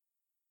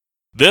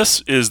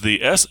This is the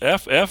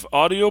SFF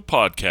Audio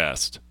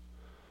Podcast.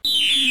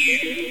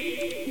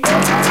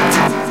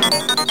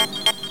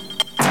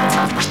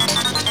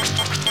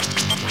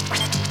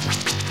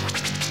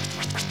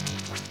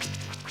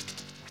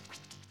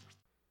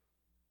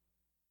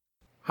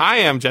 Hi,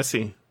 I'm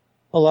Jesse.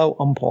 Hello,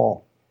 I'm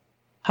Paul.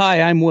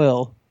 Hi, I'm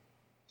Will.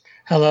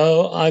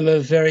 Hello, I'm a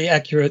very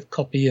accurate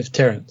copy of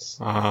Terence.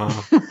 Save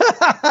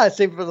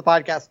it for the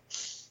podcast.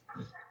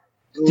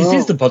 This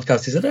is the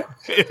podcast, isn't it?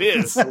 It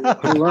is.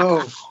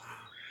 Hello.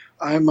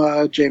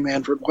 I'm J.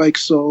 Manfred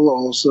Weichsel,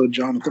 also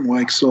Jonathan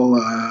Weichsel.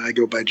 I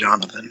go by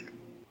Jonathan.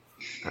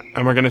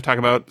 And we're going to talk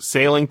about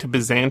Sailing to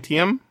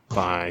Byzantium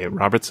by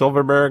Robert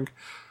Silverberg,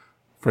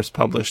 first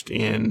published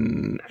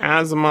in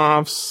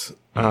Asimov's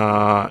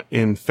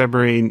in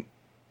February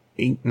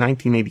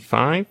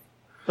 1985.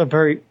 A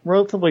very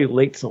relatively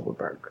late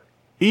Silverberg.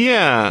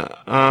 Yeah.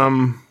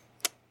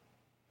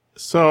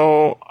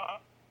 So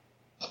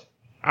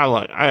I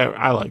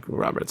like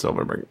Robert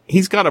Silverberg.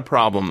 He's got a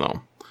problem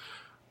though.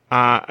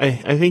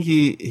 I think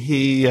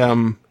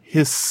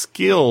his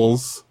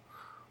skills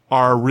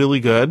are really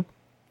good.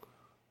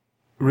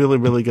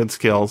 Really good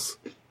skills.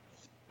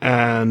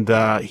 And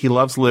he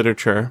loves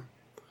literature.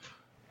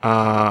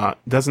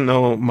 Doesn't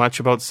know much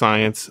about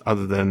science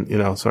other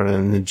than, sort of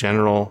in the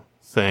general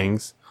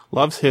things.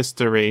 Loves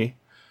history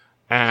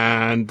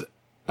and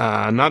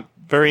not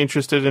very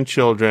interested in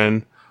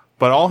children,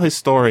 but all his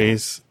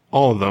stories,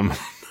 all of them,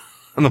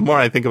 and the more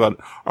I think about it,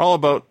 are all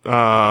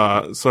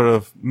about sort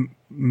of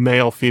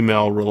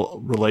male-female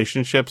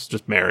relationships,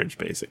 just marriage,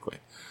 basically.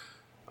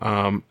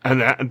 And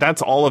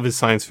that's all of his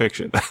science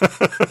fiction.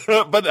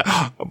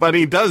 But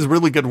he does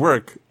really good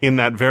work in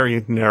that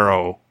very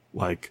narrow,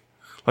 like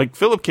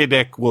Philip K.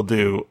 Dick will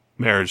do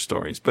marriage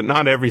stories, but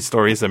not every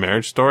story is a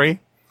marriage story.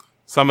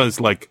 Some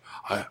is like,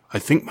 I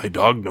think my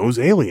dog knows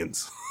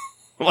aliens.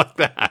 Like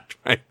that,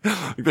 right?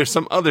 Like there's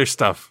some other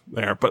stuff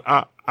there, but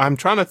I'm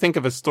trying to think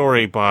of a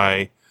story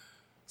by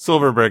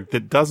Silverberg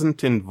that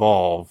doesn't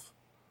involve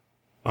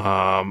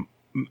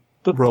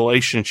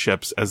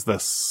relationships as the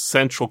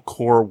central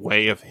core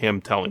way of him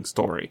telling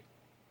story.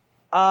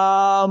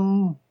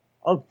 Oh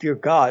dear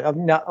God!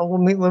 I'm not.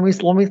 Let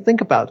me think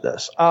about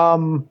this.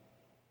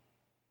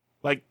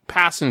 Like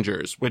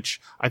Passengers,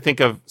 which I think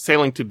of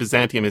Sailing to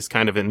Byzantium is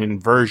kind of an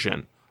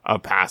inversion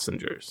of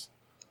Passengers.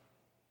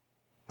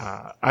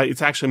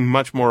 It's actually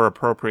much more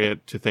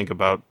appropriate to think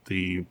about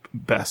the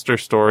Bester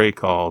story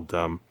called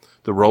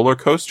The Roller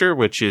Coaster,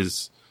 which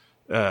is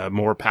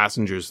more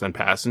Passengers than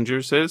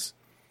Passengers is,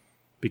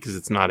 because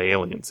it's not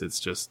aliens,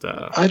 it's just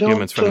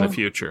humans from the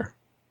future.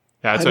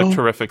 Yeah, it's a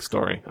terrific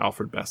story,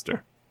 Alfred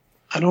Bester.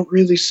 I don't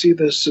really see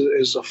this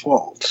as a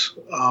fault.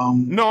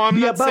 No, I'm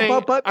not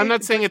saying. I'm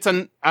not saying it's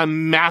a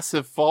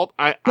massive fault.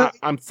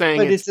 I'm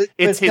saying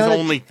it's his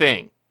only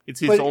thing. It's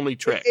his only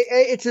trick.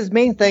 It's his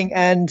main thing,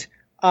 and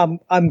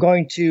I'm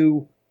going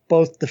to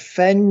both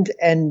defend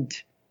and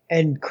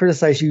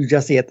criticize you,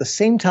 Jesse, at the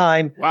same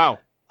time. Wow.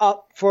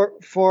 For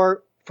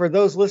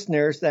those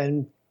listeners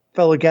and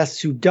fellow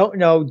guests who don't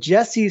know,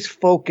 Jesse's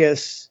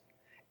focus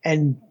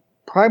and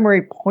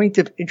primary point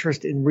of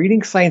interest in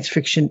reading science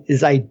fiction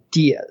is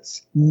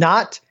ideas,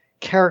 not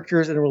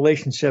characters and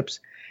relationships.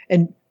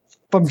 And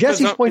from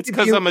Jesse's point of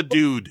view, it's because I'm a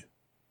dude.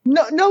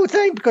 No, it's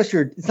not because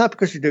you're. It's not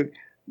because you're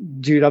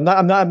dude. I'm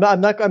not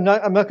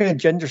going to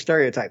gender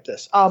stereotype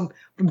this. From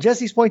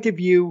Jesse's point of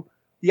view,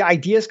 the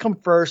ideas come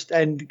first,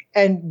 and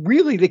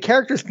really the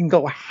characters can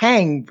go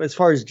hang as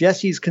far as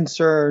Jesse's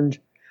concerned.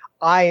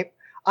 I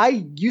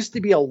used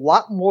to be a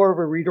lot more of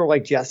a reader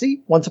like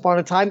Jesse. Once upon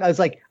a time, I was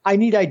like, I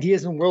need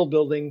ideas and world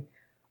building.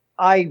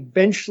 I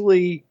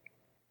eventually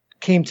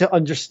came to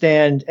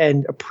understand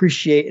and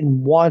appreciate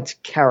and want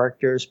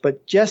characters,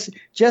 but Jesse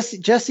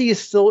is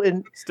still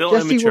Jesse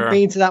immature.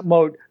 Remains in that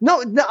mode.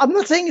 No, I'm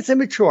not saying it's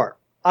immature.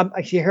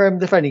 I hear him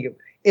defending him.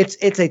 It's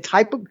a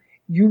type of,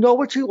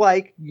 what you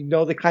like,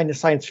 the kind of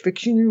science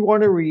fiction you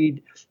want to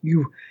read.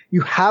 You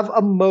have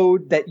a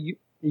mode that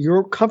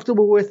you're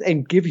comfortable with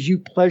and gives you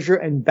pleasure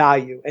and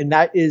value. And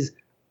that is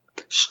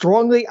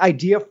strongly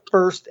idea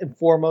first and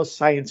foremost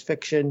science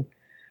fiction.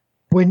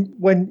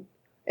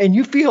 And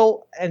you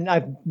feel, and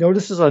I've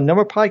noticed this on a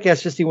number of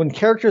podcasts, just when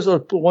characters are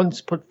the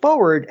ones put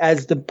forward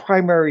as the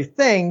primary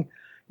thing,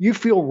 you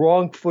feel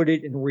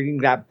wrong-footed in reading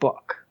that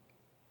book.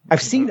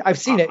 I've seen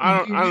it.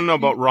 I don't know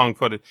about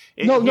wrong-footed.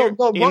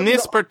 In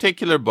this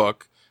particular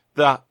book,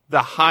 the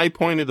high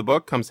point of the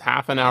book comes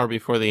half an hour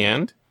before the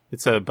end.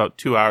 It's about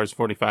 2 hours,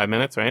 45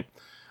 minutes, right?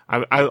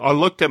 I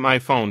looked at my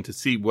phone to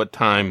see what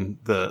time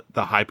the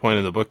high point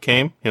of the book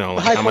came,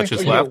 how much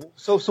is left.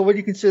 So what do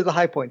you consider the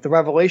high point? The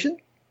revelation?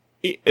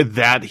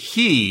 That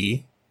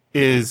he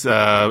is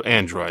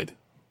android.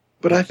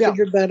 But I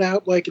figured that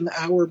out like an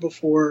hour and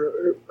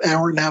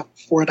a half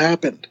before it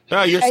happened.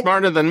 Oh, you're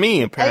smarter than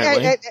me,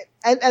 apparently.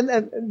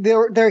 And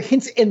there are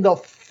hints in the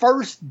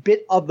first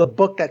bit of the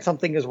book that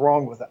something is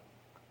wrong with it.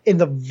 In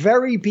the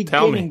very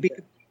beginning,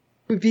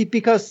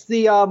 because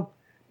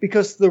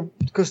the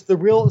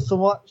real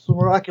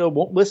Silverberg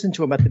won't listen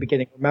to him at the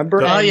beginning.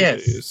 Remember?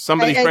 Yes.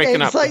 Somebody's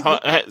breaking up.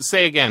 Like,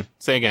 say again.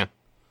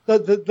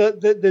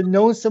 The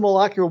known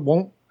simulacra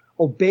won't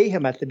obey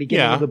him at the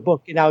beginning of the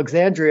book in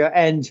Alexandria,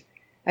 and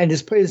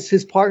his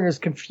partner's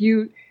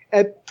confused.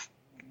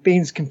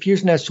 Bane's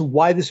confusion as to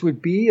why this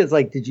would be is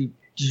like, did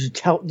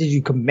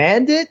you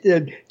command it?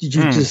 Did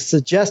you just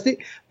suggest it?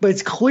 But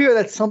it's clear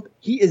that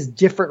he is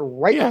different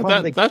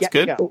from the that's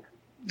get-go.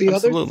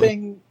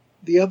 good.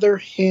 The other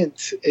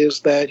hint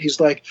is that he's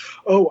like,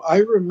 oh, I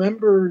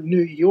remember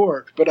New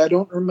York, but I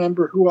don't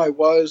remember who I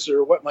was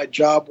or what my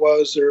job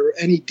was or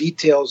any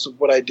details of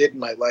what I did in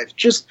my life.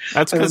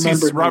 That's because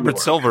he's Robert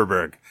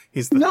Silverberg.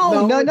 He's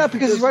no,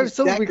 because he's Robert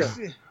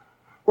Silverberg.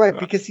 Right,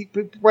 because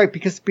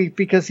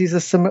he's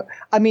a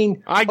I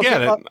mean, I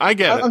get it.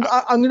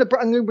 I'm gonna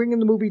bring in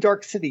the movie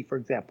Dark City, for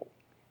example.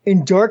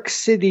 In Dark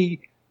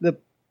City, the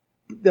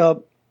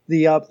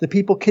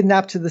people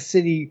kidnapped to the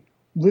city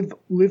live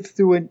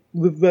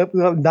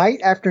night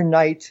after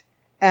night,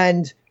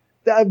 and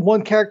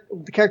the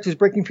character is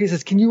breaking free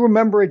says, "Can you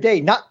remember a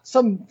day? Not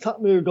some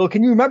time ago.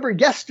 Can you remember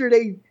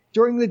yesterday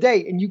during the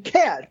day?" And you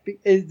can't.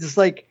 It's just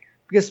like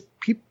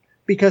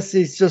because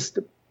it's just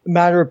a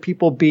matter of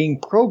people being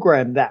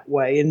programmed that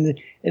way,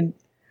 and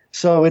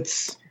so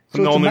it's.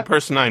 I'm the only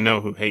person I know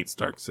who hates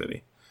Dark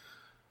City.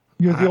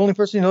 You're the only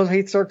person who knows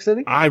hates Dark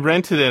City? I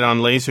rented it on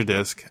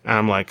Laserdisc, and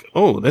I'm like,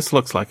 oh, this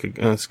looks like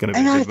it's going to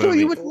be a good movie. And I thought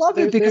you would love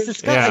it because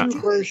it's got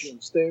two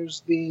versions. There's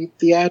the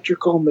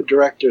theatrical and the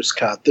director's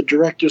cut. The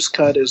director's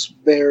cut is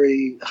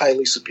very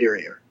highly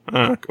superior.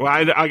 Well,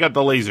 I got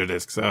the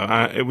Laserdisc, so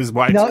it was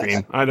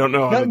widescreen. I don't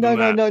know.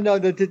 No.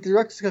 The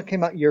director's cut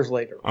came out years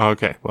later.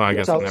 Okay, well, I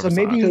guess I never saw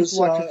maybe you it.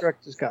 watch the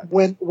director's cut.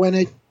 When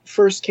it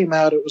first came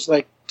out, it was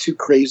like too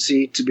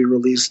crazy to be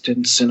released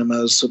in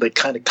cinemas, so they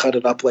kind of cut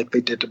it up like they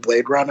did to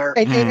Blade Runner,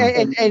 and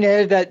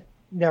added that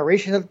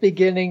narration at the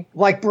beginning,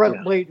 like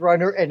Blade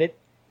Runner, and it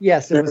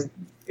was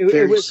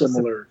very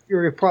similar,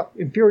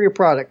 inferior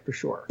product for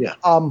sure. Yeah.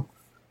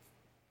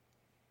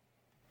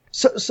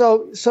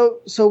 So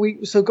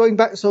going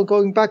back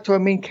to our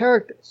main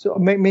character. So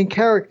main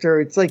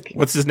character, it's like,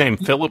 what's his name?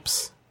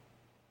 Phillips.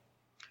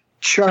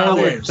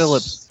 Charles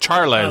Phillips.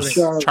 Charles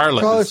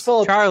Phillips.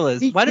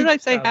 Why did I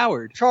say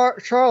Howard?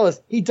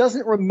 Charles. He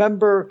doesn't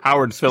remember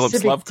Howard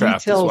Phillips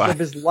Lovecraft details of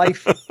his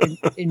life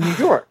in New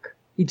York.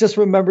 He just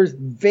remembers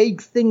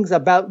vague things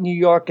about New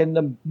York and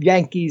the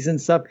Yankees and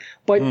stuff.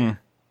 But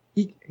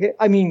he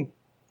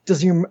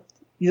doesn't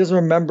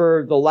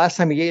remember the last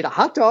time he ate a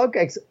hot dog,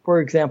 for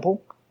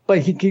example. But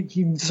he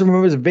just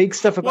remembers vague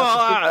stuff about.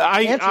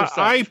 Well,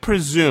 I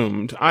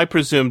presumed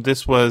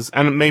this was,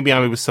 and maybe I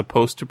was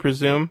supposed to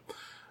presume.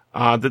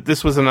 That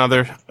this was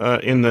another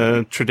in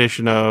the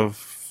tradition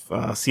of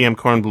C.M.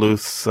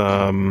 Kornbluth's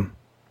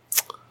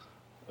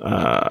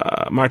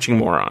Marching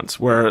Morons,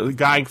 where a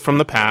guy from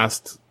the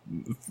past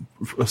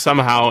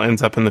somehow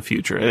ends up in the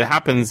future. It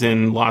happens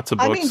in lots of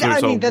books.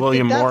 There's a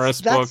William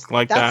Morris book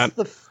like that.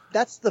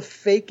 That's the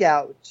fake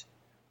out.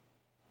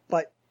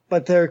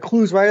 But there are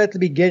clues right at the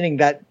beginning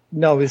that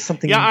there's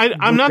something. Yeah,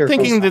 I'm not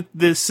thinking that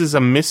this is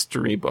a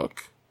mystery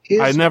book.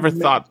 I never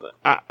thought.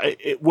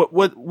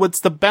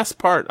 What's the best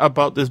part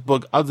about this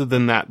book, other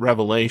than that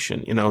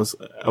revelation,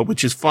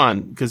 which is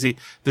fun because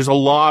there's a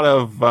lot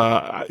of.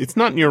 It's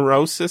not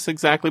neurosis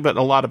exactly, but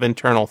a lot of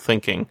internal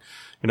thinking.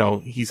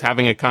 He's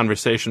having a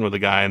conversation with a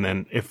guy, and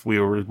then if we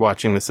were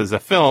watching this as a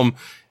film,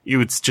 you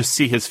would just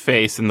see his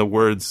face and the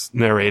words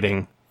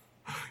narrating,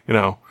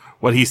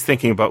 what he's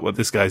thinking about what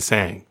this guy's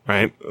saying.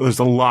 Right? There's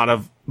a lot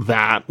of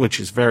that, which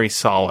is very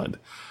solid.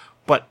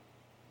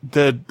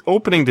 The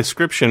opening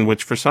description,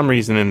 which for some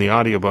reason in the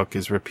audiobook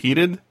is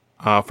repeated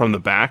from the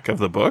back of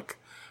the book,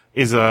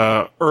 is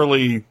a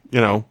early,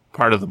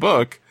 part of the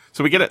book.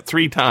 So we get it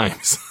 3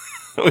 times,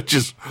 which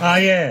is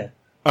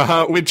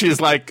which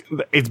is like,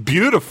 it's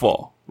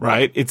beautiful,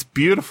 right? It's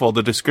beautiful,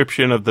 the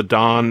description of the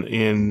dawn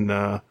in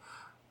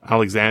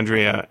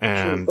Alexandria,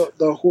 and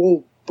the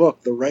whole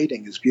book, the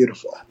writing is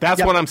beautiful.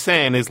 That's what I'm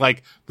saying, is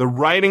like the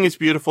writing is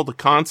beautiful, the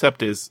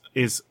concept is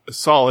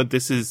solid.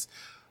 This is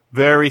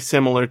very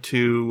similar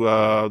to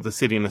The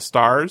City in the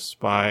Stars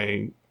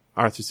by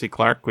Arthur C.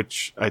 Clarke,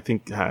 which I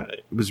think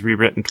was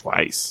rewritten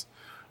twice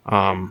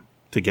to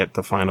get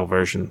the final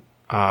version.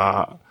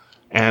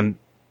 And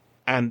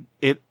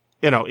it,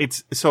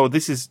 it's, so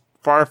this is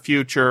far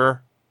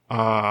future.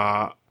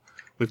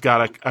 We've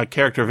got a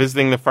character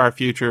visiting the far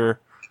future,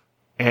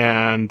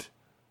 and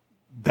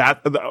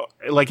that,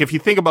 like, if you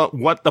think about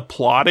what the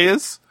plot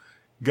is,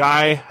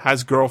 guy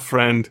has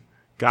girlfriend,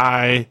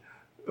 guy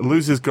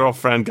loses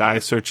girlfriend, guy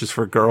searches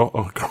for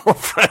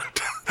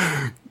girlfriend.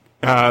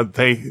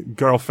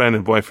 Girlfriend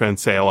and boyfriend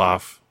sail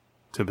off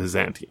to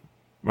Byzantium,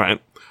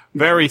 right?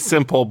 Very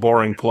simple,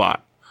 boring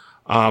plot.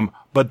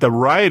 But the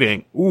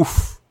writing,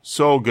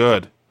 so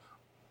good.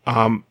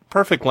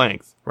 Perfect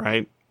length,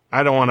 right?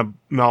 I don't want a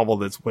novel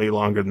that's way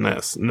longer than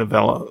this,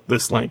 novella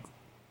this length.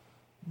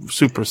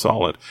 Super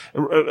solid.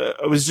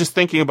 I was just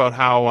thinking about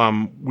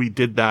how we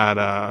did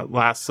that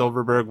last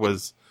Silverberg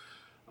was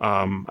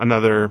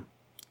another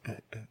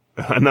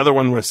another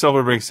one where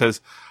Silverberg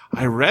says,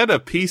 I read a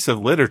piece of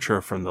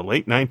literature from the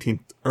late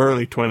 19th,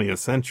 early 20th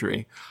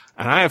century,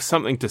 and I have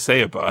something to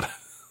say about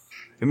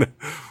it.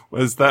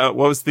 What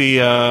was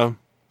the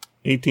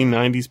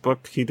 1890s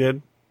book he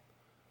did?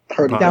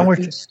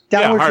 Downwards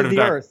Heart to of the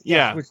Dark- Earth.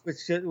 yeah. Yes,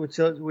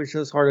 which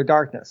is Heart of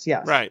Darkness.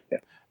 Yes. Right.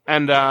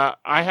 And I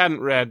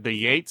hadn't read the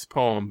Yeats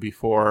poem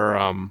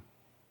before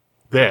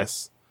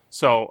this.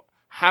 So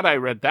had I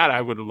read that, I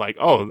would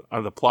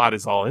have the plot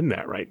is all in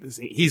there, right?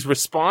 He's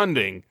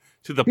responding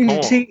to the poem.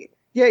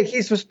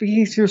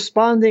 He's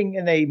responding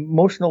in an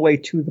emotional way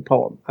to the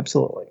poem.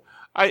 Absolutely.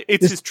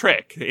 It's his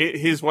trick.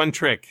 His one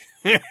trick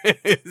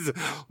is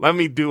let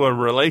me do a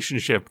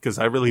relationship because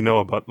I really know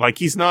about.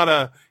 He's not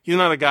a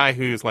guy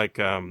who's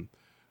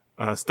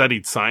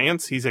studied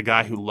science. He's a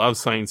guy who loves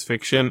science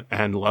fiction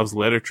and loves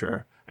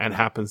literature and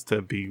happens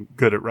to be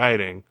good at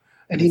writing.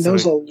 And he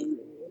knows a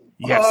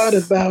lot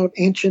about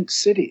ancient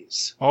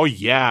cities. Oh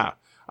yeah.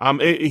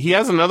 He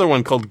has another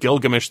one called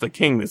Gilgamesh the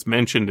King that's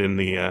mentioned in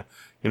the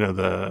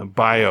the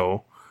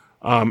bio.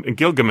 And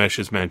Gilgamesh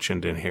is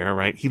mentioned in here,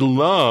 right? He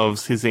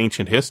loves his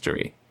ancient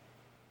history.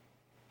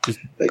 Just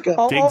digs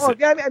it.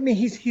 Yeah, I mean,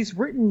 he's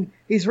written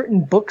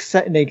books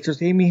set in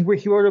ancient. I mean,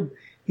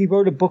 he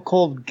wrote a book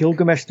called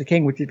Gilgamesh the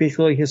King, which is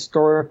basically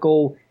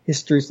historical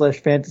history /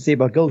 fantasy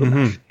about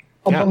Gilgamesh.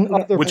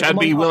 Mm-hmm. Which I'd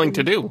be willing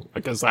to do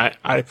because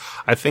I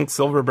think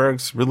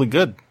Silverberg's really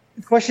good.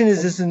 The question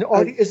is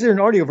there an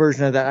audio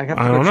version of that? I have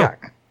to go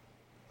check.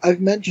 I've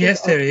mentioned.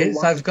 Yes, there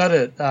is. I've got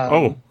it.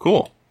 Oh,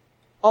 cool.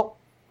 Oh,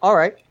 all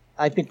right.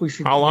 I think we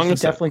should. How long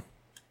is definitely. it?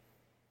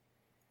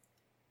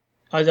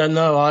 I don't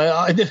know.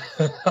 I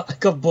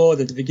got bored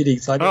at the beginning,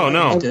 so I didn't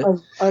read it.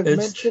 I've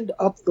mentioned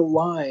Up the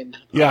Line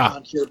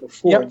on here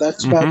before. Yep.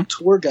 That's about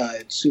tour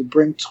guides who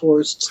bring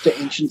tourists to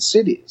ancient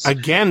cities.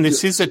 Again,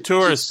 this is a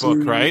tourist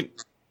book, right?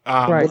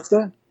 Right. What's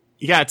that?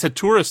 Yeah, it's a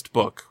tourist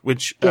book,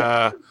 which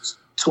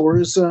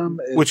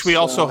tourism, which we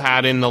also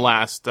had in the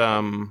last.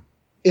 In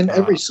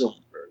every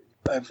Silverberg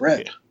I've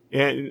read.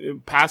 Yeah,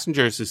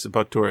 Passengers is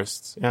about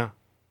tourists. Yeah.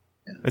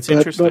 It's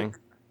interesting.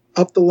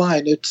 But Up the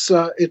Line, it's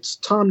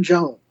Tom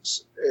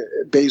Jones,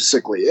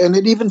 basically, and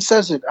it even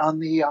says it on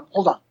the on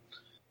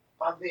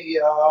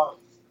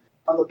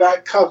the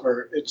back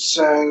cover. It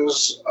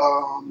says,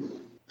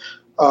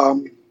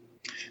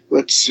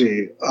 let's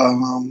see,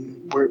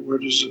 where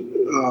does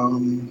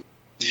it?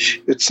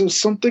 It says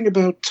something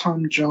about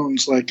Tom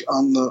Jones, like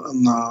on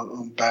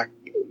the back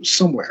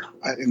somewhere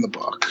in the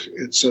book.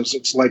 It says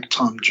it's like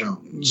Tom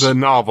Jones, the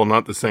novel,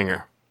 not the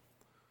singer.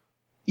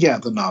 Yeah,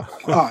 the novel.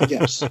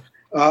 Yes.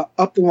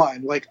 Up the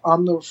Line, like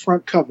on the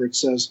front cover, it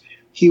says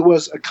he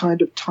was a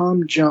kind of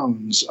Tom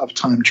Jones of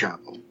time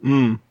travel.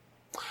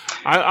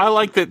 I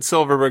like that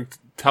Silverberg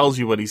tells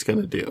you what he's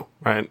going to do,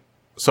 right?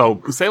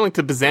 So, Sailing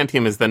to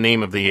Byzantium is the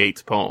name of the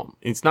Yeats poem.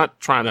 He's not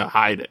trying to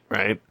hide it,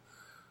 right?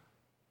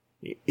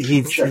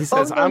 He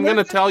says, "I'm going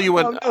to tell you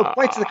what." No,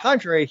 quite to the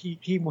contrary.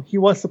 He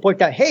wants to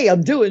point out, "Hey,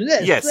 I'm doing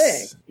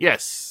this."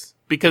 Yes,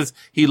 because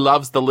he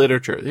loves the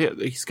literature.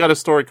 He's got a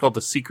story called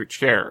The Secret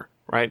Share,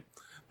 right?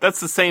 That's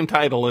the same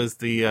title as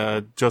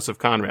the Joseph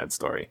Conrad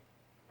story,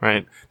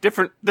 right?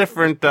 Different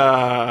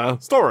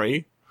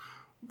story.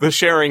 The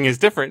sharing is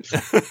different,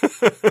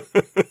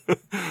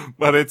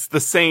 but it's the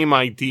same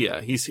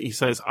idea. He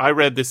says, "I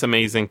read this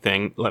amazing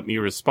thing. Let me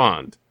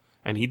respond,"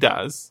 and he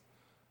does,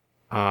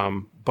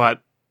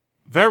 but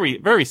very,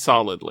 very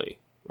solidly,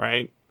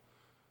 right?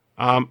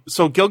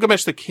 So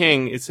Gilgamesh the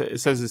King, it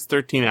says it's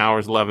 13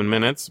 hours, 11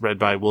 minutes, read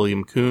by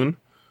William Kuhn.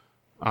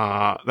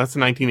 That's a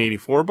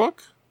 1984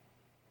 book,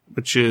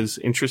 which is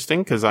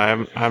interesting because I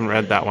haven't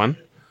read that one.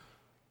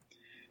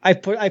 I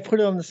put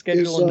it on the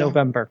schedule in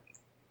November.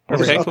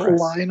 Is Up the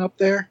Line up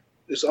there?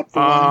 Is Up the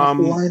Line up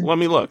the line? Let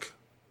me look.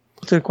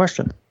 That's a good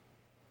question.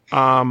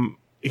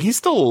 He's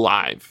still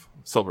alive,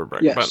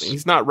 Silverberg, yes. but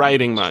he's not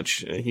writing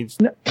much.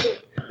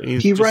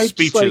 He writes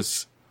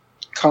speeches.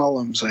 Like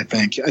columns, I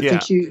think. I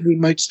think he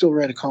might still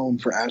write a column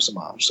for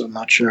Asimov, so I'm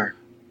not sure.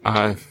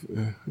 Yeah,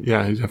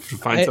 you have to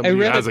find somebody I who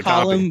read has a a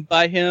copy. column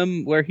by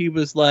him where he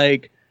was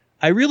like,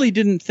 I really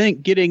didn't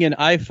think getting an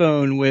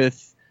iPhone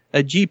with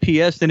a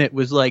GPS in it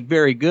was like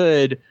very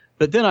good,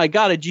 but then I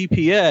got a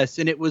GPS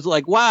and it was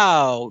like,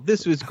 wow,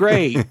 this was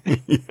great.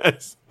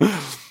 Yes.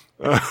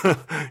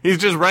 He's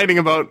just writing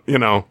about,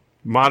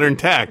 modern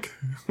tech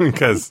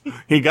because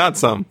he got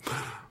some,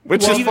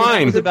 which is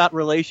fine. It was about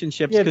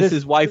relationships because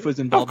his wife was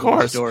involved in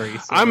the story.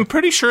 So. I'm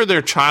pretty sure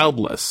they're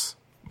childless.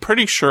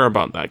 Pretty sure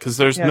about that because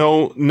there's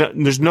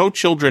there's no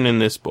children in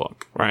this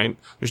book, right?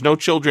 There's no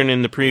children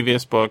in the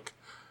previous book.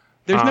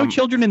 There's no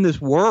children in this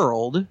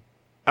world.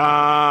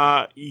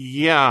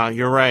 Yeah,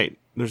 you're right.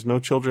 There's no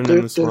children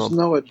in this world. There's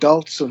no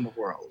adults in the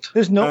world.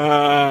 There's no.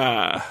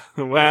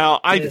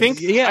 Well, I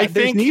think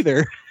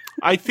neither.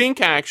 I think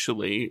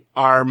actually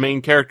our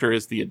main character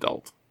is the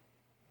adult,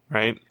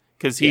 right?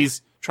 Because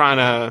he's trying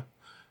to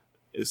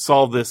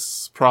solve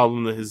this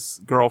problem that his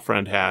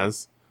girlfriend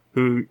has,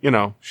 who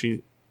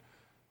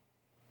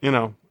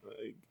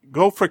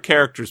go for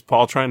characters,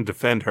 Paul. Trying to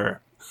defend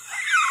her.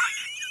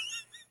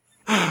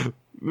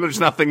 There's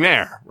nothing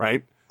there,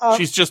 right?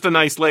 She's just a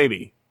nice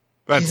lady.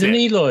 That's She's an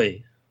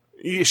Eloy.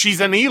 She's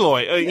an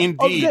Eloy,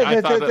 indeed.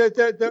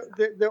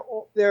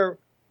 They're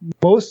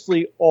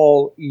mostly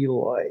all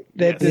Eloy.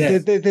 They're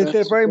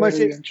very much.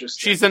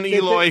 She's an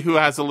Eloy who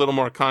has a little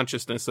more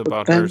consciousness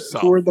about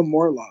herself. Who are the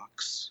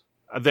Morlocks?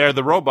 They're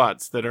the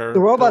robots that are the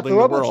robots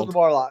building are the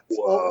Morlocks.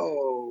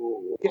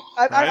 Whoa!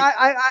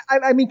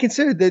 I mean,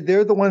 consider that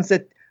they're the ones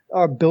that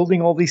are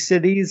building all these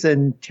cities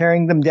and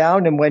tearing them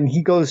down. And when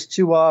he goes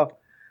to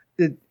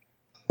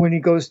when he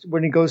goes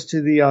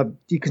to the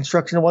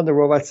deconstruction of one, the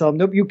robots tell him,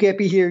 "Nope, you can't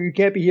be here. You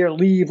can't be here.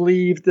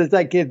 Leave."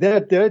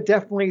 They're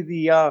definitely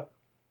the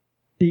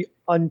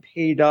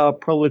unpaid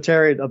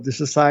proletariat of the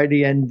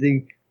society and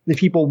the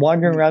people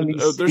wandering around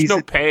these. There's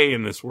no pay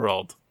in this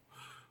world.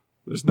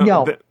 There's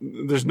no.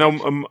 There's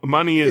no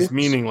money is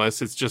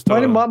meaningless. It's just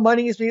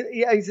money is.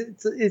 Yeah,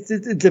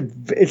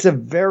 it's a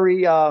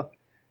very. I'd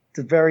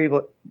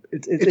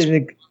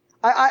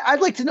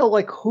like to know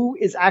who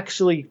is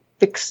actually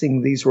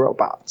fixing these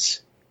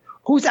robots.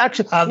 Who's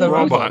actually other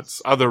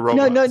robots? No,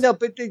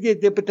 but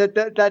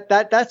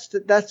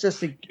that's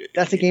just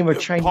a game of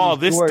Chinese. Paul,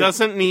 this doors.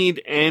 Doesn't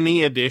need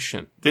any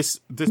addition. This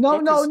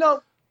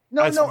no,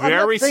 a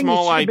very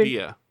small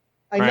idea.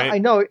 I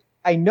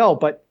know,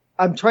 but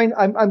I'm trying to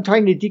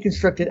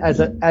deconstruct it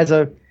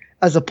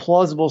as a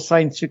plausible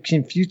science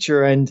fiction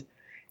future, and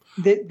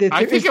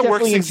I think it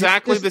works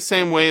exactly the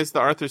same way as the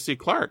Arthur C.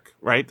 Clarke,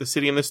 right? The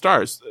City and the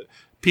Stars.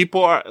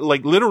 People are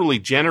literally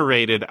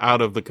generated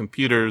out of the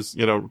computer's,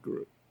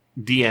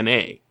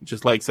 DNA.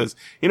 Just says,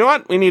 you know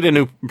what? We need a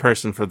new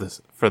person for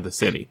the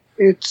city.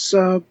 It's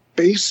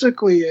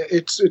basically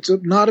it's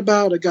not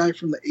about a guy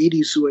from the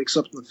 80s who wakes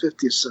up in the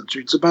 50th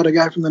century. It's about a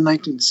guy from the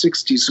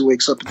 1960s who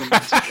wakes up in the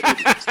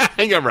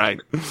 1980s. You're right.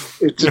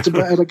 It's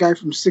about a guy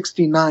from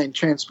 69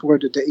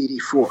 transported to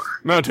 84.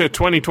 No, to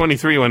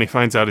 2023 when he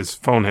finds out his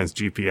phone has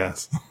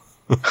GPS.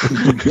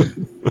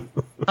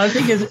 I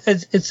think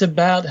it's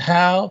about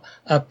how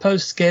a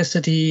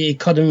post-scarcity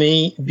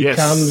economy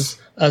becomes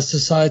a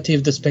society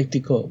of the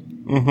spectacle.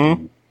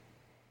 Mm-hmm.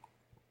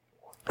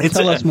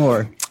 Tell us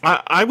more.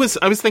 I was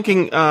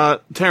thinking,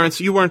 Terrence,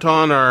 you weren't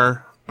on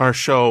our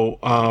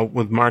show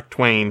with Mark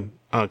Twain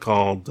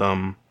called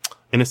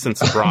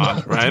Innocents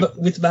Abroad, right?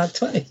 With Mark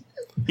Twain.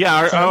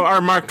 Yeah, our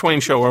Mark Twain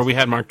show where we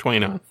had Mark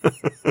Twain on.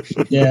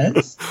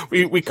 Yes.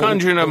 We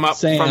conjured him up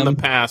from the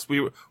past.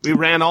 We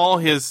ran all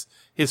his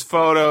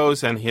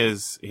photos and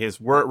his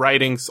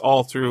writings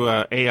all through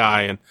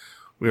AI, and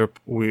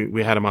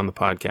we had him on the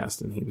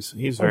podcast, and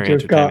he's very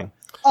entertaining.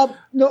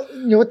 No,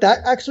 you know what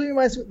that actually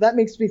reminds me? That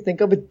makes me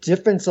think of a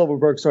different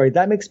Silverberg story.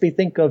 That makes me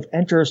think of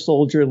Enter a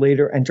Soldier,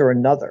 Later Enter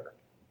Another,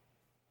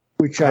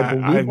 which I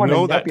believe won a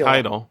Nebula. That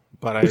title,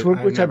 but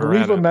which I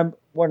believe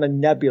won a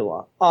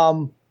Nebula.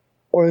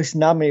 Or at least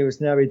nominated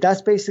was Nebula.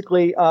 That's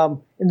basically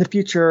in the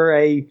future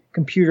a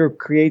computer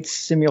creates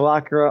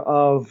simulacra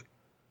of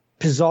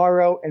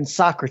Pizarro and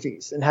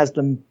Socrates and has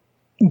them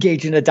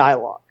engage in a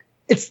dialogue.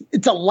 It's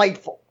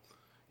delightful.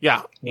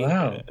 Yeah.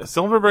 Wow.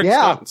 Silverberg's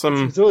got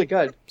it's really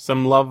good.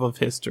 Some love of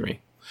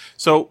history.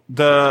 So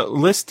the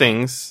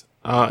listings,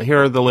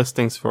 here are the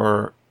listings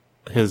for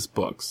his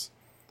books.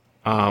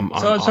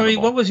 Sorry,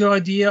 what was your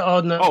idea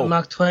on the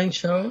Mark Twain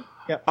show?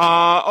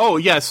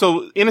 Yeah.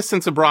 So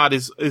Innocents Abroad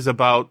is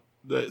about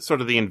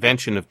the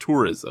invention of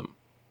tourism,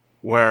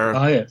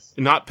 where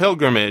not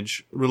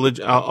pilgrimage,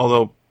 religion,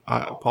 although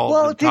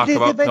Paul did talk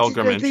about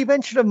pilgrimage. The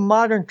invention of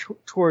modern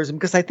tourism,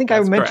 because I think I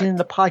mentioned in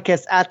the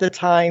podcast at the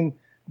time,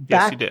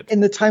 back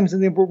in the times of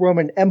the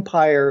Roman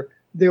Empire,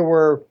 there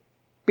were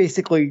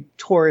basically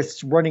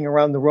tourists running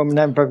around the Roman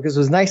Empire because it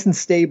was nice and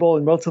stable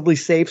and relatively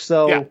safe.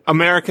 So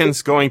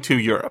Americans going to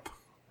Europe,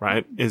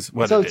 right, is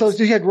what it is.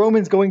 So you had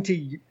Romans going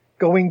to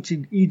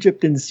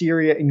Egypt and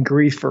Syria and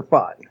Greece for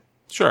fun.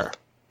 Sure.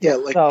 Yeah,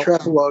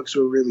 travelogues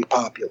were really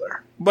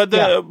popular. But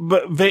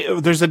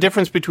there's a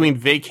difference between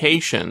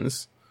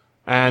vacations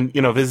and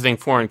visiting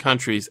foreign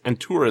countries and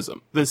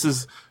tourism. This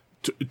is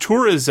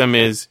tourism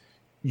is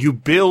you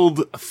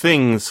build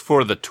things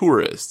for the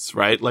tourists,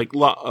 right? Like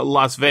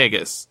Las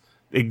Vegas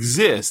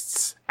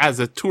exists as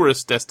a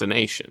tourist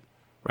destination,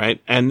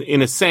 right? And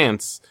in a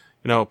sense,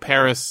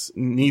 Paris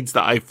needs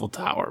the Eiffel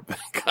Tower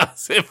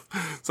because if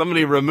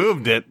somebody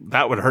removed it,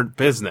 that would hurt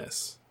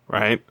business,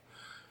 right?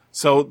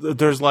 So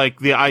there's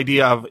the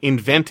idea of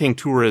inventing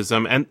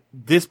tourism. And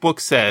this book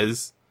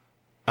says,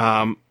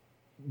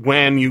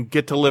 when you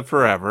get to live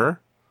forever,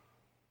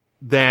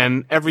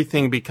 then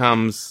everything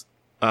becomes,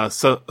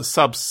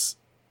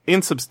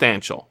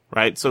 insubstantial,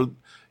 right? So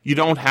you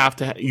don't have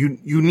to,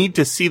 you need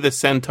to see the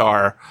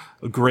centaur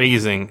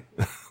grazing,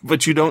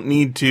 but you don't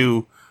need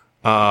to,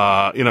 go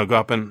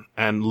up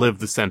and live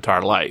the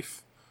centaur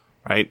life,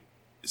 right?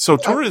 So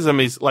tourism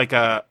is like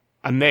a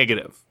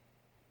negative.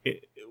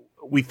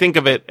 We think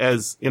of it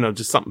as,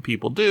 just something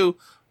people do,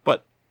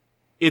 but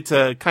it's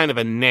a kind of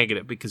a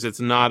negative because it's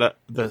not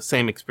the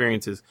same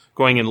experience as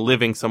going and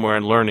living somewhere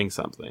and learning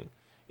something.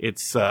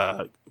 It's,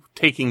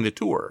 taking the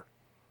tour.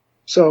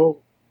 So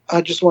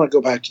I just want to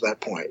go back to that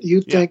point.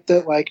 You think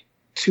that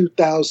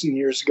 2,000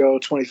 years ago,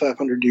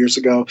 2,500 years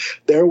ago,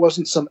 there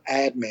wasn't some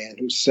ad man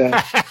who said,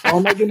 how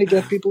am I going to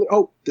get people?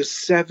 Oh, the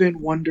 7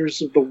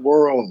 wonders of the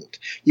world.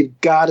 You've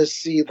got to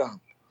see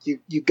them.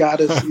 You got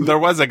to see There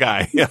was a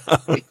guy. Yeah.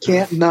 You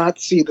can't not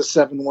see the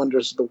 7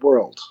 wonders of the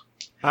world.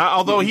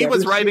 Although he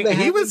was writing,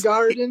 he was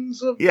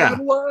Gardens of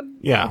Babylon.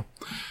 Yeah.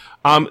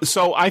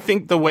 So I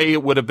think the way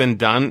it would have been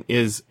done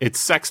is it's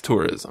sex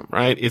tourism,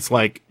 right? It's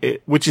like,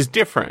 which is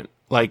different.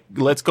 Like,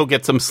 let's go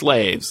get some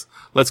slaves.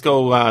 Let's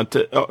go,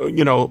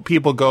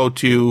 people go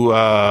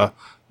to,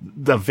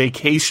 the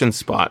vacation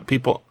spot.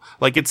 People,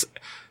 like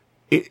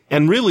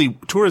and really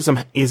tourism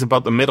is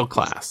about the middle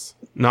class,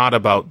 not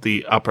about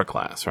the upper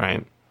class,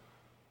 right?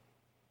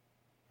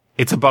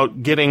 It's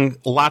about getting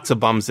lots of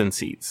bums in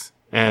seats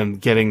and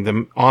getting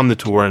them on the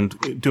tour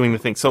and doing the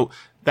thing. So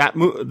that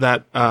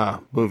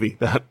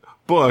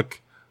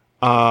book,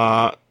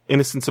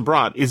 Innocents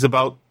Abroad, is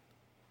about,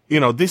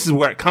 this is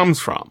where it comes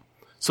from.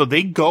 So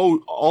they go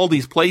all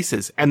these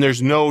places and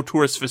there's no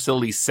tourist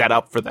facilities set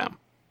up for them.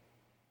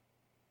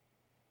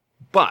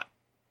 But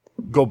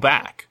go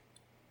back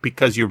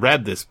because you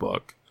read this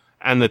book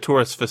and the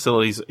tourist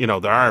facilities,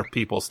 there are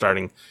people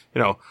starting,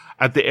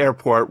 at the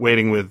airport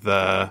waiting with,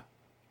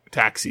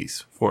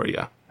 taxis for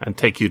you and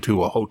take you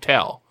to a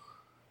hotel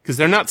because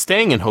they're not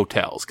staying in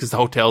hotels because the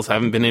hotels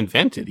haven't been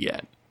invented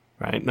yet,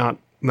 right? Not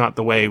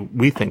the way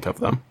we think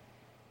of them.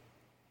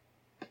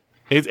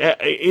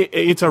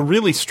 It's a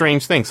really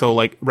strange thing. So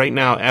like right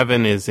now,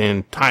 Evan is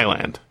in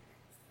Thailand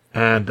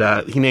and,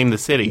 he named the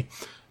city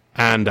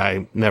and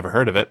I never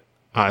heard of it.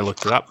 I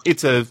looked it up.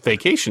 It's a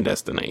vacation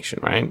destination,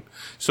 right?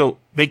 So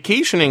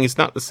vacationing is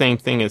not the same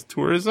thing as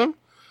tourism,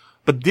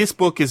 but this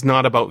book is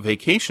not about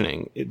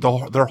vacationing.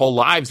 Their whole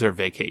lives are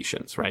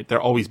vacations, right? They're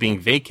always being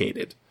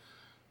vacated,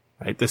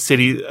 right? The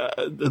city,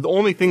 the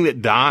only thing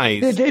that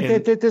dies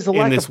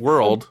in this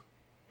world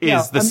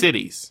is the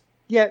cities.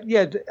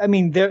 Yeah. I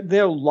mean,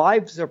 their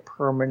lives are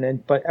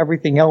permanent, but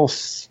everything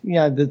else,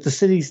 the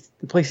cities,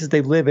 the places they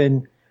live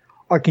in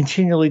are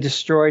continually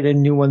destroyed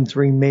and new ones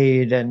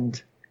remade.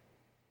 And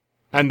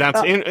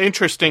that's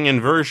interesting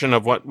inversion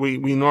of what we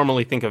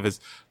normally think of as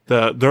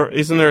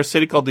isn't there a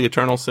city called the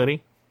Eternal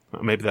City?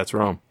 Maybe that's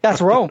Rome.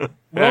 That's Rome.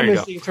 Rome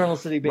is the Eternal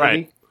City,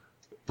 baby.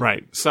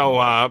 Right.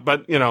 So,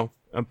 but,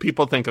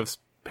 people think of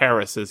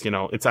Paris as,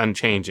 it's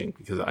unchanging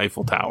because of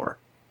Eiffel Tower.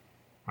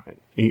 Right.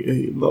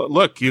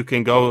 Look, you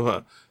can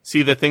go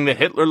see the thing that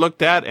Hitler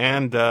looked at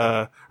and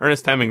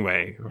Ernest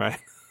Hemingway, right?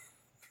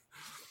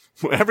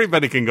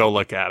 Everybody can go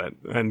look at it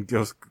and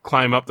go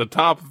climb up the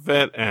top of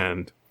it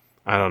and,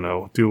 I don't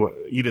know,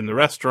 eat in the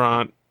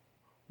restaurant,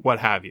 what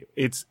have you.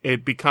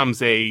 It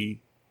becomes a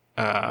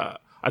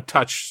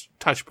touch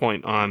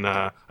point on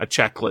a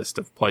checklist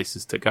of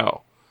places to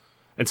go.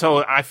 And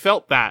so I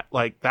felt that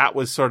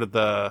was sort of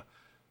the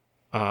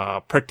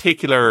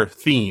particular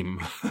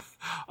theme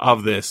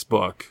of this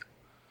book.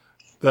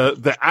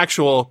 The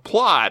actual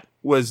plot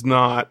was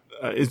not,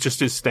 it's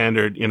just as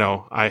standard,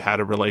 I had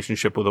a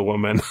relationship with a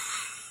woman.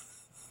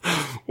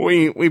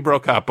 We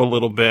broke up a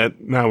little bit.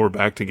 Now we're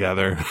back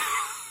together.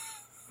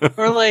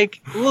 Or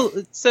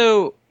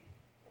so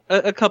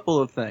a couple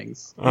of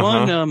things.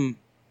 One,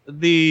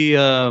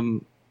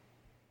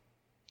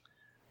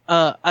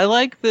 I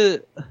like this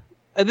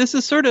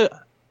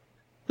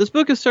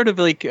book is sort of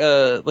like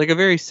a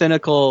very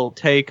cynical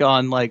take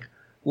on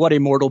what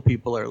immortal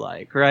people are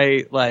like,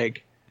 right?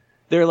 Like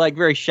they're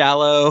very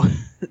shallow.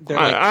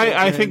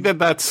 I think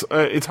that's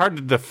it's hard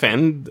to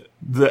defend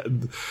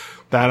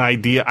that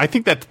idea. I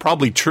think that's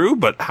probably true,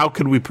 but how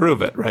could we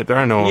prove it, right? There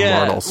are no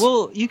immortals.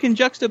 Well, you can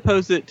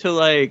juxtapose it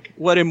to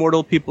what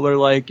immortal people are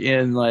like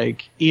in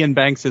Ian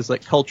Banks's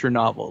culture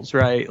novels,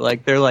 right?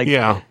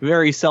 They're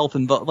very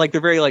self-involved, they're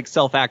very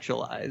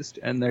self-actualized,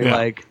 and they're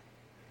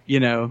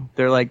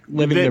they're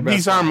living their best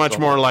These are life much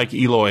more like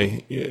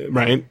Eloy,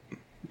 right?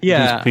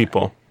 Yeah. These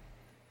people.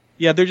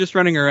 Yeah, they're just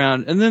running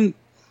around. And then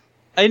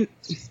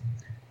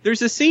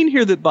there's a scene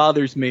here that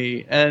bothers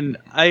me, and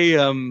I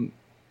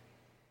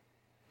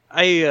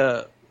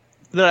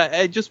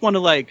just want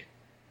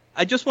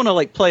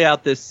to play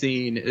out this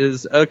scene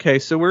is, okay,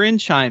 so we're in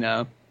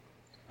China,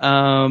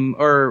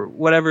 or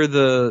whatever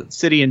the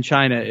city in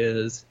China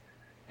is,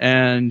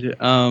 and,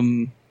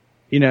 the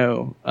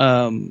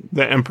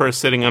emperor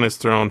sitting on his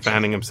throne,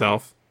 fanning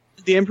himself.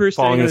 The emperor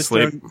sitting on his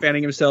throne,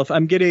 fanning himself.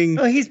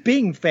 he's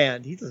being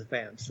fanned. He doesn't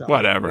fan himself.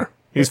 Whatever.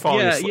 He's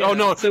falling asleep. Yeah. Oh,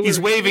 no, so he's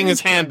waving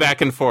his hand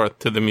back and forth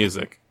to the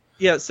music.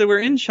 Yeah, so we're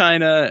in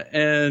China,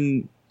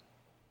 and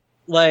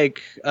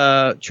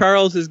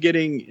Charles is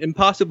getting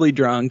impossibly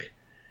drunk,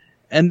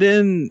 and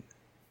then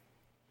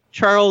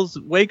Charles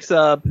wakes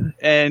up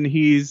and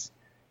he's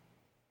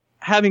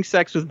having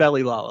sex with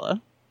Belly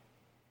Lala.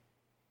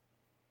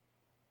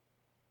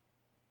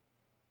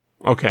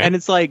 Okay. And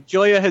it's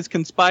Joya has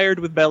conspired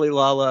with Belly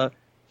Lala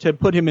to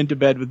put him into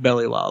bed with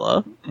Belly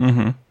Lala.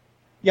 Mm-hmm.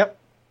 Yep.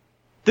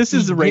 This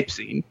is a rape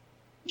scene.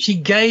 She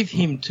gave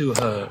him to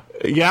her.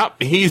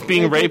 Yep, he's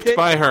being raped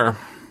by her.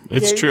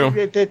 It's true.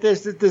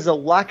 There's a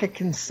lack of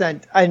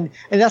consent, and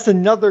that's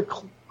another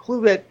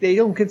clue that they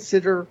don't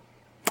consider.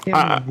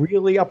 him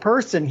really a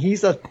person.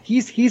 He's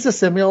a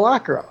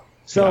simulacra.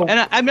 So, and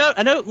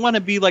I don't want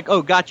to be like,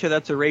 oh, gotcha,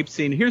 that's a rape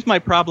scene. Here's my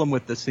problem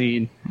with the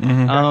scene.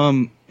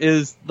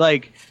 Is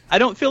like, I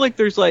don't feel like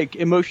there's like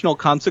emotional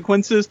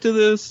consequences to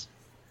this.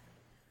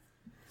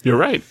 You're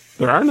right.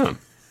 There are none.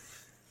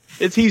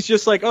 He's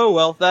just like, oh,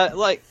 well, that,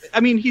 like, I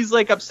mean, he's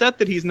like upset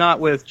that he's not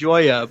with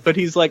Joya, but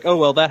he's like, oh,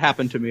 well, that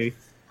happened to me.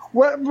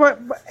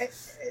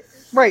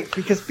 Right,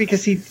 because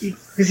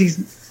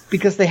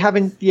they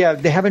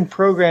haven't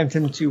programmed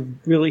him to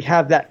really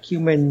have that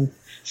human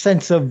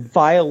sense of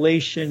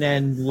violation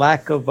and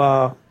lack of.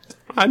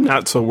 I'm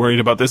not so worried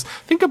about this.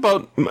 Think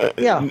about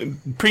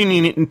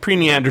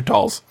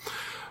pre-Neanderthals.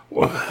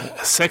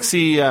 A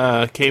sexy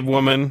cave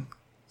woman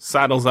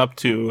saddles up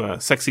to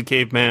a sexy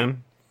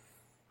caveman.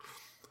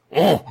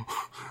 Oh.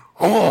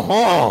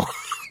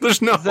 There's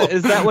no.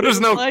 Is that what it's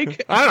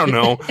like? I don't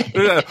know.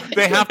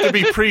 They have to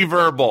be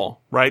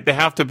pre-verbal, right? They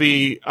have to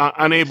be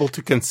unable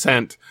to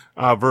consent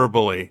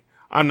verbally.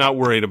 I'm not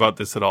worried about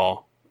this at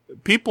all.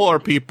 People are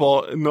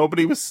people.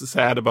 Nobody was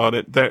sad about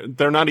it.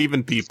 They're not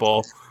even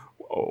people.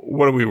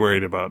 What are we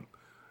worried about?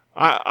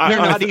 They're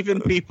not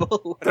even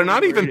people. They're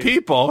not even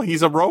people.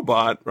 He's a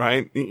robot,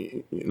 right?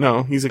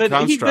 He's a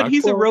construct. But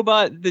he's a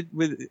robot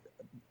with,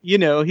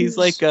 he's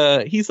like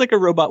a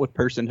robot with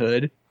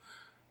personhood.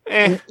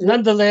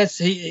 Nonetheless,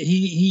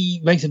 he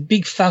makes a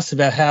big fuss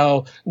about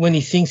how when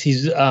he thinks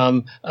he's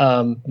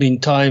been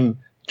time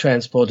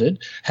transported,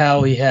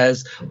 how he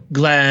has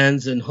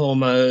glands and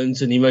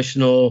hormones and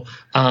emotional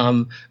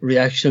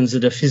reactions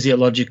that are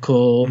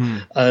physiological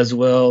as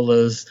well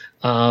as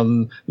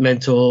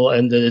mental,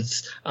 and that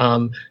it's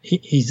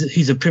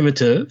he's a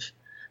primitive,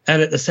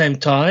 and at the same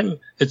time,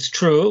 it's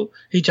true.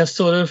 He just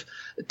sort of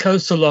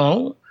coasts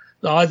along.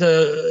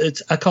 Either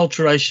it's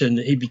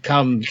acculturation, he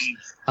becomes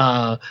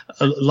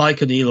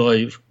like an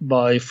Eloi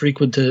by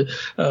frequent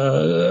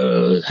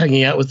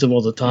hanging out with them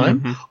all the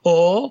time,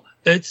 or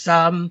it's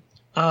as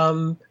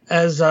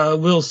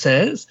Will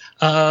says,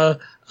 a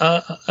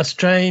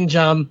strange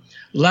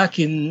lack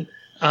in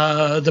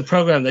the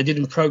program. They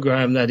didn't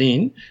program that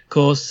in,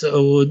 because it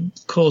would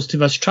cause too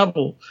much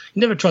trouble. He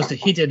never tries to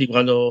hit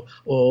anyone or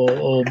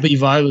be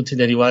violent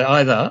in any way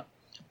either.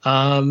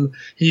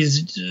 He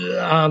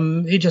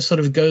just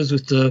sort of goes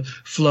with the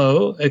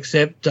flow,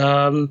 except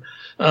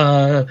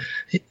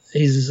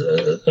his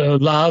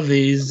love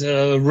is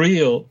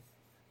real.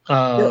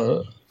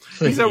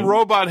 He's a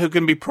robot who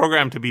can be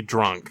programmed to be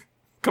drunk.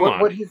 Come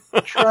on. What he's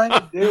trying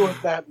to do at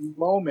that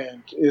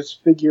moment is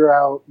figure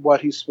out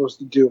what he's supposed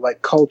to do,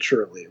 like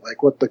culturally,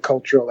 like what the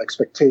cultural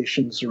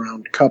expectations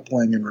around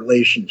coupling and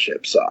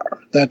relationships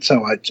are. That's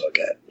how I took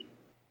it.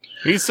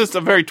 He's just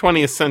a very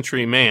 20th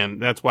century man.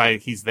 That's why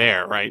he's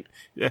there, right?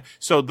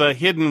 So the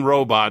hidden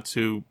robots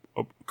who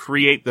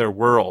create their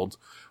world,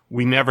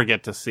 we never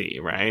get to see,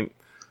 right?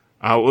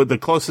 The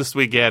closest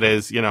we get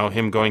is,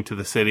 him going to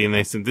the city and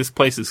they said, this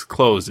place is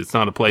closed. It's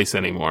not a place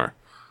anymore.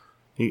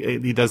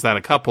 He does that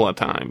a couple of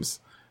times.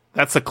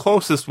 That's the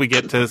closest we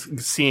get to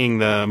seeing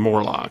the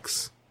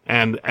Morlocks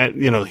and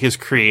his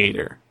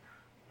creator.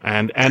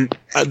 And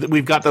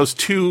we've got those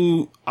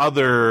two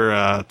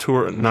other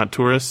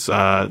tourist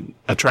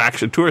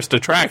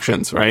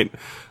attractions, right?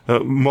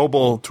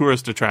 Mobile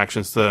tourist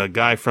attractions. The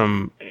guy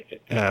from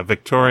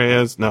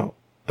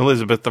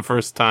Elizabeth the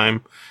first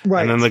time,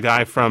 right? And then the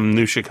guy from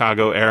New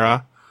Chicago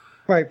era,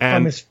 right?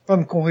 From his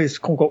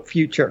quote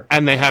future.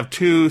 And they have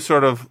two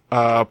sort of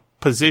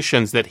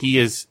positions that he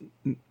is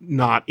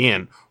not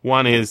in.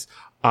 One is,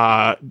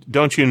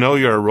 don't you know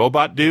you're a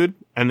robot, dude?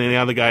 And then the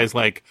other guy is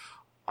like,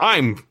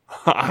 I'm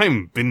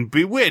been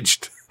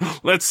bewitched.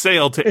 Let's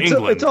sail to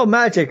England. It's all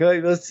magic.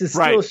 Let's just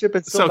steal a ship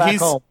and sail back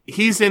home.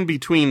 He's in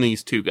between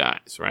these two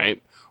guys,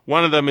 right?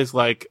 One of them is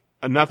like,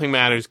 nothing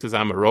matters because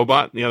I'm a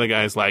robot. And the other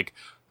guy is like,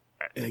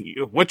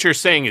 what you're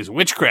saying is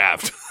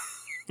witchcraft.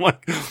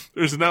 Like,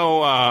 there's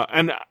no,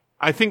 and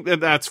I think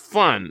that's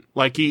fun.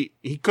 Like, he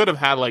could have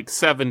had like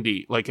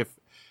 70, like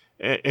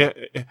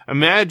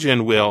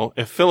imagine, Will,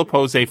 if Philip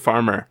Jose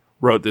Farmer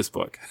wrote this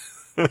book.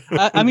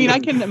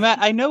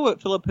 I know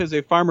what Philip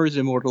Jose Farmer's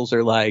Immortals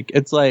are like.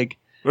 It's like,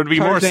 there'd be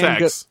more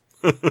sex.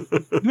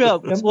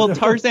 Well,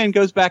 Tarzan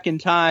goes back in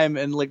time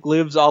and like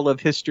lives all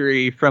of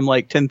history from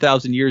like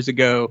 10,000 years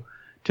ago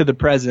to the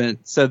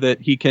present, so that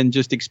he can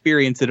just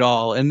experience it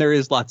all. And there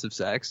is lots of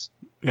sex.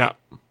 Yeah,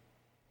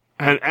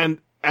 and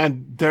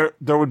there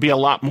would be a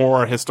lot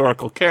more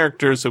historical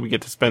characters, so we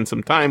get to spend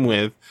some time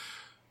with.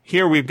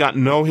 Here we've got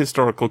no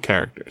historical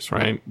characters,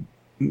 right?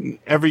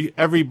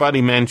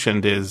 Everybody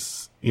mentioned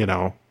is,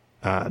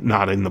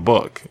 not in the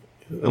book.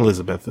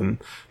 Elizabeth and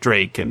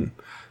Drake and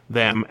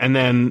them. And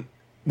then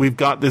we've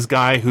got this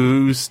guy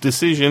whose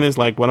decision is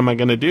like, what am I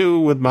going to do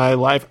with my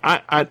life?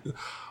 At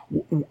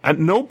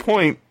no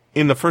point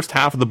in the first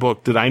half of the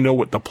book did I know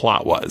what the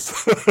plot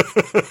was.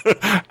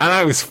 And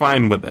I was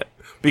fine with it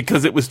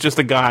because it was just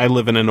a guy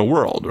living in a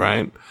world,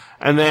 right?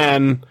 And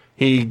then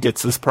he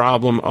gets this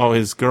problem. Oh,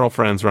 his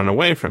girlfriend's run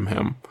away from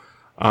him.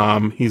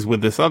 He's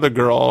with this other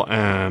girl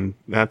and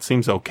that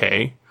seems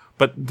okay,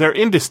 but they're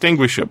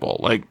indistinguishable.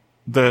 Like,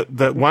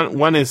 the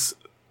one is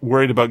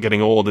worried about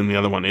getting old and the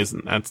other one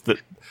isn't.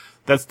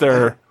 That's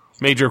their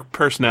major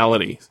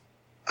personalities.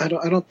 I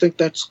don't think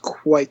that's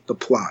quite the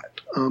plot.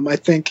 I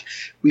think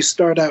we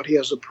start out, he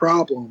has a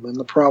problem, and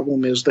the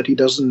problem is that he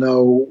doesn't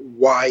know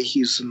why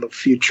he's in the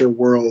future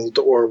world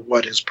or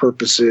what his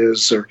purpose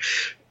is or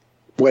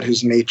what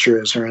his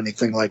nature is or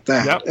anything like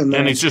that. Yep. And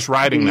he's just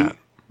riding that.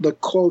 The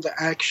call to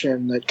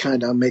action that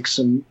kind of makes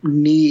him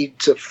need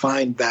to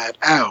find that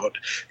out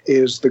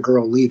is the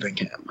girl leaving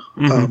him.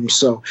 Mm-hmm.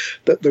 So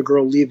the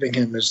girl leaving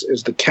him is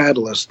the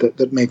catalyst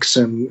that makes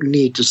him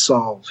need to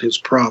solve his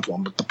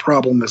problem. But the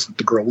problem isn't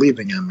the girl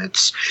leaving him.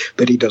 It's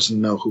that he doesn't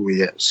know who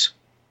he is.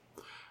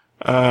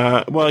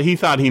 Well, he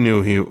thought he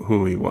knew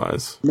who he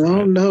was.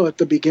 No. At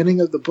the beginning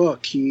of the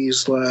book,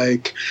 he's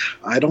like,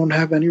 I don't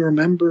have any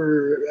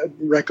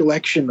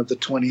recollection of the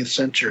 20th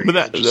century.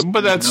 But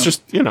that's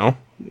just, he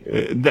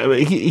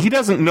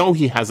doesn't know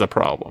he has a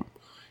problem.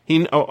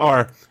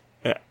 That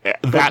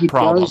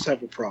problem. He does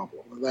have a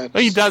problem.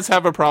 He does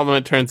have a problem,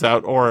 it turns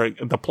out, or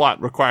the plot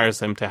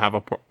requires him to have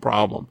a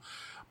problem.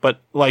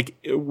 But,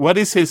 what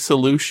is his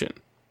solution?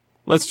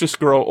 Let's just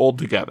grow old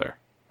together.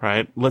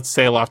 Right? Let's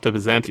sail off to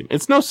Byzantium.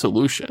 It's no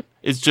solution.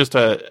 It's just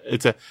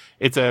it's a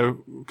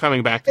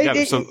coming back together.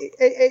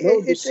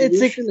 The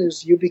solution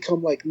is you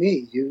become like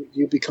me.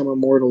 You become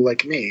immortal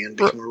like me and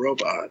become a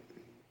robot.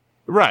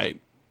 Right.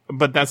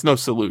 But that's no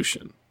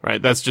solution.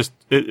 Right? That's just,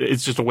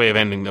 it's just a way of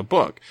ending the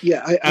book.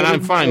 Yeah. I'm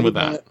fine with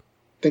that. I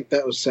think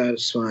that was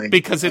satisfying.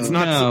 Because it's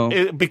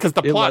not, because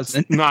the plot's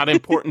not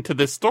important to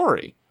this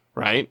story.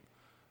 Right?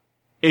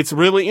 It's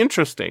really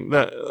interesting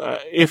that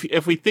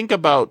if we think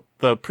about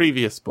the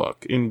previous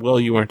book,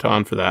 you weren't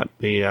on for that,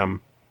 the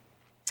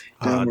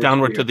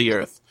Downward to the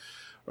Earth,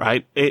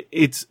 right?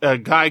 It's a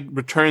guy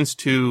returns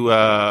to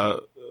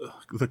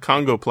the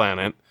Congo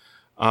planet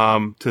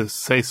to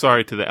say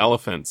sorry to the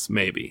elephants,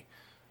 maybe.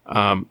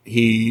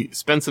 He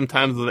spends some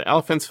time with the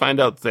elephants,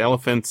 find out the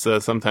elephants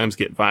sometimes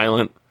get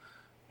violent,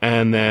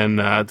 and then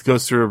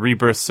goes through a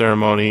rebirth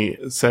ceremony,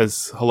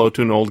 says hello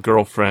to an old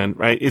girlfriend,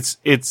 right?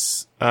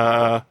 It's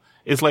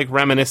like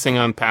reminiscing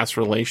on past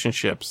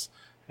relationships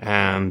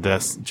and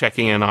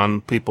checking in on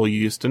people you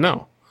used to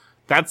know.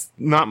 That's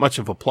not much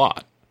of a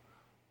plot,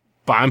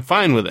 but I'm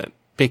fine with it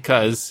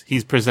because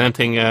he's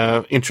presenting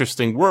a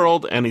interesting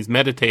world and he's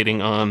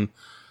meditating on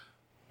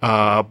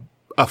a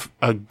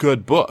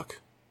good book,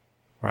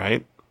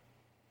 right?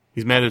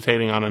 He's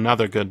meditating on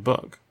another good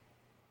book.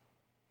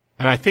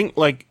 And I think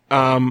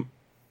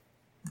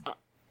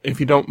if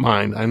you don't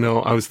mind, I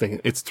was thinking,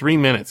 it's 3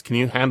 minutes. Can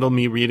you handle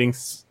me reading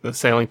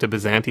Sailing to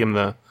Byzantium,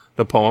 the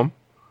poem?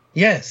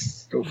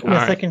 Yes. Go for it.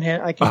 Yes, I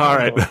can. All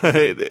right.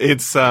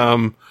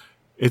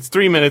 It's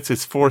 3 minutes.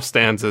 It's 4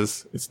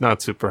 stanzas. It's not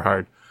super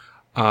hard.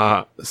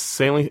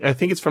 Sailing, I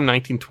think it's from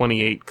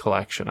 1928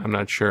 collection. I'm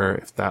not sure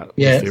if that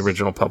was the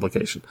original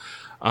publication.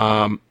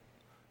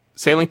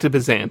 Sailing to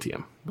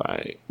Byzantium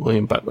by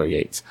William Butler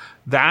Yeats.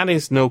 That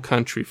is no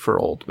country for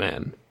old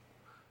men.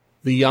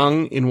 The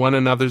young in one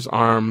another's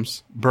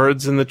arms,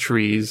 birds in the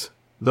trees,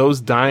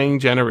 those dying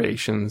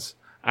generations,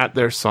 at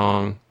their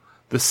song,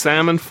 the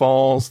salmon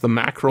falls, the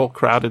mackerel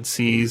crowded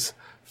seas,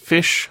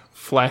 fish,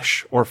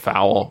 flesh, or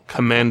fowl,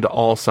 commend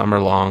all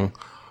summer long,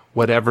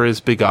 whatever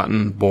is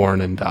begotten,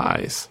 born, and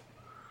dies.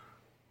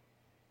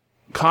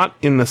 Caught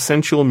in the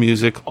sensual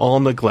music, all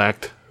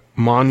neglect,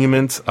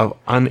 monuments of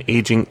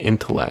unaging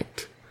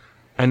intellect.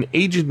 An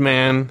aged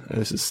man,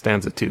 this is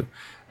stanza 2,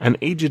 an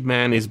aged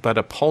man is but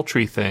a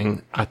paltry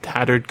thing, a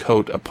tattered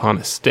coat upon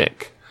a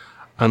stick,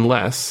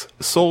 unless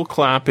soul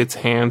clap its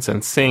hands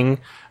and sing,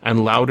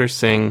 and louder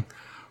sing,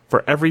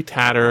 for every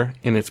tatter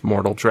in its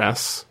mortal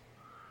dress.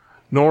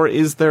 Nor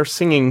is there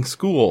singing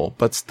school,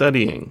 but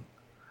studying,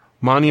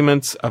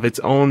 monuments of its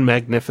own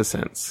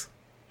magnificence.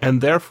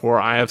 And therefore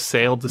I have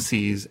sailed the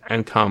seas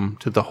and come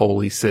to the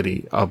holy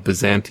city of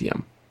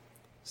Byzantium.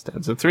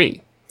 Stanza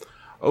 3.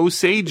 O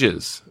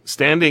sages,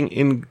 standing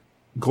in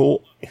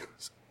God's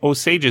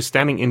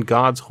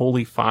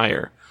holy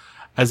fire,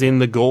 as in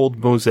the gold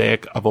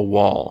mosaic of a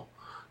wall,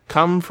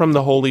 come from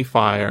the holy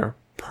fire,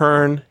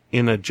 pern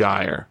in a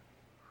gyre,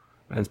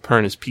 and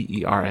pern is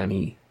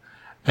P-E-R-N-E,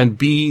 and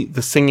be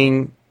the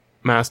singing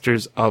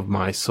masters of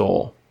my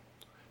soul.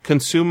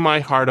 Consume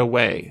my heart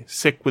away,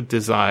 sick with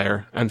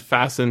desire, and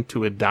fasten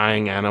to a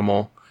dying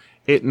animal.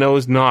 It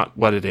knows not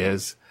what it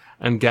is,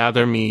 and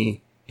gather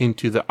me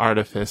into the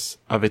artifice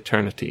of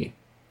eternity.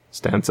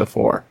 Stanza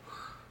 4.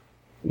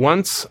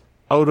 Once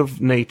out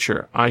of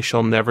nature I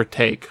shall never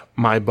take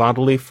my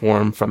bodily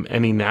form from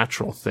any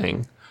natural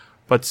thing,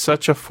 but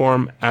such a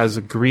form as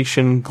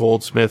Grecian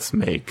goldsmiths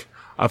make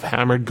of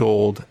hammered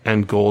gold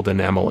and gold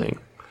enameling,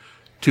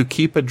 to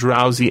keep a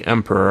drowsy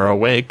emperor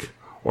awake,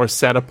 or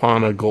set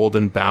upon a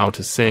golden bough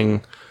to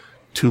sing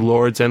to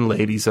lords and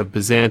ladies of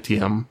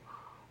Byzantium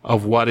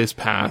of what is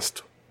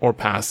past, or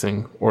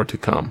passing, or to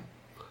come.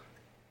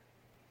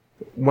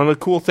 One of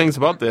the cool things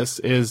about this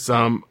is,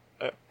 had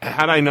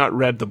I not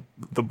read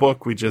the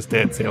book we just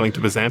did, Sailing to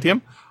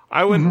Byzantium,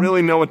 I wouldn't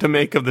really know what to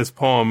make of this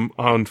poem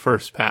on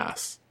first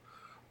pass.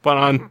 But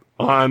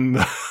on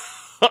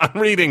on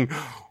reading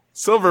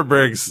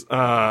Silverberg's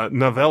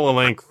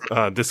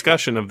novella-length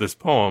discussion of this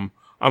poem,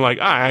 I'm like,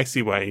 I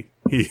see why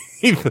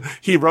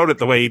he wrote it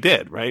the way he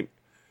did, right?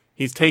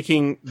 He's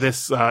taking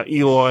this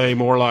Eloy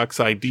Morlock's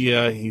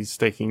idea. He's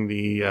taking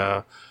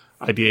the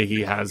idea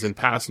he has in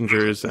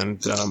Passengers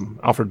and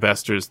Alfred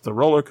Bester's The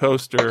Roller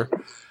Coaster,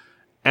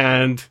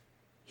 and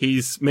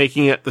he's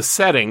making it the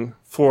setting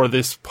for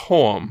this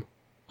poem,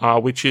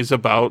 which is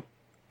about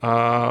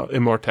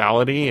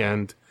immortality,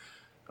 and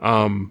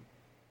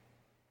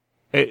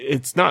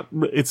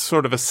it's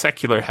sort of a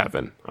secular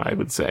heaven, I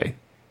would say.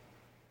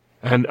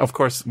 And of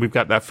course, we've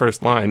got that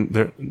first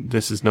line,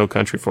 this is no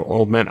country for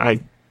old men.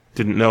 I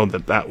didn't know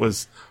that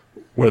was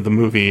where the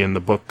movie and the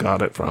book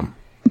got it from.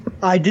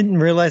 I didn't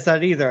realize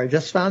that either. I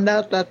just found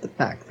out that the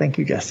fact. Thank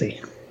you,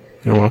 Jesse.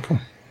 You're welcome.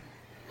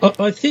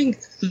 I think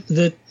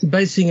that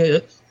basing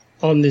it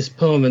on this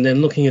poem and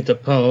then looking at the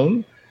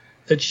poem,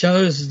 it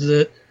shows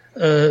that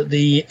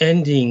the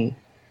ending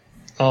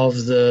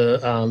of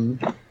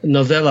the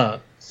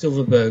novella,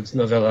 Silverberg's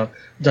novella,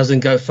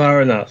 doesn't go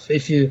far enough.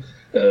 If you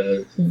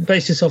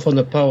base yourself on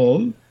the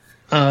poem,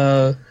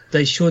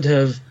 they should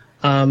have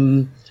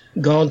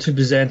gone to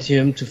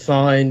Byzantium to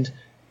find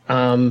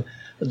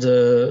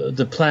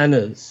the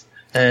planners,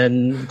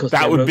 and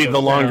that would be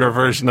the longer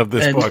version of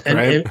this book,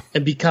 right?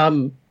 And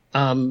become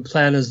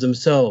planners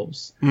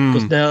themselves,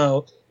 because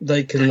now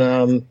they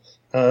can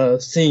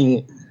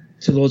sing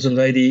to lords and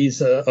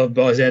ladies of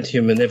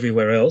Byzantium and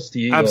everywhere else.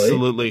 The Eloy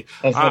absolutely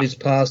of what is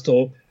past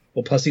or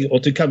passing or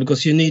to come,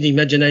 because you need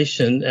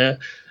imagination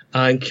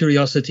and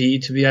curiosity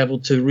to be able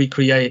to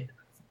recreate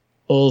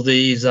all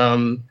these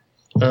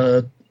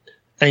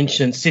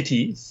ancient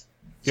cities.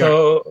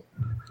 So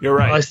you're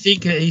right. I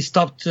think he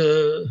stopped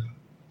too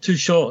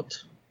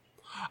short.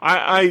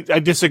 I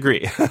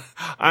disagree.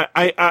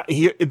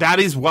 That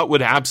is what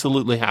would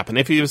absolutely happen.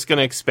 If he was going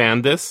to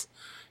expand this,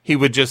 he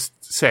would just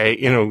say,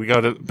 we go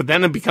to, but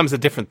then it becomes a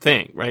different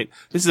thing, right?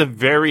 This is a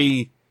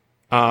very,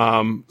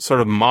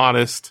 sort of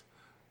modest,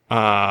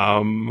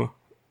 sort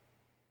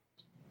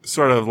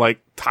of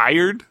like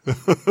tired,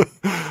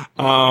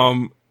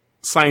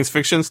 science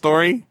fiction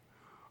story.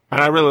 And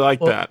I really like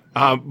that.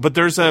 But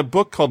there's a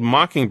book called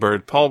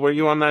Mockingbird. Paul, were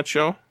you on that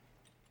show?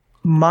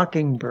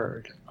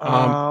 Mockingbird.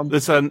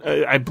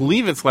 I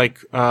believe it's like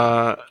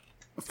from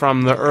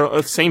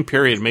the same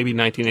period, maybe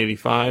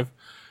 1985.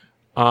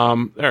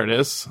 There it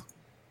is.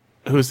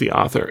 Who's the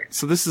author?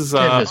 So this is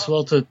Tevis,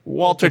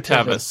 Walter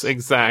Tevis,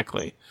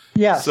 exactly.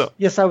 Yes,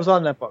 yes, I was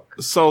on that book.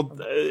 So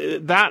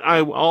that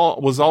I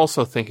was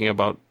also thinking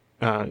about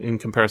in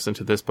comparison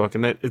to this book,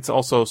 and it's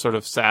also sort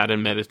of sad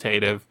and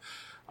meditative.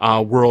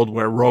 World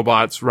where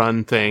robots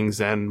run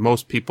things, and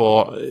most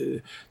people,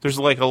 there's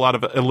like a lot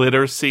of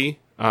illiteracy,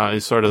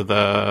 is sort of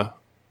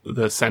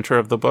the center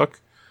of the book.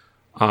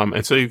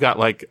 And so you've got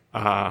like,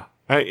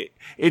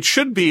 it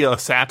should be a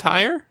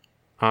satire.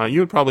 You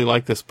would probably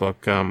like this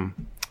book,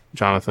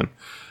 Jonathan.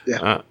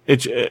 Yeah.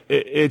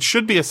 It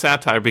should be a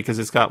satire because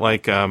it's got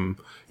like,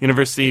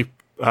 university,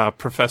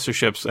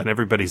 professorships and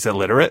everybody's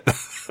illiterate.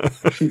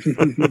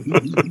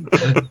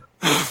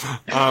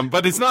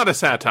 But it's not a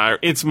satire.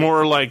 It's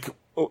more like,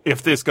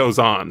 if this goes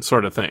on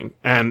sort of thing.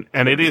 And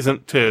it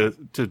isn't to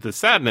the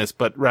sadness,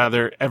 but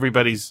rather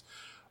everybody's,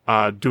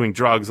 doing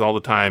drugs all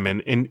the time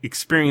and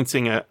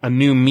experiencing a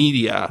new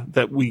media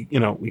that we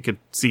could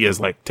see as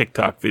like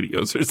TikTok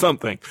videos or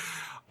something.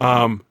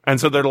 And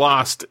so they're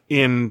lost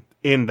in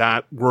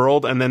that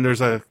world. And then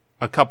there's a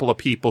couple of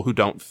people who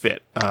don't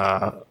fit,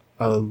 a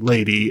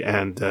lady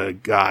and a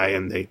guy,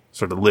 and they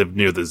sort of live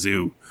near the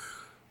zoo,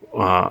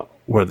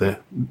 where the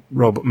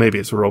robot, maybe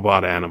it's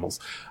robot animals.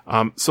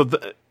 So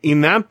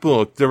in that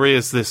book, there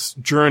is this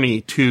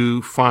journey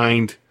to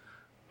find,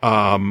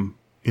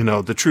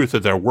 the truth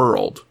of their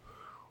world.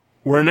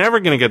 We're never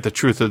going to get the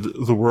truth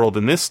of the world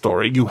in this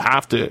story. You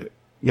have to,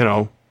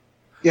 you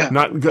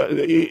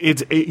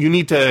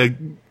need to,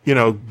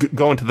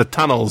 go into the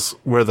tunnels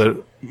where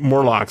the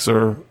Morlocks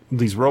or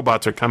these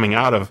robots are coming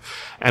out of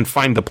and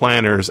find the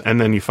planners.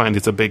 And then you find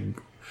it's a big,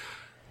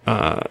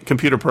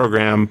 computer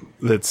program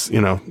that's,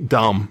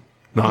 dumb.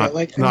 Not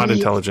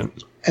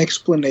intelligent.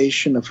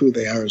 Explanation of who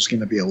they are is going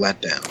to be a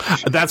letdown.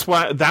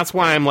 That's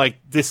why I'm like,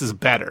 this is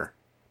better,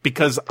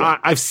 because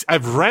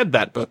I've read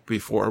that book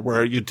before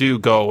where you do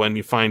go and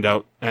you find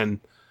out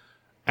and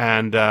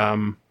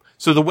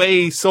so the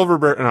way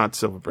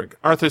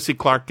Arthur C.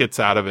 Clarke gets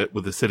out of it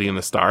with The City and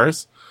the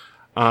Stars,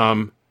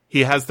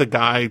 he has the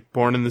guy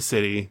born in the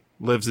city,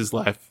 lives his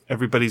life.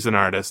 Everybody's an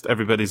artist.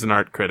 Everybody's an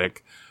art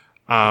critic.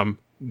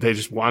 They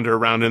just wander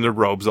around in their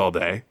robes all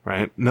day,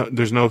 right? No,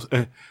 there's no,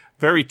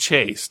 very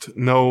chaste,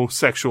 no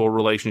sexual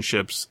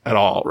relationships at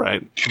all,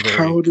 right?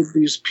 How did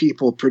these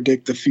people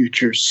predict the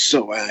future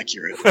so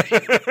accurately?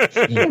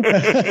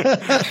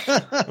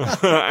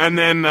 and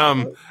then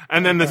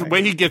the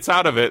way he gets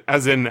out of it,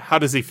 as in, how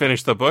does he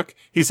finish the book?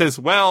 He says,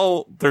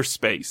 well, there's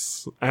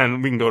space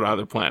and we can go to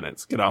other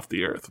planets, get off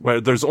the Earth,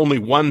 where there's only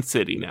one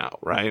city now,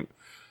 right?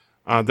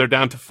 They're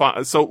down to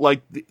 5. So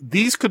like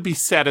these could be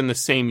set in the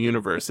same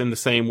universe in the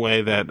same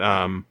way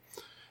that,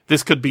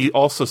 this could be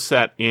also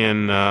set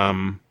in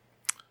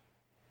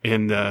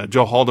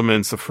Joe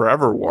Haldeman's The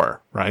Forever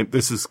War, right?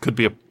 Could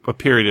be a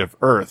period of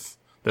Earth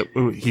that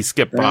he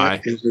skipped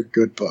by. That is a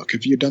good book.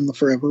 Have you done The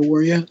Forever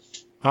War yet?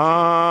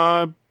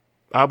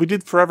 We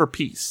did Forever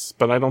Peace,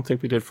 but I don't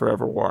think we did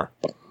Forever War.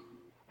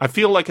 I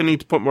feel like I need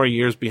to put more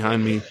years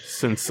behind me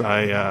since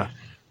I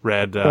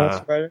read.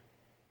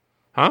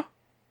 Huh?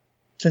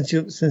 Since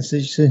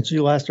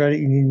you last read it,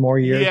 you need more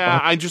years. Yeah,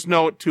 I just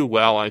know it too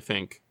well, I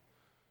think.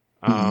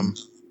 And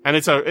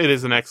it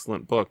is an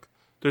excellent book.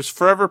 There's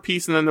Forever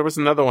Peace, and then there was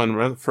another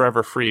one,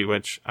 Forever Free,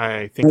 which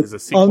I think is a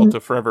sequel to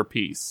Forever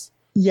Peace.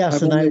 Yes,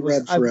 I've only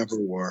read Forever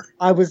War.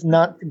 I was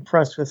not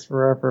impressed with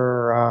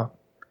Forever.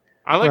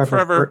 I like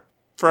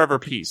Forever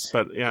Peace,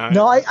 but yeah.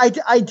 No, I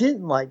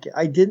didn't like it.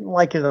 I didn't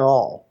like it at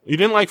all. You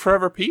didn't like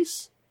Forever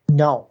Peace?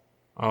 No.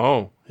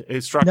 Oh,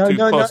 it struck too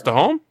close to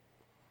home?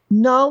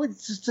 No,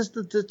 it's just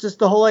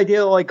the whole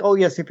idea, like, oh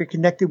yes, if you're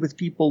connected with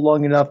people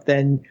long enough,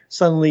 then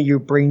suddenly your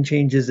brain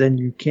changes and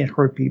you can't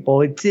hurt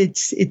people. I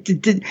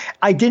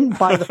didn't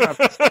buy the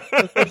premise.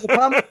 the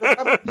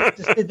premise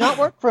just did not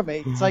work for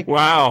me. It's like,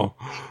 wow,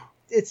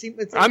 it's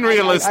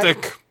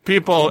unrealistic.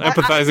 People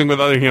empathizing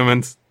with other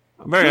humans,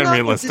 very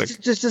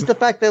unrealistic. Just the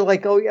fact that,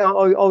 like,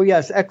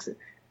 yes,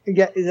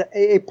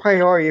 a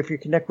priori. If you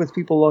connect with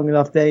people long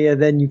enough,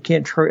 then you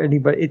can't hurt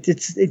anybody. It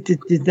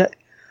did not.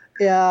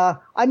 Yeah,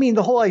 I mean,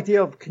 the whole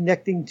idea of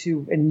connecting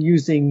to and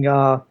using,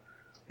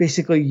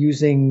 basically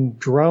using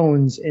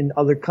drones in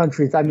other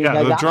countries. I mean,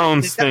 the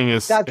drones thing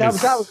is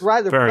was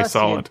rather very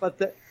prescient,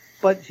 solid.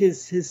 But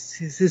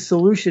his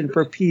solution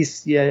for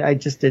peace, I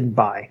just didn't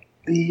buy.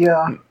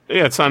 Yeah,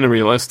 it's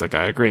unrealistic.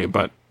 I agree,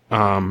 but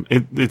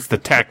it's the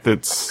tech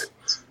that's.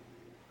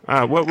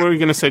 What were you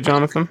going to say,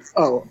 Jonathan?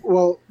 Oh,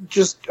 well,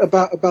 just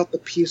about the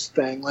peace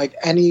thing. Like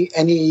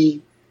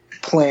any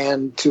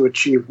plan to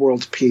achieve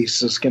world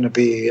peace is going to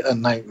be a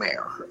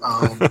nightmare.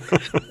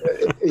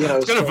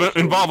 It's going to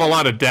involve a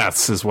lot of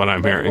deaths, is what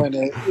I'm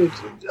hearing.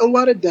 A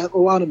lot of death, a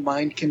lot of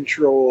mind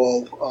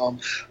control,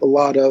 a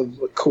lot of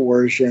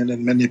coercion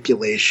and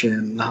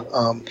manipulation.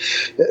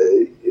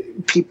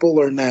 People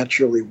are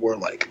naturally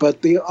warlike.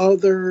 But the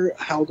other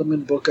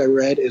Haldeman book I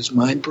read is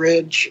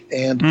Mindbridge,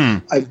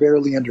 and I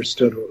barely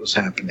understood what was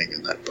happening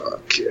in that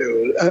book.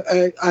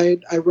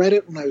 I read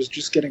it when I was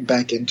just getting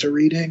back into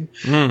reading,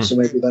 so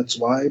maybe that's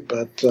why.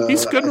 But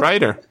he's a good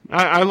writer.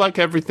 I like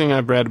everything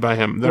I've read by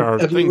him. There are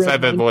things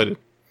I've avoided.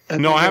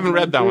 No, I haven't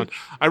read that one.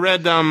 I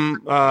read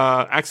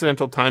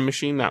Accidental Time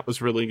Machine. That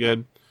was really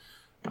good.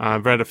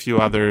 I've read a few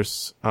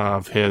others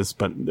of his,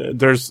 but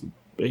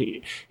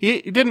he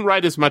didn't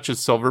write as much as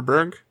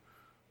Silverberg.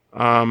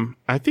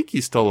 I think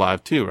he's still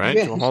alive too, right?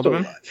 Yeah, he's still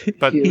alive.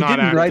 But he not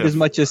didn't active. write as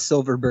much as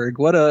Silverberg.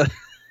 What a...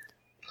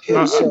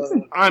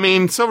 I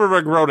mean,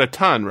 Silverberg wrote a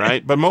ton,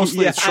 right? But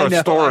mostly it's short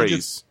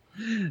stories.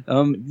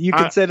 You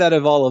could say that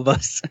of all of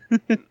us.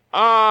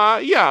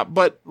 Yeah,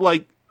 but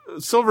like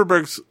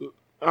Silverberg's,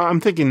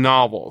 I'm thinking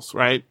novels,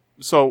 right?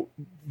 So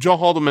Joe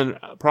Haldeman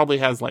probably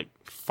has like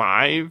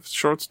 5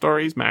 short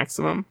stories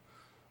maximum,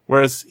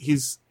 whereas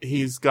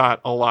he's got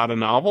a lot of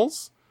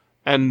novels,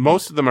 and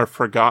most of them are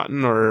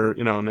forgotten or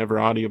never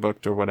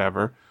audiobooked or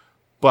whatever.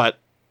 But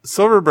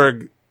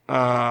Silverberg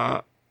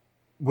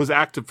was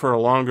active for a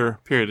longer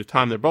period of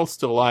time. They're both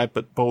still alive,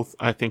 but both,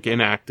 I think,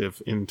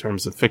 inactive in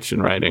terms of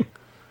fiction writing.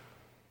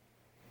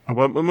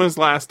 When was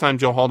the last time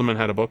Joe Haldeman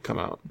had a book come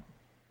out?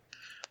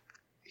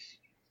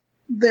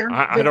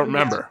 I don't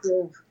remember.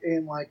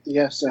 In like the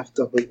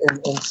SFW in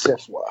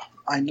SFFaudio.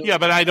 I know. Yeah,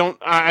 but I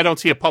don't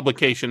see a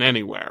publication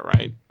anywhere,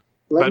 right?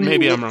 But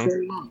maybe I'm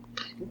wrong.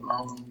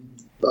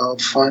 I'll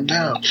find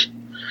out.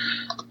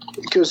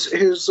 Because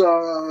his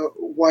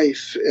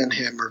wife and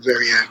him are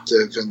very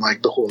active in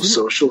like the whole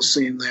social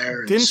scene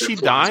there. Didn't she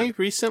die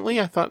recently?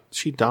 I thought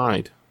she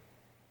died.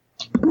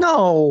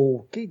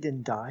 No, he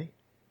didn't die.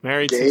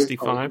 Married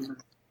 65.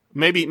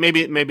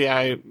 Maybe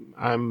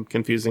I'm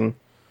confusing.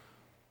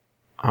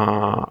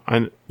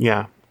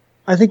 Yeah.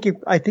 I think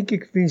you're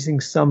confusing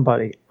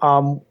somebody.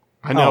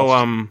 I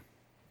know.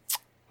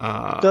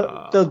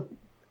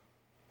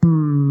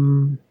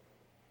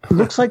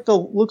 Looks like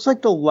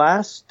the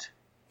last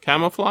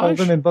Camouflage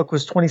Haldeman book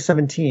was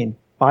 2017.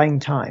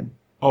 Buying Time.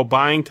 Oh,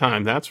 Buying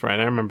Time. That's right.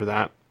 I remember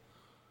that.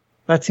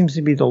 That seems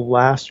to be the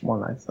last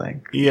one, I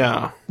think.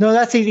 Yeah. No,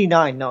 that's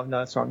 89. No,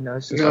 that's wrong. No,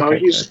 it's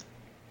just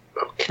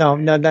okay.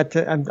 No, that's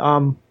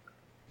I'm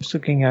just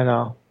looking at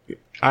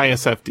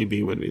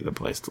ISFDB would be the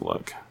place to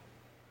look.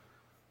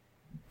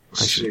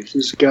 Let's see.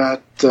 He's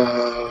got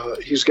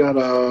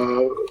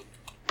a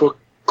book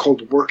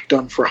called Work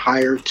Done for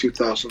Hire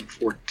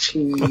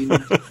 2014.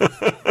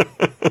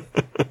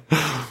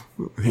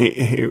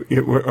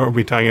 Are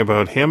we talking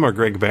about him or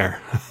Greg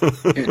Bear?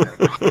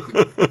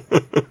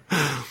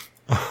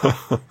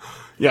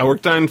 Yeah,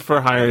 Work Done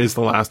for Hire is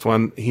the last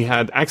one. He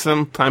had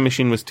Accidental Time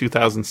Machine was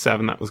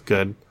 2007. That was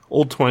good.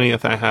 Old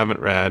 20th I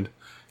haven't read.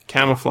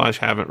 Camouflage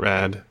haven't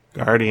read.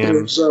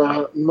 Guardian. His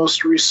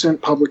most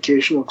recent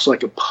publication looks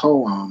like a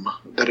poem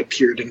that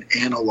appeared in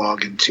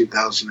Analog in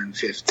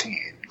 2015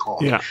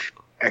 called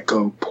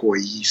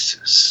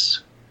echopoiesis.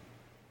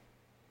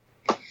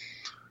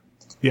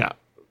 Yeah.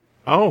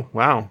 Oh,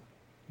 wow.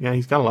 Yeah,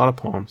 he's got a lot of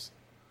poems.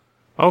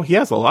 Oh, he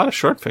has a lot of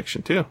short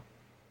fiction, too.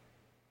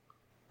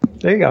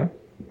 There you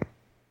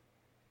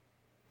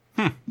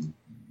go.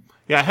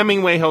 Yeah,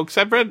 Hemingway hoax.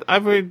 I've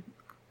read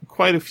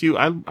quite a few.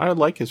 I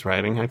like his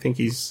writing. I think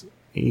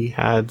he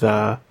had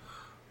a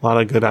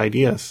lot of good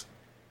ideas.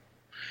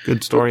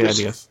 Good story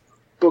ideas.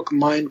 Book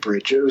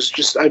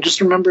Mindbridge. I just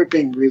remember it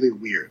being really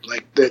weird.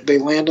 Like they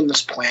land on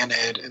this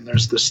planet and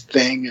there's this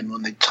thing, and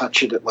when they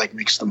touch it, it like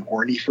makes them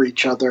horny for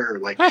each other. Or,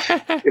 like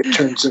it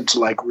turns into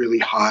like really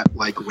hot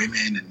like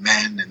women and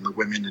men, and the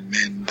women and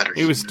men that are.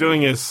 He was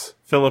doing his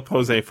Philip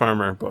Jose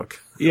Farmer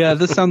book. Yeah,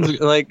 this sounds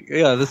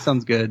this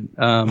sounds good.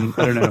 I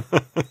don't know.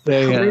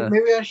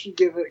 Maybe I should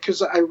give it,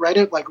 because I read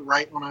it like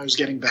right when I was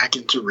getting back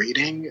into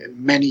reading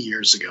many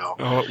years ago.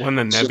 Oh, it won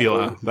the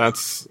Nebula.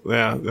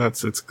 So,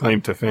 that's its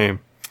claim to fame.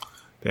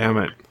 Damn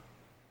it.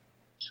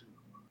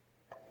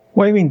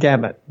 What do you mean,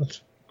 damn it?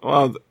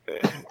 Well,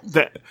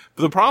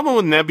 the problem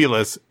with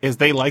Nebulas is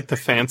they like the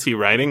fancy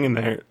writing,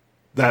 and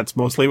that's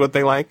mostly what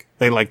they like.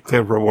 They like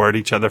to reward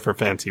each other for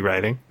fancy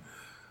writing.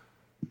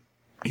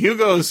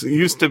 Hugo's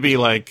used to be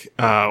like,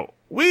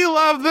 we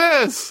love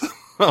this.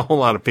 A whole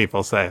lot of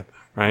people say it,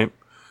 right?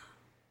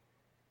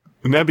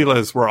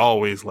 Nebulas were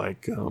always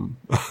like,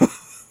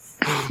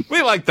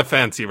 we like the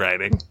fancy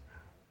writing.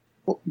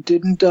 Well,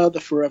 didn't the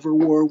Forever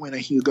War win a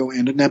Hugo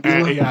and a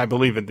Nebula? Yeah, I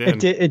believe it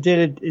did. It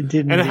did.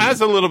 And it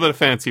has a little bit of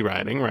fancy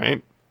writing,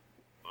 right?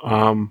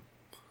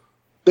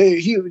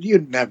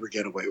 You'd never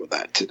get away with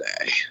that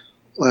today.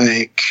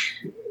 Like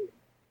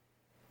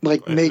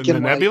making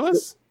the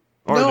Nebulas?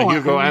 Or no, the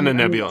Hugo and the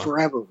Nebula?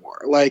 Forever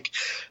War. Like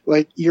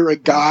you're a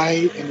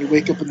guy and you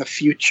wake up in the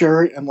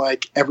future and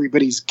like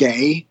everybody's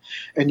gay,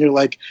 and you're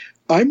like,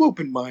 I'm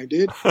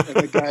open-minded. And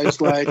the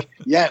guy's like,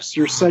 yes,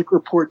 your psych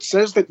report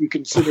says that you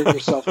consider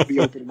yourself to be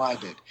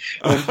open-minded.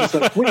 And he's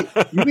like, wait,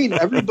 you mean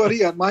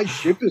everybody on my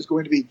ship is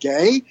going to be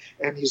gay?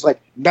 And he's like,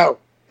 no,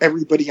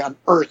 everybody on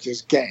Earth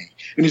is gay.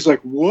 And he's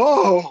like,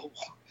 whoa,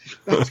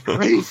 that's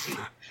crazy.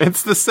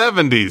 It's the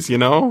 70s, you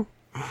know?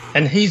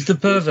 And he's the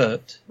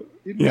pervert.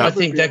 Yeah. I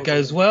think that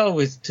goes well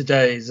with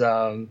today's...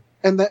 And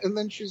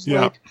then she's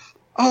like,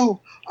 oh,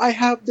 I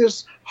have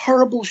this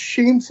horrible,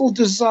 shameful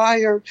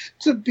desire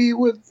to be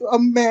with a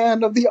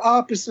man of the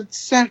opposite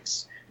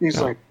sex. And he's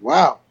like,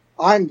 wow,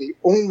 I'm the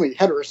only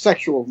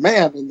heterosexual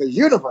man in the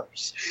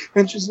universe.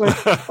 And she's like,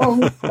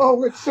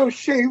 oh, it's so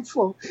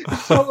shameful.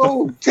 It's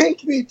so,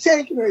 take me.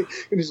 And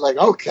he's like,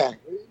 okay.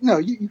 No,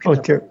 you can. Oh,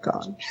 dear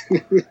God.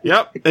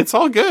 Yep, it's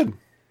all good.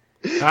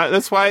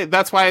 That's why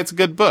it's a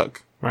good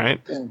book,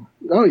 right? Yeah.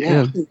 Oh,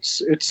 yeah.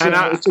 It's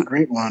a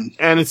great one.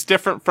 And it's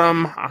different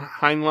from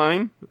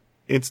Heinlein.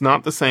 It's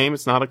not the same.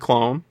 It's not a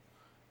clone.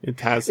 It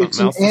has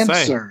something else to say. It's an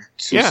answer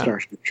to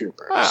Starship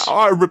Troopers.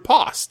 Or a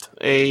riposte,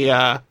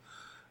 a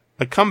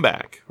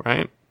comeback,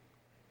 right?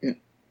 Yeah.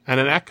 And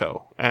an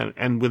echo,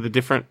 and with a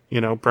different,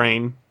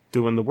 brain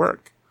doing the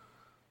work.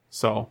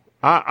 So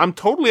I'm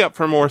totally up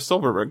for more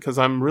Silverberg because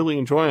I'm really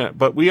enjoying it.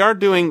 But we are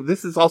doing.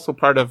 This is also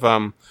part of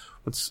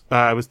what's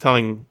I was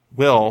telling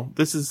Will.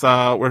 This is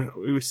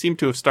we seem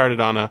to have started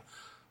on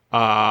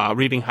a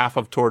reading half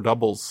of Tor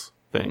Doubles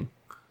thing.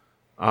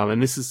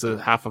 And this is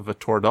a half of a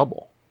Tor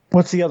double.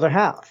 What's the other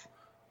half?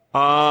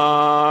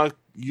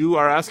 You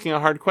are asking a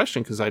hard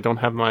question because I don't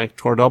have my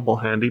Tor double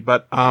handy,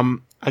 but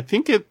I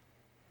think it's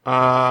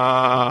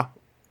on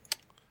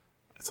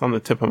the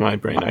tip of my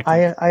brain.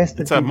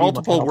 It's a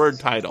multiple word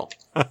title.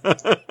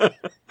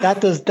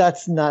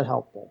 That's not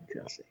helpful,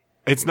 Jesse.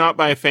 It's not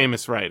by a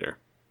famous writer.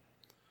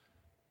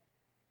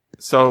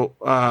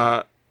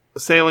 So,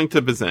 Sailing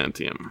to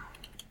Byzantium.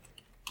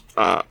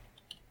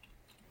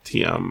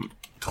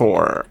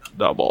 Tor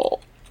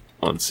double.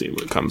 Let's see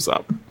what comes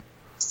up.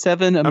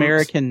 7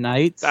 American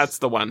Nights. That's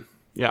the one.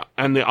 Yeah.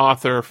 And the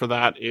author for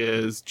that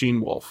is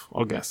Gene Wolfe.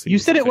 I'll guess. You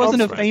said it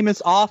wasn't a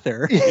famous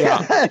author.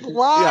 Yeah.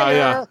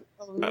 Liar.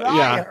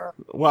 Yeah.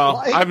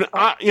 Well,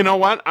 Liar. you know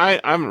what? I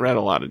haven't read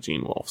a lot of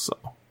Gene Wolfe, so.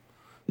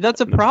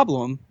 That's a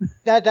problem.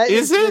 That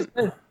is it?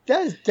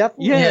 That is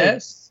definitely.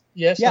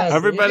 Yes.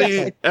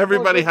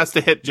 Everybody has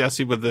to hit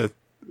Jesse with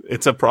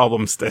it's a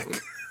problem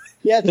stick.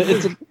 Yeah,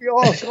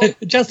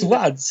 just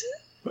once.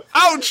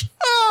 Ouch!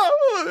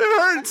 Oh,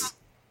 it hurts.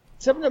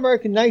 7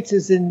 American Nights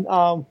is in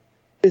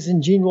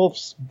Gene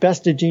Wolfe's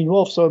Best of Gene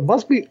Wolfe, so it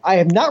must be. I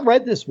have not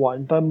read this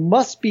one, but it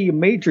must be a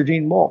major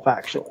Gene Wolfe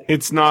actually.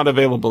 It's not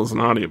available as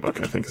an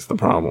audiobook. I think is the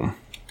problem.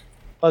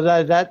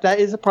 But that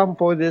is a problem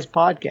for this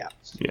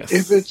podcast. Yes.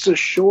 If it's a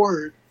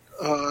short,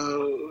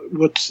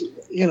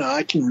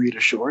 I can read a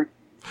short.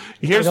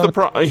 Here's the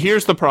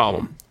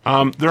problem.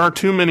 There are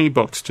too many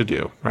books to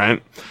do,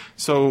 right?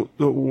 So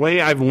the way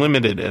I've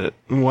limited it,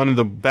 one of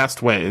the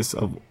best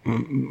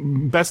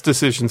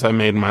decisions I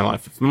made in my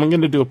life, if I'm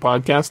going to do a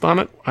podcast on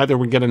it, either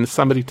we get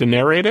somebody to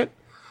narrate it,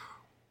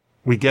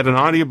 we get an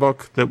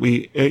audiobook that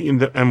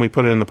and we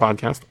put it in the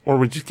podcast, or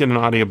we just get an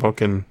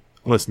audiobook and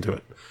listen to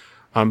it.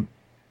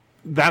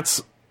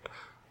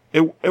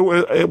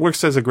 it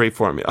works as a great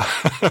formula.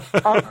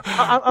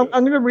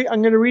 I'm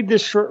gonna read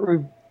this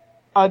short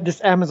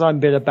this Amazon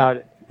bit about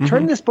it.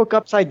 Turn this book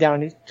upside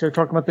down. They're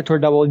talking about the tour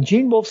double. And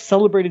Gene Wolfe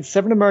celebrated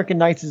 7 American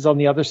Nights is on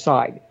the other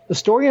side. The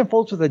story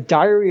unfolds with a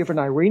diary of an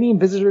Iranian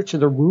visitor to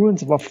the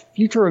ruins of a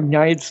future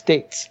United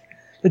States.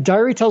 The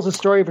diary tells the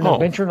story of an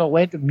adventure in a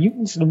land of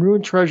mutants and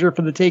ruined treasure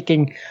for the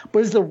taking. But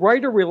is the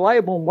writer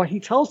reliable in what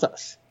he tells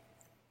us?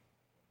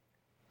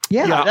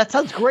 Yeah, that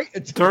sounds great.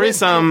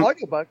 There's a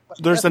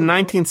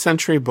 19th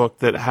century book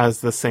that has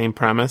the same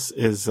premise.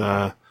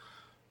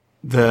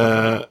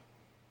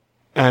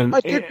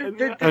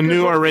 A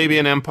new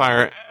Arabian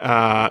Empire,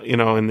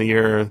 in the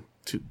year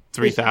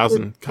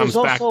 3000 comes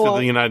back to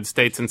the United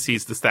States and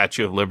sees the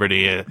Statue of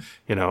Liberty,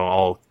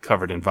 all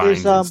covered in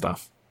vines and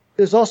stuff.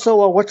 There's also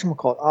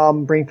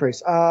whatchamacallit, brain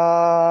freeze.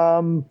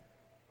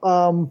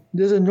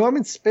 There's a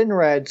Norman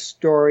Spinrad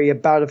story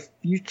about a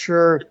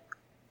future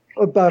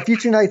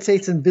United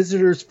States and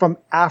visitors from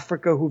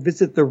Africa who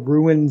visit the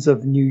ruins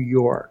of New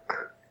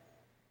York.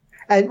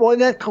 And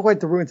not quite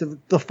the ruins of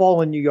the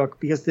fallen New York,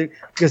 because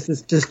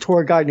this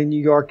tour guide in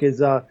New York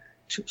is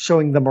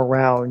showing them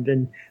around,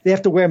 and they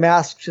have to wear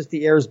masks because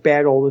the air is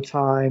bad all the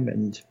time,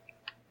 and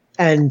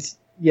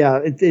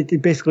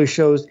it basically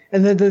shows.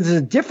 And then there's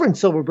a different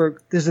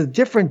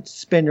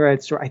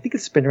Spinrad story. I think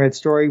it's Spinrad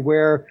story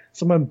where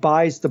someone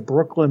buys the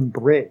Brooklyn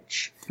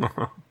Bridge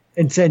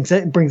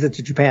and brings it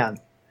to Japan.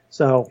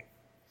 So,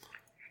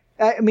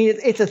 I mean,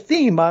 it's a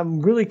theme.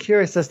 I'm really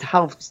curious as to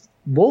how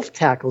Wolfe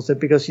tackles it,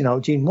 because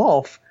Gene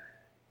Wolfe.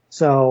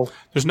 So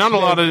there's not a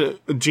lot of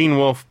Gene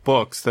Wolfe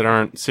books that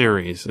aren't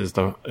series. Is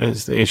the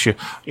issue.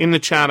 In the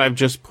chat, I've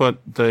just put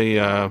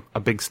a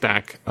big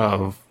stack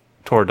of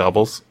tour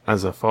doubles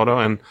as a photo,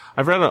 and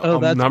I've read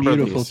a number of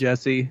these. Beautiful,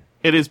 Jesse.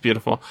 It is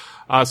beautiful.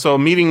 So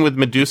Meeting with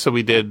Medusa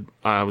we did.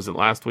 Was it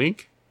last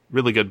week?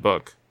 Really good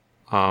book.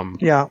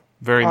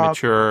 Very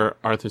mature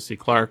Arthur C.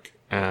 Clarke,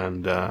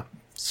 and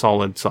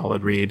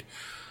solid read.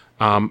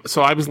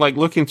 So I was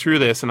looking through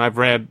this, and I've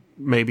read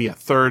maybe a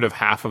third of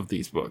half of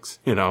these books,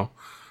 and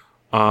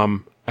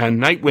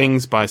Night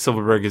Wings by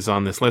Silverberg is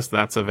on this list.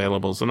 That's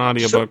available as an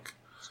audiobook.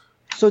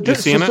 So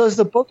does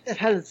the book that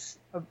had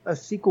a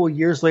sequel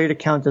years later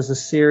count as a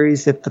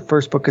series if the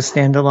first book is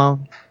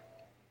standalone?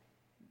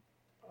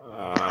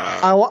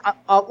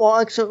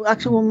 Actually,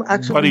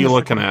 what are you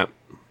looking at?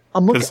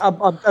 I'm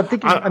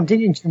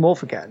thinking Gene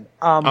Wolfe again.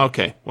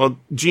 Okay. Well,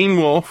 Gene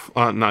Wolfe,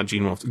 not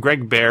Gene Wolfe,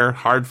 Greg Bear,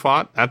 Hard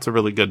Fought. That's a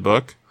really good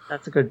book.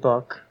 That's a good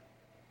book.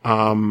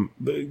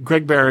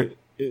 Greg Bear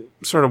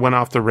sort of went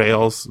off the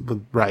rails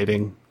with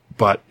writing,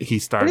 but he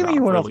started off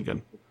really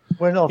good.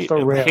 Went off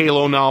the rails.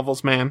 Halo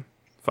novels, man.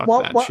 Fuck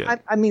that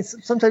shit. I mean,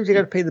 sometimes you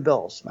got to pay the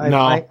bills.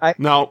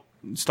 No,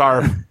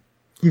 starve.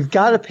 You've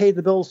got to pay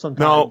the bills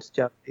sometimes,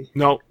 Jeffy.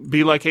 No,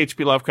 be like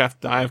H.P.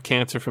 Lovecraft, die of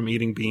cancer from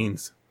eating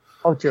beans.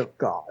 Oh, dear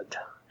God.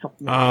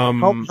 Help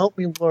me. Help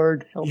me,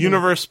 Lord.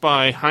 Universe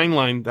by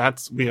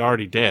Heinlein, we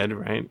already did,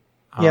 right?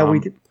 Yeah, we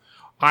did.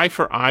 Eye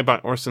for Eye by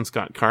Orson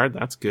Scott Card,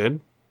 that's good.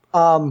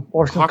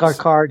 Orson Scott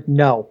Card,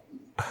 no.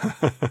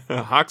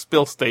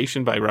 Hawksbill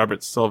Station by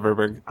Robert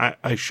Silverberg.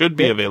 I should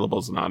be available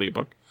as an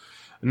audiobook.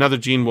 Another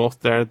Gene Wolfe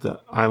there, The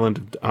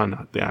Island of...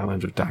 not The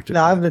Island of Dr.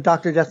 No, I have the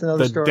Dr. Death,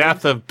 another story. The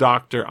Death of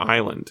Dr.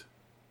 Island.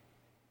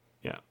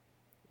 Yeah.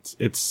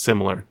 It's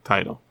similar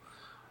title.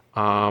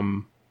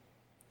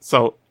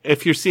 So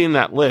if you're seeing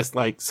that list,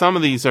 some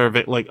of these are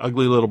like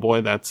Ugly Little Boy,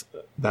 that's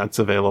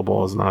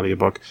available as an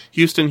audiobook.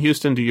 Houston,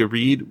 do you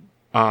read?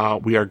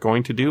 We Are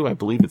Going to Do. I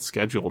believe it's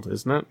scheduled,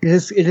 isn't it?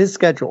 It is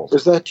scheduled.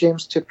 Is that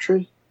James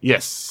Tiptree?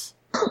 Yes.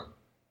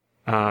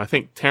 I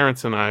think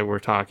Terrence and I were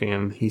talking,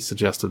 and he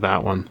suggested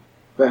that one.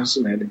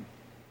 Fascinating.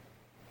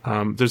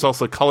 There's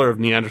also Color of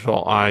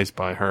Neanderthal Eyes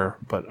by her,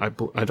 but I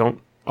don't.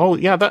 Oh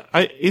yeah,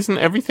 isn't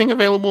everything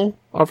available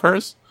of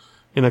hers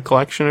in a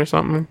collection or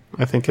something?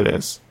 I think it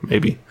is,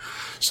 maybe.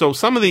 So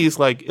some of these,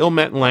 like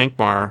Ilmet and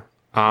Lankmar,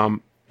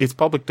 it's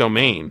public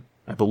domain,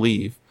 I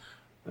believe.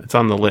 It's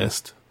on the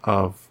list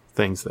of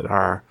things that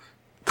are.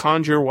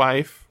 Conjure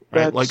Wife,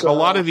 right? That's, a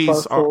lot of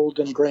these Farfold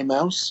and Grey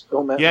Mouse.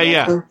 Ilmet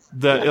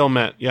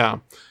Ilmet, yeah.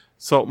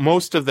 So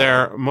most of the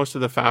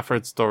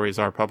Fafford stories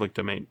are public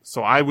domain.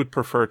 So I would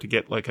prefer to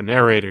get a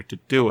narrator to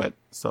do it,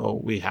 so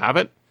we have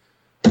it.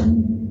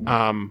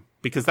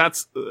 Because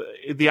that's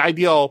the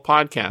ideal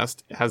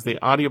podcast. It has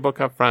the audiobook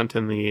up front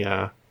and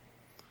the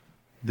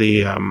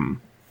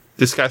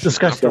discussion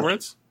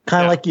afterwards.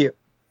 Kind of like you.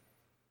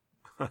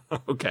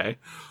 Okay.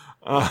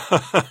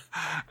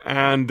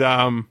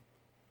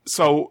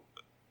 So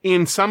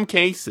in some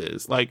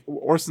cases, like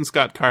Orson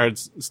Scott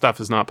Card's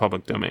stuff is not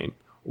public domain.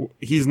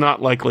 He's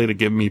not likely to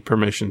give me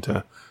permission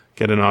to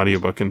get an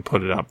audiobook and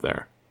put it up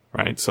there,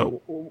 right?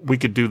 So we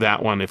could do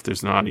that one if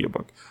there's an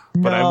audiobook.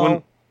 But I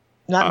wouldn't.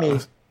 Not me.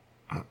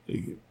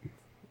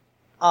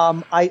 I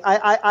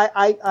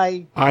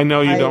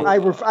know you don't. I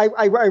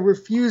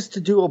refuse to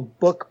do a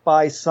book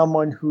by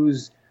someone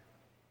whose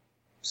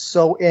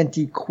so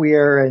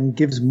anti-queer and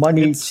gives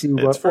money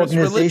to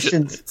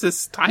organizations. It's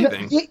his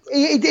tithing.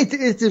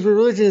 His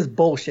religion is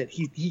bullshit.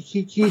 He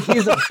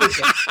is a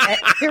bigot.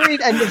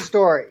 Period. End of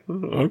story.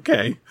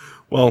 Okay.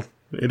 Well,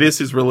 it is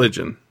his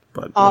religion,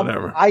 but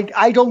whatever.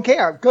 I don't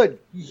care. Good.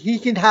 He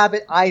can have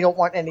it. I don't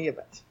want any of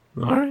it.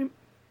 All right.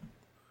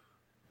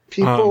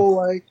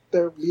 People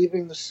they're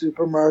leaving the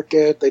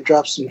supermarket. They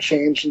drop some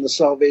change in the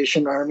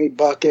Salvation Army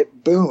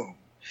bucket. Boom.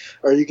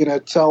 Are you going to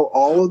tell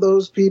all of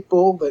those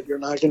people that you're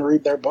not going to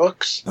read their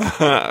books?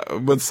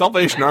 But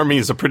Salvation Army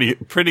is a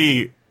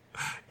pretty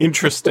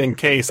interesting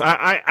case.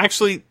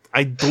 I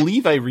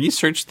believe I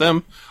researched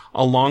them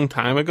a long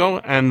time ago,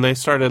 and they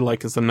started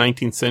as a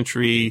 19th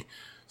century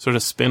sort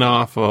of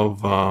spin-off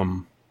of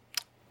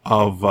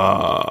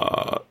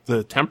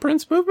the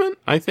temperance movement,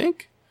 I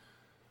think.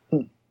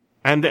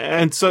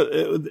 And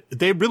so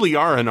they really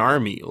are an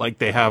army.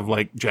 They have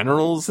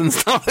generals and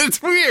stuff.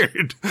 It's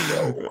weird.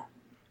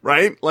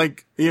 Right?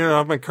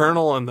 I'm a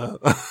colonel in the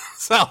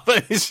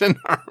Salvation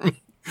Army.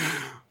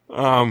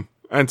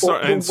 And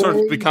sort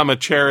of become a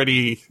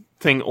charity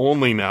thing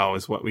only now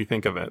is what we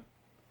think of it.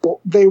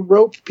 Well, they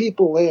rope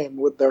people in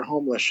with their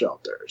homeless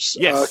shelters.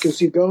 Yes. Because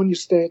you go and you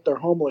stay at their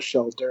homeless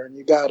shelter and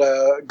you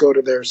gotta go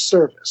to their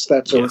service.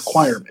 That's a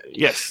requirement.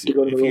 Yes. If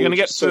you're going to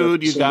get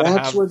food, you gotta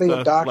have where they the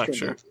indoctrinate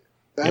lecture. you.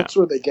 That's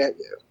where they get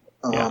you.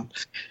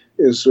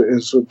 Is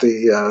with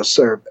the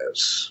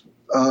service.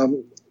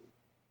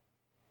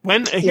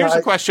 Here's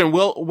a question: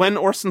 when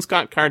Orson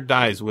Scott Card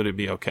dies, would it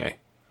be okay?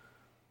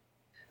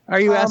 Are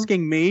you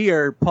asking me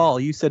or Paul?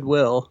 You said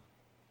Will.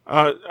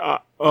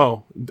 Either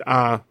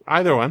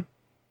one.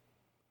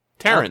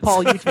 Terrence.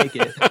 Paul, you take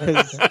it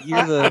because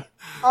you're the.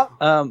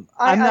 I'm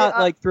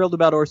not thrilled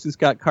about Orson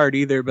Scott Card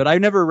either, but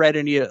I've never read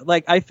any.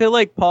 I feel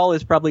like Paul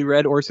has probably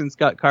read Orson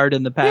Scott Card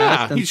in the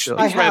past. Yeah,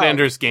 he's read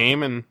Ender's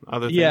Game and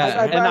other things. Yeah,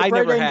 I've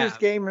read Ender's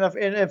Game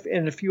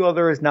and a few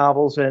other his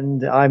novels,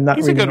 and I'm not.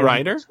 He's a good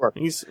writer.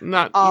 He's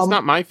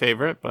not my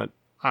favorite, but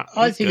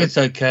I think it's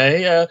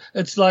okay.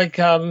 It's like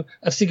a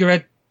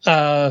cigarette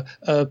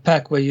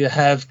pack where you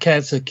have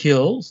cancer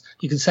kills.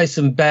 You can say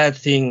some bad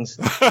things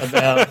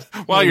about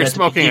while you're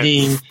smoking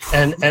it,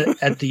 and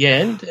at the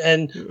end,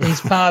 and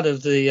he's part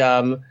of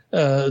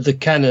the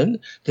canon.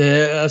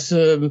 There are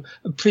some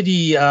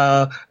pretty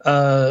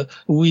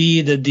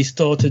weird and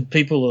distorted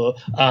people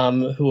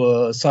who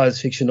are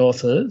science fiction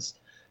authors,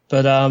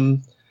 but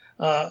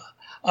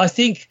I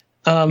think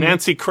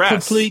Nancy Kress.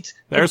 Complete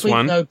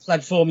one. No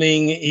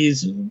platforming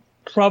is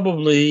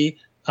probably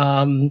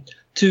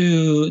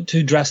too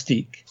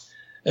drastic.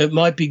 It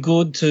might be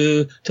good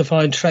to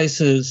find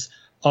traces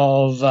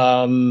of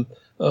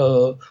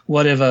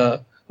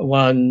whatever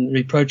one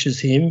reproaches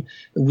him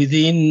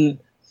within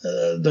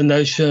the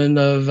notion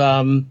of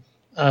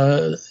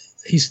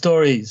his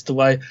stories. The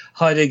way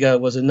Heidegger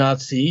was a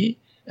Nazi,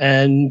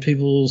 and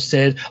people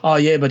said, "Oh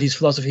yeah, but his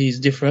philosophy is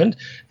different,"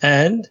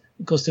 and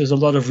because there's a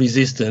lot of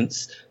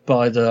resistance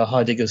by the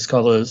Heidegger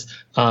scholars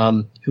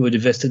who had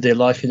invested their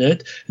life in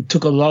it. It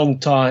took a long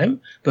time,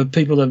 but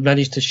people have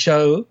managed to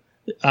show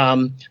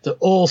that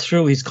all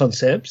through his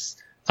concepts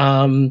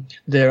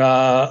there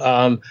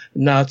are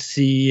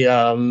Nazi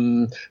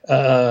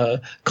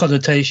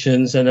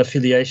connotations and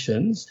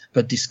affiliations,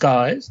 but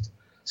disguised.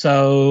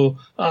 So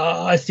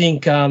I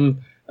think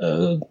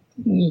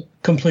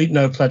complete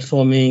no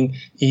platforming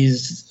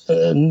is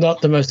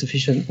not the most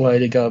efficient way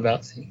to go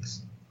about things.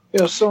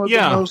 Yeah, some of the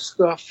most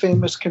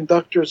famous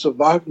conductors of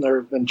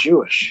Wagner have been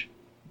Jewish.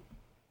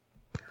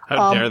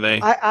 How dare they?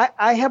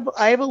 I have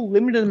a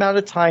limited amount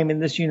of time in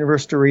this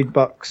universe to read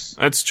books.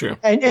 That's true.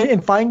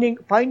 And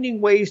finding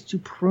ways to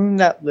prune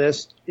that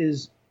list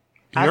is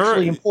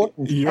actually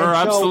important. You're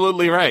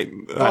absolutely right.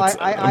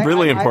 That's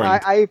really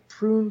important. I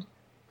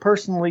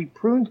personally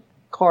pruned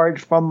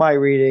Card from my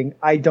reading.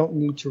 I don't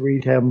need to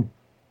read him.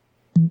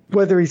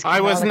 Whether he's I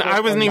wasn't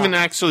even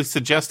actually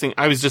suggesting.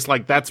 I was just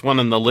that's one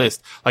on the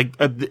list.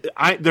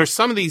 There's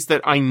some of these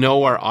that I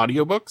know are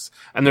audiobooks,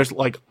 and there's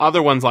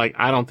other ones I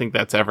don't think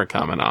that's ever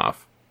coming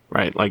off.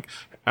 Right?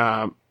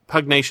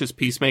 Pugnacious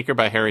Peacemaker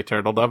by Harry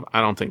Turtledove. I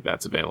don't think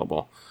that's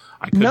available.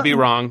 I could be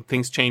wrong.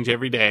 Things change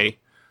every day.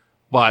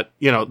 But,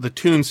 The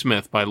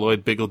Toonsmith by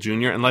Lloyd Biggle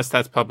Jr., unless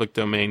that's public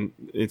domain,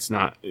 it's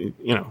not,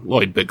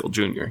 Lloyd Biggle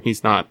Jr.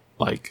 He's not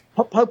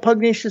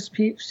Pugnacious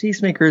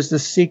Peacemaker is the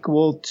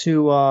sequel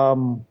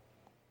to,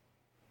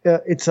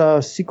 it's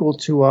a sequel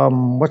to,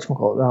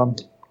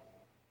 whatchamacallit,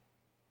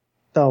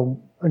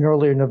 an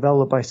earlier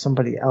novella by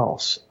somebody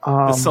else.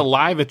 The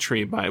Saliva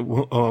Tree by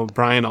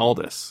Brian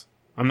Aldiss.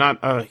 I'm not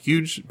a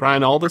huge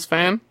Brian Aldiss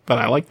fan, but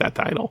I like that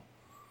title.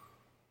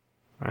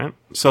 Right.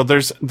 So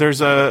there's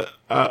a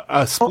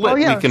split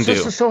we can do.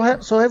 So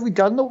have we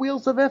done The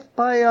Wheels of F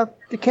by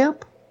the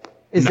Camp?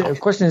 The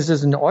question is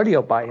this an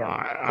audio by him?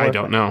 I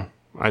don't know.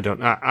 I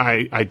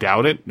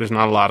doubt it. There's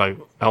not a lot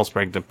of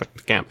Ellsberg to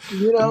Camp.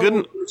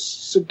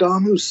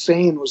 Saddam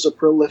Hussein was a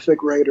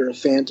prolific writer of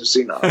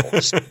fantasy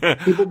novels.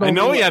 I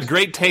know he had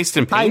great taste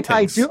in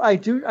paintings. I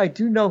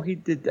do know he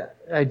did that.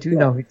 I do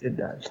know he did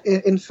that.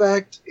 In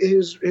fact,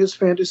 his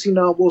fantasy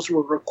novels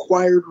were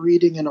required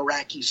reading in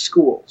Iraqi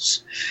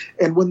schools,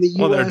 and when the U.S.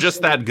 Well, they're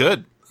just that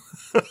good.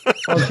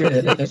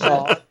 Okay.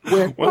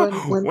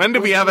 When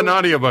do we have an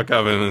audiobook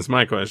of it? Is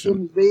my question.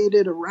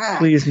 Invaded Iraq.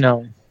 Please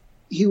no.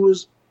 He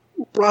was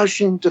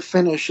rushing to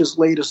finish his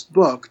latest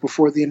book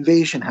before the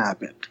invasion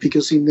happened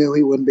because he knew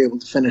he wouldn't be able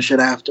to finish it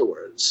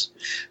afterwards.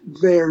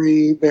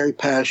 Very, very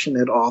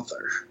passionate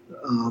author.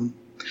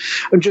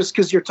 And just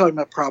because you're talking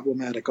about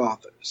problematic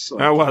authors. So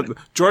Well,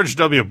 George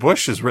W.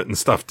 Bush has written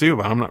stuff too,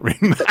 but I'm not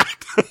reading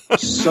that.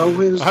 So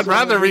I'd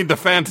rather read the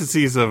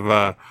fantasies of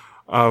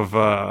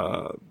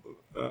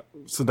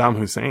Saddam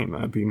Hussein.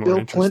 That'd be more Bill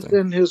interesting.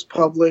 Clinton has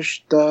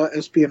published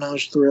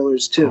espionage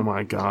thrillers too. Oh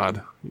my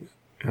God.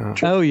 Yeah.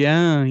 Oh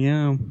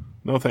yeah.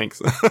 No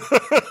thanks.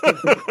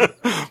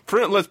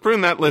 Let's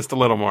prune that list a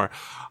little more.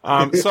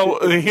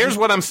 So here's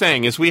what I'm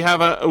saying: is we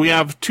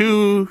have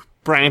two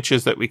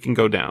branches that we can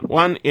go down.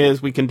 One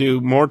is we can do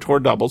more tour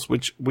doubles,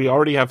 which we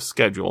already have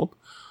scheduled.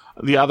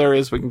 The other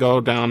is we can go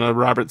down a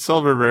Robert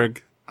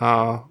Silverberg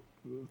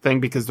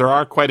thing because there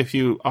are quite a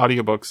few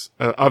audiobooks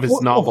of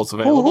his novels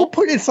available. Who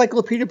put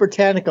Encyclopedia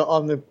Britannica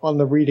on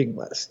the reading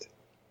list?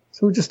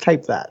 So who just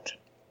typed that?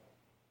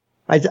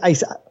 I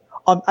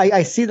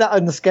see that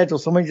on the schedule.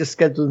 Somebody just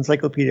scheduled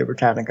Encyclopedia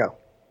Britannica.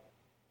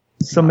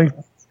 Somebody.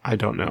 I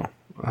don't know.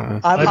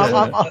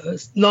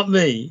 It's not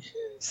me.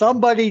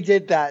 Somebody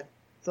did that.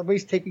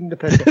 Somebody's taking the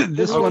piss.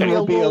 This one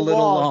will be a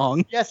little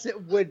long. Yes,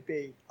 it would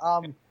be.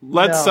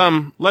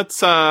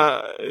 Let's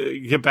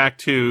get back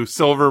to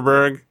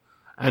Silverberg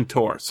and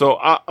Tor. So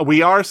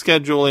we are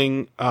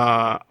scheduling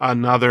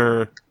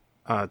another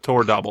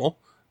Tor double.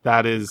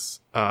 That is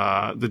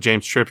the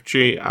James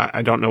Triptych.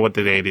 I don't know what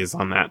the date is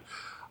on that.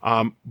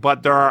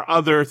 But there are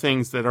other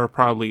things that are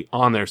probably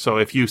on there. So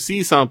if you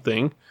see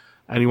something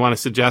and you want to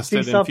suggest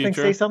it in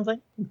future, say something.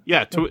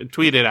 Yeah,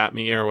 tweet it at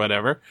me or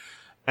whatever.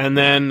 And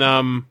then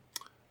on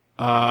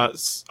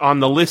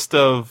the list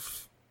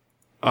of,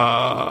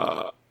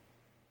 because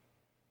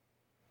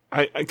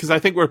I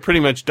think we're pretty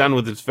much done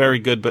with this very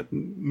good, but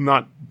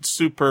not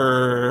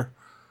super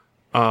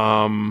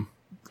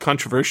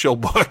controversial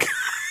book.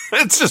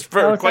 It's just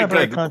quite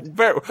good,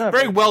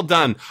 very well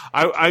done.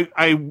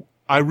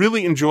 I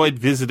really enjoyed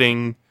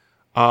visiting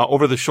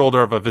over the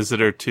shoulder of a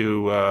visitor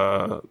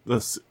to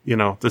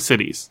the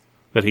cities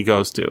that he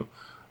goes to.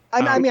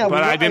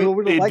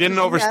 It didn't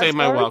overstay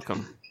my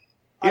welcome.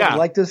 Yeah. I would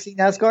like to see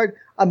Asgard.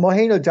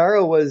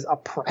 Mohenjo-daro was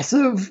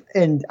oppressive,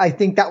 and I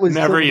think that was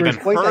never even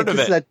point. heard of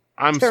it.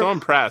 I'm so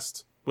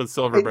impressed with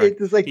Silverberg.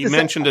 He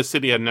mentioned a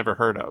city I'd never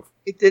heard of.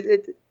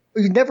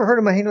 You've never heard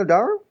of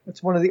Mohenjo-daro?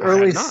 It's one of the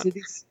earliest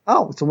cities.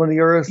 Oh, it's one of the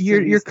earliest.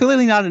 You're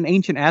clearly not an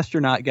ancient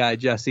astronaut guy,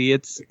 Jesse.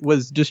 It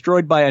was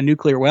destroyed by a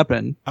nuclear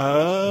weapon.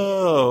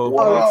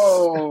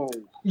 Oh,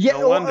 yeah.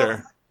 No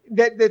wonder.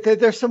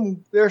 There's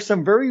some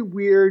very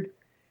weird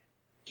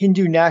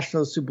Hindu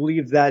nationalists who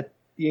believe that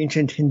the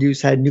ancient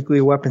Hindus had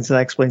nuclear weapons, and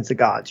that explains the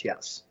gods.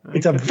 Yes,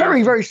 it's a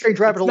very, very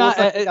strange rabbit hole.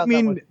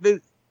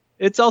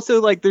 It's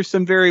also like there's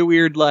some very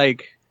weird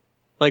like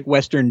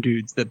Western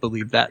dudes that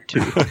believe that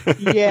too.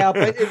 Yeah,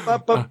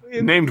 but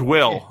named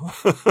Will.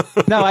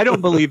 No, I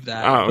don't believe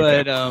that. Oh,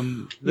 okay.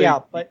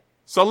 But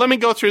so let me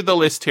go through the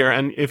list here,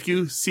 and if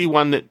you see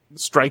one that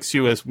strikes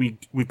you as we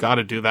got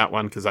to do that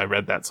one because I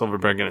read that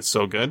Silverberg and it's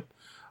so good.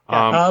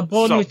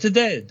 Born with the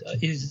Dead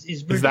is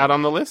that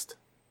on the list?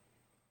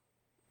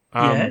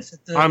 Yes,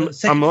 I'm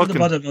looking from the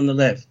bottom on the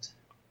left.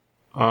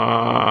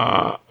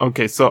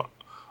 Okay, so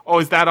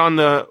is that on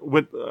the?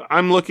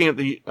 I'm looking at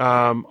the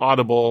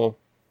Audible.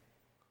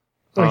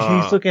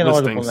 He's looking at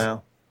listings.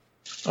 Audible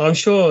now. I'm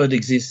sure it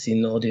exists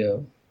in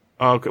audio.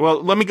 Okay,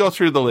 well, let me go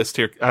through the list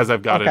here as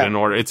I've got it in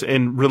order. It's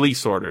in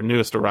release order,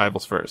 newest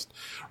arrivals first.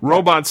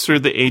 Robots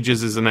Through the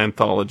Ages is an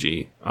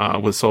anthology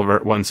with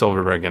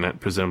Silverberg in it,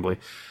 presumably.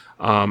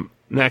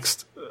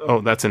 Next,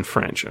 that's in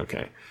French.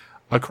 Okay.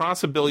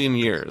 Across a Billion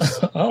Years.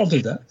 I'll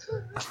do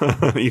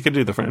that. You could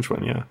do the French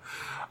one, yeah.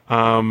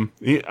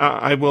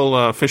 I will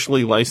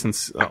officially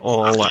license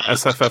all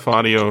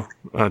SFFaudio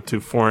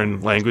to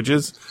foreign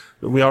languages.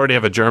 We already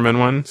have a German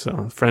one, so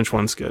the French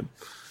one's good.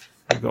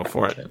 I'll go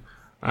for it.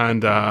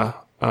 And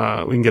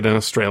we can get an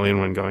Australian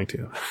one going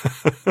too.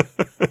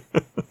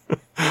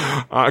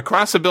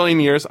 Across a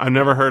Billion Years, I've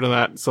never heard of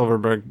that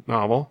Silverberg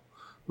novel.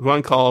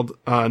 One called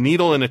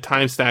Needle in a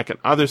Time Stack and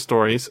Other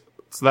Stories.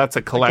 So that's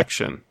a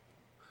collection.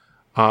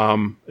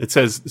 It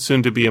says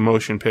soon to be a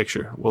motion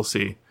picture. We'll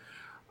see.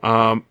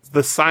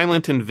 The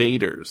Silent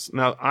Invaders.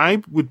 Now,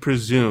 I would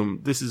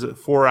presume this is a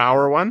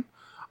 4-hour one.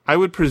 I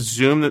would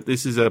presume that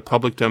this is a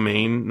public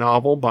domain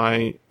novel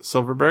by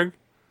Silverberg.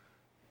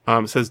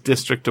 It says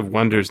District of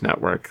Wonders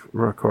Network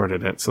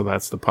recorded it. So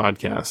that's the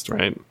podcast,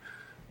 right?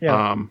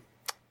 Yeah.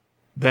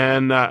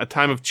 Then A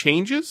Time of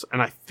Changes.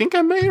 And I think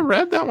I may have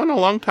read that one a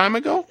long time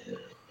ago.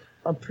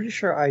 I'm pretty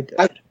sure I did.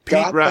 I've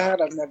got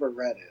that. I've never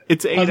read it.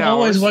 It's 8 hours. I've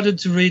always wanted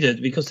to read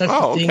it because that's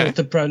the thing with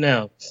the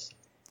pronouns.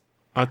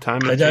 A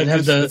Time of I don't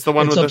Changes. have the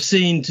one it's with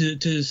obscene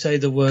to say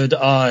the word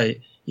I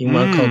in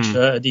one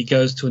culture, and he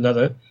goes to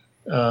another.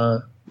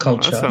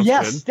 culture. sounds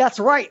Yes, good. that's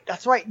right.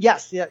 That's right.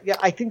 Yes, yeah.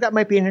 I think that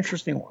might be an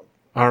interesting one.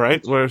 All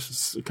right, we're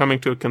coming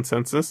to a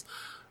consensus.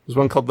 There's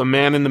one called The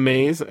Man in the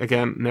Maze.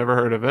 Again, never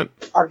heard of it.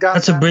 I've got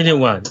That's a brilliant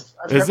one.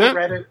 I've Is never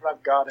it? read it, but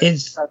I've got it.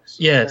 It's-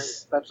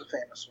 yes. That's a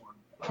famous one.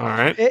 All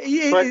right. But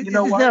you know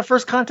Isn't what? that a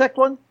First Contact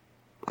one?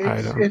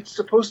 It's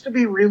supposed to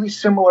be really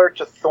similar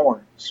to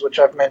Thorns, which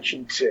I've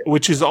mentioned too.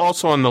 Which is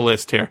also on the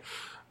list here.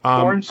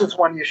 Thorns is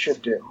one you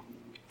should do.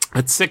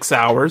 It's 6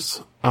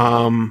 hours.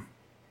 All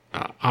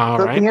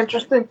The right.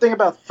 interesting thing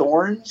about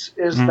Thorns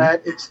is Mhm.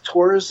 that it's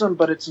tourism,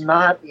 but it's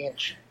not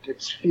ancient.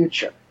 It's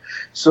future.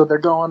 So they're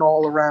going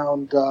all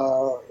around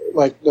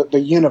like the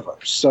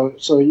universe. So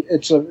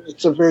it's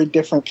a very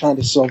different kind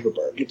of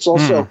Silverberg. It's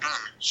also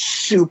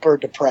super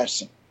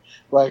depressing.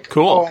 Like,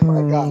 Cool. oh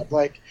my god!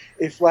 Like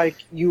if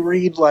you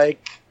read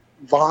like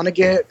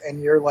Vonnegut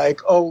and you're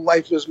like, oh,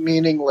 life is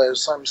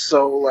meaningless. I'm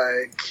so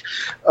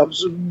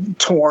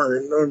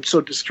torn. I'm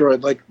so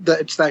destroyed. Like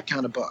it's that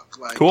kind of book.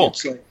 Like, Cool.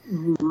 It's like,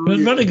 But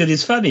Vonnegut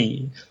is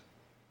funny.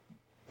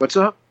 what's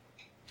up?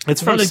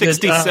 It's from Vonnegut,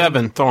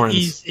 67,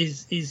 Thorns.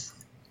 He's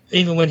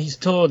even when he's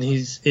torn,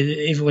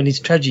 even when he's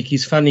tragic,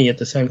 he's funny at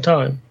the same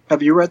time.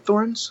 Have you read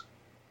Thorns?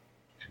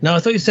 No, I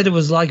thought you said it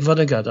was like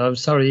Vonnegut. I'm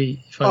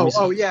sorry if I missed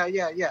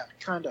it. Yeah,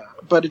 kind of.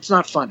 But it's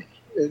not funny.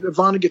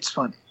 Vonnegut's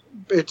funny.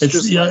 It's It's,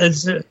 just yeah, like,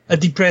 it's a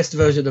depressed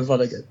version of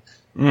Vonnegut.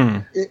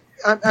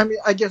 I mean,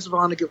 I guess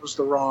Vonnegut was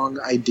the wrong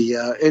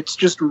idea. It's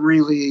just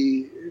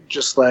really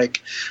just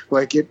like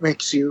it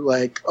makes you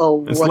like,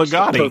 oh, It's what's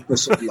Ligotti. the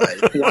purpose of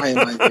life? Why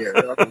am I here?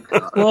 Oh,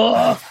 God.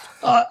 Well,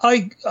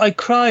 I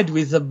cried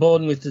with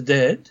Born with the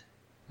Dead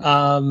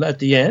at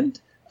the end.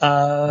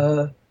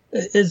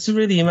 It's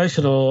really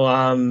emotional.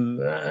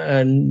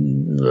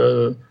 And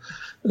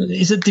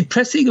is it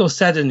depressing or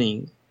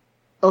saddening?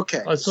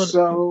 Okay, I sort of-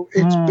 so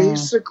it's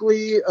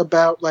basically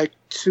about like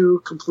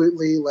two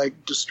completely like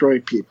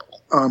destroyed people.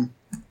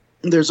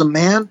 There's a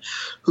man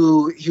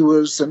he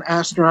was an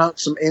astronaut.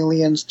 Some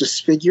aliens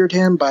disfigured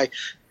him by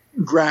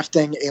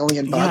grafting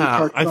alien body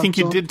parts. I think onto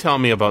you him. did tell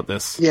me about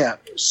this. Yeah,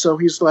 so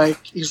he's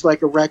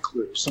like a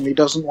recluse, and he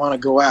doesn't want to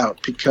go out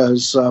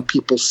because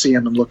people see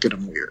him and look at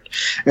him weird.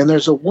 And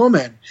there's a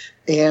woman,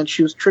 and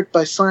she was tricked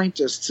by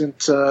scientists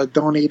into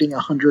donating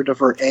 100 of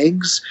her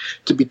eggs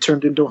to be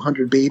turned into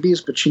 100 babies,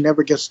 but she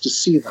never gets to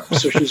see them.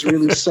 So she's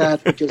really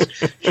sad because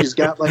she's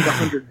got like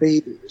 100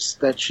 babies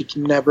that she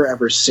can never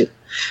ever see.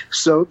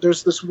 So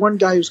there's this one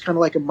guy who's kind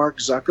of like a Mark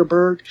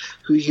Zuckerberg,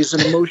 he's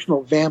an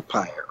emotional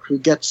vampire who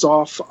gets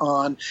off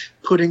on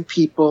putting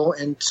people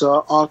into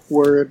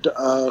awkward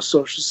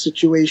social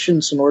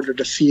situations in order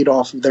to feed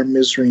off of their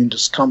misery and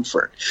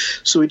discomfort.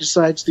 So he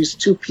decides these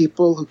two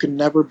people who can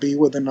never be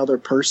with another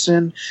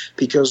person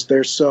because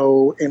they're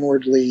so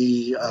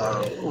inwardly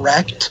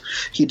wrecked,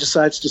 he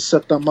decides to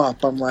set them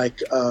up on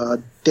like a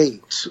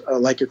date,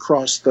 like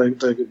across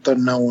the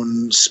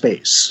known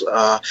space,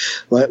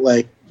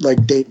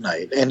 like date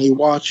night, and he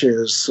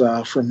watches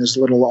from his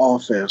little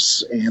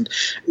office and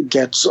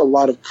gets a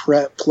lot of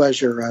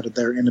pleasure out of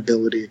their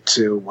inability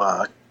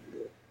to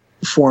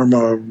form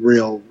a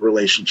real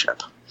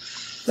relationship.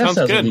 That Sounds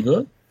sounds good. really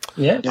good.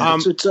 Yeah. Yeah,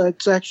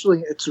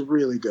 it's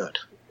really good.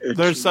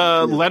 There's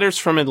Letters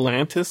from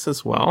Atlantis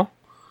as well,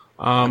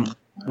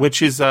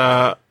 which is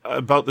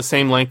about the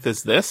same length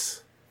as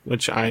this,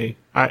 which I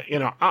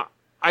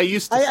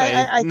used to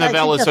say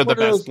novellas are the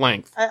best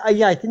length.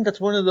 I think that's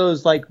one of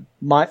those like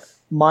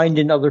mind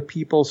in other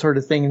people sort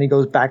of thing, and he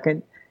goes back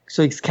in,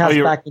 so he's cast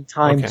back in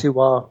time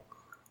to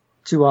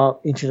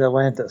ancient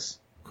Atlantis.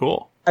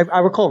 Cool. I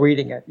recall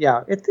reading it.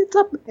 Yeah,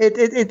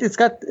 it's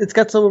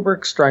got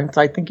Silverberg strength.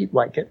 I think you'd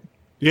like it.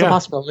 It's a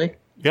possibility.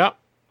 Yeah.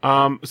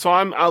 So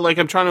I'm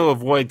trying to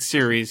avoid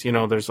series.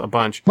 There's a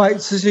bunch.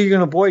 Right. So you're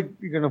gonna avoid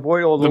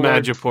all the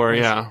Madripoor.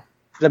 Yeah.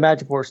 The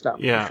Madripoor stuff.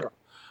 Yeah. For sure.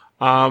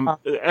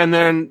 And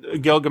then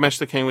Gilgamesh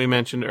the King we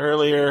mentioned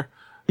earlier.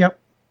 Yep.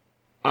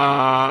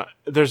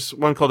 There's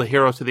one called A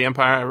Hero to the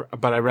Empire,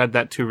 but I read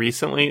that too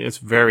recently. It's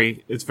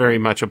very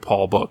much a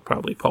Paul book,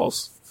 probably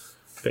Paul's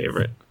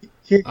favorite.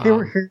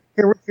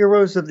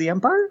 Heroes of the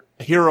Empire?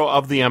 Hero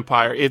of the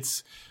Empire.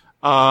 It's,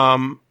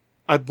 I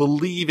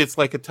believe it's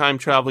like a time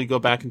travel. You go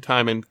back in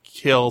time and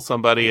kill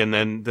somebody, and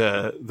then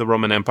the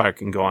Roman Empire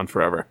can go on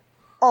forever.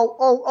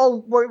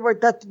 Wait,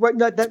 that's right.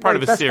 No, It's part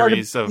of a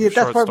series of short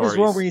that's part of this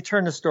stories. one where you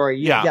turn the story.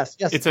 Yeah, Yes.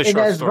 it's a and short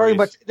that is very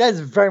stories. that is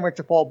very much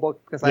a Paul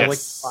book because I like it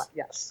Yes. a lot.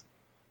 Yes.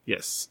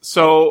 Yes.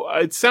 So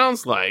it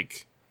sounds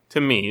like,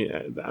 to me,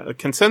 a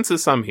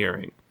consensus I'm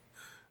hearing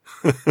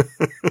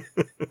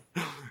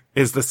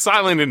is The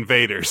Silent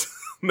Invaders.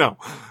 No,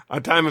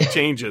 A Time of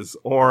Changes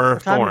or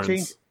Time of Thorns.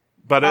 Change.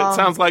 But it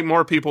sounds like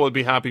more people would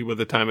be happy with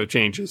A Time of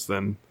Changes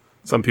than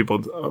some people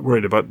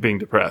worried about being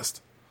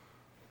depressed.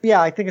 Yeah,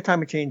 I think A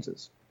Time of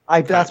Changes.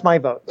 That's my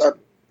vote.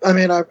 I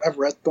mean, I've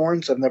read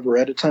Thorns. I've never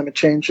read A Time of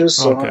Changes,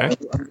 so Okay.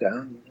 I'm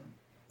down.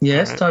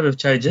 Yes, All right. Time of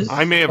Changes.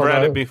 I may have read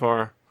Although- it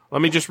before.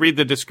 Let me just read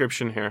the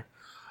description here.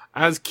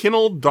 As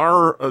Kinnell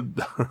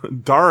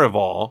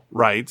Darival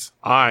writes,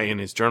 in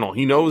his journal,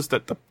 he knows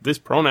that this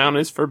pronoun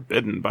is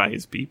forbidden by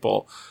his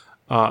people.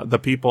 the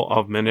people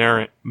of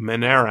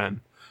Menaran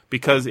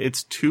because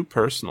it's too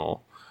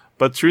personal.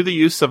 But through the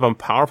use of a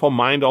powerful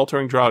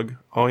mind-altering drug,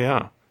 oh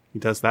yeah, he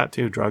does that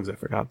too. Drugs, I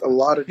forgot. A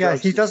lot of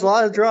drugs. Yeah, he does a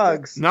lot of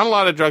drugs. Not a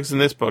lot of drugs in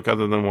this book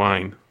other than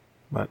wine.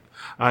 But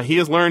he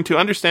has learned to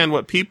understand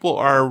what people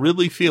are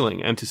really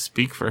feeling and to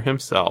speak for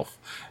himself.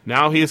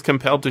 Now he is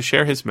compelled to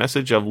share his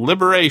message of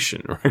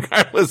liberation,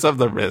 regardless of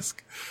the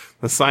risk.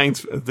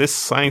 This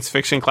science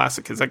fiction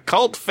classic is a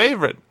cult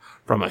favorite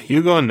from a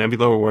Hugo and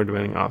Nebula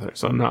award-winning author.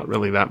 So not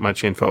really that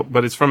much info,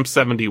 but it's from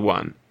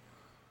 1971.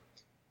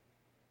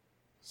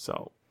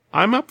 So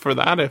I'm up for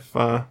that if...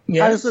 How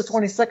does the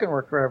 22nd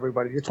work for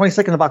everybody? The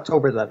 22nd of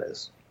October, that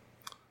is.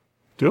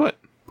 Do it.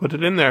 Put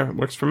it in there. It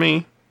works for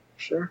me.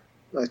 Sure.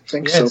 I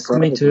think Yes, so.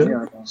 me too.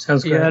 Yeah.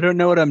 Sounds great. Yeah, I don't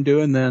know what I'm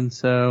doing then,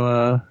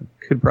 so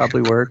could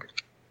probably work.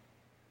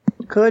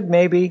 Could,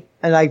 maybe.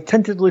 And I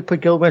tentatively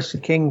put Gilgamesh the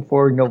King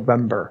for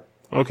November.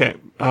 Okay.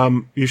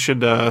 You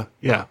should,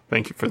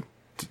 thank you for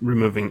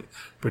removing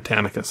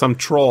Britannica. Some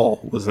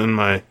troll was in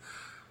my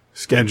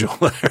schedule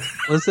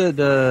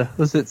there.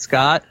 Was it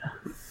Scott?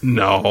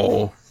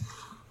 No.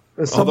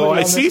 Although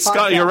I see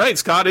Scott, you're right,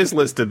 Scott is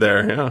listed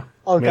there, yeah.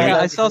 Okay, Yeah, I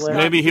that's saw clear.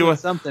 Scott Maybe he doing was-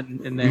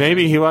 something in there.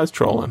 Maybe he was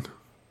trolling.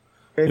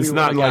 Maybe It's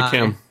not one like guy.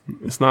 him.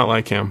 It's not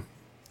like him.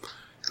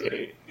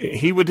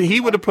 He would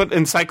have put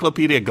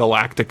Encyclopedia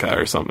Galactica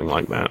or something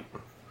like that.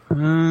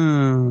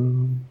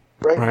 Mm.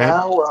 Right Right.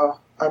 now,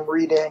 I'm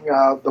reading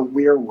The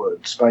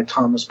Weirwoods by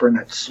Thomas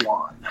Burnett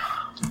Swan.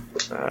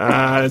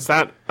 Is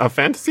that a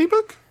fantasy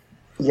book?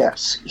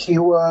 Yes, he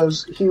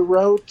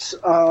wrote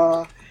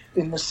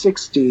in the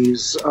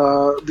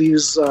 60s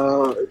these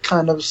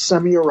kind of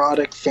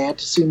semi-erotic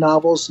fantasy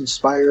novels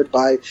inspired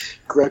by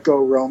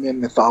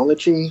Greco-Roman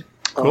mythology.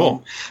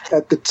 Cool.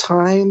 At the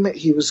time,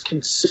 he was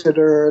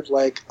considered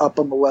like up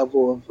on the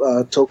level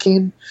of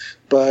Tolkien,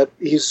 but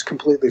he's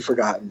completely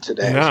forgotten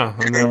today. Yeah,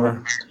 I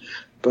never.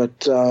 But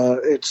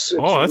it's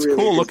That's really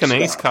cool good looking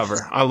ace stuff.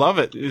 cover. I love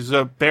it. There's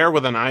a bear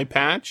with an eye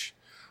patch.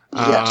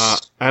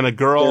 Yes. And a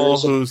girl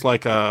There's a- who's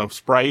like a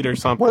sprite or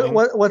something.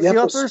 What's Yep, the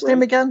that's author's right.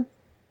 name again?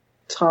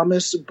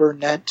 Thomas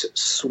Burnett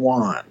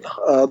Swan.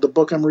 The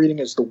book I'm reading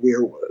is The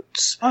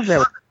Weirwoods. Oh,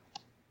 there.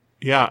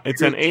 Yeah,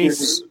 it's an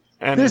ace.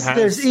 And it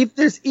has,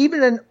 There's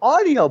even an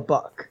audio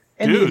book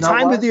in Dude. the You know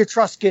time what? of the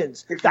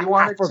Etruscans. If you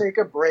want to take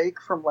a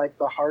break from like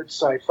the hard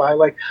sci-fi,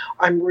 like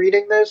I'm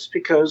reading this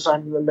because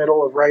I'm in the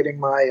middle of writing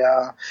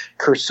my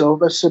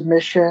Kursova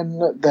submission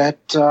that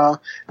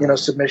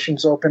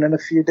submissions open in a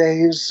few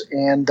days,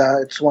 and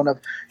it's one of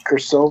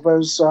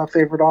Kursova's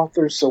favorite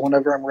authors. So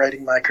whenever I'm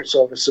writing my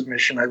Kursova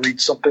submission, I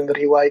read something that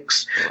he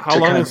likes how to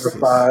long kind is this?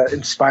 of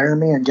inspire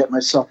me and get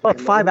myself.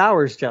 About 5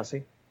 hours,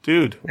 Jesse.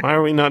 Dude, why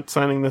are we not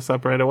signing this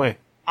up right away?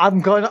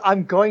 I'm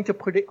going to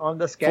put it on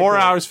the schedule. 4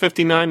 hours,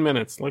 59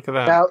 minutes. Look at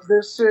that. Now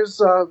this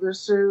is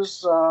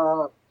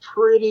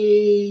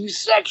pretty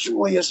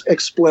sexually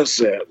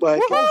explicit.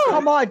 Like Oh,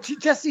 come on,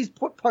 Jesse's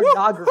put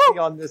pornography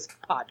on this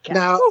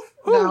podcast.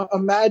 now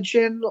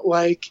imagine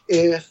like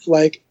if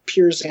like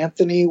Piers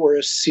Anthony were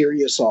a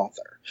serious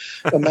author.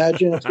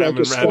 Imagine if I like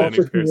haven't a read any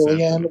Strawford Piers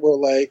Million Anthony. were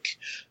like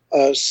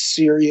a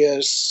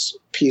serious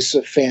piece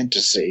of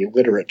fantasy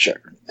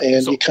literature,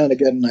 and So- you kind of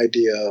get an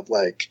idea of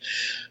like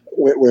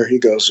where he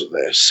goes with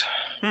this.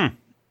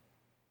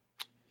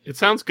 It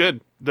sounds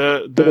good.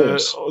 It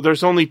is.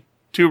 There's only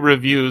 2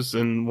 reviews,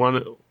 and one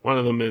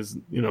of them is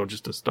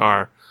just a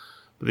star.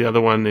 The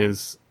other one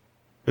is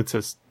it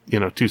says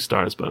 2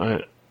 stars, but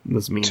it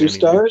doesn't mean 2 anything.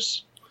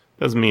 stars?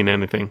 Doesn't mean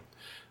anything.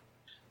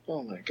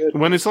 Oh my goodness!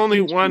 When it's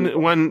only one,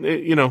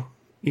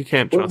 you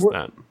can't trust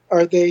that.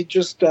 Are they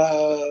just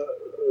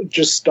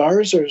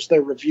stars, or is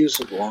there reviews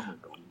along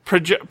with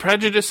them?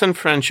 Prejudice and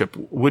Friendship.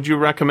 Would you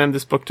recommend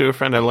this book to a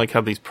friend? I like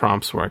how these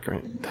prompts work.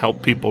 Right?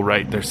 Help people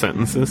write their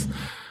sentences.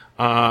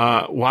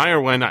 Why or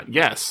why not?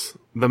 Yes.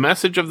 The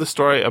message of the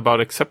story about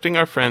accepting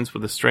our friends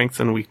with the strengths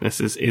and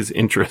weaknesses is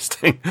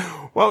interesting.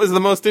 What was the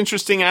most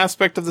interesting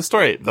aspect of the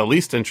story? The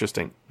least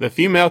interesting. The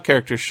female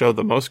characters show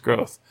the most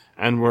growth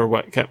and were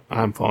what kept...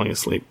 I'm falling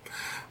asleep.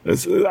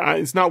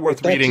 It's not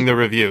worth reading the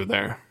review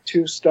there.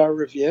 2-star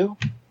review?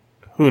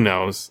 Who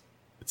knows?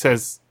 It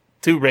says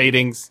 2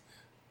 ratings,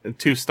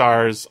 2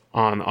 stars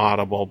on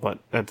Audible, but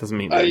that doesn't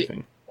mean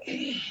anything.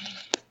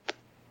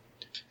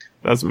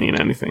 Doesn't mean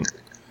anything.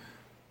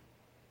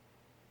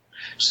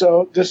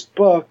 So this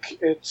book,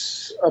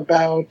 it's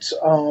about,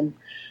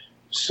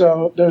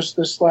 so there's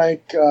this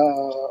like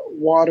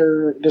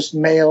this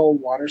male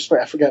water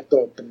sprite, I forget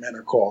the men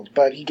are called,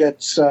 but he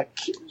gets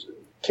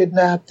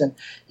kidnapped and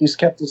he's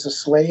kept as a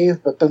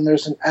slave, but then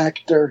there's an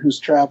actor who's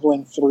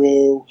traveling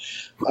through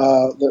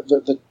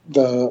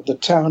the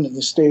town, and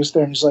he stays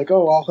there and he's like,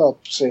 oh, I'll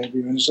help save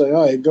you. And he's like,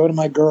 oh, go to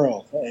my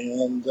girl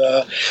and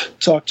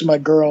talk to my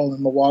girl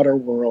in the water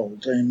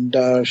world,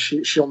 and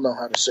she'll know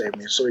how to save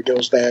me. So he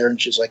goes there and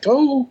she's like,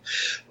 oh,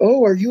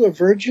 are you a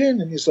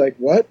virgin? And he's like,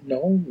 what?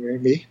 No,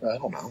 maybe. I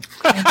don't know.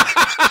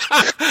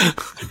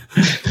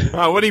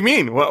 What do you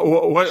mean?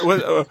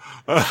 What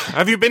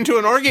have you been to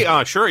an orgy?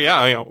 Sure,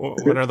 yeah.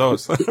 What are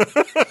those?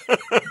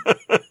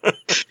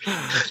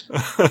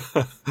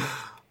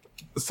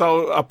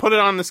 So I'll put it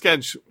on the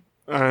schedule,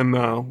 and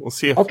we'll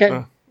see if.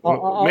 Okay.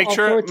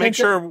 Make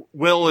sure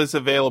Will is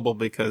available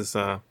because he's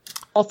going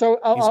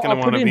to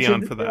want to be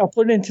on for that. I'll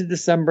put it into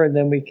December, and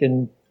then we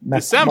can.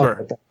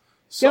 December,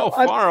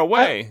 far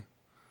away.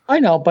 I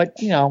know, but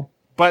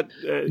But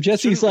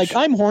Jesse's like,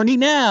 I'm horny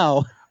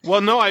now.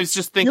 Well, no, I was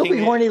just thinking. You'll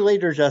be horny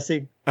later,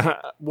 Jesse.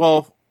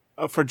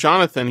 For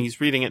Jonathan, he's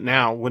reading it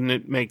now. Wouldn't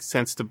it make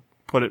sense to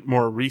put it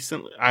more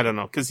recently? I don't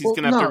know, because he's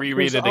going to have to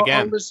reread it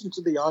again. I'll listen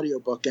to the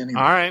audiobook anyway.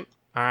 All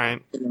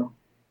right.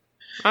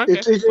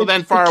 Okay. Well,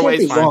 then far away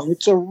is fine. Long.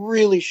 It's a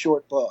really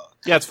short book.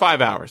 Yeah, it's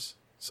 5 hours.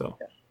 So,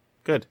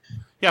 good.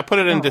 Yeah, put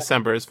it in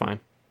December. It's fine.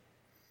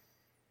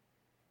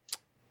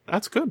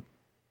 That's good.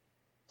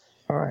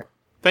 All right.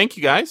 Thank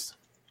you, guys.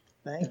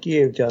 Thank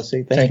you,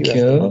 Jesse. Thank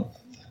you.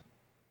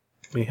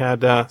 We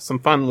had some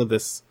fun with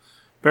this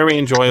very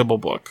enjoyable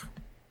book.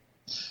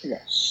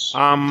 Yes.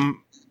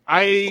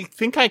 I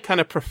think I kind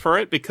of prefer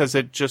it because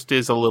it just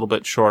is a little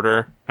bit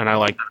shorter, and I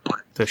like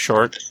the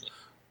short.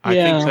 I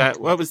think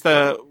that what was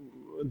the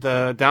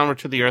Downward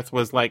to the Earth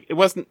was like, it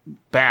wasn't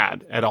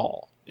bad at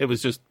all. It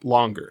was just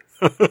longer.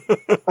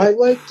 I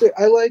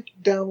like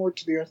Downward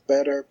to the Earth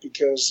better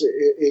because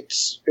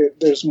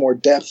there's more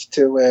depth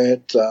to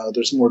it.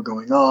 There's more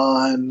going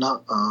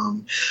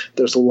on.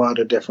 There's a lot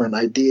of different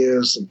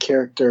ideas and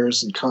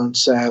characters and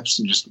concepts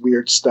and just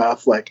weird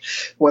stuff. Like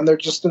when they're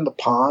just in the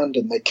pond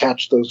and they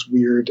catch those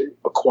weird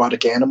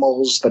aquatic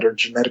animals that are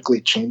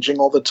genetically changing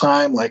all the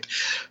time. Like,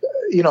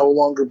 a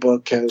longer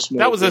book has more.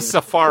 That was a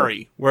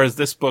safari, whereas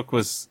this book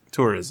was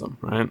tourism,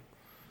 right?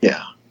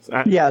 Yeah.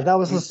 That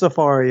was the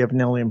safari of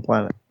an alien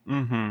planet.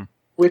 Mm-hmm.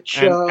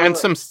 Which and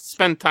some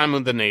spend time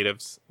with the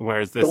natives,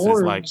 whereas this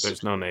is like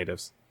there's no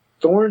natives.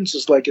 Thorns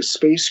is like a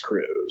space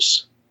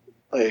cruise.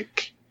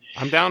 Like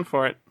I'm down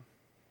for it.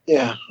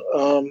 Yeah.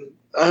 I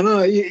don't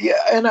know. Yeah,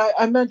 and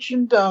I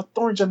mentioned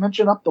Thorns. I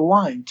mentioned Up the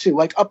Line too.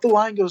 Like Up the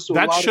Line goes to a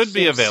lot of should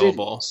be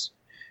available. Cities.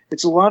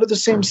 It's a lot of the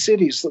same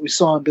cities that we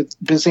saw in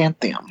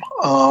Byzantium,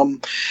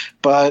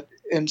 but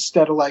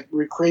instead of like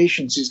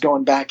recreations, he's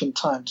going back in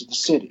time to the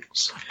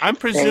cities. I'm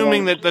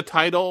presuming that the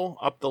title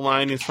Up the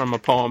Line is from a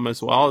poem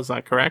as well. Is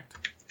that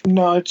correct?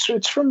 No,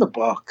 it's from the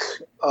book.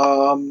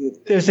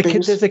 There's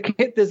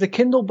a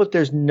Kindle, but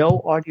there's no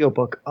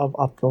audiobook of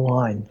Up the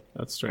Line.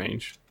 That's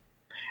strange.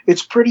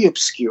 It's pretty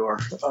obscure.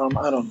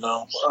 I don't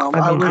know.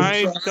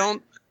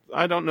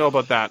 I don't know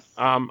about that.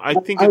 I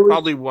think it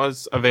probably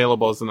was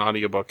available as an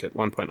audiobook at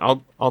one point.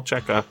 I'll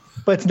check a.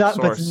 But it's not.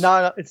 source.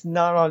 But it's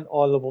not on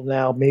Audible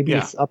now. Maybe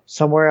it's up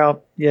somewhere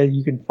out. Yeah,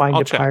 you can find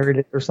it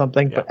pirated or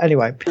something. Yeah. But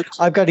anyway,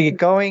 I've got to get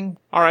going.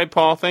 All right,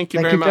 Paul. Thank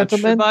you very much.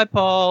 Gentlemen. Bye,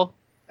 Paul.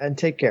 And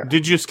take care.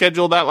 Did you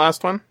schedule that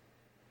last one?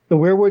 The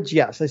Weirwoods,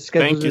 yes. I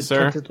scheduled it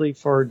sir. tentatively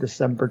for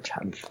December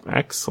 10th.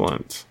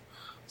 Excellent.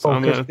 So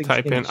I'm going to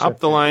type in Up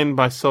the Line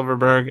by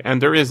Silverberg, and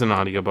there is an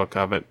audiobook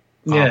of it.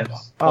 Yeah.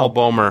 Paul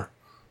Bomer,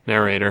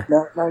 narrator.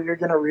 Now you're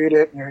going to read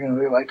it, and you're going to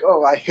be like,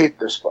 oh, I hate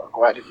this book.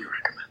 Why did you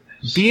recommend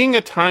this? Being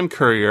a time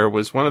courier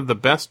was one of the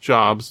best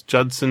jobs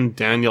Judson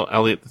Daniel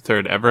Eliot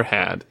III ever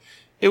had.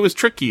 It was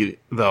tricky,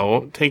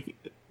 though,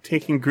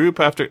 taking group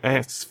after...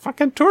 it's a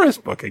fucking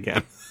tourist book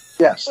again.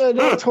 Yes.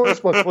 No, it's horse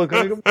book.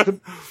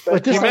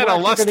 He met a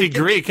lusty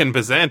Greek in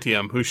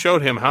Byzantium who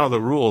showed him how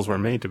the rules were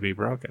made to be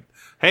broken.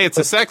 Hey, it's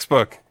a sex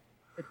book.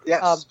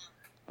 Yes.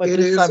 But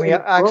this time we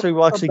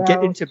actually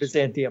get into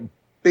Byzantium.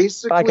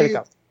 Basically, I gotta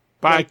go.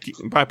 Bye,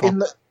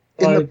 Paul.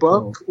 In the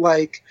book,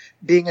 like,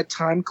 being a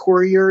time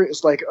courier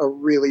is like a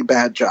really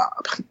bad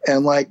job,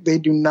 and like they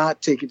do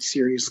not take it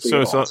seriously.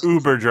 So it's an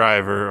Uber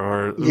driver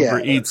or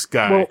Uber Eats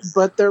guy. Well,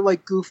 but they're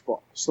like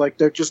goofballs, like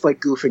they're just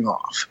like goofing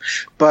off.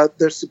 But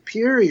their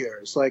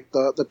superiors, like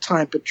the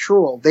time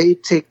patrol, they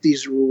take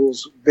these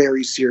rules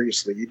very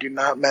seriously. You do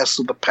not mess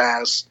with the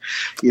past.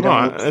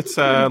 It's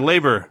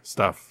labor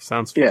stuff.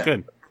 Sounds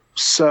good.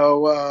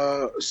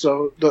 So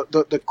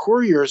the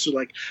couriers are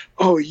like,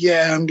 oh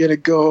yeah, I'm gonna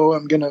go.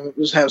 I'm gonna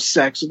have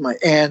sex with my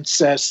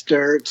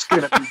ancestor. It's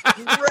gonna be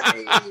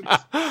great.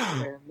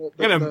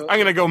 I'm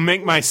gonna go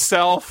make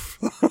myself.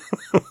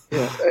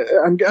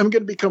 I'm gonna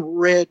become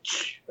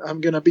rich. I'm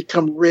gonna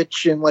become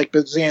rich in like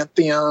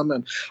Byzantium,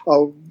 and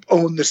I'll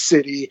own the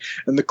city.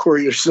 And the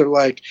couriers are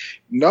like,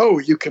 no,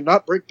 you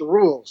cannot break the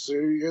rules.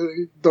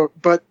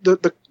 But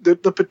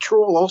the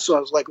patrol also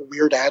has like a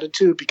weird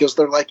attitude because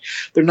they're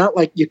not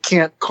like you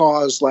can't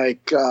cause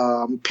like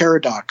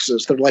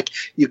paradoxes. They're like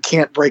you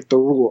can't break the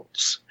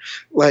rules.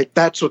 Like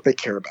that's what they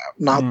care about,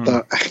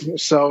 not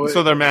so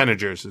they're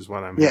managers, is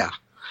what I'm. Yeah.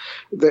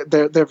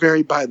 They're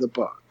very by the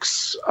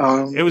books.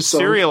 It was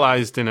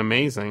serialized in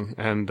amazing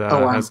and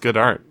has good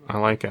art. I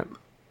like it.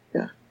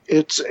 Yeah,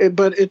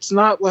 but it's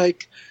not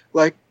like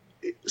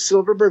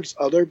Silverberg's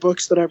other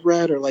books that I've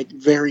read are like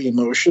very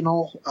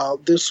emotional.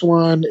 This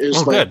one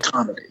is like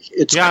comedy.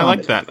 It's comedy. I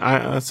like that.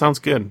 That sounds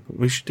good.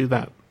 We should do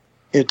that.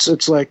 It's a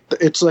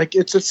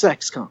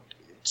sex comedy.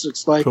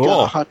 It's like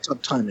a Hot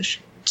Tub Time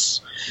Machine.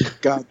 It's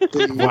got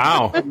the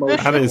wow,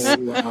 that is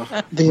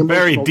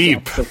very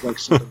deep. Of like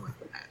something like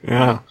that.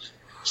 Yeah.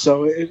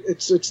 So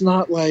it's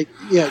not like,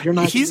 you're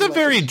not. He's a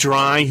very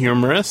dry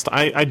humorist.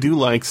 I do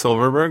like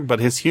Silverberg, but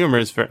his humor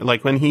is very,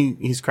 like when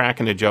he's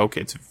cracking a joke,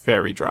 it's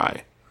very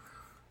dry.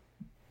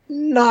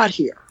 Not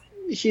here.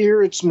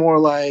 Here it's more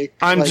like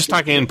I'm just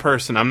talking in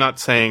person. I'm not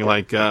saying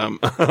like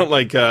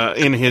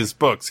in his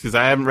books, because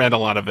I haven't read a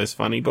lot of his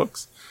funny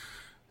books.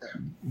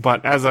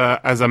 But as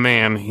a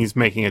man, he's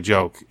making a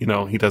joke. You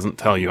know, he doesn't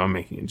tell you I'm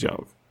making a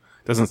joke.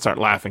 Doesn't start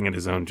laughing at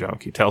his own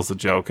joke. He tells the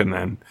joke, and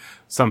then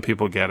some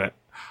people get it.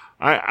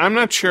 I'm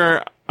not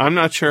sure. I'm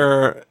not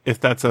sure if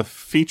that's a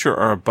feature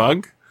or a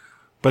bug,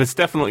 but it's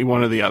definitely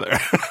one or the other.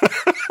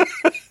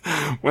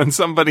 When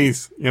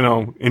somebody's,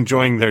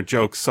 enjoying their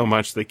jokes so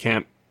much they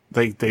can't,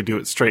 they do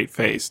it straight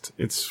faced.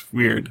 It's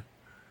weird.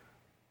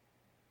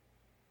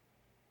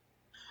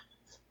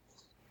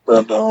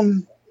 But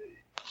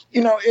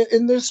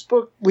in this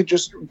book,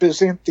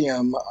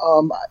 Byzantium,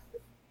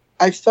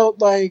 I felt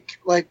like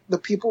the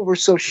people were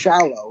so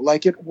shallow.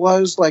 Like it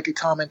was like a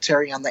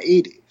commentary on the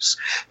 80s,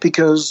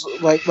 because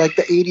like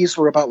the 80s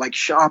were about like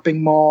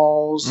shopping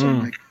malls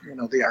and like,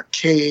 the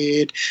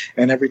arcade,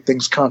 and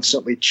everything's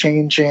constantly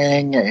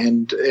changing.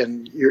 And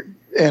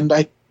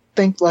I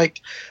think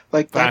like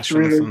that's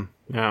really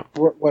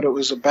what it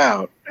was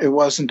about. It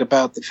wasn't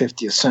about the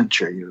 50th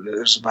century. It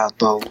was about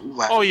the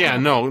last. Oh yeah,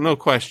 no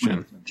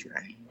question.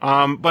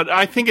 But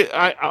I think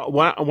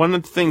one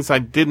of the things I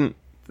didn't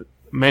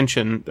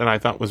mention that I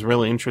thought was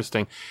really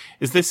interesting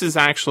is this is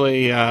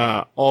actually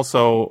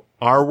also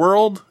our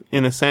world,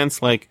 in a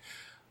sense. Like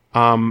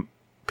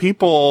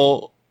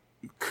people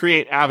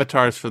create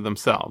avatars for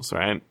themselves,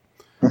 right?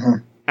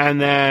 Mm-hmm. And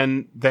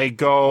then they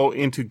go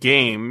into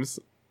games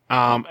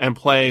and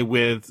play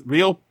with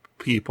real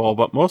people,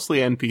 but mostly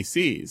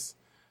NPCs.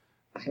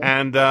 Mm-hmm.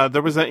 And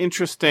there was an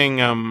interesting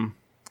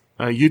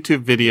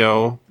YouTube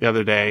video the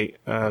other day.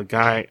 A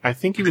guy, I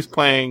think he was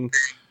playing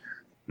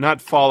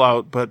not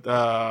Fallout, but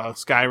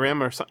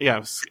Skyrim or something.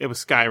 Yeah, it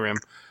was Skyrim.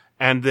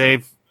 And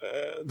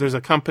there's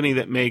a company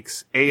that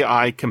makes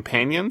AI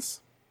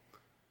companions.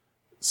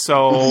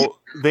 So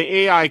the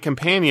AI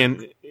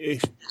companion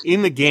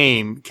in the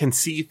game can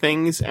see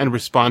things and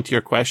respond to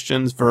your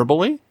questions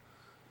verbally.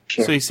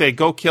 Sure. So you say,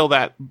 go kill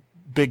that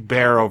big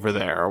bear over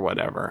there or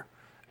whatever.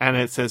 And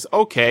it says,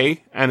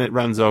 okay. And it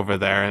runs over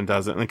there and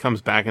does it. And it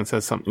comes back and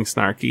says something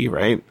snarky,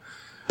 right?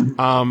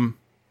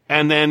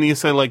 And then you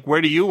say, like,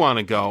 where do you want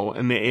to go?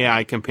 And the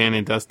AI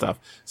companion does stuff.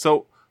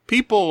 So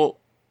people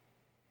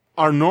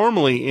are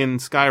normally in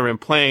Skyrim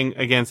playing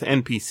against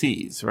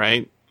NPCs,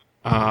 right?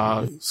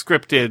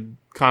 Scripted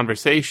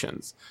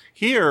conversations.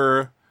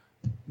 Here,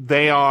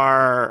 they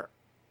are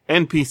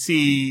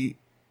NPC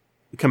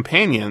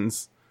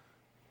companions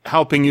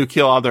helping you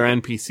kill other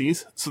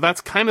NPCs. So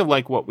that's kind of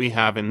like what we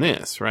have in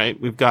this, right?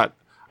 We've got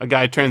a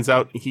guy, turns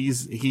out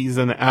he's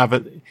an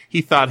avid,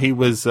 he thought he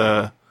was,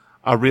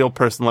 a real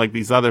person like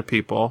these other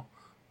people,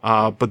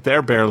 but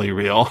they're barely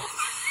real,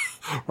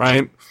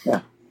 right?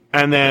 Yeah.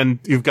 And then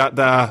you've got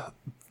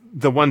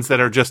the ones that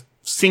are just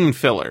scene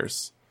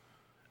fillers.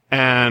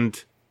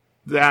 And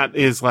that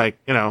is like,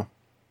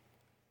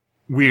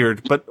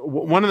 weird. But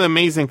one of the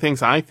amazing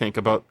things I think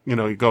about,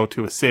 you go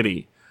to a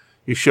city,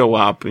 you show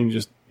up and you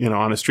just,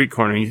 on a street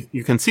corner,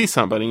 you can see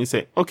somebody and you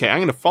say, okay, I'm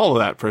going to follow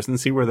that person and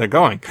see where they're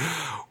going.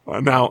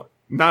 Now,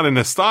 not in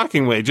a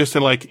stalking way, just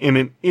in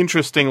an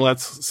interesting,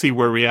 let's see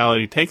where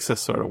reality takes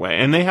us sort of way.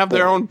 And they have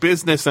their own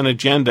business and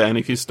agenda. And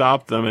if you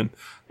stop them and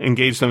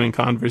engage them in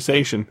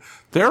conversation,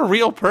 they're a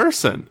real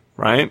person,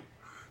 right?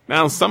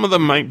 Now, some of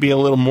them might be a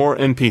little more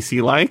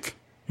NPC-like.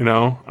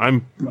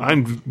 I'm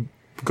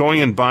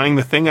going and buying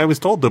the thing I was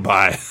told to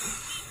buy.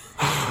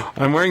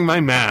 I'm wearing my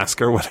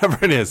mask or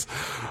whatever it is.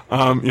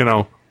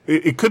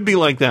 It could be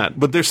like that,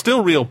 but they're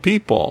still real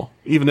people,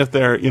 even if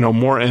they're,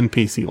 more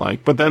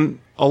NPC-like. But then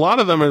a lot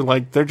of them are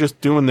like, they're just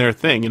doing their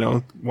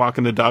thing,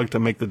 walking the dog to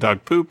make the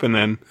dog poop and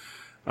then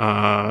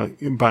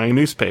buying a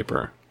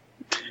newspaper.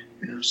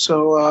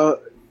 So,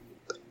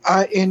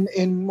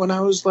 when I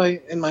was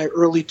like in my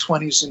early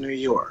 20s in New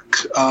York,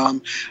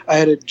 I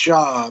had a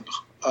job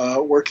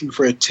working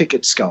for a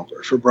ticket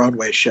scalper for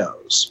Broadway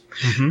shows.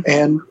 Mm-hmm.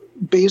 And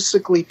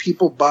basically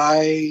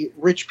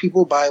rich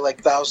people buy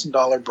like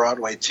 $1,000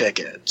 Broadway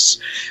tickets.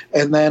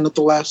 And then at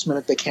the last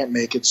minute they can't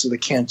make it, so they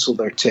cancel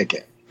their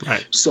ticket.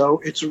 Right.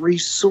 So it's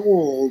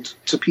resold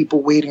to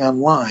people waiting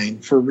online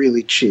for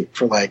really cheap,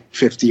 for like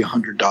 $50,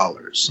 $100.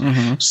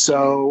 Mm-hmm.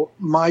 So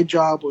my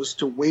job was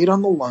to wait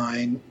on the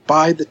line,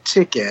 buy the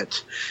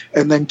ticket,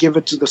 and then give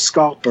it to the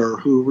scalper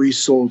who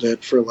resold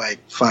it for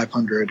like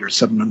 $500 or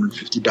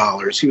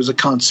 $750. He was a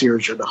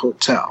concierge at a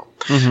hotel.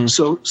 Mm-hmm.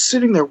 So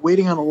sitting there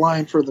waiting on a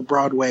line for the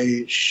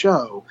Broadway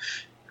show,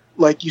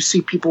 like you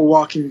see people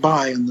walking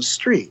by on the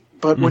street.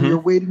 But when you're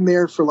waiting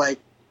there for like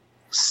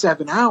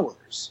 7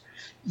 hours,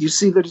 you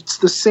see that it's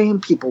the same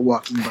people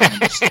walking by on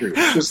the street.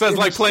 So it's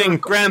like playing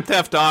Grand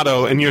Theft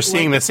Auto and you're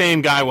seeing the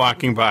same guy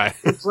walking by.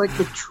 It's like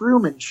the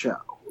Truman Show.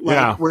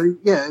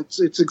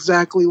 It's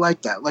exactly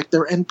like that. Like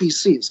they're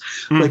NPCs.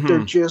 Like they're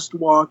just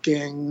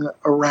walking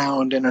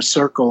around in a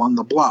circle on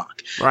the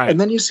block. Right.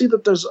 And then you see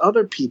that there's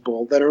other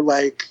people that are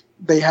like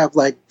they have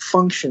like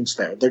functions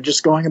there. They're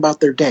just going about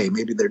their day.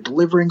 Maybe they're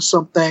delivering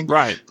something,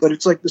 Right. but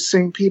it's like the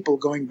same people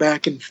going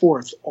back and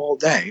forth all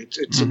day.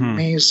 It's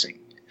amazing.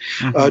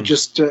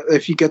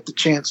 If you get the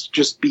chance to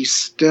just be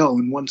still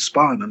in one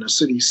spot on a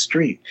city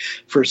street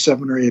for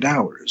 7 or 8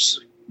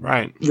 hours.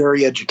 Right.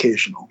 Very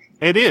educational.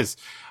 It is.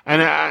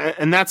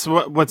 And that's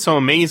what's so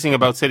amazing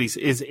about cities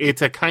is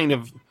it's a kind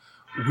of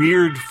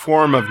weird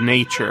form of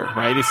nature,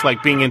 right? It's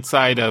like being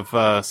inside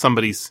of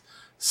somebody's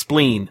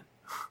spleen.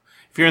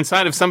 If you're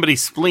inside of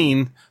somebody's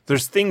spleen,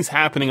 there's things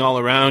happening all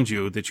around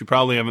you that you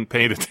probably haven't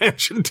paid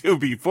attention to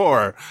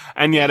before.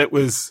 And yet it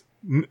was,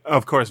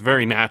 of course,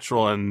 very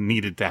natural and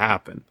needed to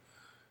happen.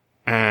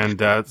 And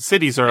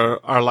cities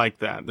are like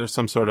that. There's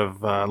some sort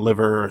of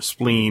liver or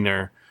spleen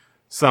or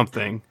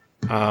something.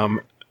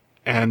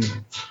 And,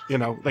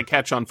 they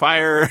catch on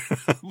fire,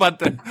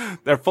 but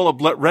they're full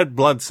of red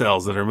blood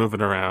cells that are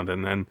moving around,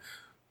 and then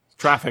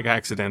traffic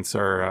accidents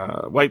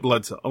or white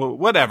blood cells,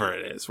 whatever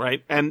it is,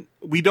 right? And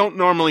we don't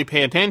normally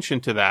pay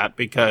attention to that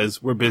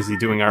because we're busy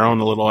doing our own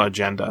little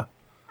agenda.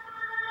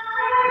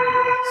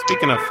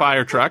 Speaking of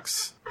fire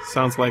trucks,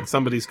 sounds like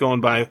somebody's going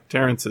by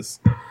Terrence's.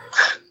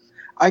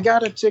 I got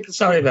to take a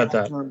Sorry about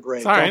that.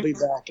 break. All right. I'll be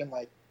back in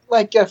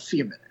like a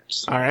few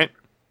minutes. All right.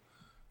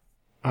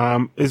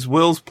 Is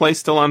Will's place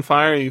still on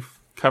fire? You've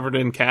covered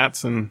in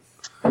cats and...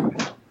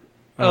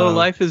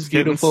 life is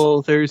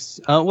beautiful.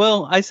 There's,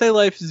 I say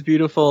life is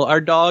beautiful.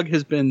 Our dog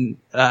has been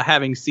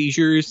having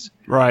seizures.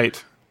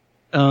 Right.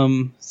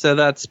 So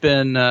that's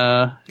been,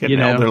 Getting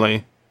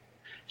elderly.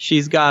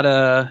 She's got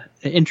a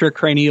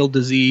intracranial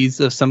disease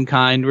of some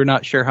kind. We're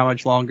not sure how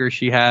much longer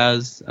she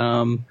has.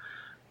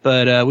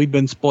 But we've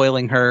been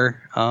spoiling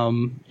her.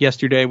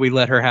 Yesterday we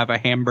let her have a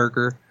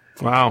hamburger.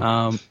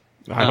 Wow.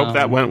 I hope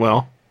that went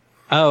well.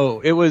 Oh,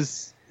 it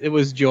was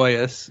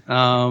joyous.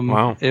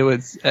 Wow. It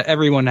was,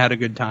 everyone had a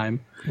good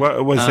time.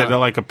 What was it,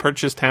 like a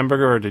purchased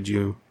hamburger, or did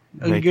you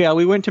make it?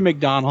 We went to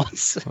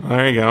McDonald's.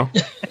 There you go.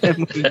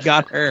 And we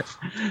got her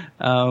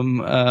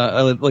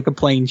like a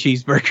plain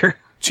cheeseburger.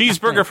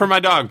 Cheeseburger for my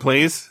dog,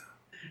 please.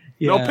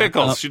 Yeah, No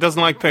pickles. She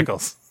doesn't like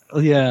pickles.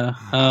 Yeah.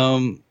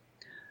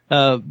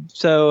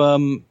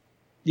 Watching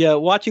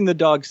the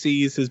dog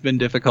seize has been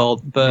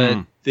difficult, but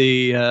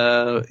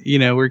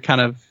we're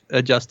kind of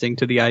adjusting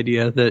to the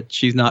idea that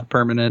she's not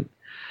permanent.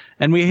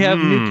 And we have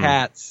new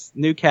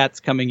cats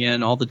coming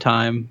in all the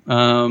time.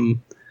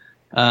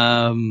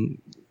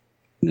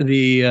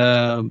 We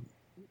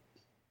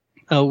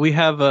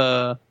have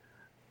a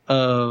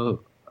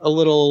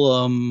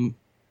little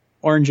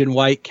orange and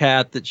white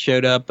cat that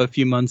showed up a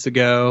few months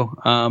ago.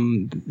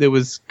 That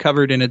was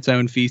covered in its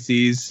own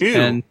feces. Ew.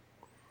 And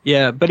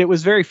but it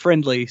was very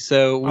friendly.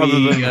 So we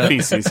Other than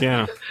feces,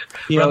 yeah.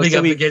 Rubbing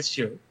up against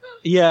you.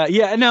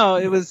 No,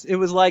 it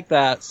was like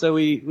that. So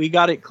we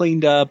got it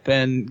cleaned up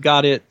and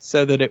got it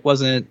so that it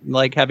wasn't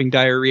like having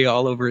diarrhea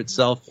all over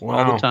itself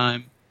all the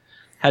time.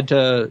 Had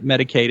to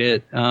medicate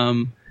it.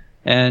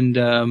 And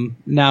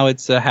now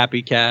it's a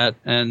happy cat,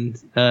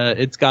 and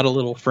it's got a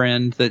little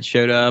friend that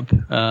showed up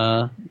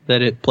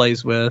that it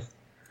plays with.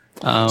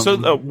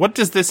 So what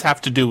does this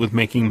have to do with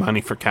making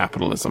money for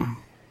capitalism?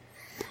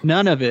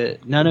 None of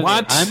it.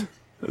 What?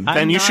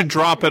 Then you should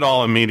drop it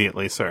all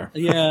immediately, sir.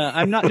 Yeah,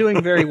 I'm not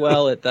doing very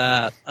well at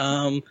that.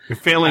 You're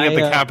failing at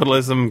the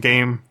capitalism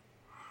game.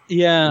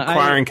 Yeah,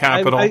 acquiring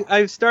capital.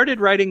 I've started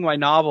writing my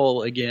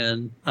novel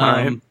again,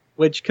 right.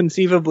 Which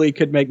conceivably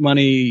could make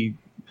money.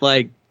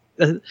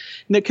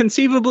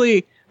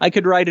 Conceivably, I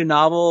could write a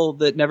novel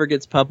that never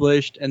gets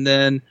published, and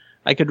then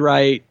I could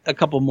write a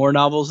couple more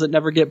novels that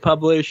never get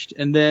published,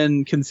 and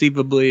then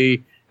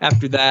conceivably,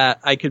 after that,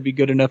 I could be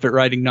good enough at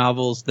writing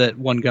novels that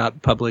one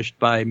got published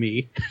by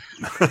me.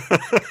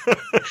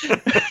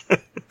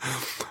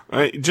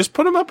 Just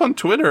put them up on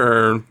Twitter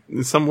or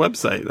some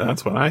website.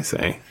 That's what I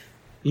say.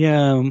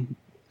 Yeah.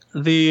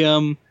 Make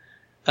a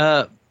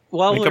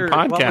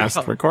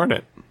podcast, record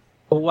it.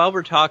 While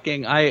we're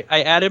talking, I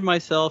added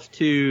myself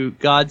to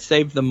God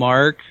Save the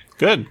Mark.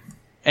 Good.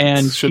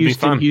 And should be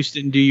fun.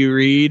 Houston, do you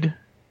read?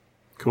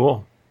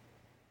 Cool.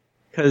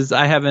 Because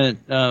I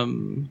haven't.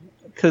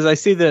 Because I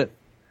see that.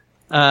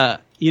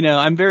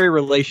 I'm very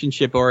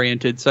relationship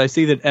oriented, so I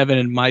see that Evan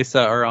and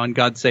Misa are on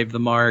God Save the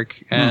Mark,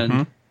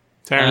 and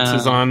Terrence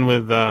is on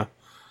with and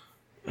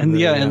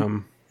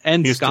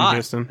Houston,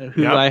 Scott,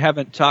 who I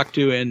haven't talked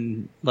to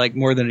in like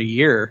more than a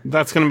year.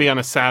 That's going to be on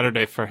a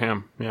Saturday for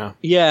him. Yeah.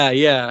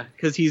 Yeah,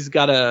 because he's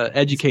got to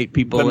educate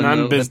people. The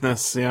nun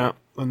business. The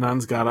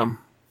nun's got him.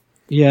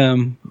 Yeah,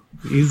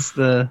 he's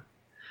the.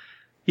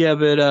 Yeah,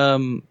 but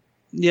and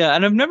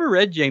I've never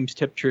read James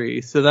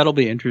Tiptree, so that'll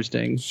be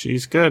interesting.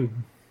 She's good.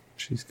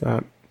 She's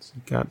got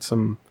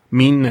some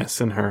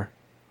meanness in her.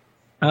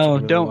 Oh,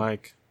 really don't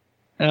like.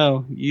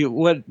 Oh,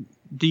 what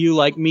do you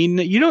like? Mean?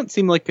 You don't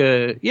seem like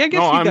a. Yeah, I guess.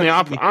 No,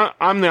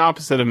 I'm the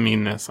opposite of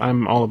meanness.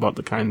 I'm all about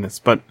the kindness,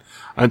 but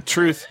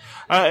truth.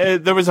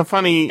 There was a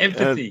funny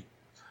empathy.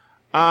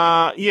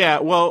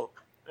 Well,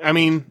 I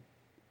mean,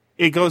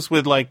 it goes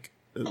with like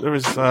there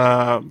was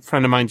a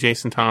friend of mine,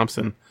 Jason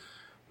Thompson,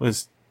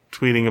 was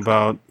tweeting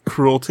about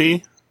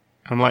cruelty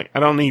I'm like, I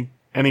don't need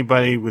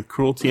anybody with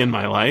cruelty in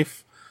my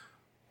life.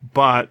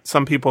 But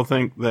some people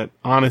think that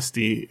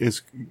honesty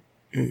is,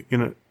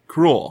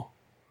 cruel.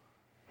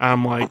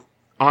 I'm like,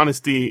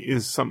 honesty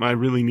is something I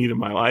really need in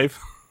my life.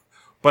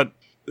 But,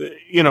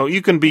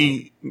 you can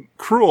be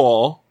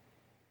cruel,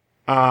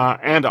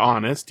 and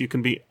honest. You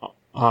can be,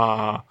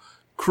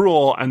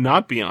 cruel and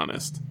not be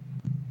honest.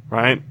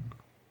 Right?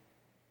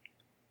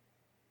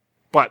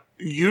 But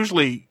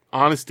usually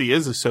honesty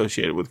is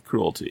associated with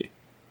cruelty.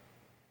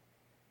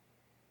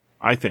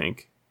 I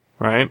think.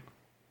 Right?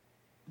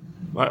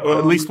 Well,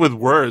 at least with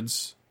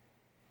words.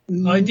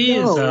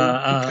 Ideas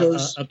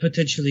because are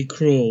potentially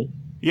cruel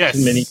Yes.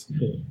 to many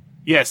people.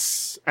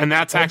 Yes. And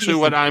that's actually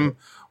what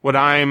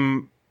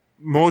I'm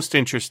most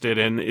interested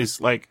in is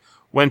like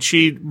when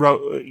she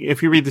wrote,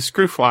 if you read the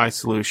Screwfly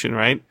solution,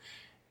 right?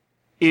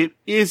 It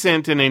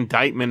isn't an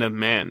indictment of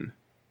men.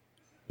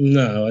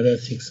 No, I don't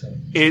think so.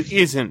 It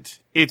isn't.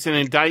 It's an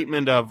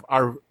indictment of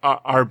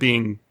our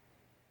being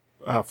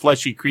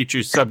fleshy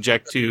creatures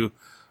subject to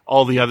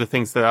all the other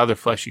things that other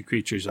fleshy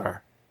creatures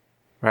are,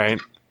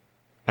 right?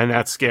 And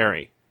that's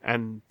scary.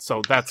 And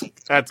so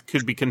that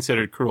could be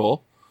considered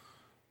cruel.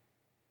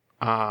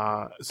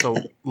 So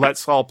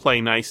let's all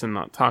play nice and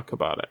not talk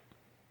about it.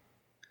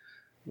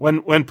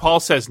 When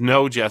Paul says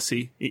no,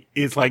 Jesse,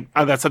 it's like,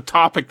 that's a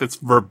topic that's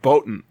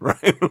verboten,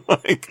 right?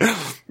 Like,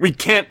 we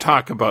can't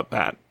talk about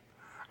that.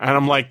 And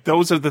I'm like,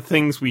 those are the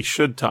things we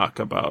should talk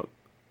about,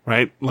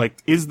 right?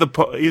 Like, is the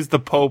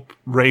Pope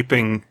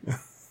raping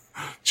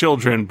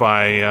children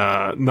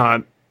by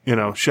not,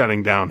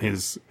 shutting down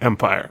his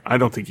empire? I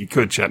don't think he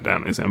could shut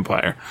down his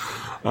empire.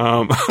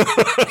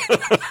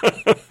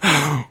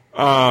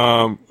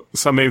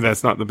 So maybe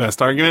that's not the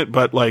best argument,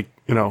 but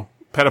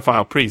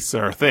pedophile priests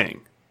are a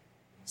thing.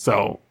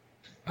 So,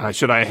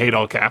 should I hate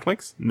all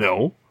Catholics?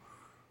 No.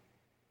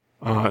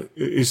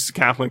 Is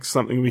Catholics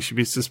something we should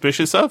be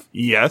suspicious of?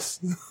 Yes.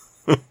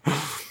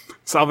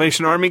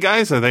 Salvation Army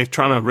guys, are they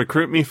trying to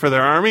recruit me for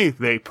their army?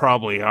 They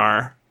probably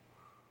are.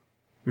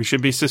 We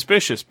should be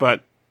suspicious,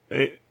 but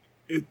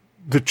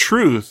the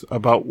truth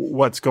about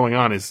what's going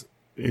on is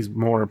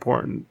more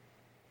important.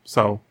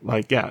 So,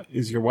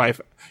 is your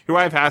wife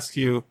asks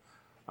you,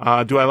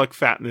 do I look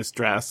fat in this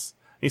dress?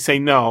 You say,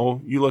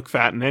 no, you look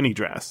fat in any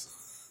dress.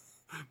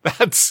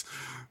 That's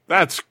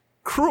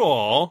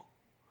cruel,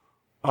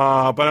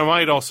 but it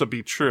might also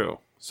be true.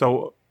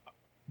 So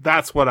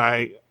that's what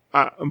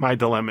my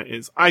dilemma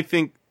is. I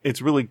think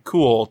it's really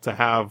cool to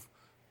have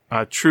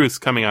truths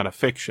coming out of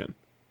fiction,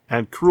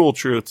 and cruel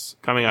truths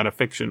coming out of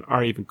fiction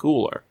are even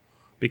cooler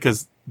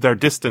because they're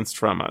distanced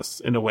from us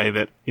in a way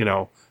that,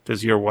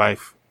 does your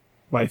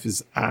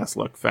wife's ass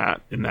look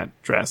fat in that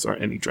dress or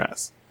any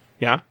dress?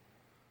 Yeah?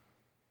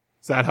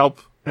 Does that help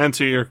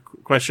answer your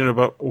question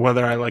about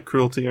whether I like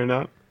cruelty or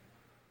not?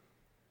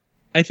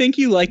 I think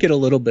you like it a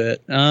little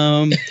bit.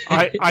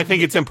 I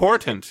think it's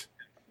important.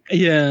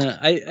 Yeah,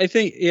 I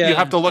think, yeah. You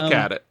have to look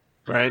at it,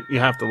 right? You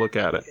have to look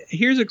at it.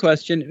 Here's a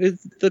question.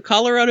 Is The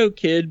Colorado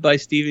Kid by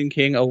Stephen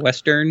King a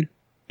Western?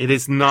 It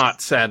is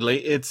not, sadly.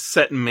 It's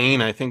set in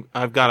Maine. I think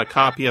I've got a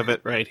copy of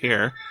it right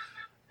here.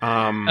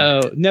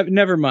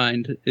 Never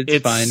mind.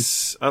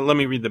 It's fine. Let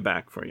me read the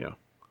back for you.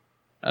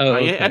 Oh,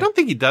 okay. I don't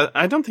think he does.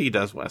 I don't think he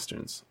does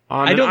westerns.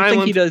 I don't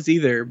think he does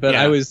either. But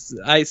Yeah.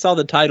 I saw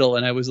the title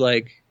and I was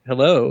like,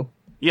 hello.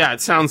 Yeah,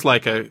 it sounds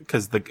like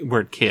because the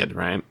word kid,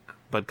 right?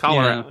 But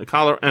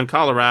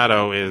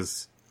Colorado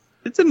is.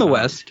 It's in the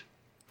West.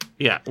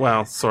 Yeah,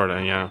 well,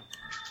 sorta, yeah.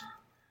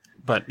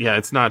 But yeah,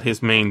 it's not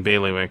his main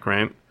bailiwick,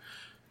 right?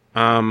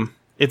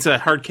 It's a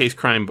hard case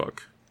crime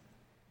book,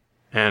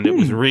 and it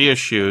was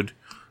reissued.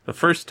 The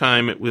first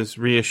time it was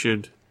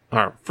reissued,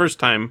 or first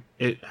time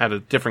it had a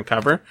different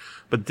cover,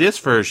 but this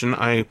version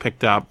I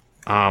picked up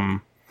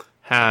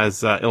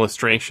has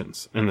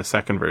illustrations in the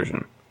second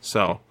version.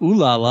 So, Ooh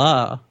la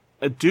la.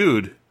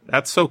 Dude,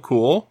 that's so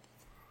cool.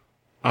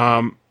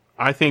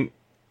 I think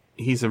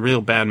he's a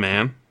real bad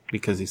man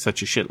because he's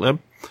such a shitlib,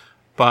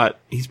 but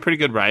he's a pretty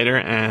good writer,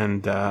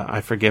 and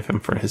I forgive him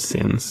for his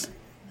sins.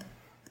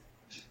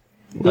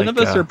 None of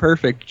us are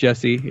perfect,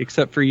 Jesse,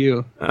 except for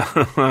you.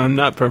 I'm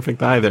not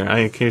perfect either. I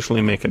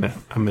occasionally make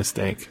a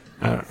mistake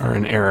or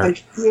an error. I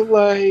feel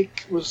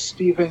like with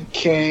Stephen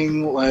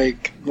King,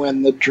 like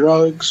when the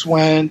drugs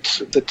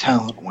went, the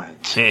talent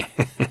went.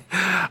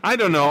 I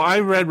don't know.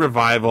 I read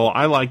Revival.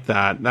 I liked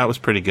that. That was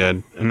pretty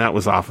good, and that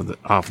was off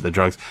of the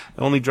drugs.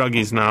 The only drug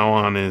he's now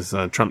on is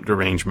Trump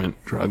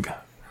derangement drug.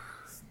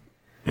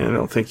 And I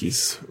don't think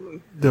he's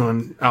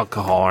doing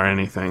alcohol or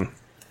anything.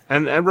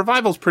 And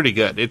Revival's pretty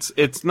good.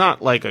 It's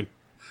not like a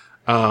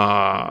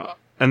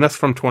and that's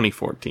from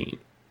 2014.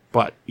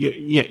 But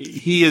yeah,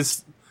 he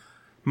is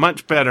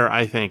much better,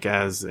 I think,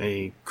 as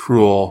a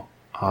cruel,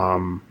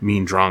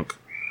 mean drunk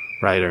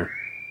writer.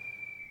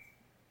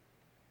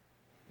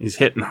 He's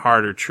hitting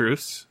harder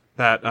truths.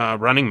 That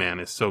Running Man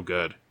is so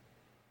good.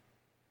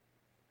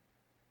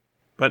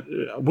 But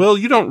Will,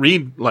 you don't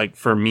read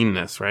for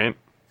meanness, right?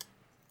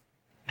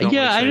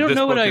 Yeah, I don't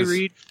know what I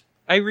read.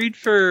 I read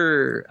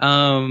for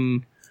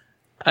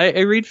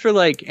I read for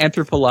like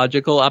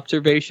anthropological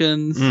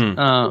observations.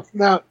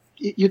 Now,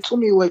 you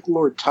told me you like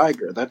Lord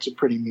Tiger. That's a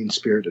pretty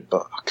mean-spirited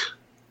book.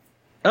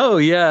 Oh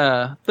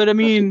yeah, but I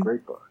mean, That's a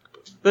great book.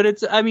 but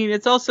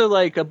it's also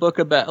like a book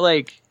about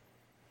like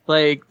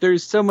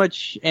there's so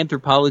much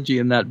anthropology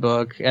in that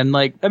book, and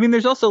like I mean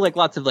there's also like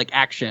lots of like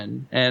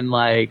action and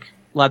like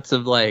lots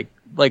of like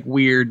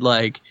weird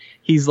like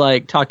he's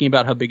like talking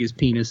about how big his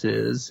penis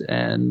is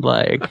and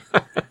like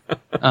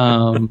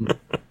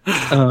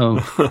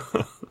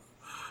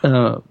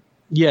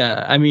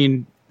yeah, I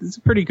mean it's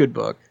a pretty good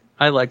book.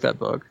 I like that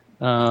book.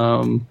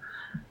 I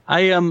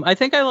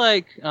think I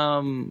like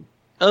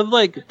of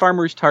like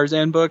Farmer's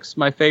Tarzan books,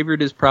 my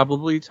favorite is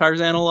probably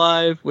Tarzan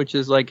Alive, which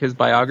is like his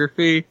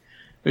biography,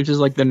 which is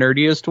like the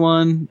nerdiest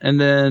one. And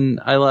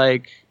then I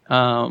like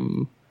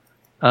A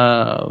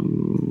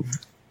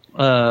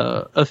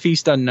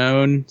Feast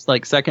Unknown, it's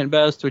like second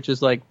best, which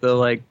is like the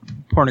like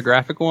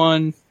pornographic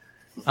one.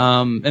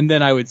 And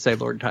then I would say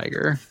Lord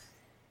Tiger.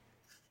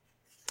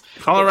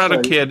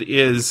 Colorado Kid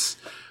is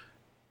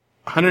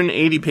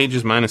 180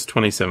 pages minus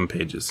 27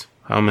 pages.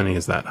 How many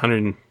is that?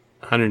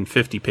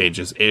 150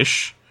 pages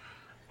ish,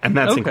 and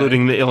that's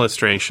including the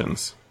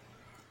illustrations.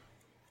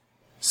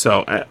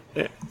 So I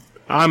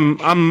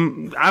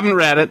haven't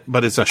read it,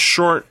 but it's a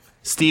short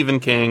Stephen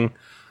King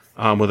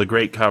with a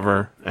great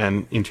cover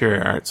and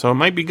interior art. So it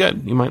might be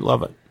good. You might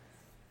love it.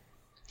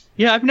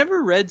 Yeah, I've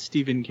never read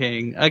Stephen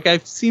King. Like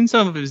I've seen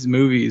some of his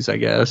movies, I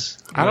guess.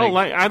 I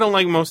don't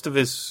like most of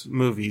his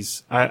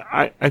movies.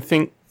 I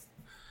think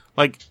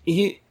like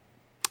he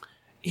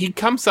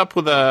comes up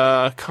with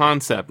a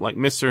concept like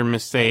Mr. and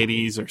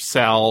Mercedes or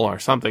Cell or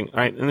something,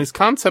 right? And his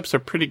concepts are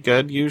pretty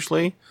good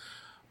usually,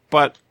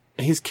 but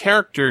his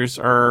characters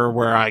are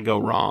where I go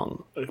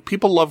wrong.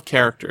 People love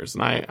characters,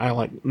 and I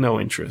like no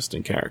interest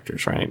in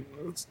characters, right?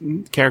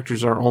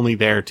 Characters are only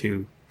there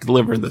to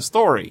deliver the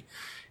story.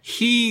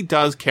 He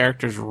does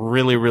characters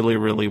really, really,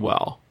 really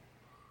well.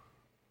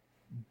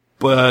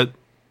 But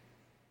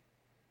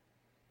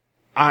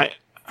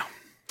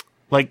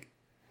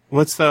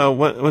what's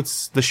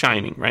The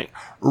Shining, right?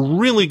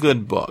 Really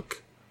good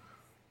book.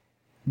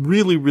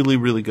 Really, really,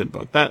 really good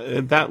book.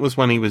 That was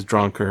when he was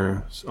drunk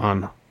or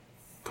on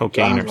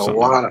cocaine or something. A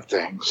lot of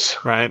things.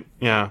 Right?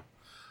 Yeah.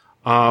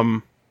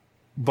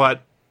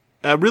 But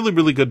a really,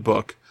 really good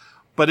book.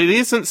 But it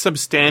isn't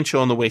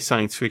substantial in the way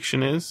science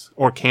fiction is,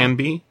 or can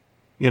be,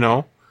 you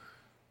know?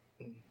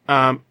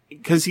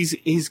 Cause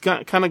he's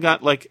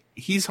got like,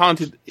 he's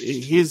haunted,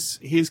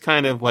 his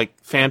kind of like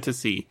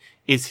fantasy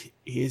is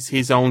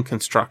his own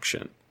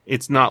construction.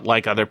 It's not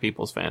like other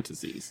people's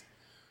fantasies.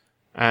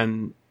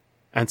 And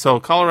so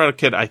Colorado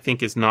Kid, I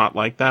think, is not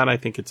like that. I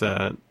think it's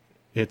a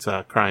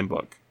crime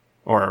book,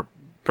 or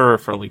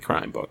peripherally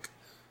crime book.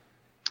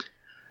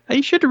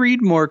 I should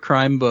read more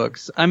crime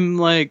books. I'm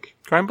like,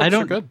 crime books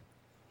are good.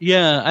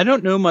 Yeah, I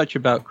don't know much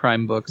about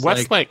crime books.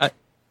 Westlake.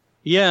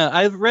 Yeah,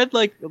 I've read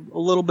like a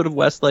little bit of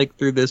Westlake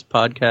through this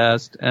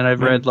podcast, and I've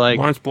read like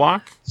Lawrence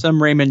Block,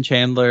 some Raymond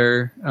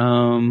Chandler.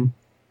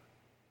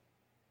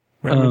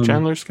 Raymond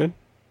Chandler's good.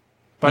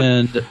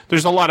 But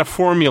there's a lot of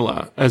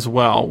formula as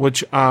well,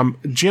 which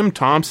Jim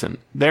Thompson,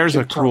 there's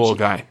a cool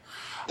guy.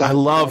 I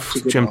love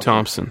Jim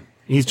Thompson.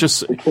 He's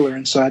just The Killer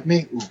Inside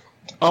Me. Ooh.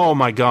 Oh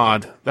my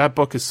God, that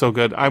book is so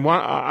good.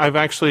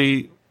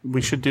 We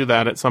should do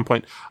that at some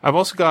point. I've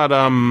also got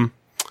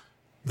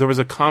there was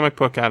a comic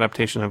book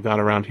adaptation I've got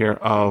around here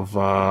of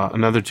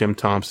another Jim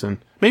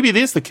Thompson. Maybe it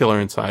is The Killer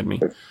Inside Me.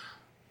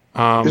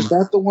 Is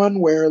that the one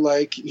where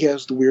like he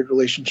has the weird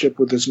relationship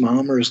with his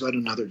mom, or is that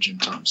another Jim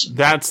Thompson?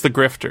 That's The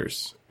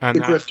Grifters. And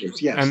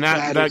Grifters, yes. And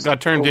that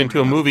got turned into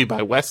a movie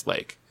by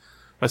Westlake.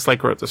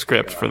 Westlake wrote the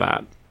script for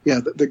that. Yeah,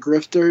 the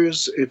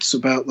Grifters, it's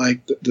about like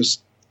this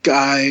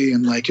guy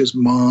and like his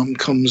mom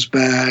comes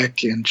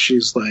back and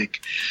she's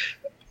like,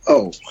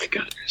 oh my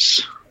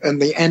goodness. And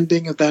the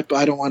ending of that,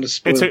 I don't want to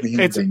spoil the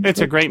ending.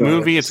 It's a great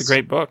movie. It's a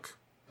great book.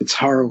 It's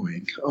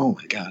harrowing. Oh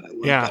my God, I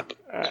love that book.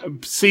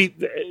 See,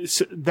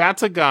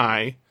 that's a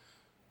guy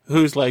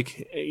who's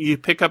like, you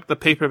pick up the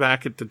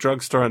paperback at the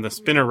drugstore on the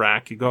spinner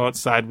rack, you go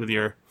outside with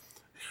your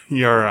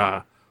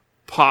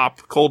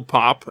cold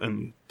pop, and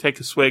you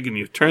take a swig, and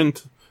you turn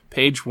to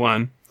page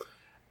 1,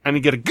 and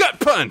you get a gut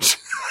punch.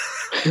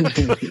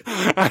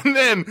 And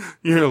then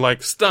you're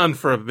like stunned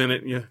for a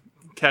minute, and you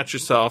catch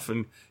yourself,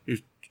 and you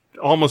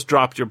almost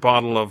dropped your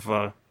bottle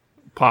of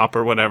pop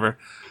or whatever,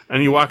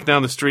 and you walk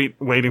down the street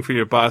waiting for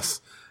your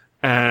bus,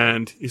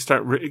 and you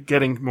start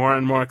getting more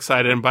and more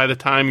excited, and by the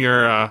time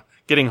you're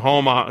getting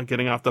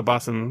off the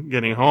bus and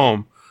getting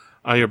home,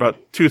 you're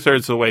about 2/3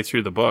 of the way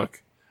through the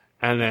book.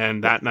 And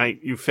then that night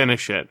you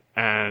finish it,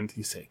 and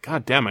you say,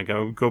 God damn, I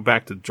gotta go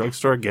back to the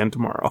drugstore again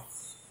tomorrow.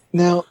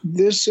 Now,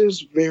 this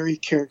is very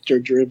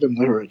character-driven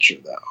literature,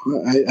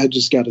 though. I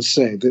just got to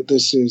say that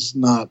this is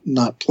not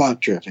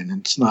plot-driven.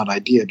 It's not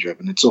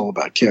idea-driven. It's all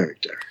about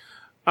character.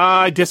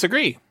 I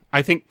disagree.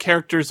 I think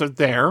characters are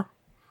there,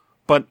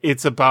 but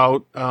it's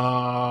about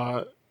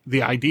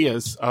the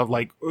ideas of,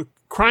 like,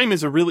 crime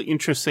is a really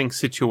interesting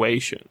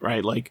situation,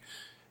 right? Like,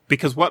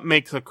 because what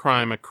makes a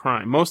crime a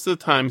crime? Most of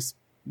the times,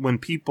 when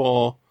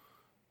people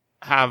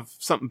have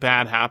something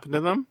bad happen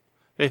to them,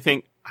 they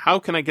think, how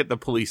can I get the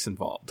police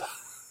involved?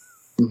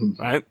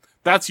 Right?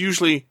 That's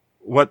usually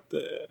what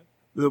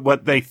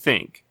they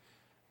think.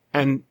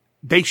 And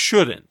they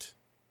shouldn't.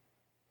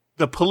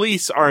 The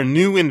police are a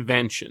new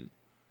invention.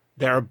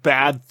 They're a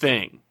bad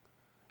thing.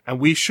 And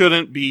we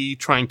shouldn't be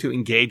trying to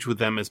engage with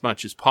them as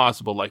much as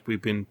possible like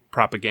we've been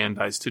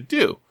propagandized to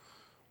do.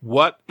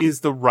 What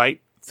is the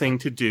right thing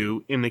to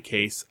do in the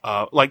case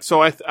of...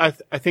 So I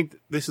think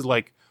this is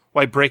like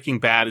why Breaking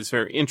Bad is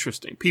very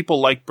interesting. People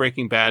like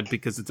Breaking Bad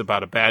because it's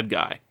about a bad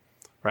guy,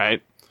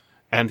 right?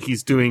 And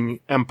he's doing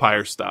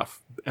empire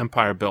stuff,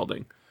 empire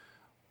building.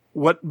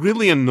 What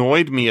really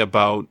annoyed me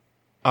about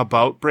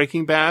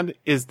Breaking Bad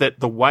is that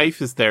the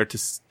wife is there to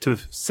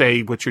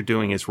say what you're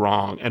doing is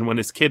wrong. And when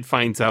his kid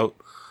finds out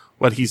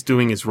what he's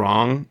doing is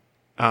wrong,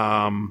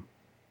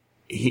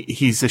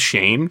 he's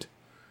ashamed.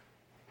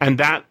 And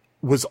that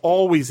was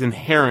always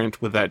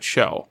inherent with that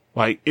show.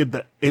 Like,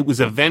 it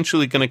was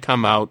eventually going to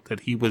come out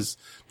that he was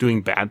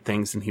doing bad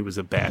things and he was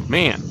a bad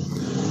man.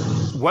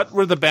 What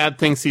were the bad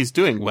things he's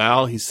doing?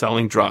 Well, he's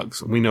selling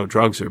drugs. We know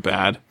drugs are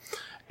bad.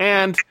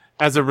 And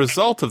as a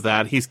result of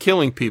that, he's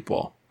killing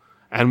people.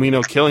 And we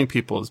know killing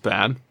people is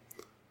bad.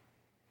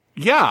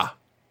 Yeah,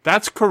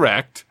 that's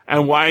correct.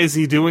 And why is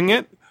he doing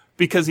it?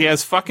 Because he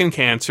has fucking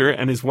cancer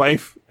and his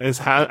wife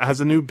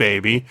has a new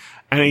baby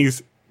and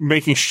he's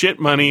making shit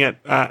money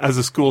as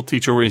a school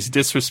teacher where he's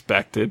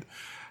disrespected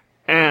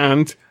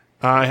and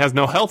has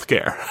no health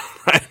care.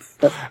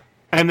 Right?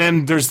 And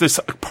then there's this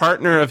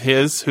partner of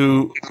his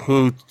who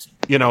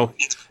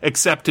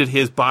accepted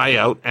his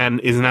buyout and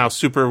is now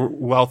super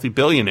wealthy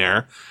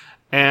billionaire,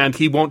 and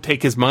he won't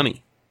take his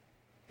money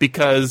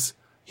because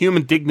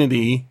human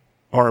dignity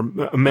or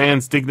a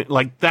man's dignity,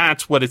 like,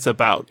 that's what it's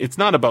about. It's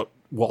not about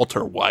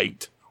Walter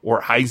White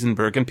or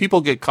Heisenberg, and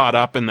people get caught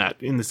up in that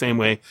in the same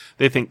way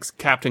they think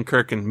Captain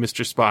Kirk and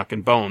Mr. Spock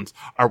and Bones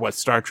are what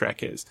Star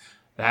Trek is.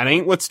 That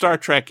ain't what Star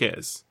Trek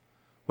is.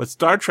 What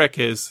Star Trek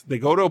is, they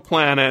go to a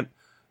planet,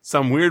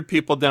 some weird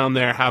people down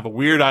there have a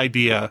weird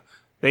idea,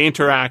 they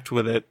interact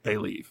with it, they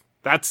leave.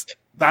 That's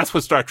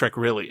what Star Trek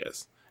really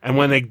is. And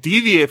when they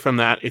deviate from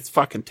that, it's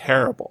fucking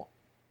terrible.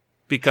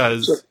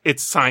 Because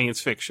it's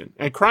science fiction.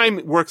 And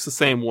crime works the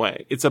same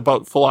way. It's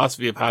about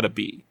philosophy of how to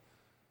be.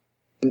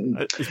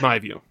 Is my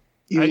view.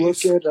 You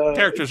look at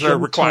characters Jim are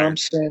required.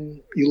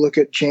 Thompson. You look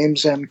at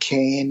James M.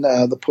 Cain.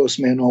 The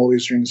Postman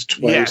Always Rings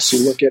Twice. Yes.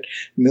 You look at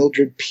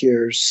Mildred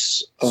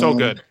Pierce. So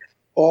good.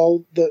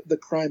 All the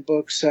crime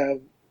books have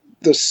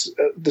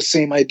the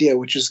same idea,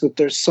 which is that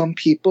there's some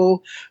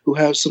people who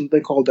have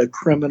something called a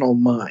criminal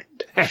mind,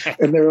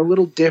 and they're a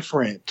little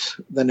different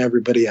than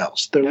everybody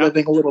else. They're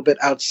living a little bit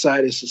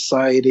outside of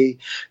society.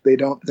 They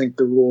don't think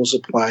the rules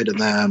apply to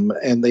them,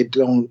 and they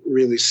don't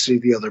really see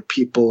the other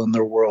people in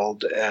their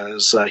world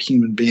as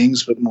human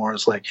beings, but more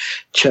as like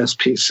chess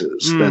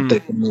pieces that they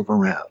can move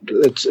around.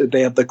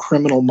 They have the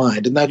criminal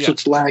mind, and that's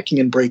what's lacking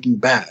in Breaking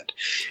Bad.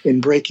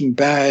 In Breaking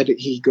Bad,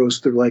 he goes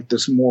through like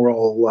this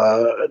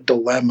moral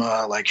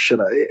dilemma, like, should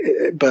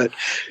I? But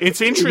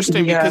it's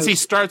interesting because he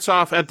starts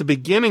off at the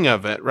beginning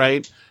of it,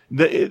 right?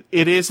 It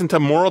isn't a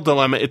moral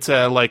dilemma. It's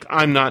a like,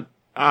 I'm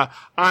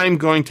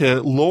going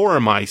to lower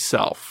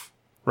myself,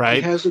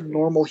 right? He has a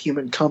normal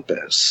human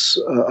compass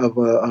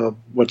of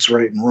what's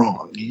right and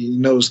wrong. He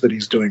knows that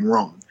he's doing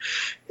wrong.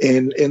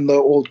 In the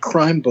old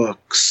crime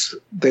books,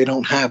 they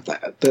don't have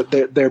that.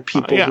 They're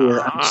people who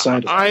are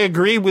outside of I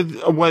agree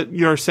with what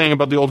you're saying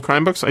about the old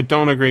crime books. I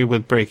don't agree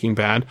with Breaking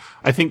Bad.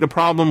 I think the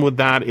problem with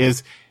that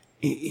is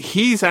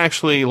he's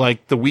actually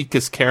like the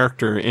weakest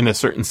character in a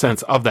certain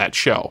sense of that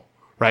show,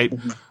 right?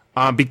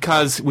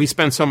 Because we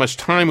spend so much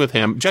time with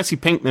him. Jesse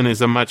Pinkman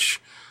is a much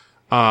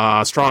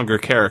stronger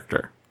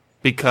character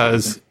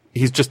because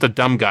he's just a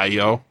dumb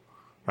guy,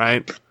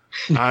 right?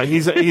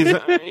 He's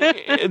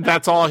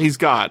that's all he's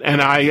got,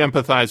 and I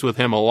empathize with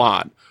him a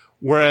lot.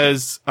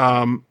 Whereas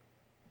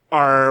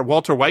our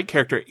Walter White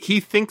character,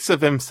 he thinks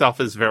of himself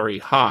as very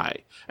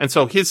high, and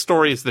so his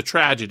story is the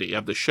tragedy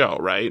of the show,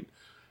 right?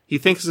 He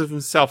thinks of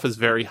himself as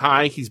very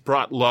high. He's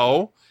brought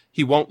low.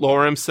 He won't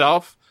lower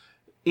himself.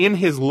 In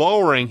his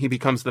lowering, he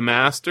becomes the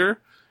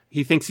master.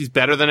 He thinks he's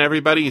better than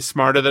everybody. He's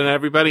smarter than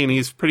everybody, and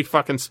he's pretty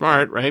fucking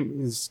smart, right?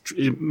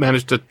 He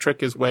managed to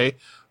trick his way,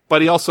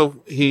 but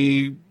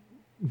he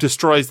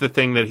destroys the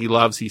thing that he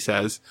loves, he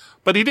says.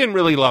 But he didn't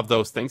really love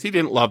those things. He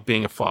didn't love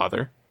being a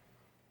father,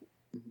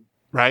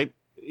 right?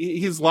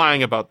 He's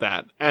lying about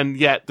that. And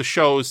yet the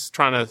show's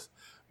trying to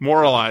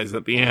moralize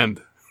at the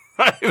end,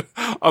 right?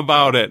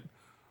 About it.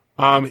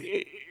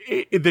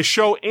 The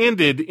show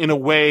ended in a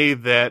way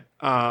that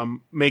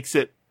makes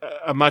it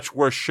a much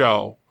worse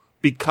show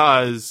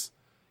because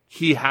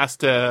he has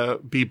to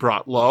be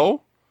brought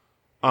low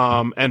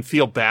and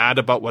feel bad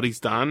about what he's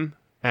done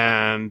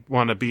and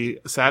want to be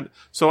sad.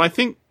 So I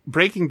think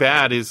Breaking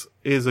Bad is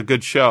a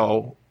good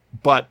show,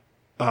 but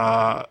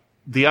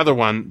the other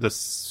one, the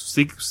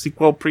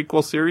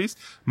prequel series,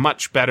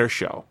 much better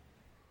show.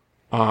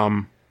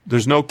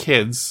 There's no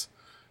kids,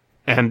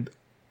 and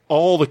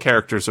all the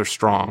characters are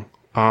strong.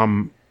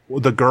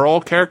 the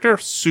girl character,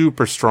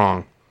 super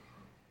strong.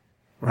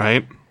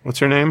 Right? What's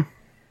her name?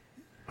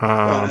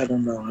 I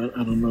don't know.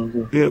 I don't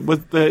know.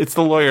 It's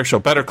the lawyer show,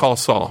 Better Call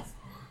Saul.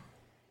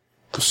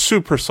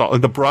 Super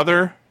solid. The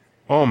brother,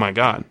 oh my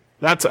god.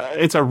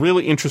 It's a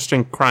really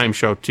interesting crime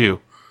show, too.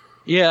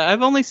 Yeah,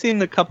 I've only seen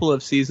a couple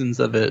of seasons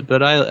of it,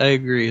 but I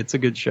agree. It's a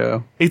good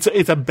show.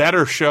 It's a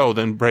better show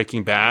than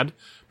Breaking Bad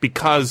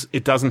because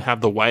it doesn't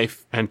have the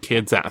wife and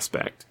kids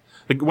aspect.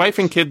 The wife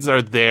and kids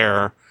are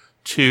there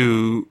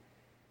to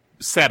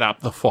set up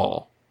the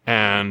fall.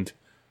 And,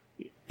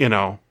 you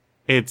know,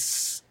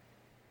 it's...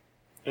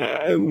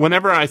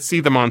 whenever I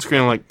see them on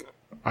screen, I'm like,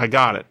 I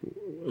got it.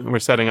 We're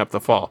setting up the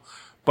fall.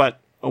 But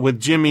with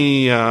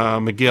Jimmy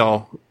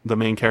McGill, the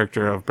main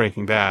character of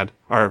Breaking Bad,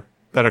 or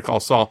Better Call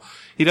Saul,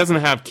 he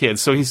doesn't have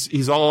kids, so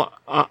he's all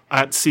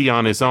at sea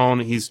on his own.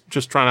 He's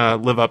just trying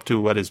to live up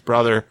to what his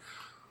brother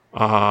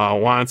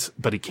wants,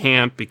 but he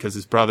can't because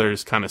his brother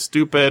is kind of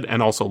stupid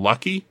and also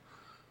lucky,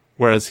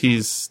 whereas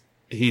he's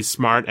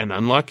smart and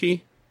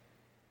unlucky.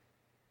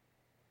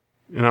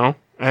 You know,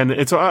 and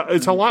it's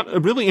a lot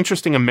of really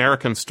interesting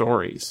American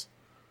stories.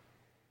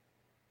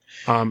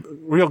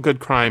 Real good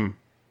crime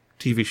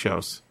TV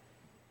shows.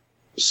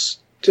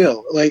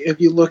 Still, like, if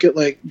you look at,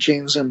 like,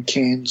 James M.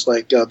 Cain's,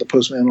 like, The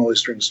Postman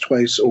Always Rings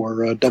Twice,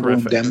 or Double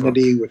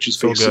Indemnity, which is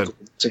basically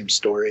the same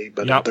story,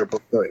 but they're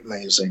both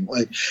amazing.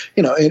 Like,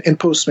 you know, in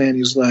Postman,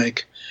 he's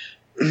like,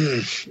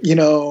 you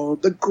know,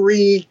 the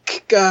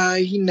Greek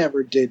guy, he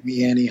never did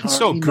me any harm.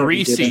 So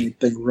greasy. Never did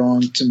anything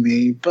wrong to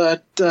me,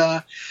 but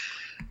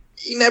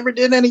he never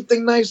did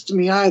anything nice to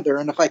me either.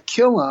 And if I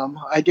kill him,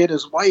 I get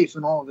his wife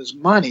and all of his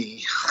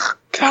money.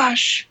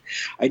 Gosh,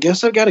 I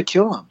guess I got to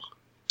kill him.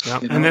 Yeah.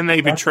 You know, and then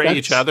they betray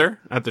each other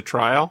at the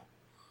trial.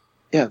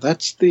 Yeah,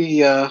 that's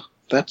the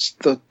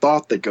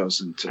thought that goes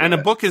into it. And the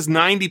book is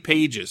 90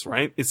 pages,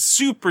 right? It's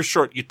super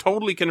short. You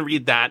totally can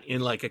read that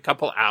in like a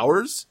couple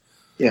hours.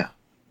 Yeah.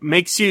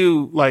 Makes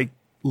you like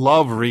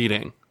love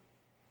reading.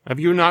 Have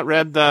you not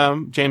read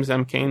James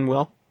M. Cain,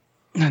 Will?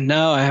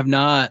 No, I have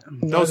not.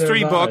 Those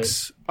three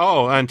books.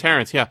 Oh, and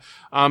Terrence, yeah.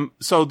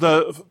 So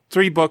the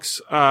three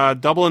books,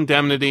 Double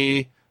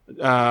Indemnity,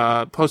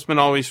 Postman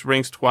Always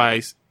Rings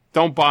Twice.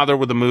 Don't bother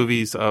with the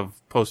movies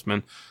of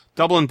Postman.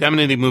 Double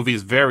Indemnity movie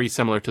is very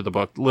similar to the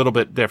book, a little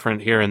bit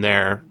different here and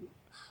there.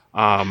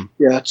 Yeah,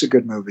 it's a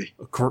good movie.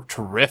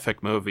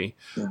 Terrific movie.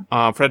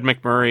 Yeah. Fred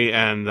McMurray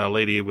and the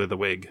lady with the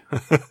wig.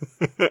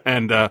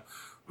 And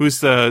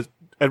who's the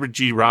Edward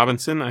G.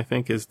 Robinson, I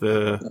think, is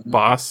the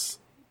boss.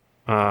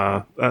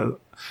 But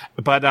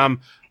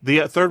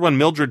the third one,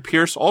 Mildred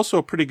Pierce, also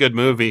a pretty good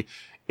movie.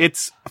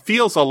 It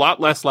feels a lot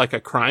less like a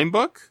crime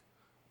book,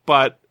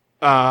 but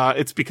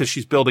it's because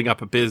she's building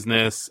up a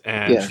business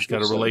and she's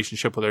got a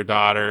relationship with her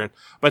daughter.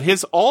 But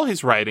all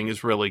his writing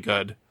is really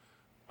good.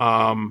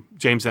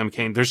 James M.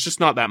 Cain. There's just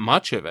not that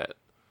much of it.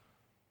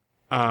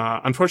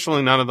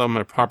 Unfortunately, none of them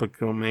are public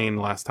domain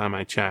last time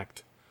I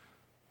checked.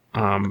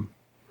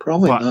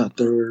 Probably not.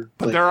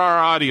 But there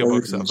are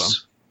audiobooks of them.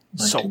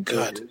 So 1930s.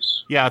 good.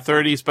 Yeah,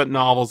 30s, but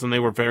novels, and they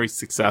were very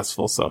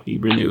successful, so he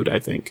renewed, I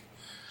think.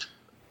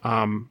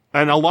 And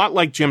a lot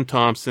like Jim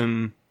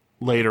Thompson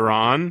later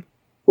on.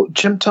 Well,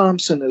 Jim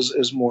Thompson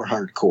is more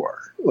hardcore.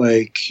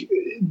 Like,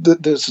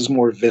 this is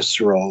more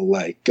visceral,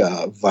 like,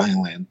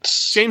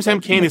 violence. James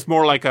M. Cain is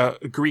more like a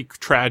Greek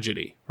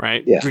tragedy,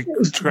 right? Yeah.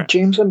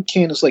 James M.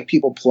 Cain is like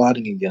people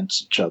plotting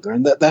against each other.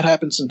 And that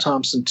happens in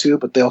Thompson, too,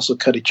 but they also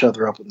cut each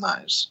other up with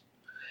knives.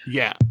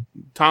 Yeah.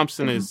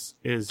 Thompson is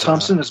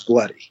Thompson is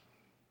bloody.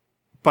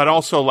 But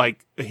also,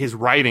 like, his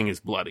writing is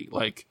bloody.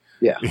 Like,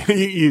 yeah,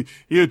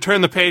 you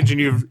turn the page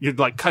and you'd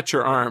like cut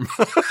your arm.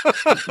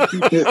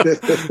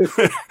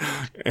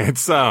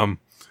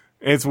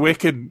 It's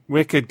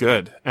wicked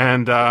good.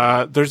 And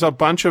there's a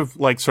bunch of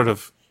like sort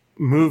of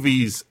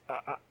movies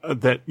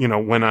that, you know,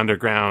 went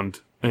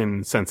underground in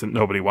the sense that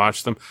nobody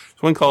watched them.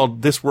 There's one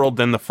called This World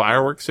Then the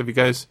Fireworks. Have you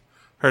guys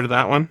heard of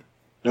that one?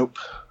 Nope.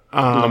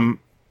 No.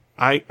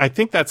 I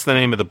think that's the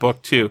name of the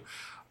book too.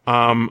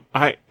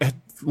 At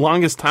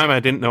longest time I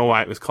didn't know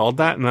why it was called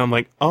that, and I'm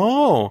like,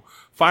 oh,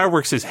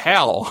 fireworks is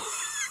hell.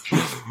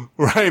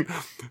 Right.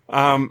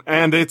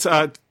 And it's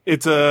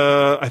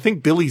I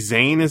think Billy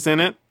Zane is in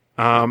it.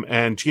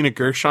 And Gina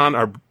Gershon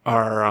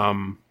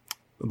are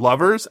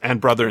lovers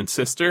and brother and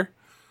sister.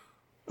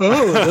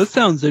 Oh, that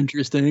sounds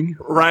interesting.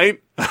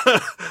 Right?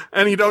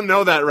 And you don't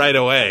know that right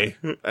away.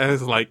 And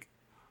it's like,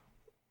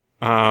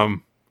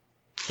 and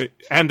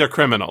they're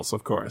criminals,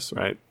 of course,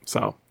 right?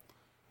 So.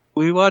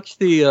 We watched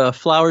the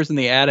Flowers in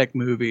the Attic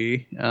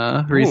movie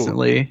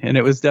recently, and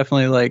it was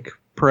definitely like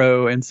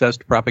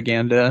pro-incest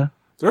propaganda.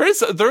 There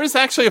is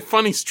actually a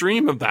funny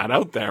stream of that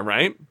out there,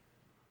 right?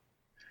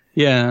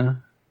 Yeah.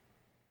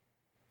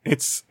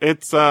 It's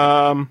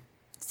kind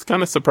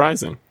of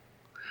surprising.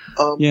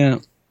 Yeah.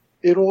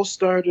 It all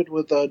started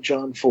with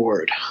John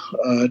Ford.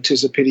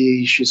 'Tis a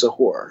pity she's a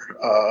whore.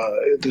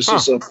 This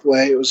is a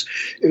play. It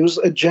was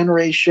a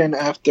generation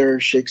after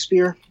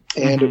Shakespeare,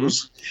 and it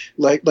was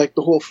like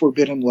the whole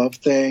forbidden love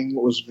thing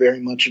was very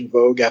much in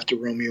vogue after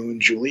Romeo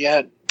and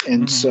Juliet.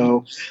 And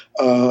so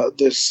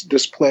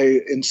this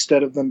play,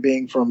 instead of them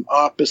being from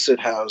opposite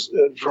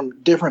houses, from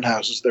different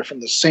houses, they're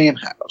from the same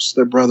house.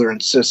 They're brother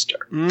and sister.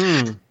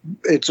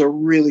 It's a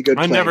really good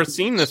play. I've never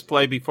seen this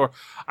play before.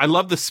 I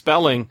love the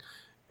spelling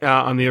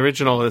on the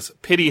original. Is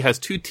Pity has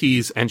 2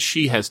 T's and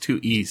she has 2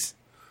 E's.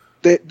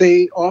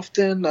 They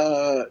often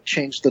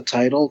change the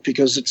title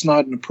because it's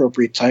not an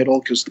appropriate title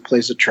because the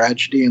play's a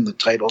tragedy and the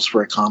title's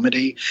for a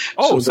comedy.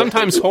 Oh, so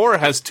sometimes horror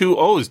has 2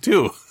 O's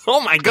too.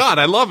 Oh my God,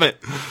 I love it.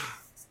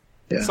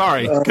 Yeah.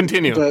 Sorry,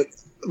 continue. But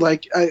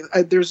like,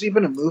 there's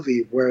even a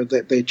movie where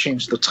they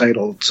changed the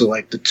title to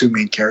like the 2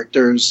 main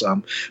characters,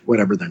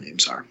 whatever their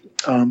names are.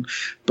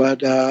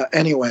 But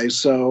anyway,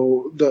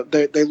 so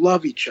they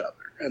love each other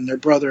and they're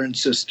brother and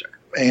sister.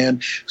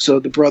 And so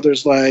the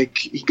brother's like,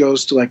 he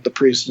goes to like the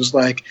priest and is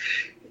like,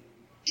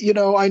 you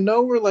know, I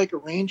know we're like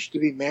arranged to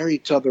be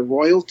married to other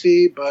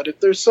royalty, but if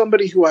there's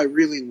somebody who I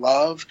really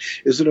love,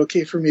 is it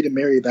okay for me to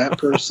marry that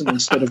person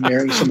instead of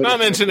marrying somebody? Not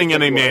mentioning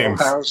any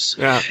names. House?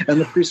 Yeah. And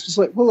the priest is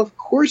like, well, of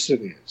course it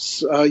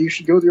is. You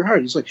should go with your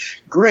heart. He's like,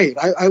 great.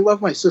 I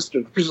love my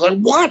sister. The priest is like,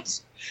 what?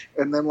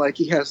 And then like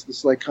he has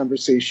this like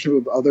conversation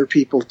with other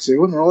people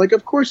too, and they're all like,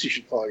 of course you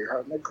should follow your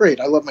heart. I'm like, great.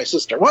 I love my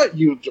sister. What?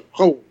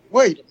 Oh,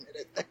 wait a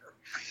minute there.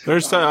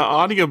 There's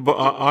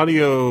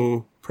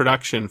audio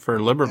production for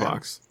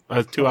LibriVox.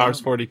 2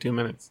 hours, 42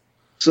 minutes.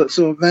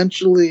 So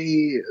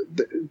eventually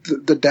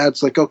the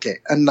dad's like, okay,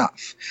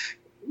 enough.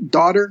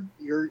 Daughter,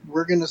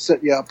 we're going to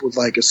set you up with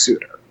like a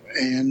suitor.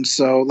 And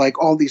so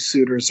like all these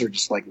suitors are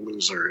just like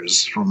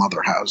losers from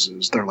other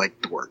houses. They're like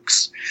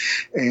dorks.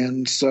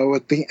 And so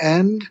at the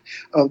end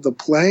of the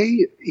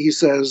play, he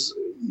says,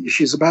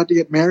 she's about to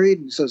get married,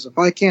 and he says, if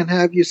I can't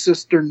have you,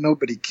 sister,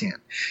 nobody can.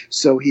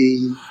 So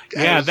he...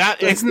 Yeah,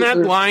 isn't that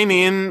line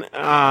in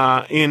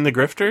The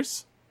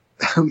Grifters?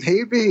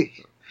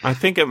 Maybe. I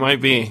think it might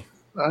be.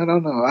 I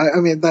don't know. I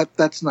mean,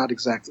 that's not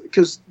exactly...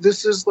 Because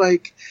this is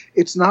like...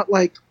 It's not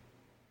like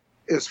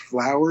as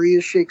flowery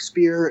as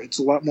Shakespeare. It's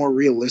a lot more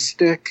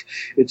realistic.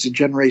 It's a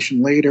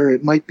generation later.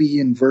 It might be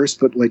in verse,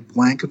 but like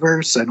blank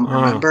verse. I don't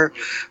remember.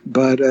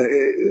 But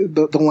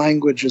the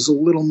language is a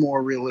little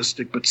more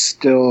realistic, but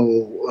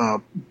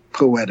still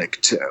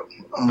poetic too.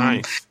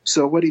 Nice.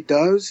 So what he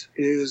does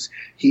is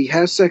he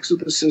has sex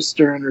with his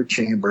sister in her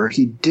chamber.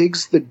 He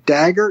digs the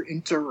dagger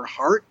into her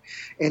heart,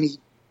 and he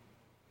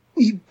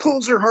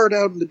pulls her heart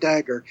out in the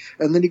dagger,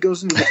 and then he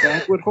goes into the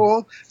banquet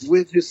hall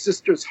with his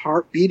sister's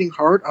beating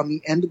heart on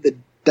the end of the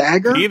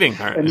dagger. Beating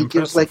heart. And he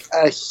gives like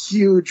a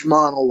huge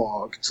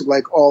monologue to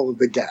like all of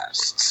the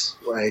guests.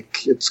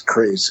 Like, it's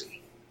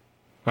crazy.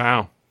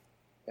 Wow.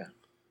 Yeah.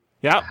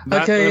 Yeah.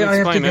 Okay, I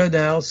have to go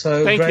now.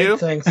 So Thank great, you.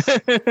 Thanks. Very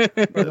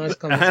nice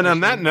conversation. And on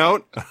that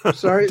note,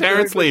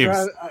 Terrence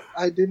leaves.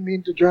 I didn't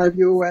mean to drive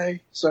you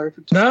away. Sorry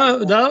for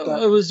No,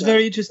 it was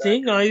very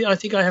interesting. I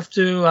think I have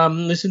to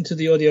listen to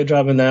the audio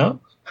drama now.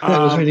 That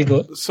was really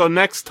good. So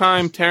next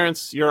time,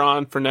 Terrence, you're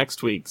on for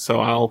next week. So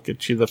I'll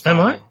get you the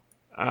file. Am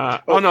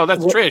I? Oh no,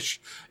 that's Trish.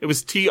 It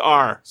was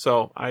TR.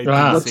 So I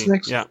didn't What's see.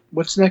 next? Yeah.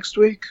 What's next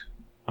week?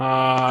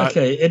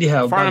 Okay,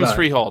 anyhow. Farnham's bye-bye.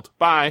 Freehold.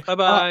 Bye.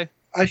 Bye-bye.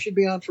 I should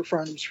be on for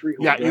Farnham's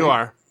Freehold. Yeah, right? you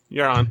are.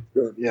 You're on.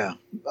 Good, yeah.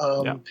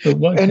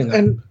 And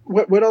And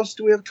what else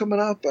do we have coming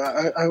up? These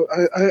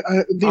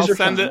I'll are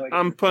send fun. it.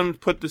 I'm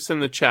put this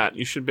in the chat.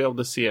 You should be able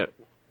to see it.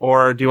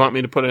 Or do you want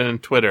me to put it in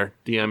Twitter?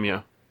 DM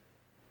you.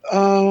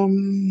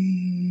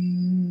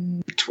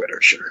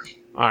 Twitter, sure.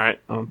 All right.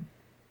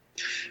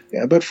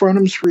 Yeah, but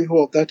Farnham's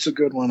Freehold, that's a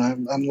good one.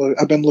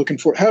 I've been looking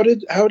for. How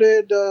did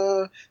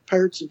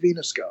Pirates of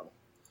Venus go?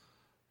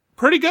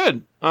 Pretty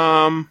good.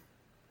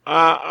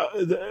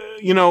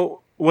 You know,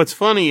 what's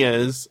funny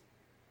is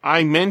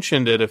I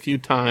mentioned it a few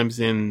times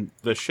in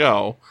the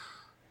show,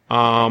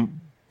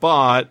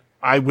 but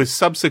I was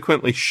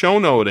subsequently show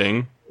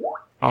noting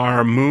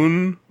our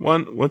moon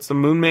one. What's the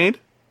moon made?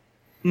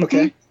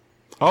 Okay.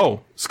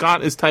 Oh,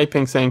 Scott is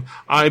typing saying,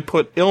 I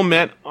put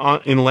Ilmet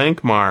in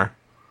Lankmar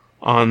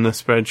on the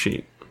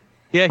spreadsheet.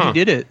 Yeah, he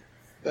did it.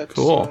 That's,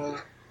 Cool.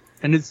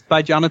 And it's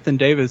by Jonathan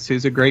Davis,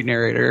 who's a great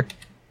narrator.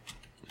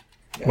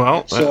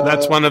 Well,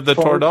 that's one of the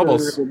tour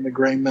doubles. And the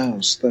Gray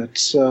Mouse.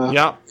 That's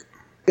Yeah.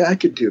 Yeah, I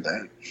could do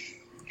that.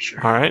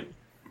 Sure. All right.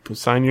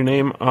 Sign your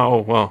name. Oh,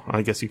 well,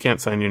 I guess you can't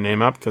sign your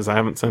name up because I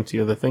haven't sent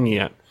you the thingy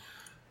yet.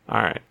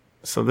 All right.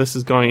 So this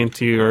is going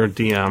into your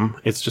DM.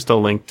 It's just a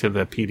link to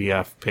the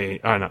PDF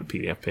page. Not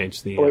PDF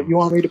page. The Or you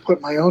want me to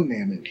put my own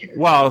name in here?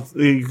 well,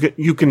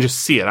 you can just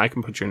see it. I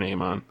can put your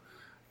name on.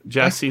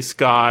 Jesse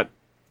Scott.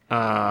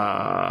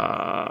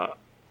 I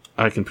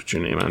can put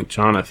your name on.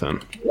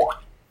 Jonathan.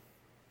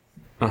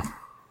 Oh.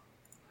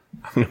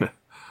 I'm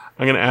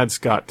gonna add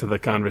Scott to the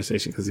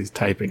conversation because he's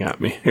typing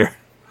at me here.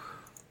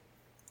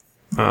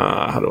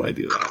 How do I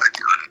do that?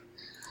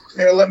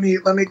 Here, let me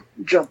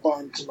jump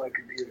on to my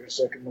computer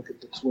so I can look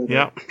at the Twitter.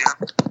 Yep.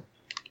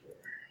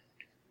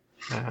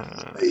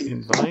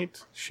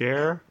 Invite,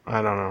 share.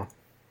 I don't know.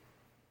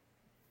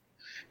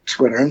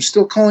 Twitter. I'm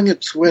still calling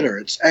it Twitter.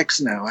 It's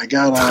X now. I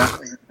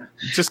gotta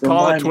just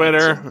call it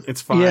Twitter. It's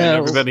fine. Yeah,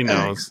 Everybody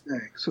knows.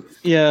 X.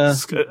 Yeah.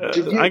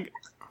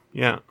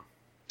 Yeah.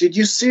 Did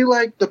you see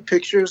like the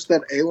pictures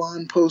that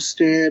Elon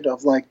posted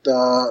of like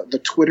the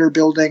Twitter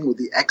building with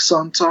the X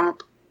on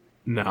top?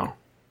 No.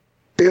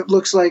 It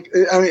looks like,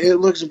 I mean, it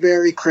looks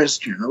very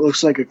Christian. It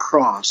looks like a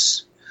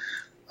cross.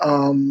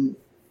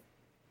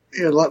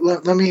 Yeah,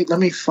 let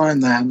me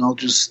find that, and I'll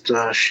just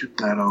shoot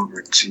that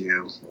over to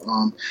you.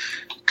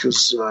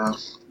 Because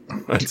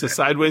It's a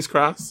sideways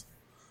cross?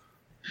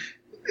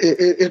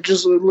 it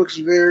just looks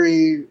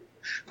very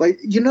like,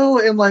 you know,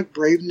 in like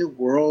Brave New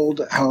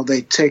World, how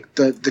they take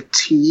the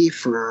T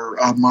for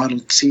Model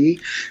T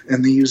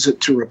and they use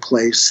it to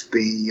replace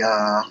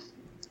the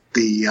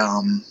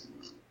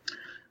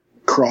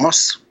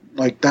cross.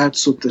 Like,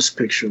 that's what this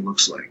picture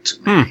looks like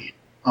to me.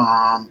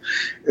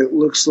 It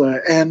looks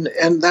like, and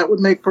that would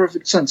make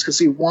perfect sense because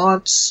he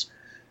wants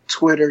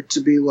Twitter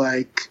to be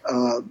like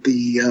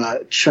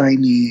the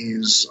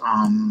Chinese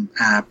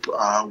app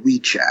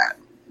WeChat,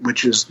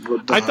 which is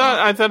what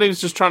I thought he was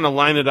just trying to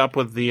line it up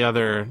with the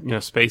other,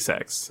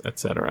 SpaceX,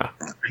 etc.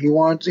 He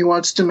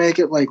wants to make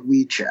it like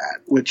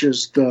WeChat, which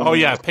is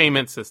the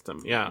payment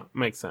system. Yeah,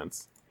 makes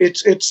sense.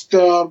 It's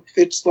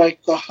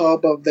like the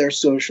hub of their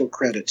social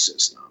credit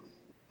system.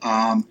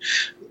 But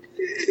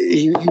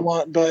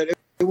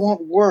it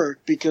won't work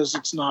because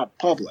it's not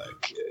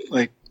public.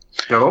 Like,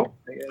 no.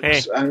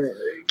 Hey,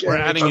 we're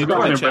adding you to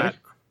the chat.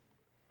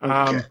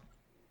 Okay.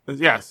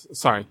 Yes,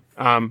 sorry.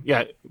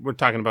 We're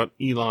talking about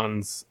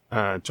Elon's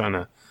trying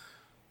to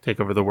take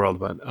over the world,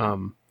 but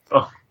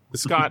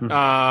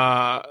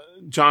Scott,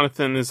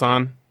 Jonathan is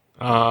on,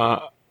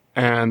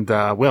 and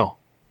Will.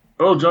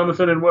 Oh,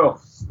 Jonathan and Will.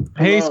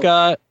 Hey, Hello.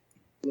 Scott.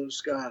 Hello,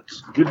 Scott.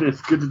 Good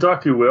to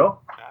talk to you, Will.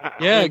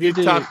 Yeah, have you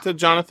good to- talked to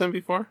Jonathan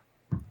before?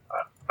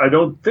 I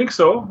don't think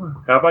so.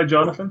 Have I,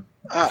 Jonathan?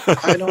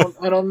 I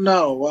don't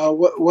know.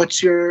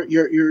 What's your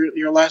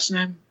last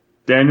name?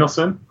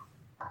 Danielson?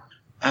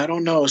 I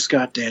don't know,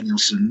 Scott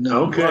Danielson.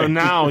 No. Okay. Well,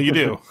 now you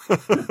do.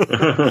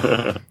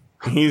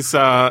 He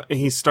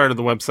started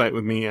the website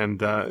with me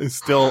and is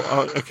still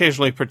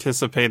occasionally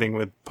participating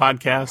with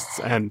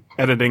podcasts and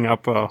editing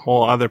up a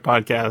whole other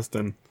podcast,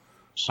 and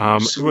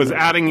was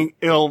adding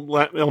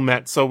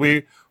Ilmet. So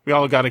we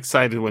all got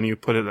excited when you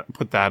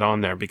put that on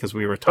there because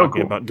we were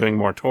talking about doing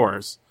more tour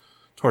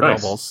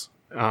Nice. doubles.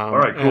 All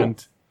right, cool.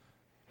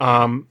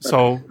 And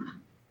so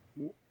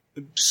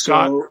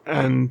Scott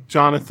and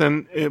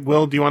Jonathan,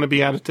 Will, do you want to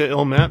be added to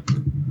Ilmet?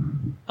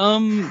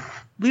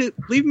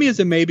 Leave me as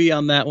a maybe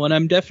on that one.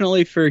 I'm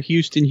definitely for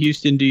Houston.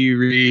 Do you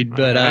read?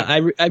 But I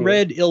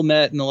read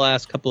Ilmet in the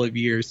last couple of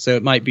years, so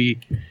it might be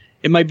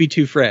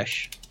too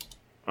fresh.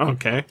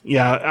 Okay,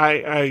 yeah,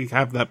 I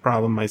have that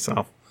problem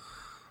myself.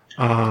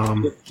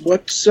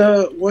 What's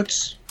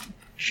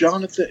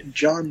John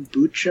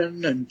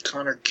Buchan and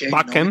Connor King?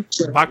 Buchan?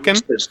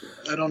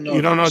 I don't know.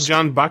 You don't know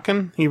John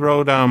Buchan? He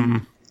wrote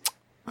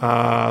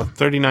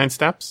 39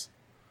 Steps.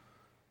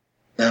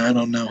 No, I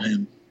don't know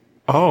him.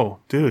 Oh,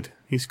 dude,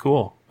 he's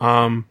cool.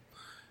 John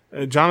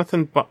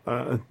Buchan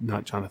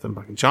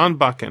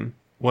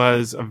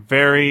was a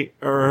very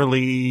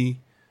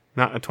early,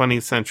 not a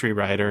 20th century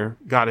writer.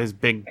 Got his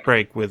big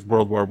break with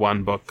World War I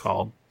book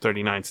called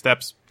 39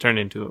 Steps, turned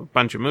into a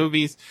bunch of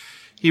movies.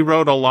 He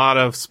wrote a lot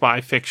of spy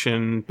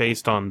fiction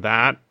based on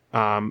that.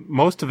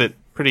 Most of it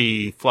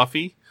pretty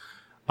fluffy.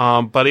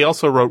 But he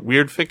also wrote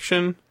weird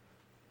fiction,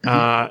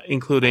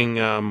 including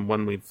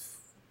when we've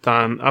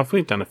done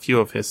a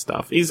few of his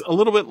stuff. He's a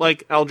little bit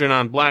like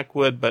Algernon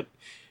Blackwood, but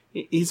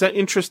he's an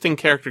interesting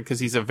character because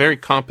he's a very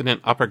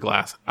competent upper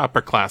class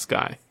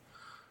guy.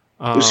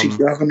 Was he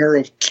governor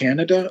of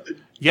Canada?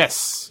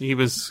 Yes, he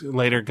was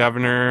later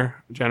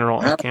Governor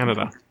General of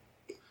Canada.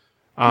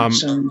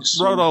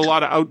 Wrote a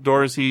lot of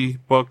outdoorsy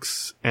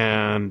books,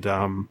 and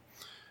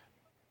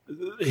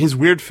his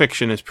weird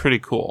fiction is pretty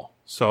cool.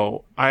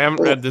 So I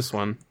haven't read this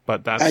one,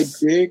 but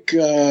that's...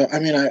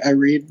 I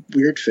read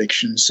weird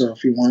fiction, so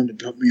if you wanted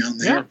to put me on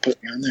there,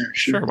 put me on there.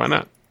 Sure, why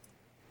not?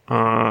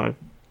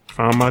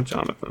 Found my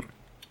Jonathan.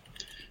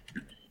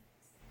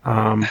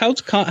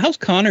 How's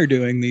Connor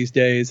doing these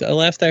days?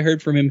 Last I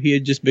heard from him, he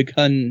had just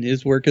begun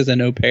his work as an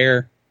au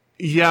pair.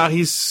 Yeah,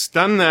 he's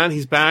done that.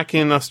 He's back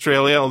in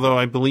Australia, although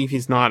I believe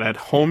he's not at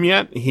home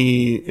yet.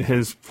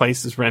 His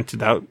place is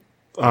rented out,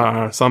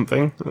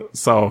 something,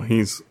 so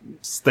he's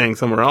staying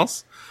somewhere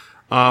else.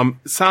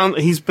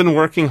 He's been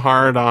working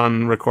hard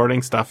on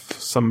recording stuff,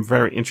 some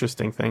very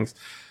interesting things.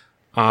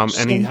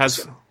 And he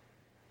has,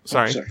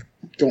 sorry.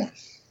 Go on.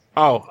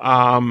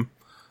 Oh,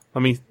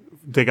 let me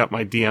dig up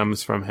my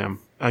DMs from him.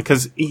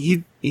 Cause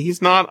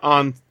he's not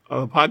on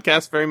the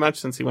podcast very much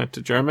since he went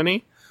to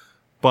Germany,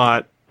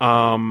 but,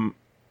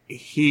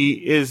 he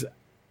is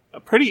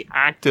a pretty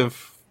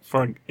active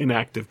for an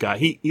inactive guy.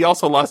 He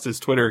also lost his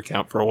Twitter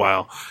account for a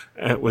while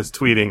and was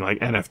tweeting like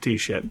NFT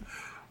shit.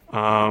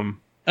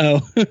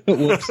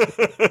 Whoops.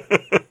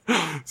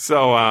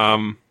 So,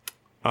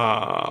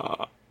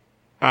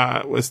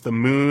 it was the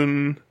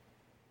Moon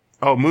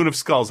of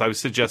Skulls. I was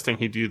suggesting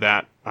he do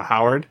that,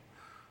 Howard.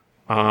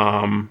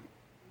 And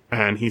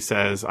he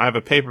says, I have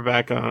a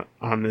paperback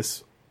on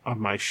this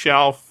on my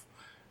shelf.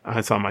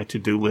 It's on my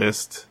to-do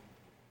list.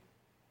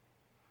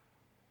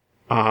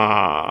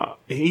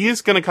 He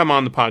is going to come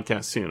on the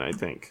podcast soon, I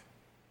think.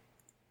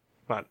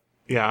 But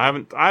yeah, I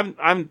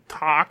haven't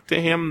talked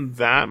to him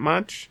that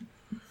much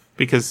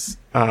because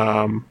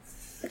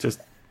just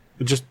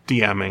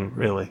DMing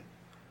really.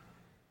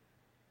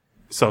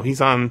 So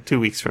he's on 2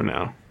 weeks from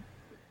now.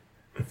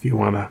 If you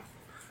want to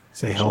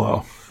say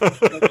hello.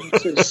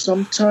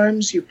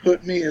 Sometimes you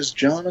put me as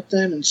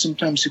Jonathan, and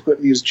sometimes you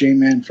put me as J.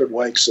 Manfred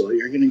Weichsel.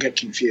 You're going to get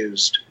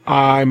confused.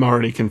 I'm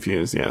already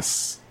confused.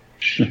 Yes.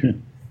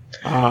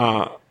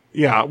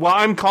 Yeah. Well,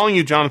 I'm calling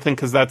you Jonathan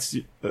because that's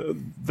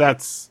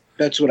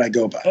what I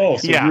go by. Oh,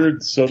 so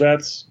yeah.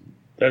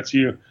 That's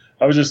you.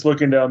 I was just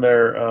looking down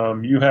there.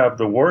 You have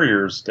the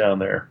Warriors down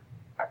there.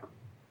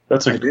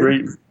 That's a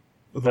great.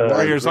 The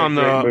Warriors great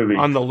movie.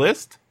 on the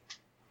list.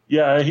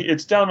 Yeah,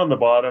 it's down on the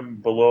bottom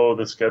below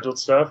the scheduled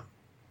stuff.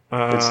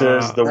 It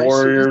says The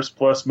Warriors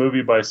plus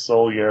movie by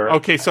Sol Yarra.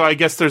 Okay, so I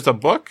guess there's a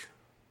book?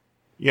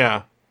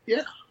 Yeah.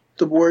 Yeah.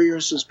 The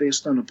Warriors is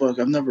based on a book.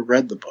 I've never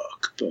read the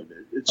book, but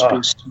it's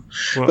based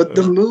on... But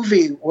the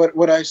movie,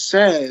 what I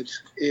said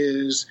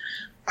is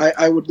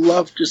I would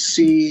love to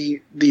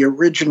see the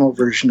original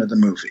version of the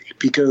movie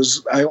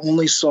because I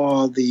only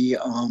saw he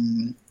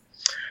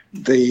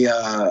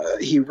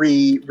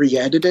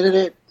re-edited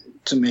it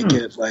to make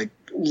it like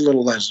a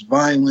little less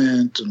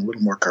violent and a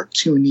little more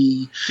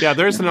cartoony. Yeah,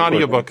 there's an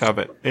audiobook of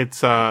it. It's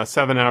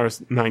 7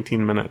 hours,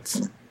 19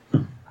 minutes.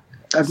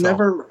 I've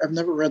never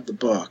read the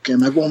book,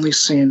 and I've only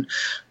seen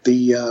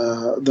the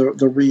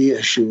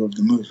reissue of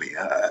the movie.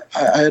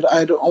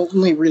 I'd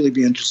only really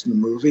be interested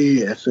in the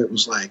movie if it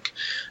was like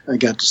I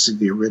got to see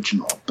the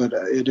original. But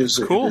it is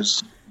cool. It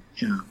is,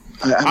 yeah.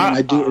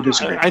 I do. It is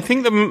great. I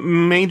think the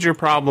major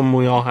problem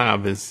we all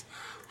have is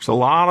there's a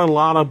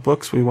lot of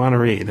books we want to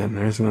read, and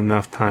there isn't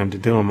enough time to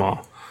do them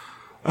all.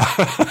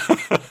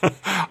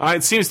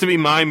 It seems to be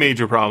my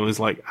major problem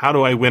is like, how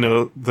do I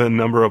winnow the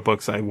number of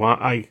books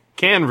I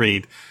can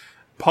read?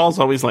 Paul's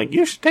always like,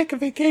 you should take a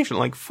vacation.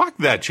 Like, fuck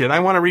that shit. I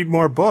want to read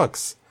more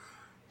books.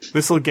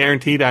 This will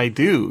guarantee I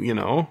do, you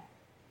know?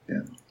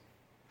 Yeah.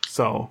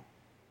 So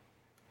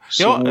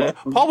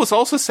Paul was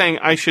also saying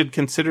I should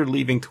consider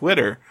leaving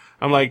Twitter.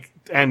 I'm like,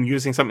 and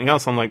using something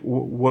else. I'm like,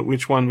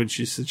 which one would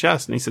you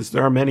suggest? And he says,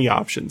 there are many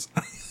options.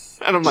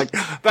 And I'm like,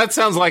 that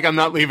sounds like I'm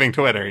not leaving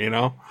Twitter, you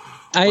know?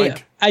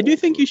 I do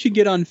think you should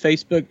get on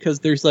Facebook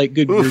because there's like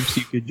good groups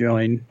you could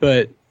join,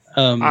 but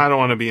I don't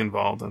want to be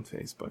involved on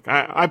Facebook.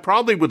 I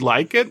probably would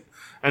like it,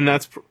 and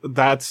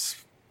that's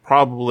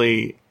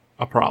probably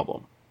a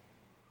problem.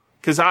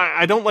 Because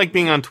I don't like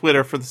being on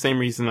Twitter for the same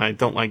reason I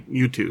don't like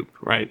YouTube,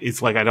 right?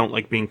 It's like I don't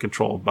like being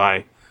controlled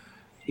by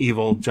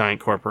evil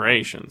giant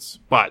corporations.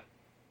 But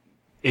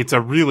it's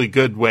a really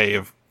good way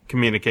of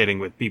communicating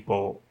with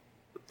people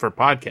for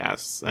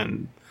podcasts.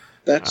 And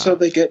that's how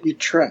they get you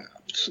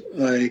trapped.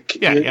 Like,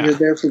 you're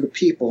there for the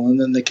people, and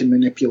then they can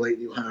manipulate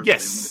you however they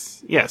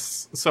want.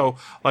 Yes. So,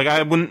 like,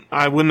 I wouldn't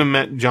have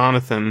met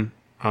Jonathan,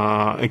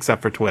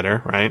 except for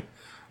Twitter, right?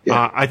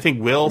 Yeah. I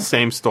think Will,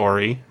 same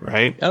story,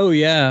 right? Oh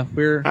yeah,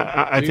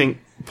 I think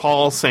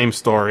Paul, same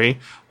story.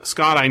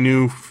 Scott, I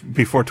knew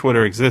before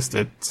Twitter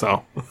existed,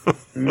 so.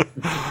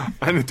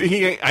 I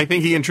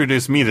think he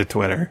introduced me to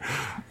Twitter.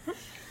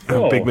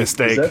 Big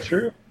mistake. Is that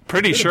true?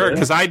 Pretty sure,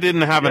 because I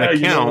didn't have an account.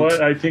 You know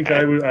what? I think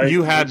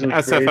you had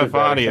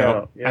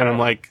SFFaudio, yeah. and I'm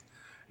like,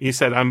 you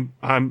said I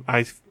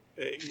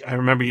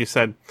remember you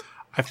said,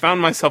 I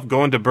found myself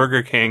going to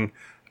Burger King,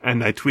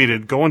 and I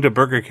tweeted, going to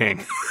Burger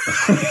King.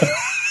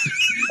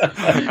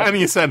 And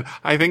you said,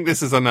 I think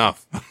this is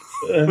enough.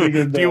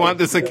 Do you want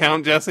this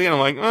account, Jesse? And I'm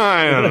like,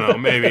 I don't know,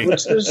 maybe.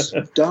 What's this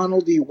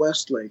Donald E.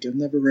 Westlake? I've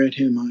never read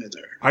him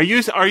either. Are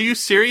you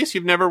serious?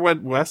 You've never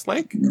read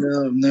Westlake?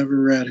 No, I've never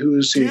read. Who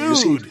is he?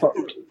 Dude.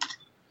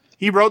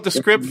 He wrote the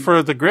script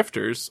for The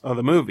Grifters of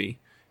the movie.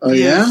 Oh,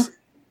 yeah?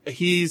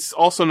 He's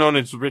also known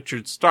as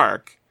Richard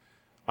Stark.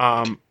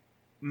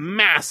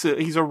 Massive.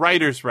 He's a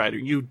writer's writer.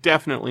 You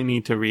definitely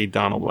need to read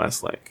Donald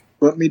Westlake.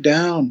 Put me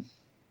down.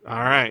 All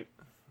right.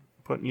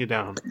 Putting you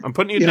down. I'm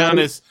putting you down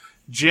as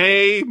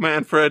J.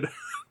 Manfred.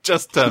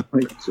 Just to...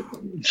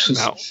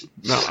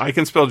 No, I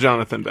can spell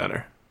Jonathan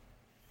better.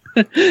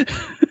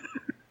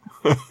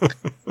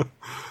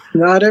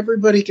 Not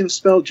everybody can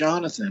spell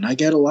Jonathan. I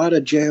get a lot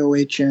of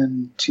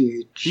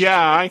JOHNTH.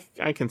 Yeah,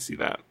 I can see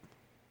that.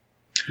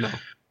 No.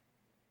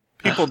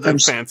 People do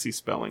fancy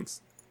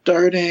spellings.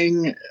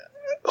 Starting,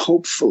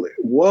 hopefully.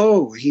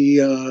 Whoa,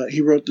 he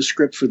wrote the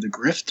script for The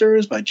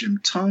Grifters by Jim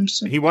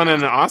Thompson. He won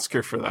an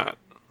Oscar for that.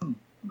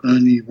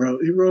 And he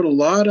wrote a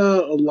lot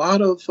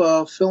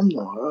of film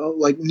noir,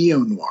 like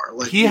neo-noir.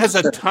 Like he has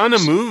a ton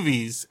of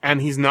movies,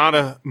 and he's not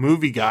a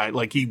movie guy.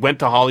 Like, he went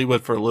to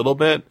Hollywood for a little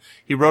bit.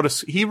 He wrote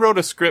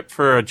a script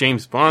for a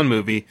James Bond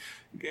movie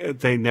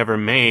they never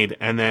made,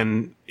 and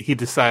then he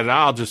decided,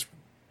 I'll just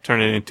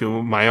turn it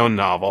into my own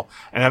novel.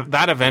 And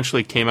that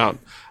eventually came out.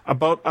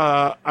 About,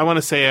 I want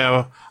to say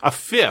a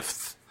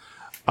fifth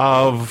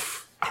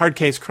of Hard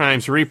Case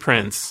Crimes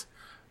reprints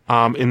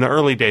in the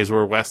early days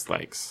were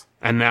Westlake's.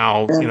 And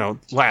now,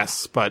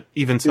 less, but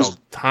even so,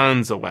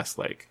 tons of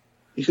Westlake.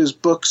 Because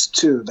books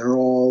too, they're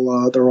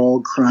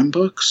all crime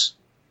books.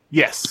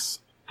 Yes,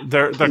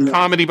 they're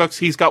comedy books.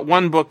 He's got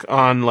one book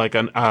on like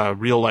a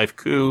real life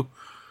coup,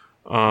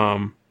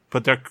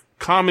 but they're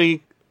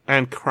comedy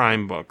and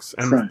crime books.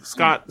 And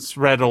Scott's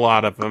read a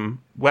lot of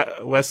them.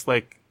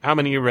 Westlake, how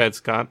many you read,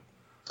 Scott?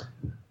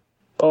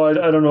 Oh, I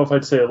don't know if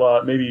I'd say a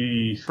lot.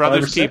 Maybe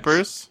Brothers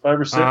Keepers, 5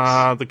 or 6.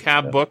 The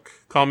Cab book,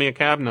 Call Me a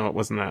Cab. No, it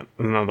wasn't that. It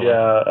was another one.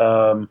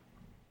 Yeah.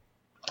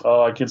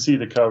 Oh, I can see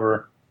the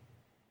cover.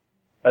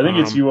 I think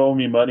it's You Owe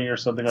Me Money or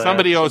something like that.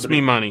 Somebody Owes Me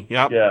Money.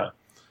 Yep. Yeah.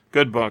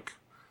 Good book.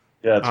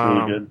 Yeah, it's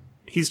really good.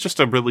 He's just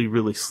a really,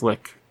 really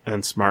slick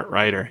and smart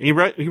writer. He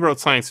wrote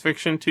science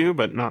fiction too,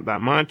 but not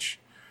that much.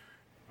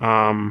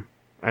 And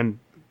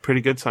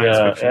pretty good science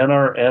fiction.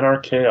 Yeah, and our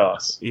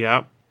Chaos.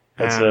 Yep.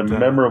 It's a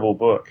memorable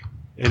book.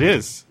 It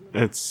is.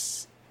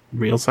 It's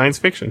real science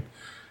fiction.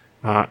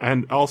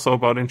 And also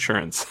about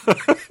insurance.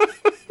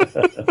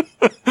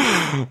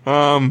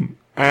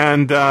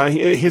 And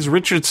his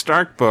Richard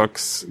Stark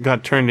books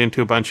got turned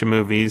into a bunch of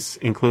movies,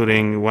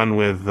 including one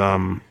with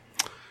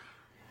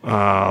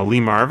Lee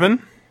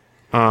Marvin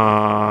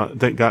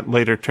that got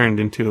later turned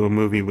into a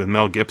movie with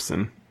Mel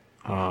Gibson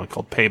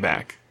called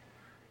Payback.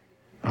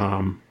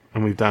 And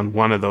we've done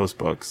one of those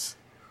books.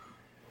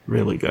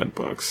 Really good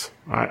books.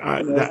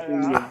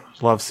 I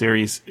love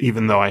series,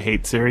 even though I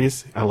hate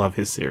series. I love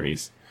his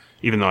series,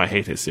 even though I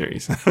hate his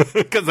series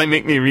because they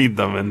make me read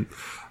them, and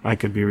I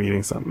could be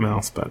reading something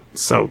else. But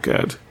so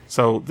good.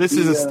 So this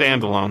is a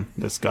standalone.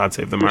 This God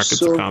Save the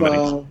Markets of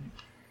comedy.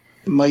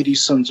 Mighty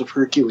Sons of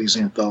Hercules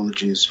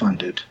anthology is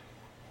funded.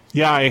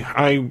 Yeah,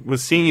 I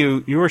was seeing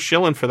you were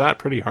shilling for that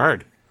pretty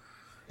hard.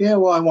 Yeah,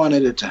 well, I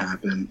wanted it to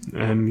happen,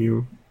 and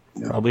you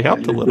probably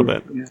helped a little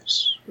bit.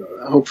 Yes,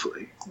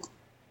 hopefully.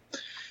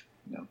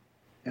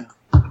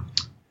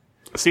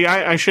 See,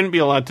 I shouldn't be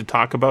allowed to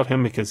talk about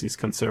him because he's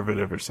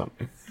conservative or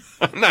something.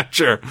 I'm not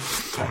sure.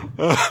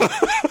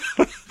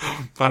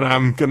 But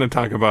I'm going to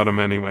talk about him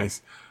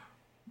anyways.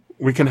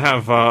 We can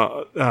have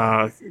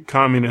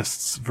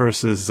communists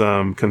versus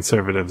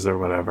conservatives or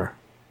whatever.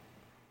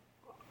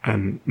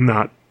 And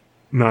not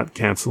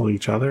cancel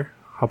each other.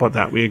 How about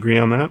that? We agree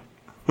on that?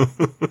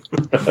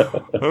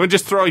 We would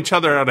just throw each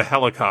other out of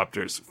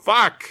helicopters.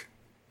 Fuck!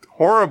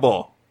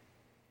 Horrible.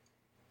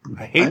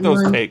 I hate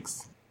those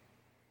takes.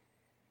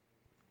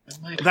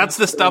 That's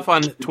the stuff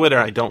on Twitter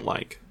I don't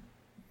like.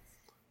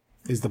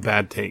 Is the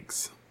bad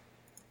takes.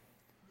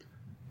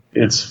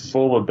 It's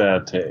full of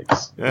bad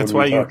takes. That's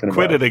why you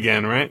quit it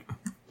again, right?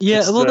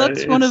 Yeah, well,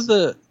 that's one of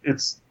the.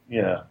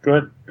 Yeah. Go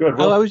ahead.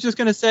 Well, I was just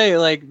gonna say,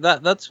 like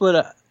that's what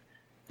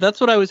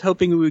I was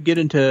hoping we would get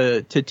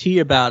into tea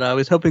about. I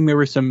was hoping there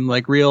were some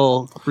like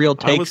real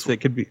takes that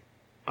could be.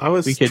 I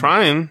was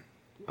trying.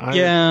 I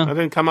Yeah.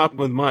 didn't come up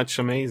with much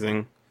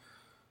amazing.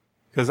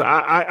 Because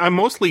I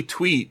mostly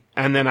tweet,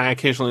 and then I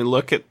occasionally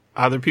look at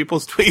other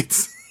people's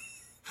tweets.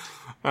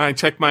 I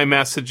check my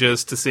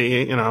messages to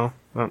see,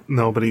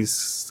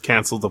 nobody's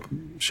canceled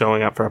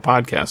showing up for a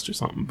podcast or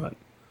something, but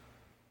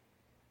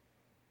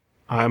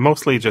I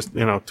mostly just,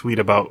 tweet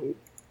about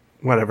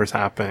whatever's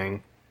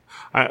happening.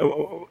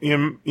 Mirko,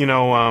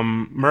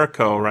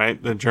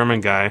 right? The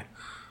German guy.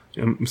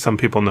 Some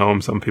people know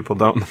him, some people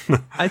don't.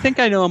 I think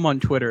I know him on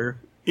Twitter.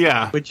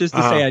 Yeah. Which is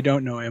to say I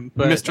don't know him.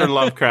 But Mr.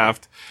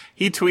 Lovecraft.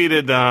 He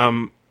tweeted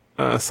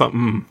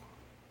something.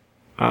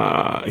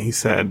 He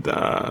said,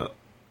 oh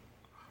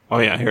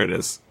yeah, here it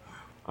is.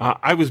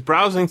 I was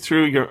browsing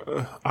through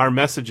our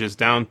messages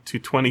down to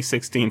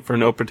 2016 for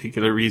no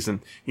particular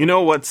reason. You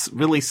know what's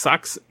really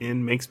sucks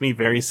and makes me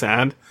very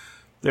sad?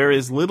 There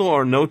is little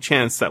or no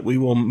chance that we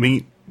will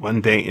meet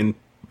one day in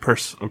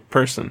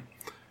person.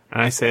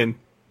 And I said,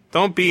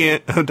 don't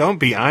be.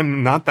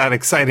 I'm not that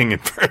exciting in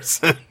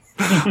person.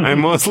 I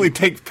mostly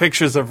take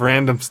pictures of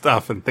random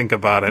stuff and think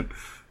about it.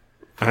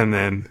 And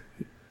then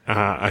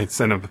I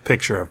send him a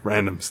picture of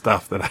random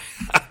stuff that I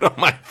had on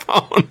my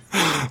phone.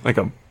 Like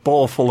a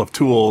bowl full of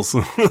tools.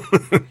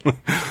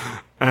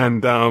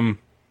 And I'm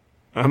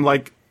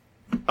like,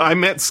 I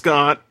met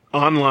Scott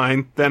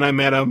online. Then I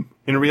met him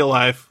in real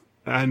life.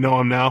 I know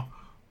him now.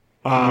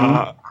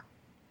 I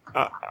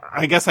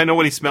guess I know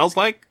what he smells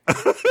like.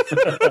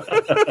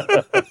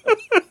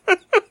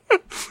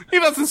 He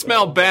doesn't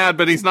smell bad,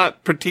 but he's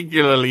not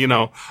particularly,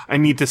 I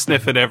need to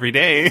sniff it every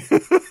day.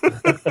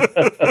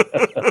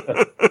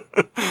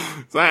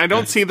 So I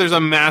don't see there's a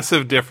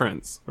massive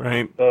difference,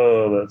 right?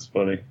 Oh, that's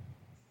funny.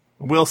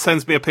 Will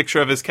sends me a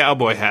picture of his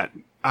cowboy hat.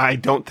 I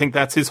don't think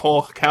that's his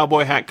whole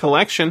cowboy hat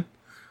collection.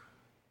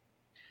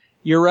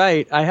 You're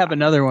right. I have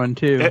another one,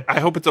 too. I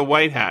hope it's a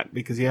white hat,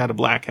 because he had a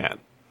black hat.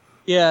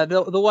 Yeah,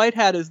 the white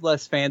hat is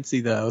less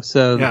fancy, though.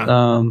 So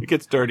yeah, it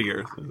gets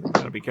dirtier. So you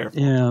gotta be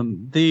careful.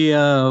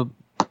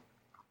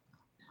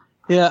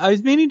 Yeah, I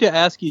was meaning to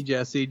ask you,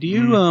 Jesse, do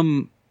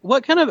you,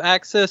 what kind of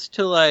access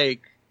to,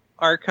 like,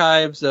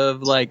 archives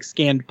of, like,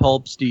 scanned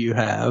pulps do you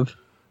have?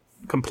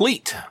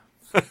 Complete.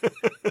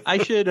 I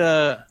should,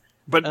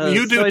 But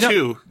you do,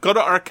 too. Go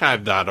to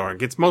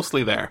archive.org. It's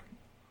mostly there.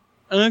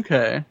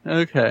 Okay.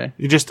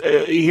 You just,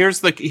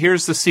 here's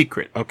the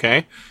secret,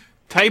 okay?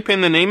 type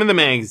in the name of the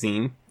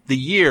magazine, the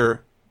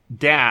year,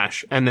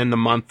 dash, and then the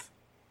month,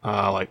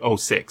 like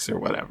 06 or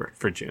whatever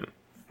for June.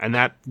 And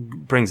that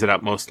brings it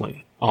up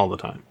mostly all the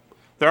time.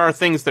 There are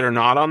things that are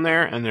not on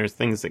there, and there's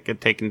things that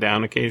get taken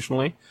down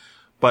occasionally,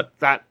 but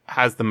that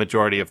has the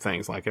majority of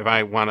things. Like if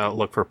I want to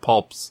look for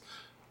pulps,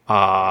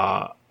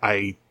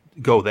 I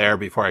go there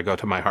before I go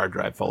to my hard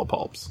drive full of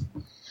pulps.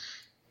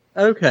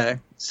 Okay.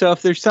 So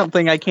if there's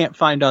something I can't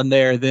find on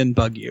there, then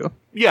bug you.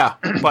 Yeah,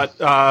 but,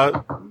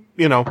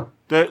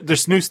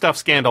 there's new stuff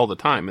scanned all the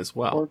time as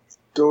well. Or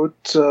go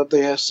to the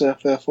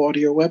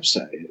SFFaudio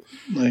website.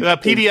 The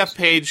PDF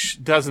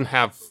page doesn't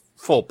have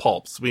full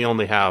pulps. We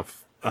only have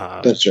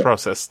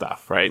process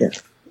stuff, right?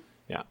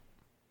 Yeah.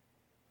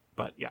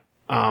 But yeah.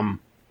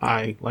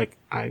 I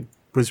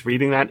was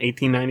reading that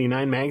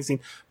 1899 magazine.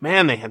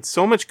 Man, they had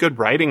so much good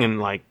writing in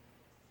like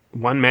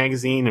one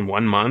magazine in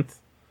 1 month.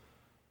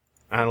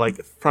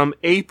 Like from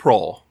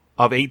April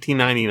of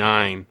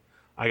 1899,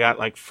 I got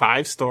like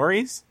 5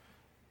 stories,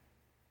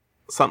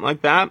 something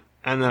like that.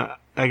 And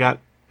I got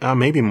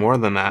maybe more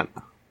than that.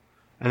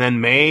 And then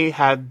May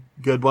had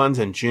good ones,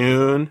 and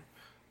June.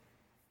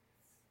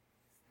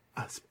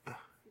 Guy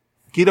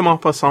de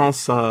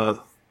Maupassant's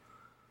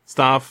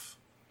stuff.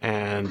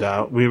 And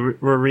we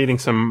were reading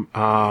some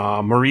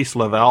Maurice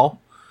Lavelle,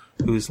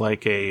 who's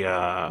like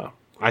I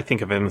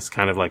think of him as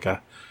kind of like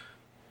a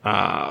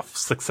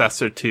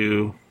successor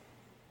to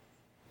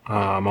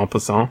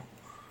Maupassant.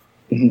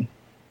 Mm-hmm.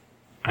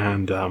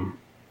 And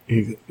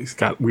he's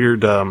got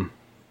weird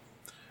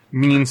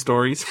mean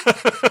stories.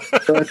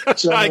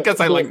 But, I guess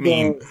I like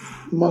mean.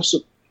 Most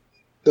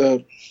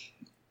of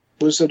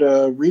was it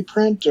a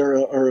reprint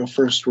or a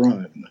first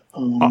run?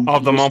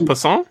 Of the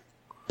Maupassant?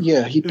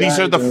 Yeah, these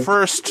are the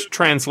first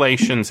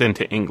translations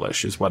into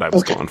English, is what I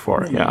was going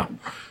for. Yeah,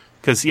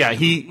 because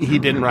he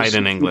didn't write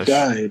in English.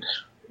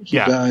 He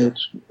died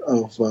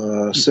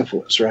of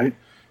syphilis, right?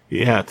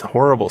 Yeah, it's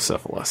horrible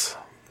syphilis.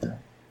 Yeah.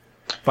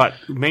 But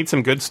made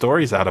some good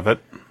stories out of it.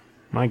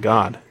 My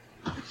God.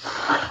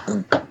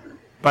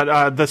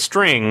 But the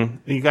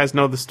string, you guys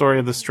know the story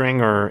of the string,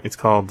 or it's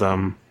called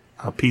a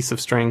piece of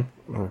string.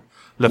 Or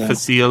Le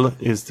Facile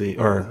is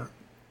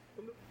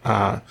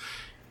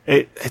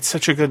it's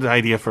such a good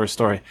idea for a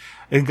story.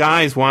 A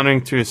guy's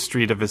wandering through a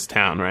street of his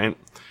town, right?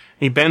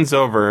 He bends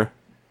over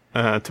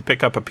to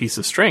pick up a piece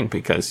of string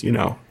because,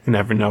 you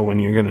never know when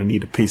you're going to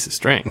need a piece of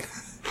string.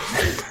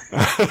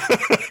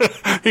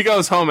 He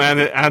goes home and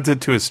adds it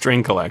to his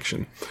string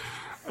collection.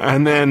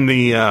 And then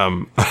the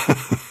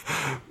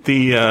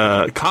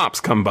cops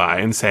come by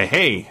and say,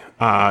 "Hey,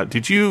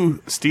 did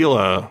you steal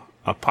a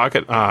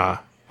pocket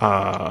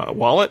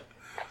wallet?"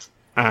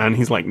 And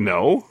he's like,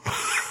 "No."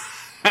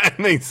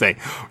 And they say,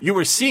 "You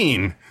were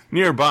seen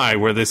nearby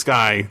where this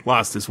guy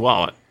lost his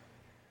wallet.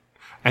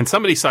 And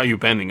somebody saw you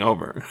bending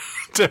over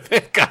to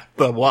pick up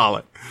the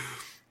wallet."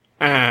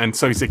 And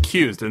so he's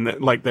accused, and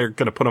they're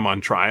going to put him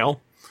on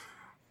trial.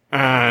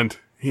 And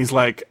he's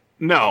like,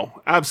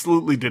 "No,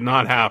 absolutely did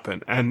not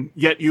happen. And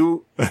yet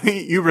you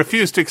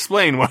refuse to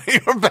explain why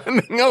you were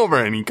bending over."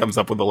 And he comes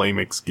up with a lame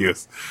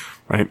excuse,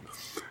 right?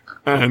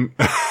 And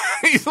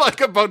he's like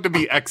about to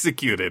be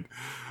executed.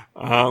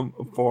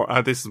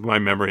 This is my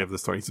memory of the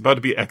story. He's about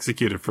to be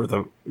executed for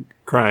the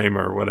crime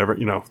or whatever,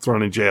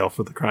 thrown in jail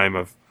for the crime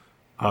of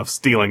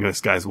stealing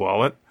this guy's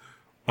wallet.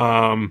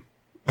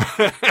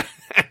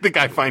 The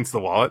guy finds the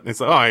wallet and he's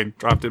like, "Oh, I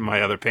dropped it in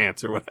my other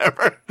pants," or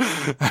whatever.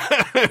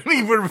 And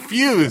he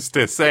refused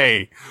to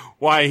say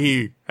why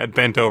he had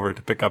bent over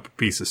to pick up a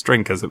piece of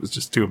string because it was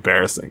just too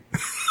embarrassing.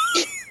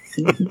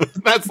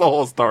 That's the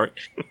whole story.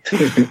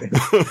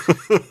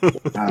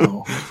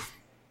 Wow.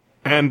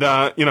 And,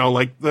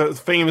 like the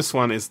famous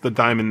one is the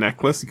diamond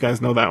necklace. You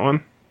guys know that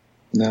one?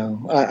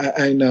 No,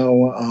 I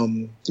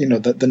know,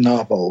 the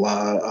novel,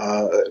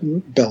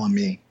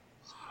 Bellamy.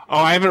 Oh,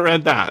 I haven't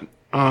read that.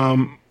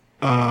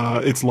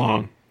 It's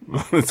long.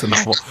 It's a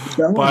novel.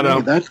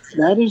 Bellamy, but,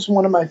 that is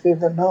one of my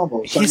favorite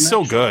novels. He's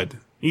so good.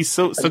 He's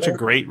such a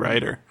great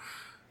writer.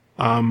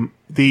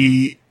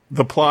 The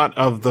plot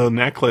of the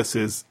necklace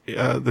is,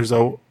 there's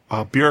a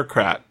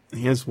bureaucrat.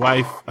 His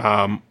wife,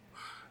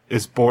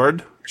 is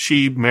bored.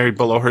 She married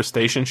below her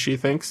station, she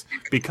thinks,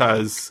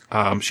 because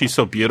she's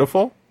so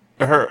beautiful.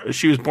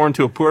 She was born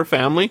to a poor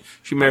family.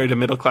 She married a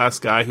middle-class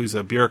guy who's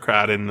a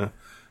bureaucrat in the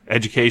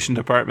education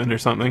department or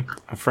something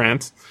of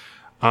France.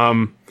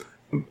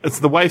 It's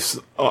the wife's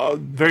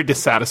very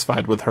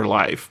dissatisfied with her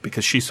life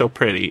because she's so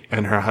pretty,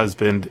 and her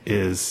husband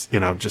is,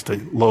 just a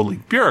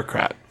lowly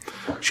bureaucrat.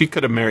 She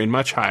could have married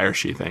much higher,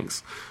 she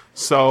thinks.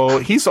 So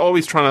he's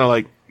always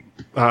trying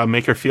to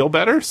make her feel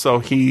better. So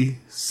he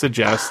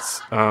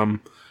suggests,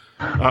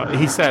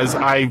 he says,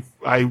 I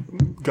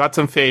got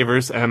some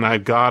favors and I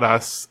got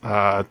us,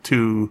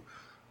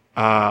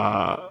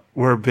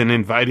 we've been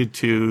invited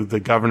to the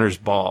governor's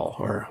ball,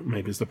 or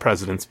maybe it's the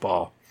president's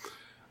ball.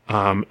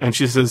 And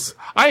she says,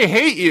 "I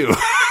hate you."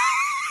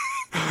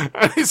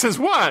 And he says,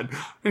 "What?"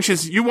 And she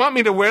says, "You want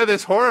me to wear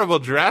this horrible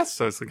dress?"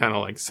 So it's kind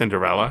of like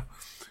Cinderella.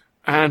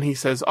 And he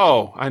says,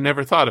 "Oh, I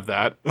never thought of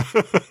that."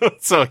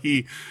 So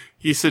he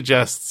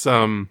suggests,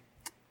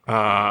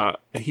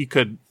 he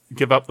could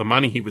give up the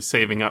money he was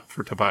saving up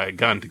to buy a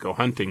gun to go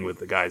hunting with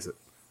the guys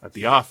at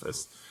the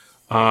office.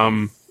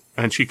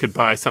 And she could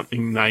buy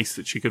something nice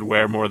that she could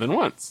wear more than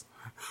once.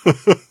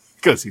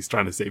 Because he's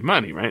trying to save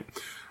money, right?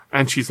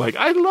 And she's like,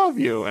 I love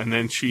you. And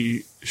then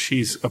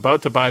she's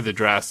about to buy the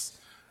dress.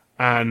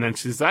 And then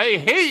she says, I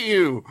hate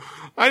you.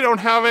 I don't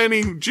have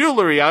any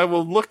jewelry. I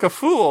will look a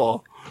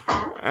fool.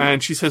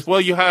 And she says, well,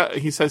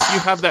 he says, you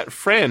have that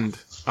friend,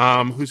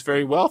 who's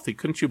very wealthy.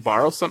 Couldn't you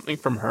borrow something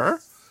from her?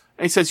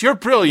 And he says, you're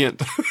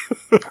brilliant.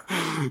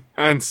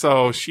 And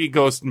so she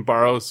goes and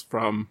borrows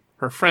from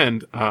her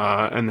friend,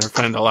 and her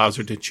friend allows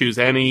her to choose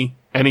any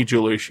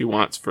jewelry she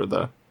wants for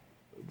the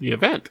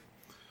event.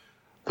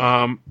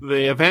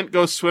 The event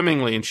goes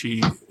swimmingly, and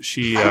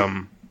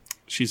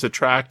she's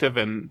attractive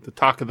and the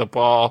talk of the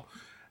ball,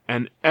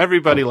 and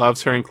everybody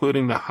loves her,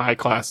 including the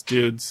high-class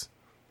dudes,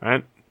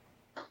 right?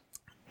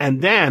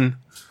 And then,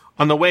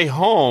 on the way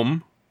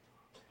home,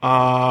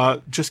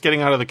 just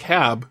getting out of the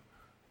cab,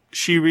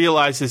 she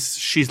realizes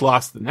she's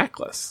lost the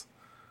necklace.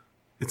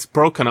 It's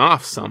broken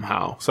off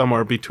somehow,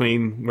 somewhere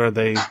between where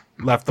they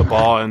left the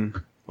ball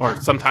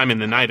or sometime in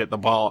the night at the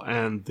ball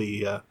and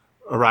the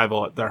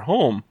arrival at their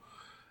home.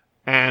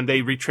 And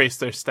they retrace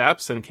their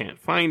steps and can't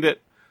find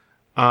it.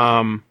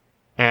 And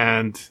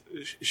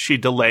she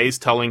delays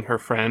telling her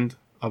friend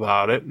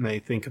about it, and they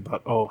think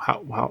about,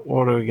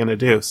 what are we going to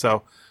do?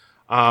 So,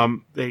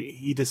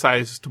 he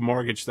decides to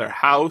mortgage their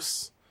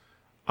house,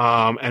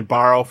 and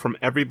borrow from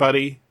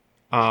everybody,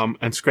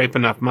 and scrape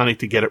enough money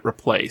to get it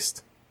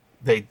replaced.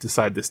 They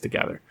decide this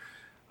together.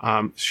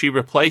 She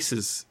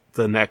replaces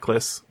the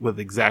necklace with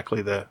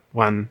exactly the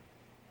one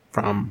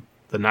from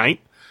the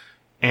night,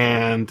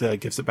 and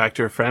gives it back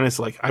to her friend. It's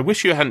like, I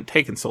wish you hadn't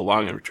taken so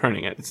long in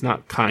returning it. It's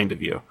not kind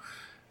of you.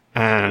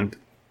 And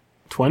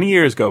 20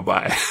 years go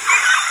by.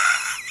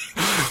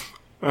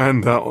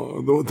 And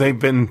they've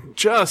been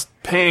just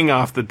paying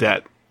off the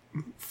debt.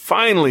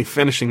 Finally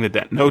finishing the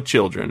debt. No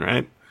children,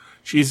 right?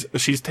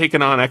 She's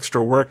taken on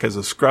extra work as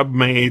a scrub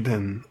maid,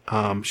 and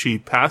she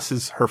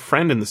passes her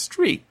friend in the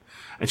street.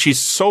 And she's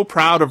so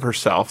proud of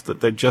herself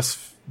that they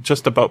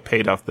just about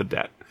paid off the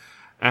debt.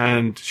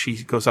 And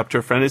she goes up to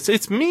her friend.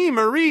 It's me,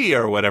 Marie,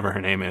 or whatever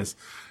her name is.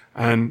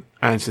 And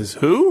she says,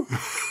 who?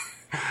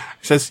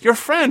 She says, your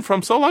friend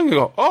from so long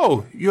ago.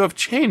 Oh, you have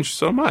changed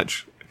so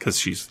much. Because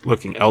she's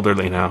looking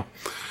elderly now.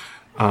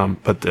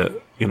 But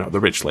the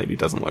rich lady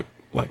doesn't look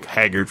like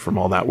haggard from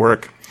all that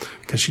work.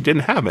 Because she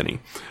didn't have any.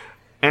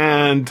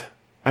 And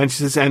she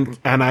says, and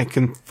I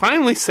can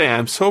finally say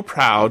I'm so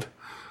proud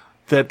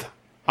that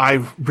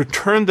I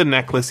returned the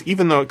necklace,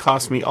 even though it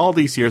cost me all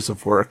these years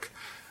of work.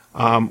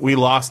 We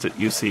lost it,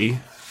 you see.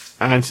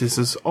 And she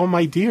says, oh,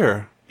 my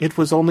dear, it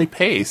was only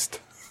paste.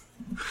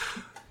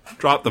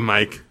 Drop the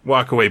mic,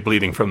 walk away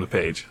bleeding from the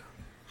page.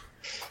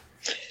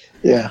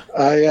 Yeah,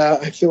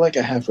 I feel like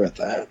I have read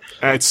that.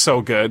 It's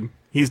so good.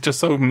 He's just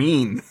so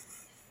mean.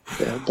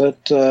 Yeah,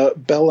 but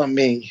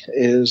Bellamy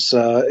is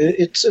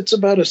it's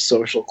about a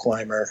social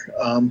climber.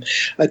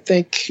 I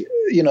think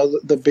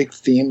the big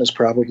theme is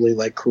probably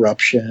like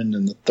corruption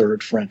in the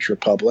Third French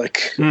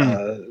Republic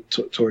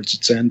towards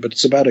its end. But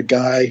it's about a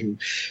guy who,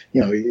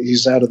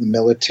 he's out of the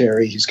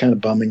military. He's kind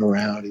of bumming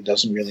around. He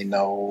doesn't really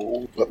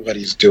know what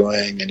he's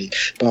doing, and he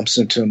bumps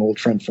into an old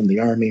friend from the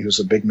army who's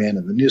a big man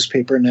in the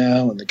newspaper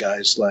now. And the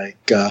guy's like,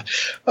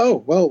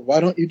 "Oh, well, why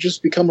don't you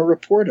just become a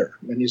reporter?"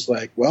 And he's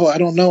like, "Well, I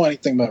don't know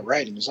anything about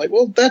writing." He's like,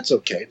 well, that's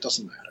okay. It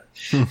doesn't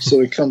matter. So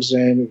he comes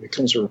in and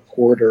becomes a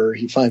reporter.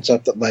 He finds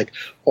out that like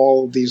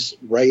all of these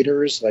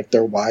writers, like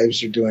their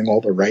wives are doing all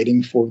the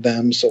writing for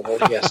them. So all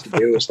he has to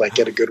do is like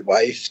get a good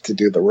wife to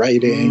do the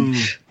writing.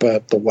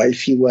 But the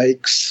wife he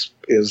likes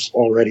is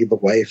already the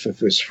wife of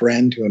his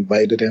friend who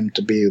invited him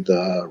to be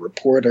the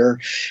reporter.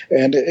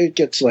 And it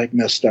gets like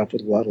messed up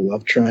with a lot of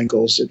love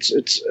triangles.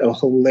 It's a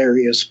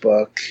hilarious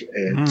book.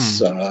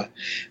 It's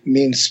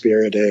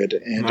mean-spirited,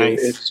 and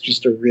nice. It's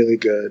just a really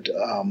good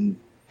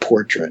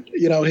portrait.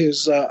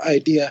 His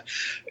idea,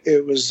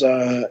 it was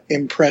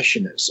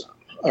impressionism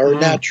or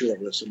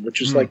naturalism,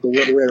 which is like the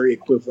literary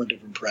equivalent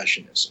of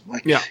impressionism.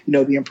 Like,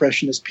 the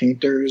impressionist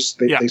painters,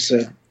 they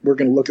said, we're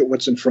going to look at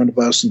what's in front of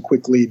us and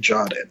quickly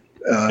jot it.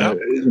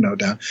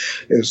 Down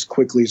as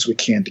quickly as we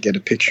can to get a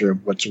picture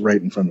of what's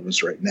right in front of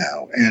us right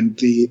now. And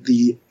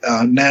the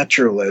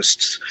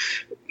naturalists,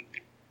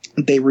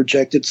 they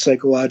rejected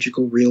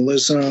psychological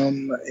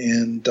realism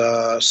and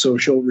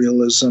social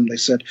realism. They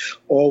said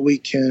all we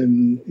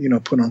can,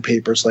 put on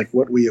paper is like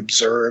what we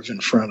observe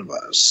in front of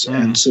us.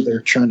 And so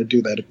they're trying to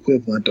do that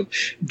equivalent of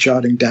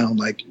jotting down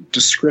like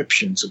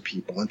descriptions of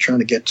people and trying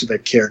to get to their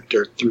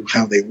character through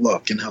how they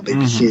look and how they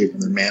behave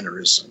and their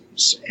mannerisms.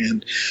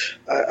 And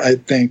I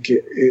think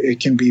it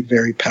can be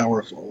very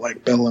powerful.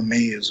 Like Bellamy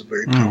is a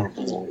very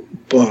powerful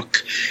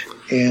book,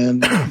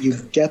 and you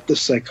get the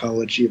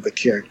psychology of the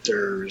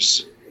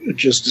characters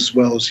just as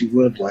well as you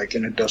would like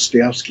in a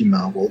Dostoevsky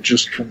novel,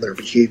 just from their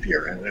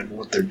behavior and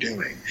what they're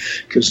doing,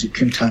 because you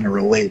can kind of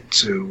relate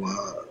to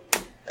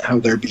how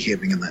they're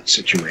behaving in that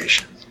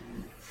situation.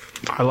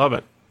 I love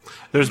it.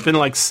 There's been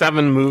like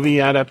 7 movie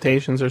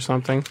adaptations or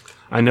something.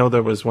 I know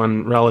there was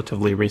one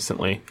relatively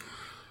recently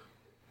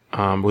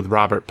with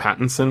Robert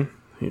Pattinson.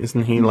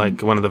 Isn't he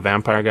like one of the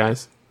vampire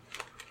guys?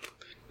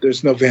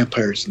 There's no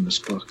vampires in this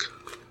book.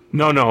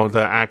 No,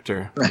 the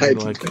actor.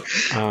 Like,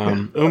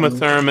 Uma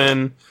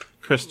Thurman,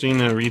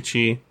 Christina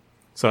Ricci.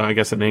 So I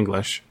guess in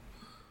English.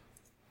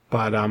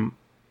 But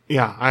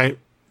yeah, I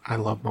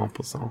love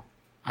Maupassant.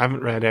 I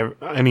haven't read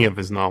any of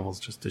his novels,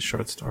 just his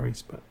short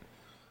stories, but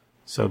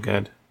so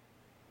good.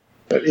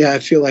 But yeah, I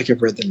feel like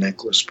I've read The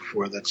Necklace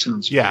before. That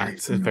sounds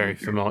it's very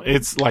familiar.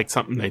 It's like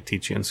something they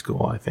teach you in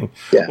school, I think.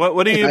 Yeah.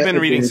 What have you been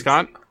reading,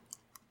 Scott?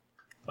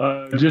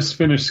 I just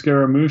finished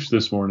Scaramouche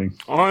this morning.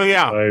 Oh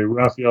yeah, by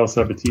Raphael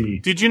Sabatini.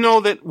 Did you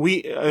know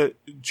that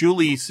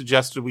Julie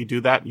suggested we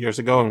do that years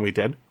ago, and we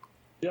did?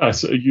 Yeah,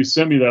 so you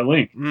sent me that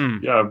link.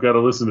 Mm. Yeah, I've got to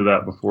listen to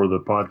that before the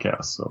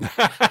podcast. So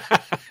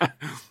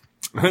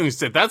you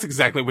said that's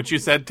exactly what you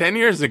said 10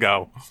 years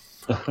ago.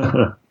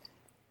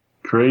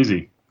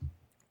 Crazy.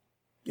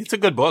 It's a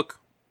good book.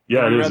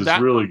 Yeah, Have it you is. read It's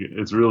that? really good.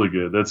 It's really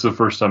good. That's the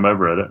first time I've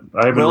read it.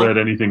 I haven't Really? read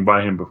anything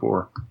by him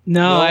before.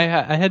 No, Well-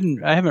 I haven't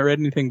read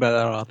anything by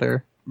that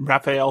author.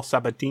 Raphael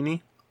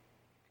Sabatini.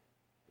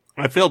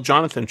 I feel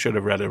Jonathan should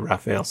have read a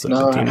Raphael No,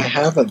 Sabatini. I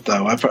haven't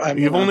though.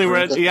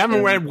 You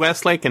haven't read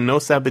Westlake and no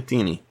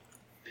Sabatini.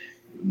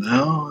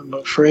 No, I'm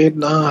afraid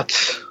not.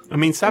 I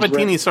mean,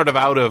 Sabatini's sort of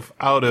out of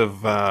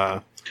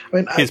I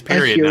mean, his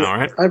period now,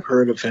 right? I've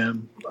heard of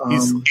him.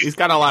 He's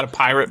got a lot of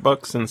pirate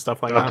books and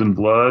stuff like Captain that.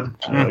 Blood,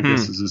 I Mhm.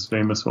 guess is his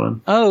famous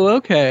one. Oh,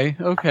 okay.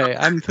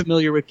 I'm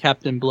familiar with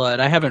Captain Blood.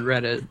 I haven't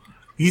read it.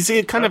 He's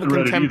a kind of a I haven't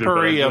read it either,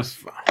 contemporary but I of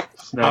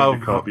just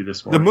snagged a copy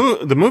this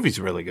morning. the movie's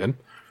really good.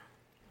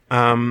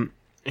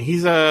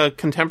 He's a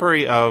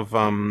contemporary of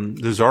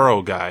the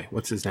Zorro guy.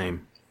 What's his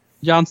name?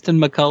 Johnston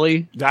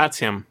McCulley. That's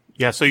him.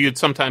 Yeah, so you'd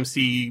sometimes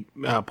see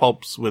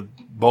pulps with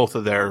both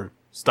of their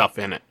stuff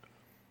in it.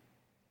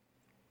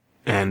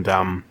 And,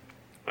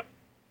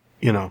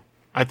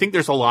 I think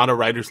there's a lot of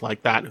writers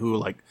like that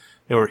who,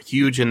 they were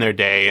huge in their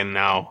day, and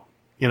now,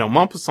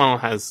 Maupassant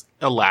has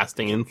a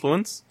lasting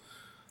influence.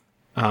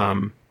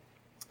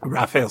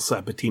 Raphael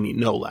Sabatini,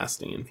 no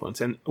lasting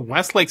influence. And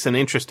Westlake's an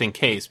interesting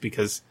case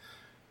because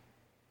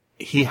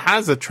he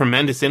has a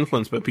tremendous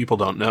influence, but people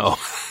don't know.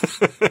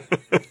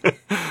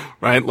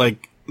 Right?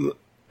 Like,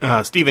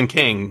 Stephen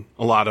King,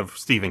 a lot of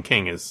Stephen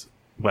King is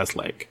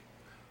Westlake.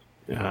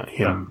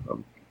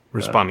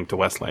 Responding to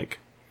Westlake.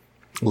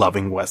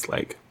 Loving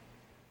Westlake.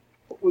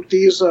 With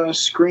these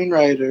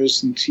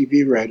screenwriters and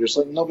TV writers,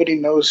 nobody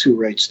knows who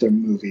writes their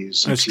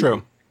movies. That's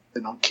true.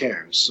 They don't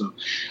care, so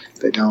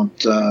they don't.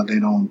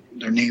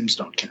 Their names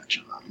don't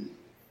catch on.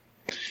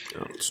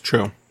 It's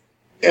true.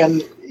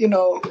 And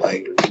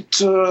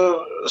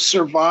to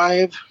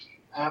survive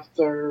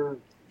after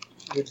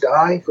you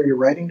die, for your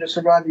writing to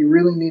survive, you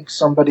really need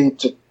somebody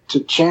to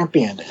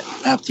champion it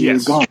after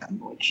Yes. you're gone,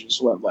 which is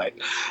what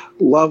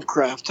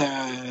Lovecraft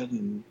had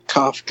and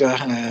Kafka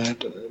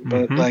had,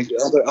 but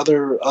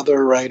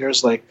other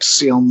writers like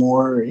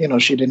Seymour,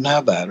 she didn't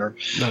have that, or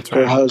That's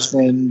her right.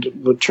 husband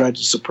would try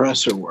to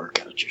suppress her work.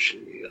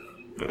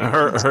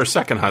 Her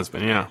second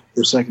husband, yeah.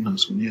 Her second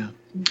husband, yeah.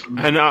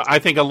 And I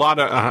think a lot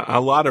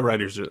of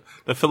writers,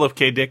 the Philip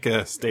K. Dick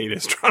estate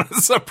is trying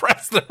to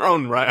suppress their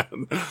own.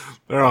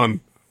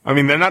 I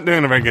mean, they're not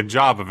doing a very good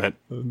job of it.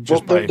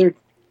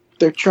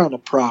 They're trying to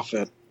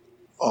profit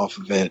off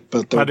of it,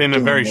 but in a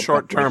very doing it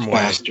short-term by way.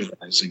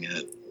 bastardizing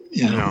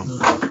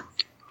it.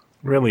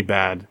 Really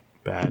bad.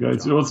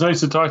 Guys, well, it's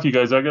nice to talk to you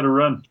guys. I got to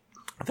run.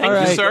 Thank All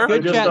you, right, sir. I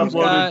good just chatting,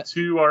 uploaded Scott.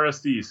 2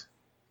 RSDs.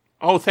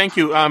 Oh, thank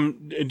you.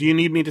 Do you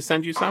need me to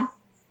send you some?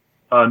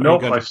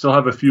 Nope, good. I still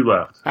have a few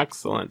left.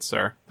 Excellent,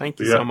 sir. Thank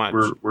you Yeah, so much.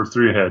 We're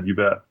 3 ahead. You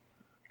bet.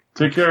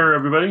 Take care,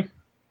 everybody.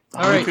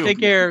 All right, too. take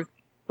care.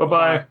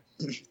 Bye-bye.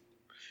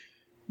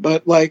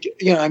 But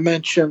I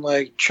mentioned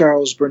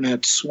Charles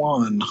Burnett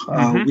Swan,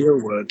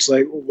 Weirwoods.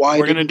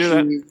 We're gonna do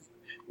that.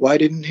 Why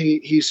didn't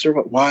he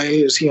survive? Why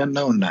is he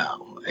unknown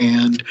now?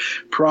 And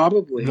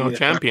probably No if I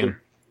champion. could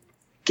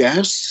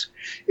guess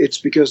it's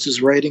because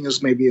his writing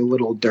is maybe a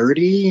little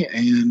dirty,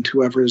 and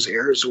whoever his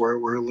heirs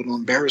were a little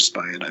embarrassed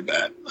by it. I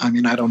bet. I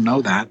mean, I don't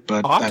know that,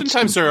 but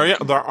Oftentimes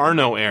there are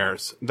no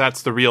heirs.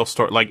 That's the real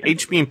story. Like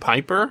H.B.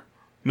 Piper,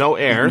 no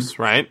heirs,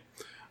 right?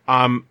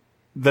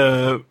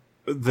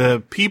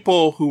 The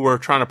people who were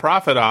trying to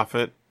profit off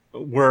it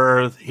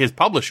were his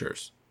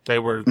publishers. They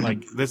were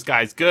like, "This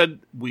guy's good.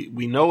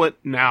 We know it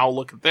now.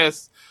 Look at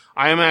this."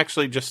 I am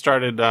actually just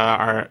started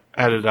the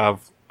edit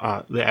of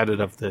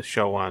the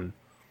show on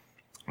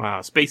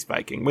Space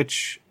Viking,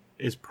 which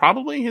is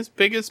probably his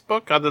biggest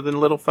book, other than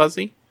Little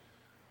Fuzzy.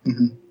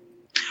 Mm-hmm.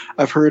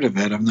 I've heard of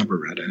it. I've never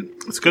read it.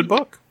 It's a good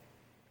book.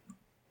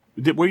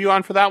 Were you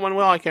on for that one,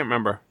 Will? I can't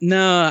remember.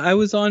 No, I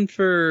was on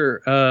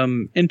for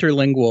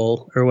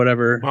interlingual or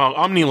whatever. Well,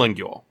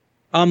 Omnilingual.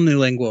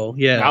 Omnilingual,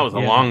 yeah. That was a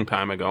long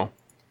time ago.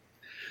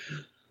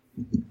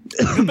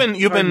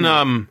 You've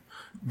been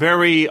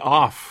very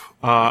off.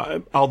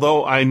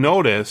 Although I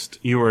noticed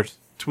you were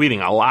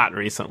tweeting a lot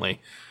recently.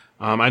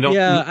 I don't.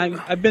 Yeah,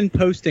 I've been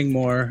posting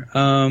more.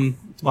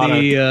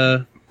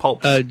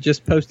 Pulps.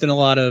 Just posting a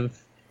lot of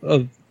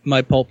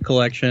my pulp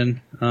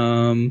collection.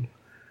 I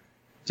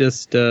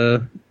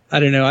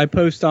don't know. I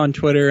post on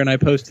Twitter and I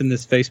post in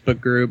this Facebook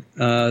group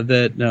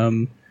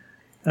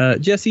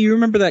Jesse, you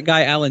remember that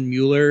guy Alan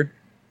Mueller?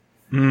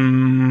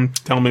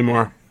 Tell me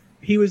more.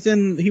 He was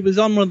on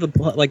one of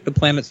the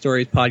Planet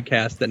Stories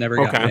podcast that never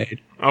got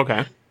made.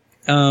 Okay.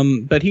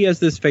 But he has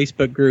this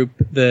Facebook group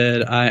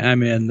that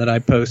I'm in that I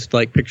post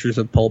like pictures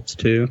of pulps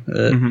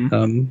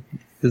to.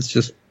 It's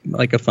just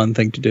like a fun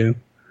thing to do.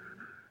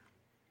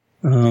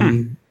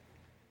 I'm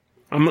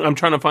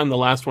trying to find the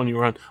last one you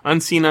were on.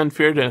 Unseen,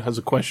 Unfeared. It has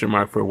a question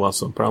mark for well,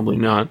 so probably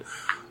not.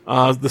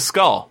 The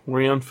Skull.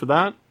 Were you on for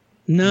that?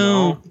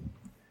 No.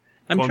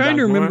 I'm trying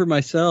to remember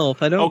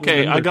myself. I don't. Okay,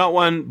 remember. I got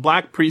one.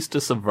 Black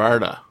Priestess of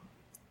Varda.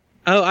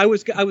 Oh, I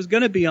was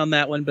gonna be on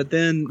that one, but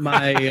then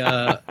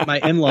my my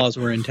in-laws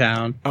were in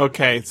town.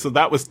 Okay, so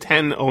that was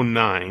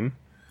 1009.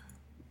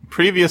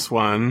 Previous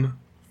one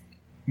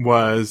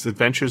was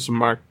Adventures of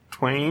Mark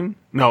Twain.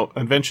 No,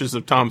 Adventures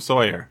of Tom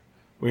Sawyer.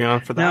 Were you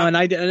on for that? No, and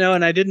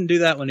I didn't do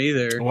that one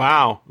either.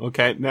 Wow.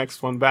 Okay,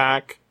 next one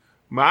back.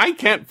 I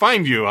can't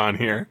find you on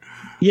here.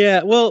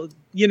 Yeah, well,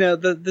 you know,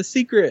 the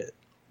secret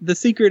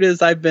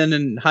is I've been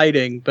in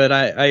hiding, but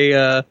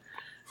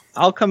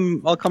I'll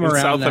come in around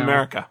South now.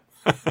 America.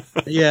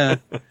 Yeah.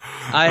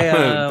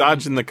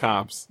 Dodging the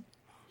cops.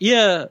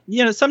 Yeah,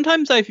 you know,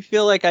 sometimes I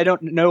feel like I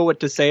don't know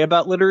what to say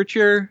about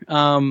literature,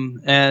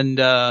 and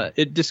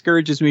it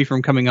discourages me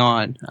from coming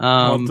on.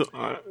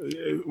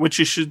 What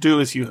you should do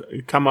is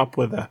you come up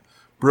with a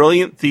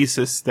brilliant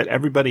thesis that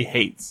everybody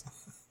hates.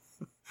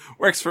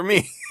 Works for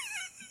me.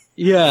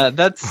 Yeah,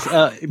 that's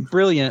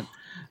brilliant.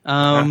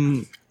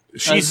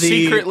 She's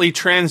secretly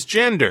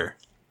transgender.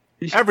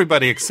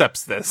 Everybody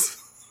accepts this.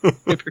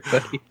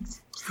 Everybody.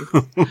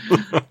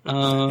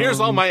 Here's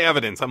all my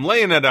evidence. I'm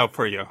laying it out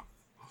for you.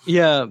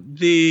 Yeah,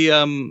 but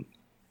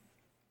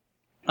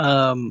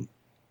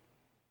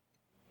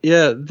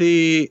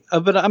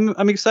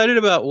I'm excited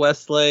about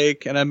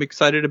Westlake, and I'm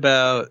excited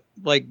about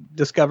like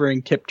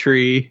discovering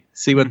Tiptree,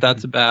 see what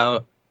that's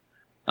about.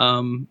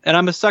 And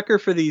I'm a sucker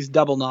for these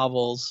double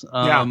novels.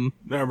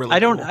 They're really I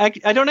cool.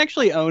 don't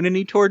actually own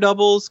any Tor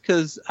doubles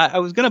because I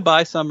was gonna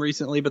buy some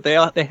recently, but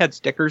they had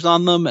stickers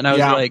on them, and I was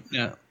like,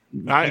 no.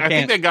 I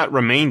think they got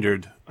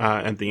remaindered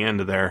at the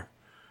end of their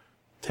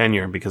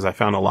tenure because I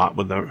found a lot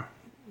with the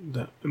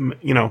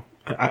you know,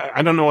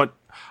 I don't know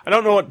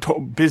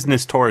what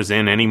business Tor is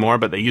in anymore,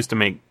 but they used to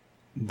make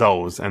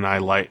those, and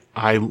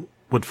I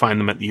would find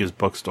them at the used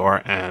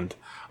bookstore, and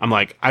I'm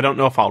like, I don't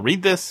know if I'll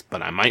read this,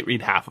 but I might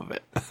read half of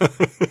it.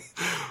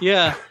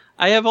 Yeah,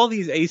 I have all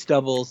these ace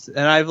doubles,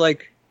 and I've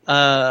like,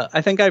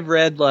 I think I've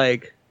read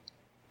like,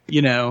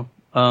 you know,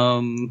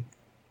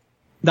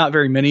 not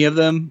very many of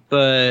them,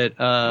 but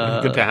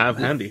good to have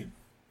handy.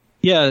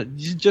 Yeah,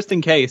 just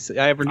in case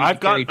I ever need to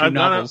carry two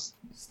novels.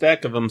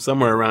 Stack of them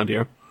somewhere around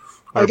here.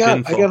 I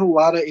got a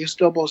lot of ace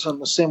doubles on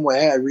the same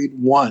way. I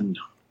read one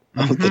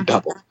of the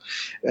double,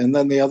 and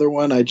then the other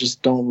one I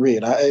just don't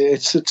read.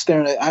 It sits there,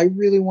 and I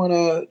really want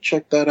to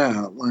check that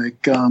out.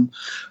 And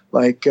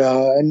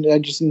I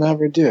just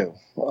never do.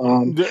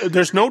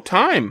 There's no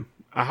time.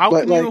 How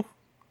can you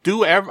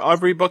do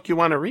every book you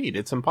want to read?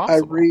 It's impossible. I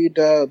read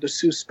The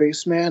Sioux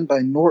Spaceman by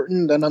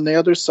Norton, then on the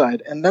other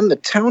side, and then The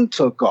Town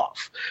Took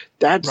Off.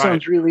 That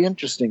sounds really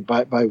interesting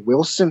by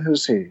Wilson.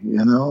 Who's he?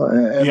 You know,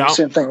 and the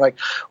same thing.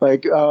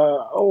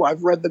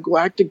 I've read The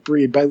Galactic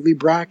Breed by Lee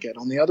Brackett.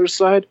 On the other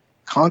side,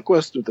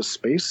 Conquest of the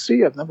Space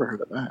Sea. I've never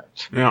heard of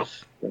that. Yeah.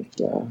 But,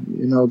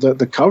 you know,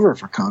 the cover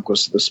for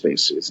Conquest of the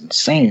Space Sea is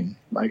insane.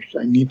 I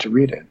need to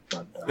read it.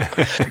 But,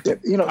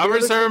 you know,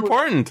 covers are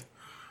important.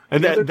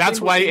 And that's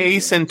why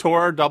Ace and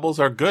Tor doubles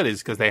are good,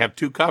 is because they have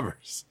two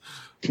covers.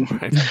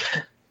 Right.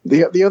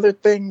 The other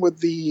thing with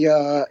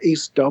the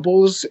Ace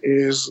doubles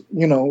is,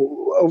 you know,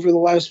 over the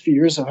last few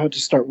years, I've had to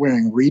start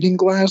wearing reading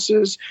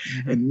glasses,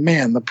 and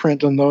man, the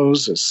print on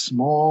those is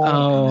small.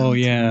 Oh,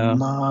 yeah.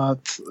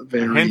 Not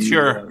very. Hence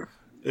your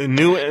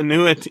new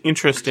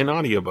interest in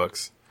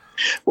audiobooks.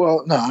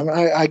 Well, no,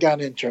 I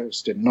got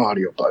interested in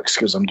audiobooks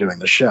because I'm doing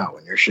the show,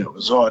 and your show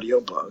is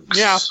audiobooks.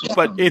 Yeah,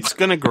 but it's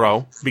going to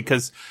grow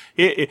because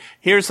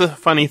here's the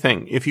funny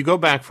thing. If you go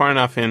back far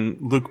enough in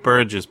Luke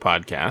Burridge's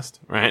podcast,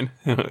 right?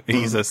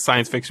 He's a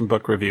science fiction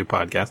book review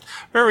podcast.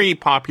 Very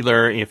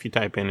popular if you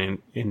type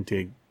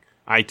into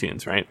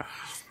iTunes, right?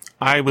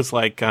 I was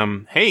like,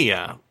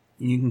 hey,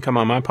 you can come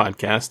on my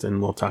podcast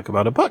and we'll talk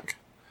about a book.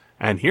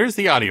 And here's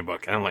the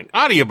audiobook. And I'm like,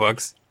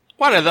 audiobooks?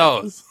 What are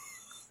those?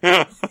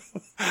 And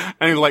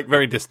he's like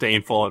very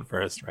disdainful at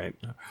first, right?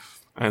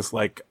 I was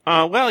like,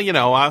 well, you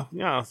know,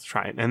 let's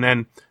try it. And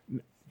then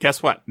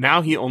guess what?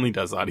 Now he only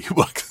does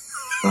audiobooks.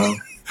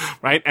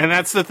 Right? And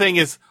that's the thing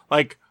is,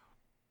 like,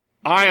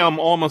 I am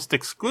almost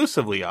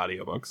exclusively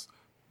audiobooks,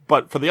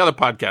 but for the other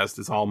podcast,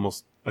 it's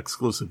almost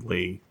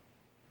exclusively,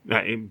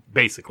 it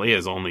basically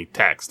is only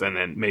text, and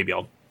then maybe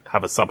I'll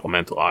have a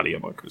supplemental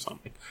audiobook or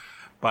something.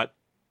 But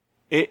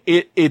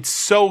it's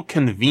so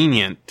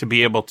convenient to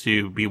be able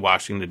to be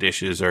washing the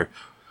dishes or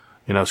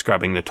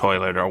scrubbing the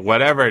toilet or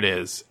whatever it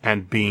is,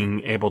 and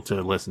being able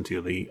to listen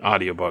to the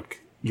audiobook.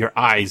 Your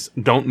eyes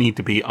don't need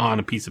to be on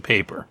a piece of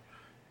paper.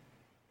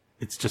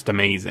 It's just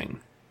amazing.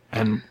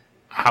 And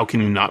how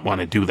can you not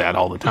want to do that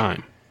all the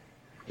time?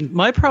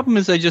 My problem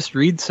is I just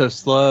read so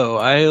slow.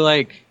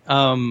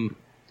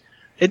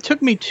 It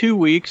took me 2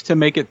 weeks to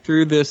make it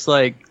through this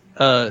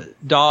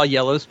Daw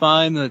Yellow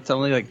Spine that's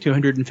only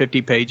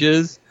 250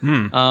 pages.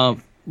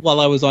 While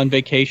I was on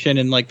vacation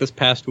in this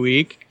past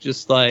week,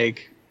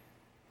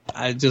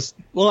 I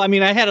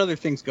had other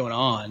things going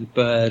on,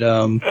 but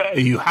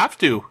you have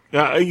to.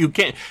 You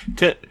can't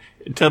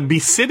to be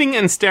sitting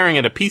and staring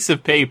at a piece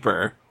of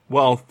paper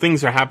while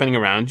things are happening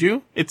around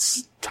you.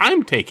 It's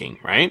time taking,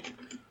 right?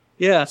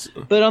 Yeah,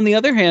 but on the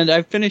other hand,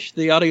 I finished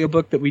the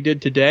audiobook that we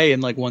did today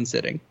in one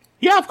sitting.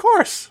 Yeah, of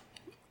course.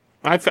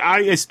 I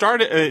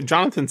started.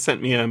 Jonathan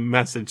sent me a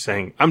message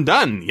saying I'm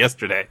done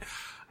yesterday.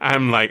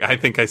 I'm I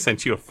think I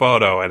sent you a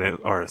photo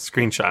or a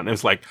screenshot, and it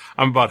was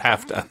I'm about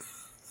half done.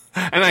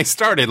 And I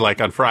started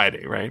on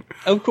Friday, right?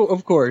 Of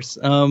course.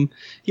 I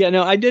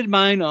did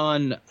mine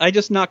I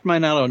just knocked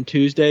mine out on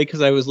Tuesday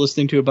because I was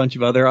listening to a bunch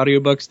of other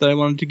audiobooks that I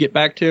wanted to get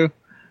back to.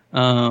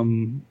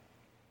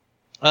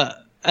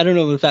 I don't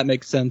know if that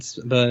makes sense,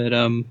 but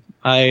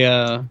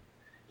I've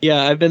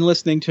been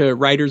listening to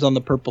Riders on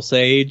the Purple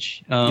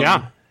Sage.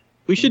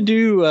 We should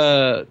do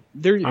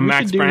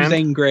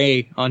Zane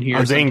Grey on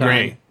here. Zane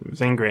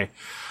Grey.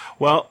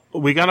 Well,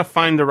 we got to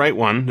find the right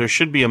one. There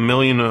should be a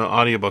million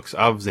audiobooks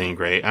of Zane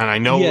Grey, and I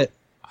know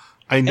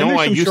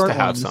I used to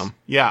have some.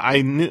 Yeah,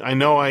 I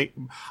know. I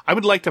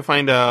would like to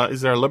find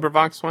is there a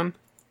LibriVox one?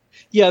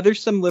 Yeah,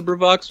 there's some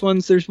LibriVox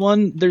ones. There's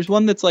one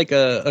that's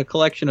a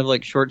collection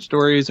of short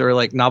stories or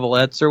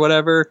novelettes or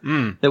whatever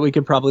that we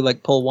could probably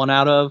pull one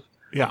out of.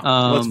 Yeah,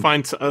 let's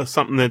find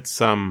something that's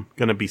going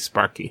to be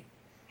sparky.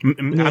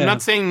 I'm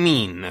not saying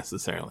mean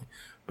necessarily,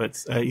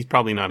 but he's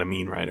probably not a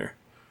mean writer.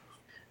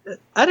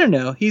 I don't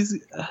know. He's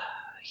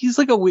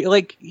like a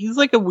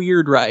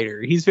weird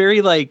writer. He's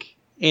very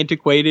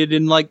antiquated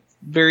in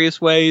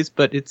various ways,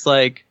 but it's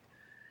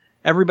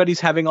everybody's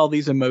having all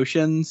these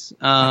emotions.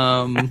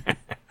 And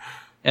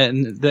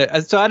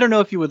so I don't know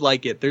if you would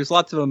like it. There's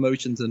lots of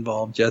emotions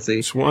involved, Jesse.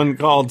 There's one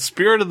called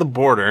Spirit of the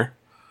Border.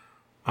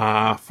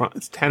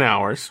 It's 10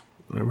 hours.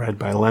 Read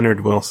by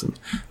Leonard Wilson.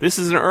 This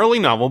is an early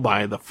novel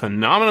by the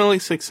phenomenally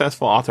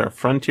successful author of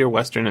frontier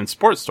western and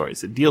sports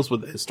stories. It deals with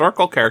the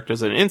historical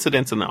characters and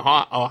incidents in the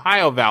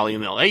Ohio Valley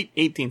in the late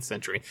 18th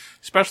century,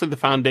 especially the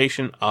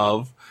foundation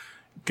of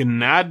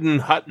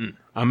Gnadenhutten,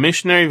 a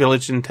missionary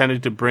village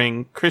intended to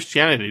bring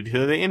Christianity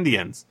to the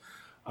Indians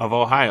of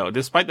Ohio.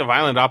 Despite the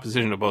violent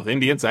opposition of both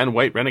Indians and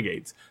white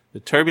renegades, the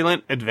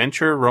turbulent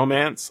adventure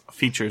romance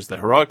features the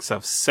heroics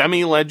of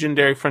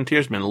semi-legendary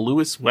frontiersman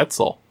Louis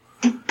Wetzel,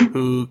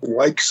 who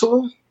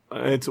Weixel?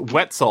 It's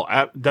Wetzel,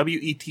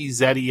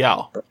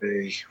 Wetzel,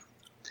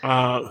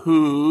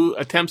 who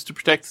attempts to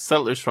protect the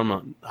settlers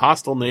from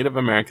hostile Native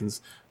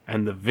Americans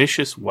and the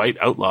vicious white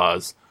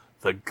outlaws,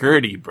 the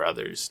Girty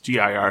brothers,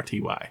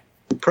 Girty.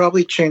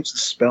 Probably changed the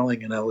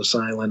spelling in Ellis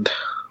Island.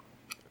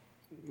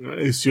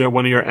 Is he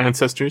one of your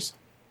ancestors?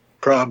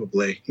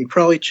 Probably. He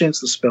probably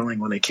changed the spelling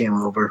when he came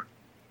over.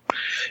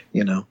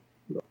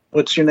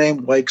 What's your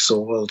name?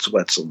 Weixel. Well, it's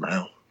Wetzel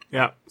now.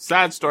 Yeah,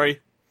 sad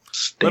story.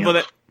 Stamp. Live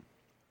with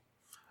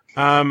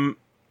it.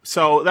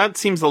 So that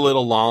seems a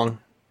little long.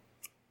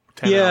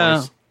 10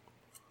 hours.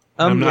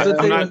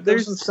 That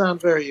doesn't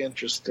sound very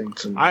interesting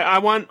to me. I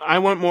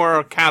want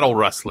more cattle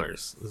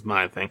rustlers. Is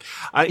my thing.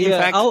 In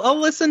fact,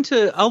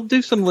 I'll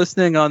do some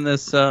listening on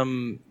this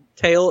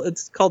tale.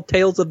 It's called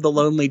Tales of the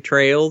Lonely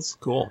Trails.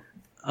 Cool.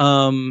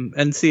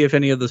 And see if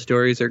any of the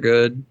stories are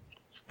good.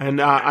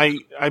 And I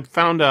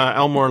found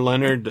Elmore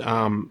Leonard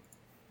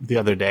the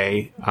other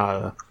day.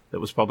 That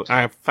was public.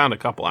 I found a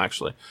couple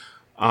actually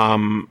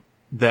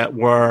that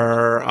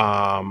were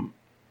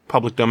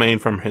public domain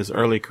from his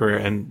early career,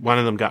 and one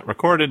of them got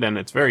recorded, and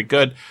it's very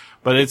good,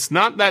 but it's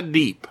not that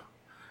deep.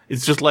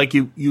 It's just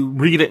you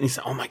read it and you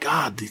say, "Oh my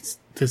God, this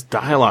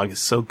dialogue is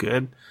so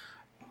good."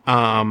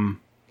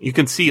 You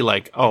can see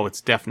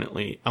it's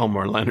definitely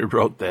Elmore Leonard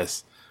wrote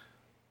this,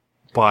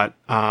 but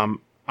I'm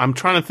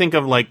trying to think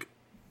of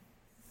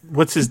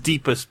what's his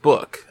deepest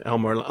book.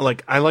 Elmore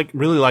I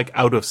really like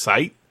Out of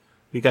Sight.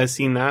 You guys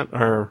seen that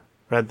or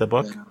read the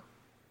book?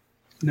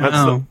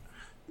 No.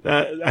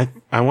 I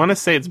want to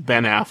say it's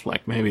Ben Affleck.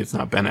 Maybe it's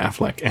not Ben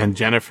Affleck. And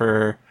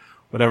Jennifer,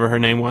 whatever her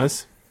name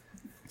was.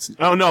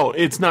 No,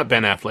 it's not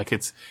Ben Affleck.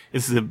 It's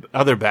the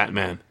other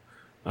Batman.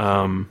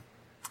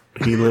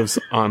 He lives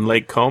on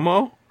Lake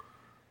Como.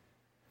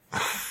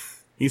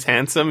 He's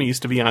handsome. He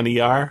used to be on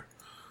ER.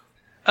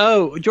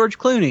 Oh, George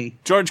Clooney.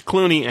 George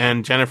Clooney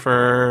and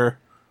Jennifer,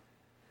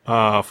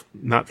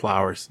 not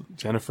Flowers,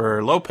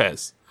 Jennifer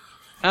Lopez.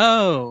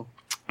 Oh.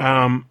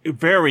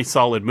 Very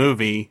solid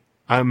movie.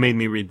 Made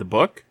me read the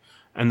book,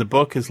 and the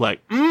book is I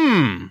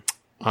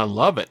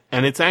love it.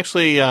 And it's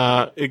actually,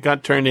 it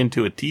got turned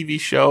into a TV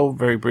show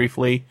very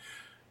briefly.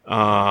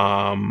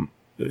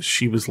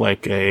 She was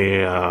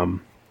the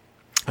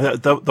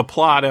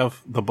plot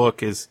of the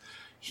book is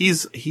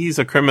he's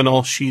a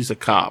criminal. She's a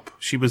cop.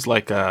 She was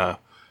like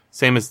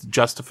same as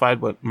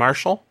Justified,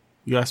 Marshal,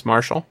 U.S.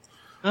 Marshal.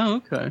 Oh,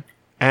 okay.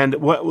 And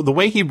the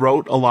way he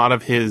wrote a lot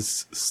of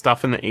his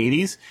stuff in the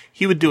 80s,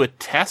 he would do a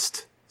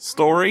test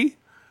story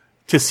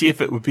to see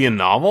if it would be a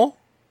novel.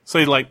 So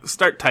he'd like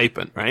start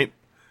typing, right?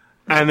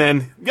 And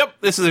then, yep,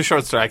 this is a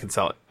short story. I can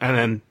sell it.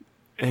 And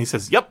he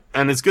says, yep,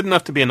 and it's good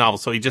enough to be a novel.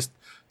 So he just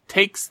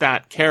takes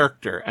that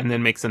character and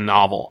then makes a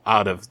novel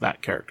out of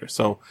that character.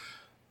 So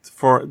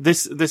for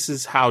this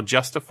is how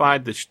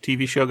Justified, the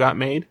TV show, got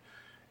made.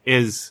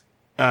 It's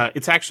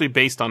actually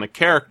based on a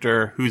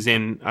character who's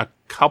in a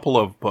couple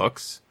of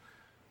books,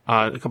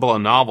 a couple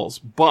of novels,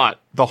 but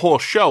the whole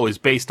show is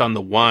based on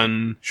the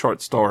one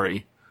short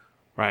story,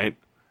 right?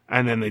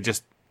 And then they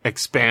just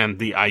expand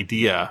the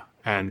idea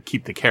and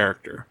keep the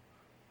character.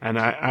 And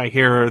I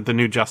hear the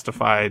new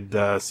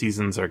Justified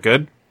seasons are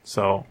good,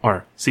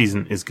 or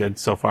season is good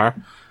so far.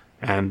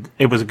 And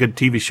it was a good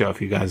TV show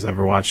if you guys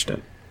ever watched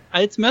it.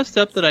 It's messed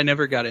up that I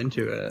never got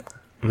into it.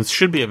 It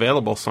should be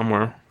available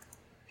somewhere.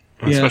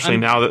 Yeah, Especially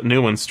now that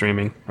new one's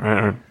streaming,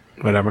 or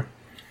whatever.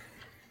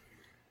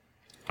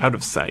 Out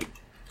of sight.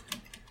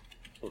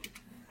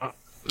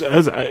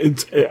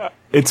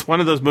 It's one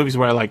of those movies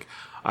where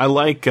I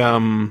like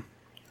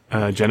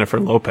Jennifer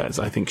Lopez.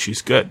 I think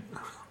she's good.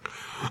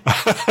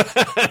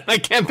 I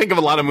can't think of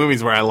a lot of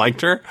movies where I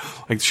liked her.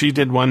 Like she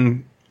did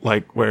one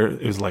where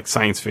it was like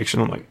science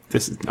fiction. I'm like,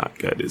 this is not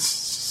good.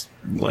 It's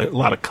a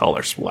lot of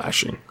color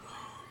splashing.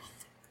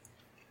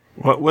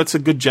 What's a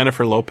good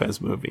Jennifer Lopez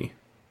movie?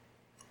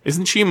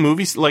 Isn't she a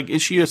movie?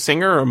 Is she a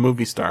singer or a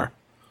movie star?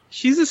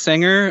 She's a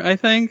singer, I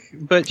think,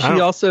 but she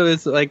also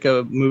is like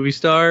a movie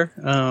star.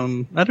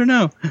 I don't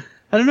know.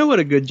 I don't know what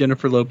a good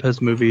Jennifer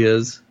Lopez movie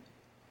is.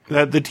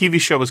 The TV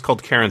show was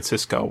called Karen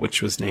Cisco,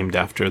 which was named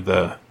after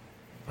the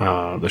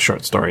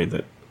short story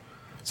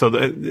so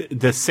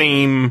the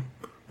same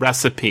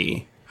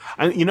recipe.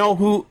 And you know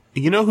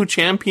who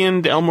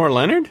championed Elmore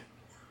Leonard?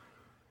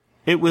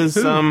 It was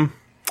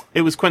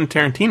Quentin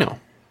Tarantino.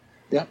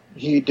 Yeah,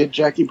 he did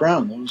Jackie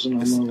Brown. That was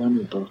an Elmore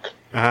Leonard book.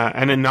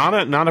 And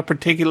not a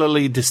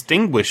particularly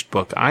distinguished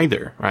book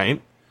either,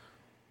 right?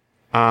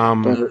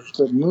 But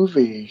the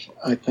movie,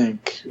 I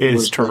think,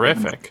 is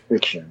terrific.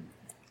 Fiction.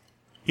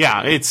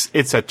 Yeah,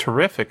 it's a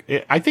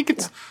terrific. I think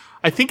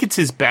it's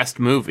his best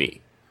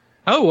movie.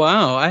 Oh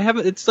wow, I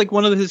haven't. It's like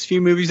one of his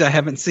few movies I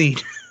haven't seen.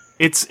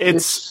 It's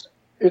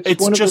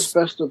one of his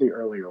best of the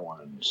earlier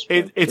ones.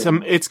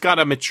 It's got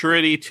a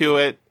maturity to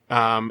it.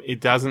 It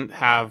doesn't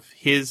have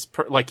his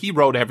he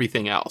wrote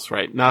everything else,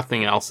 right?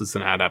 Nothing else is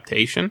an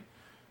adaptation.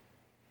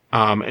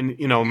 And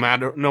no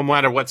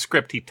matter what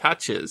script he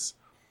touches,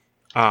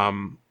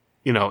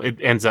 it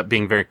ends up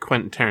being very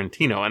Quentin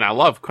Tarantino, and I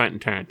love Quentin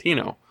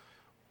Tarantino.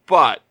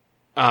 But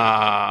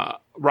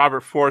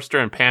Robert Forster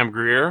and Pam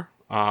Grier,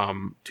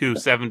 two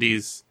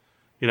 70s,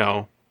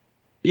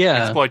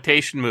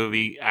 exploitation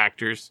movie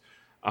actors,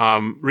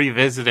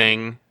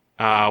 revisiting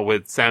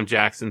with Sam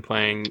Jackson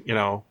playing,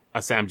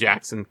 a Sam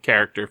Jackson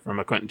character from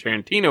a Quentin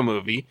Tarantino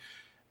movie.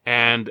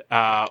 And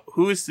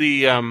who's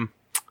the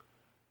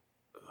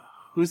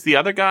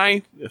other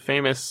guy? The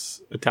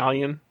famous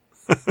Italian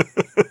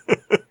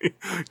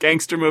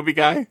gangster movie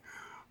guy?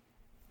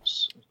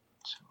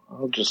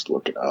 I'll just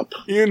look it up.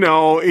 You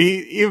know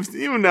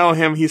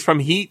him. He's from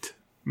Heat,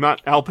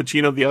 not Al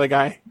Pacino, the other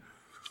guy.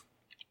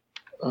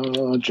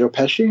 Joe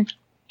Pesci?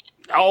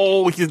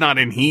 Oh, he's not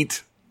in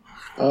Heat.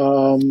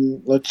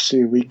 Let's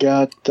see. We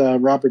got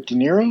Robert De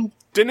Niro.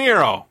 De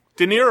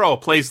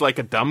Niro plays like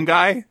a dumb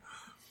guy.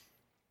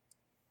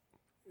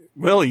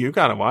 Will, you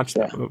gotta watch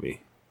that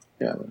movie.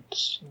 Yeah,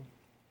 that's...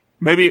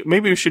 Maybe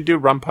we should do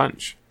Rum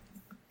Punch.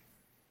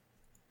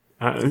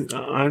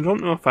 I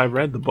don't know if I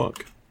read the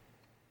book.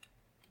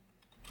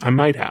 I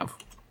might have.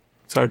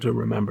 It's hard to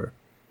remember.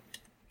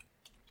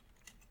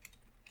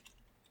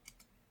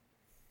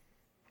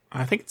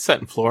 I think it's set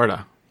in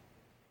Florida.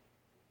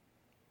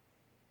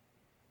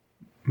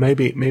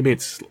 Maybe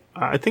it's...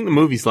 I think the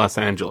movie's Los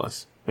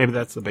Angeles. Maybe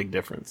that's the big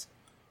difference.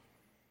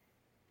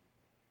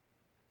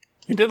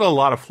 He did a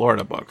lot of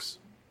Florida books.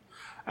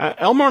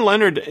 Elmore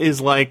Leonard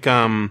is like...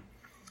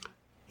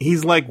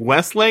 he's like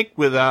Westlake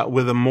with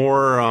a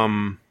more...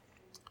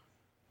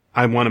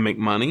 I want to make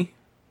money.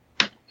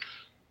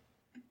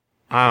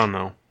 I don't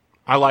know.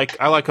 I like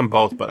them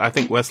both, but I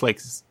think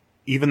Westlake's,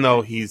 even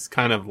though he's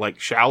kind of like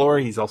shallower,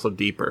 he's also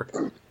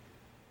deeper.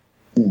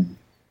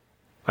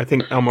 I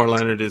think Elmore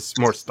Leonard is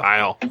more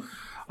style.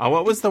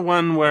 What was the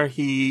one where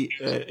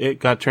it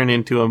got turned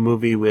into a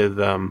movie with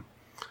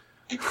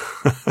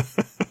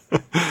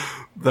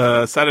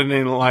the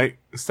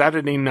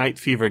Saturday Night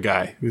Fever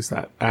guy? Who's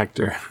that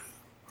actor?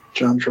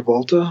 John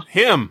Travolta.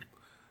 Him.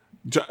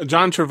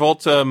 John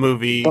Travolta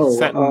movie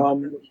set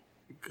in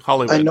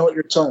Hollywood. I know what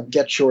you're talking.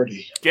 Get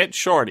Shorty. Get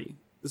Shorty.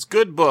 It's a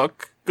good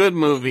book, good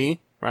movie,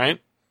 right?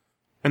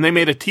 And they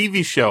made a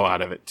TV show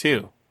out of it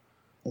too.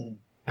 And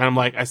I'm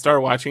like, I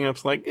started watching it. I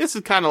was like, this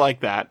is kind of like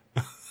that.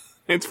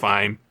 It's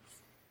fine.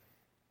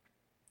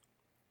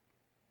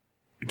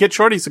 Get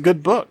Shorty's a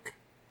good book,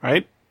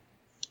 right?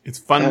 It's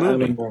a fun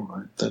movie.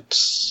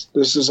 This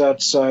is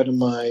outside of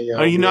my.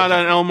 Are you not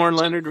an Elmore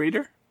Leonard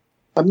reader?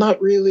 I'm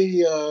not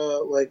really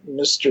like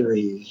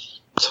mystery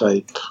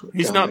type.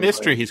 He's not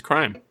mystery. He's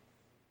crime.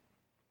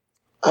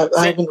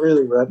 I haven't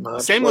really read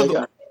much. Same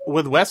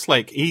with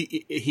Westlake.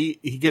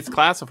 He gets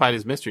classified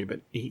as mystery, but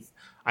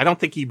I don't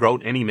think he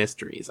wrote any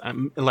mysteries.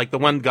 Like the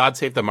one God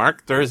Save the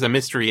Mark. There is a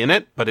mystery in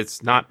it, but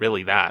it's not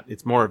really that.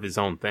 It's more of his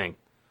own thing.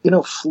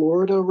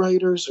 Florida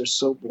writers are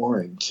so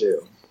boring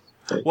too.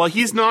 Well,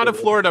 he's not a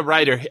Florida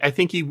writer. I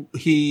think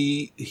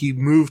he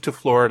moved to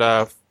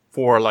Florida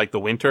for like the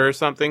winter or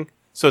something.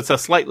 So it's a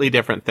slightly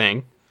different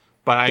thing.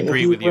 But I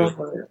agree with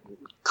you.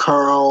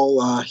 Carl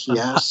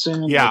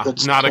Hiaasen. Yeah,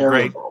 not a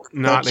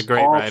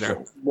great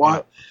writer.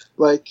 What?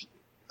 Like,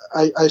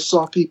 I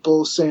saw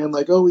people saying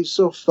like, "Oh, he's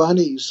so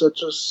funny. He's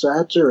such a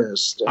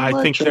satirist." And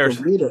I think they're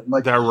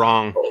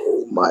wrong.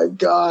 Oh my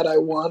God! I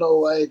want to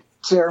like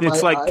tear my.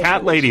 It's like eyeballs.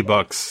 Cat Lady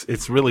books.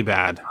 It's really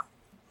bad,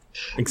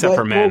 except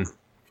for men.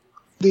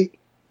 The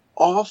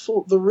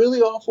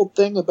really awful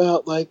thing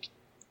about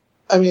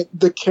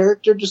the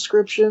character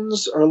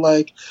descriptions are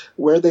like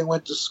where they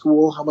went to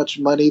school, how much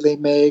money they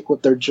make,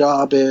 what their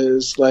job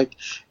is. Not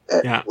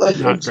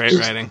great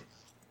writing.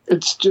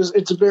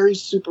 It's very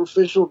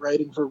superficial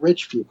writing for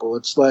rich people.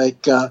 It's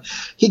like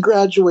he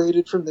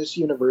graduated from this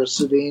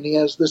university and he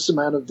has this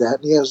amount of debt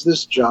and he has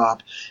this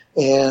job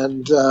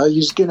and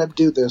he's going to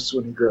do this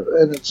when he grows.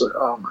 And it's like,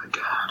 oh my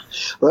God.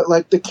 But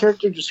like the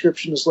character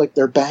description is like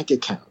their bank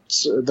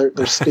accounts,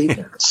 their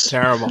statements.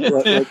 Terrible.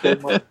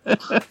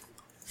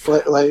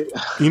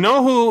 You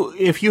know who,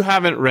 if you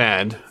haven't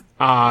read,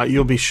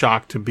 you'll be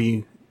shocked to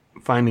be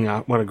finding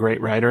out what a great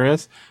writer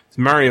is. It's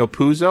Mario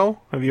Puzo.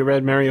 Have you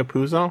read Mario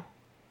Puzo?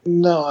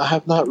 No, I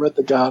have not read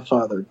the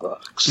Godfather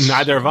books.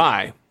 Neither have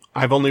I.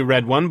 I've only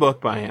read one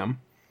book by him,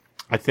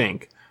 I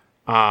think.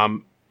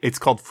 It's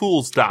called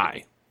Fools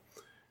Die.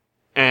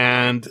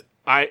 And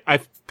I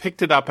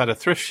picked it up at a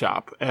thrift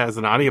shop as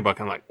an audiobook.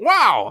 I'm like,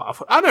 wow,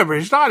 an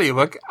unabridged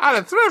audiobook at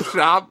a thrift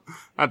shop.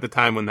 At the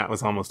time when that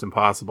was almost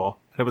impossible.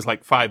 It was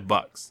like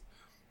 $5.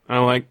 And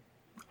I'm like,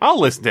 I'll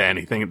listen to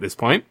anything at this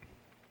point.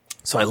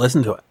 So I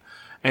listened to it.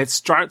 And it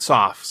starts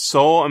off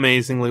so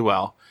amazingly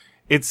well.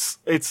 It's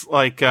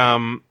like,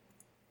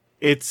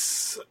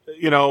 it's,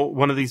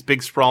 one of these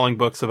big sprawling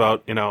books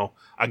about,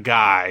 a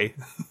guy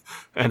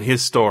and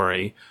his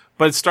story.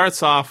 But it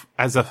starts off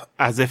as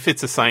if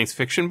it's a science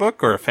fiction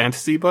book or a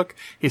fantasy book.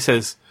 He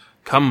says,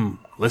 "Come,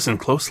 listen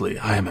closely.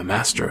 I am a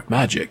master of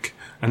magic."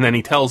 And then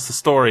he tells the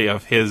story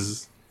of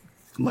his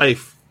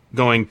life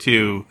going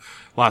to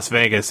Las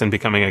Vegas and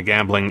becoming a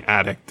gambling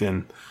addict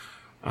and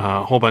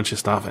a whole bunch of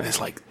stuff. And it's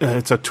like,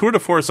 it's a tour de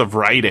force of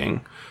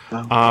writing.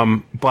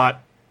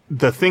 But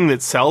the thing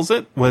that sells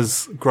it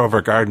was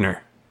Grover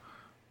Gardner.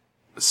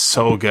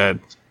 So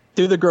good.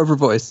 Do the Grover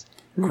voice.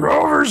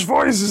 Grover's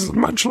voice is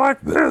much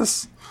like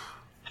this.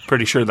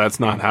 Pretty sure that's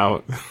not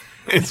how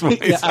it's.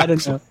 Yeah, I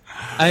don't know.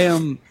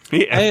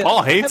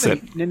 Paul hates I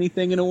haven't eaten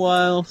anything in a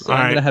while, so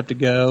I'm gonna have to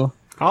go.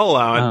 I'll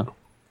allow it.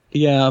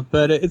 Yeah,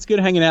 but it's good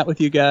hanging out with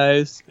you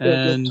guys,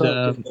 and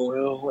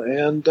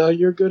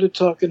you're good at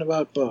talking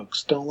about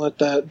books. Don't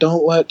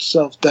let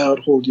self-doubt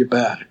hold you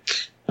back.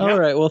 All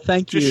right. Well,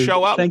 thank you. Just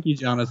show up. Thank you,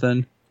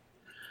 Jonathan.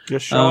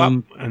 Just show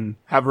up and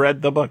have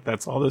read the book.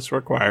 That's all that's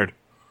required.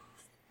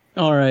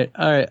 All right.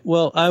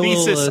 Well, I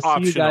will see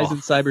optional. you guys in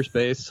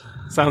cyberspace.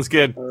 Sounds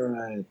good. All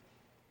right.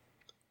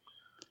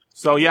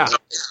 So yeah,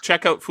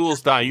 check out Fools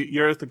Die.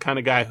 You're the kind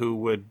of guy who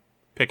would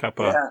pick up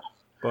a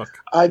book.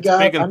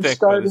 I'm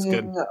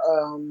starting.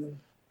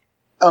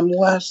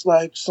 Unless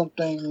like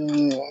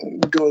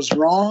something goes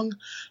wrong,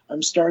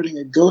 I'm starting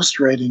a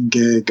ghostwriting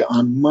gig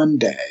on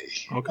Monday.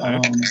 Okay.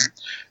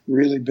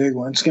 Really big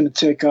one. It's going to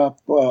take up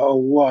a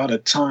lot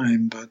of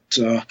time, but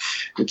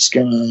it's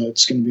gonna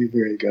be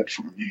very good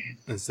for me.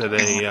 Is it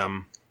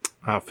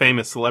a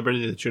famous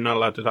celebrity that you're not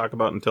allowed to talk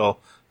about until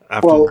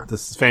after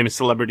this famous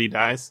celebrity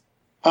dies?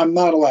 I'm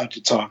not allowed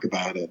to talk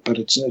about it, but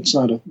it's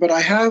not a. But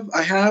I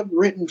have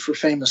written for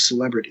famous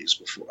celebrities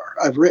before.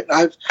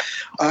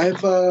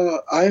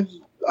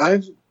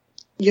 I've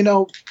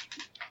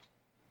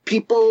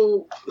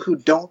people who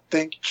don't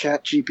think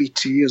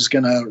ChatGPT is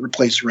going to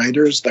replace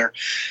writers,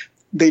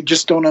 they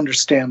just don't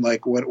understand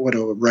like what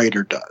a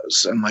writer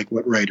does and like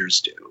what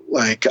writers do.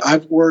 Like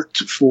I've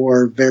worked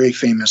for very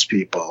famous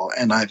people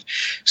and I've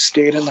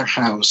stayed in their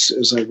house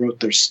as I wrote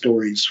their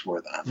stories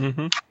for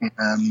them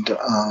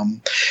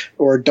and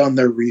or done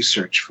their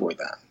research for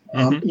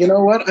them. You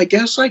know what? I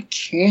guess I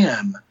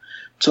can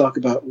talk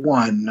about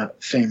one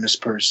famous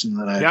person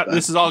that I. Yeah,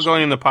 this is all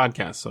going in the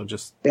podcast, so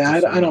just I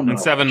don't know. In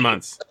 7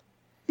 months.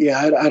 Yeah,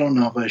 I don't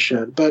know if I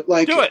should, but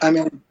like, do it. I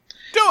mean,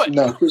 do it.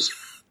 No,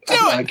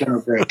 I'm not going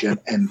to break an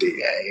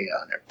NDA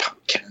on your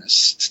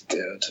podcast,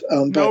 dude.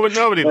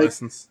 Nobody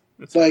listens.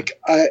 Like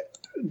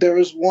there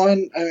was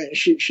one. I mean,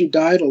 she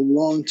died a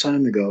long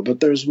time ago, but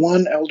there's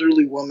one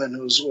elderly woman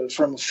who's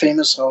from a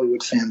famous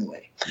Hollywood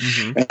family,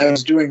 and I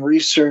was doing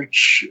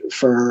research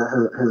for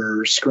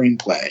her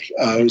screenplay.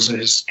 It was a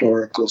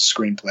historical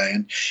screenplay,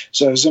 and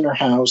so I was in her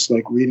house,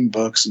 like reading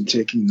books and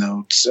taking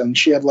notes. And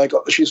she had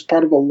she's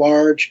part of a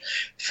large,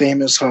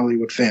 famous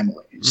Hollywood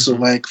family. So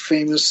like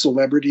famous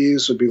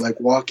celebrities would be like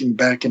walking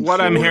back and forth.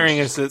 What I'm hearing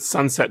is it's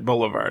Sunset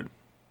Boulevard.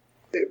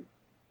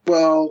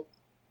 Well.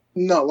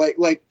 No,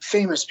 like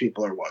famous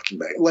people are walking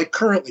by, like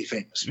currently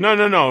famous people.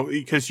 No,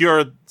 because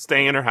you're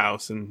staying in her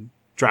house and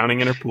drowning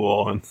in her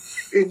pool. And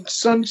in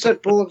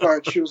Sunset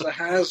Boulevard, she was a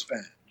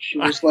has-been. She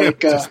was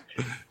like,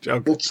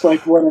 joking. It's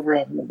like whatever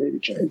happened to Baby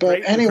Jane.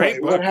 But anyway,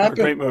 what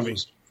happened? Great movie.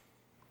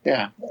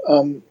 Yeah,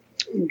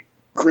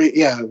 great.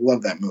 Yeah, I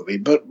love that movie.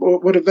 But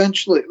what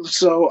eventually?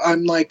 So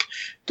I'm like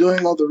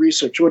doing all the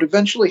research. What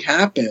eventually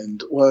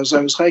happened was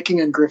I was hiking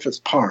in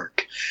Griffith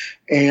Park,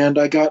 and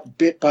I got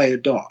bit by a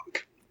dog.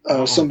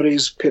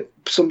 Somebody's pit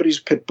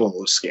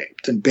bull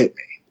escaped and bit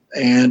me,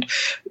 and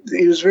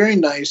he was very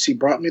nice. He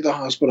brought me to the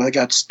hospital. I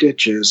got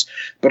stitches,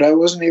 but I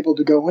wasn't able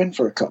to go in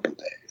for a couple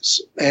days.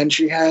 And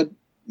she had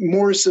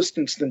more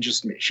assistants than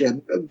just me. She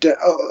had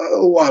a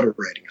lot of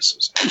writing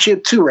assistants. She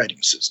had 2 writing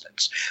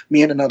assistants,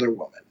 me and another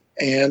woman.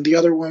 And the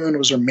other woman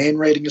was her main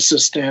writing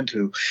assistant,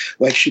 who,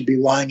 like, she'd be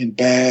lying in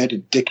bed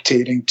and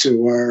dictating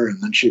to her,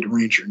 and then she'd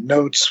arrange her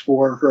notes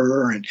for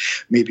her, and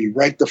maybe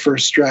write the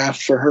first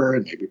draft for her,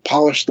 and maybe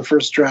polish the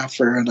first draft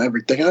for her, and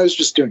everything. And I was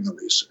just doing the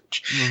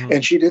research.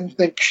 And she didn't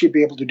think she'd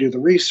be able to do the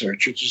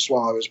research, which is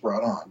why I was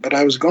brought on. But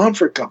I was gone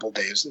for a couple of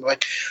days, and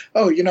like,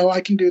 oh, I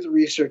can do the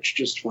research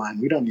just fine.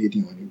 We don't need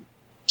you anymore.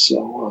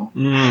 So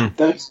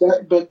that's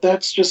that. But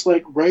that's just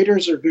like,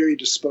 writers are very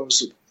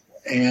disposable,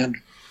 and.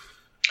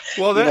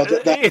 Well,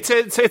 it's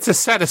a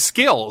set of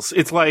skills.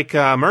 It's like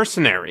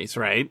mercenaries,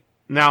 right?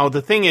 Now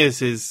the thing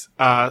is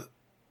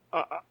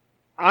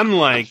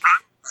unlike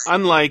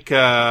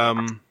a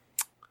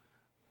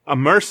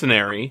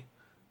mercenary,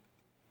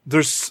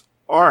 there's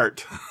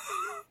art,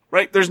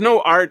 right? There's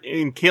no art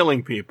in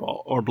killing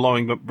people or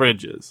blowing up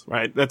bridges,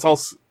 right? It's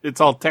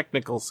all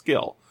technical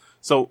skill.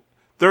 So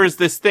there is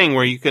this thing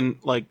where you can,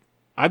 like,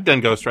 I've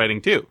done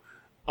ghostwriting too.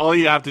 All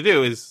you have to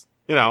do is,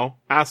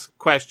 ask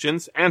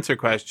questions, answer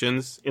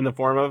questions in the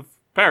form of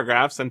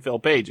paragraphs and fill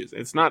pages.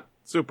 It's not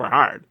super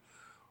hard.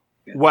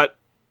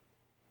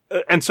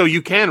 And so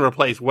you can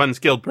replace one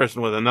skilled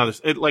person with another,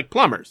 like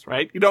plumbers,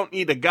 right? You don't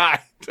need a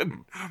guy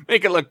to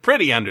make it look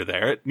pretty under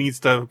there. It needs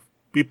to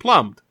be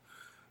plumbed.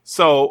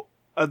 So,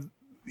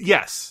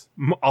 yes,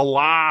 a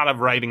lot of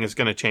writing is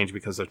going to change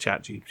because of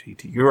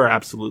ChatGPT. You are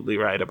absolutely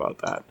right about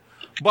that.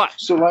 But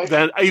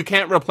then you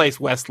can't replace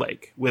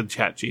Westlake with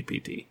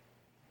ChatGPT.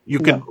 You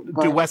can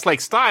do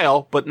Westlake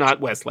style, but not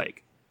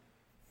Westlake.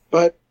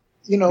 But,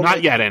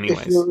 not yet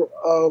anyways. If you're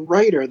a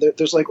writer,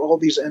 there's like all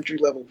these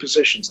entry-level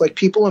positions. Like,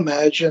 people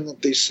imagine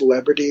that these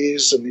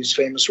celebrities and these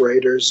famous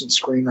writers and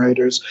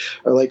screenwriters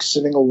are like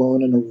sitting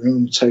alone in a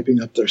room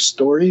typing up their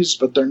stories,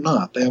 but they're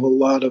not. They have a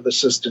lot of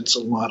assistance,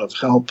 a lot of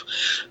help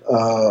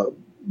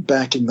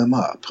backing them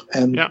up.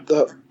 And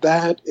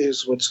that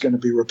is what's going to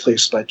be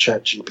replaced by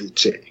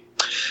ChatGPT.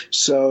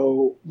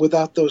 So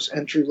without those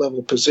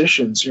entry-level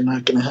positions, you're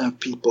not going to have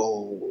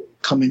people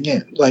coming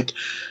in. Like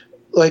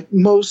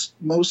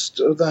most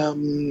of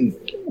them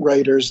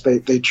writers,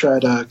 they try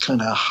to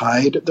kind of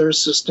hide their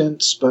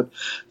assistants, but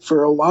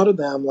for a lot of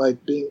them, like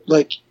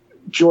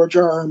George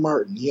R.R.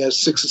 Martin, he has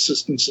 6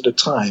 assistants at a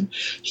time.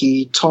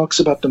 He talks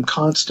about them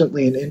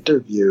constantly in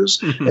interviews,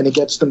 and he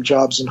gets them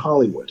jobs in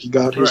Hollywood. He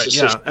got his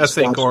assistants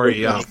S.A.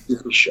 Corey,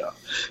 show.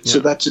 So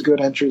that's a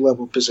good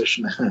entry-level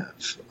position to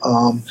have.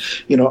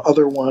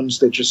 Other ones,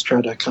 they just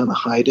try to kind of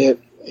hide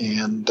it.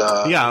 And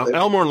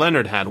Elmore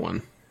Leonard had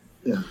one.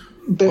 Yeah.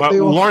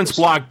 Lawrence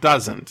Block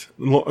doesn't.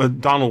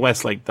 Donald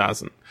Westlake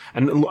doesn't.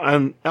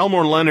 And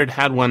Elmore Leonard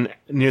had one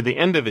near the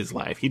end of his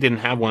life. He didn't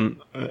have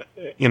one,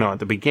 at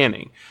the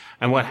beginning.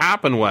 And what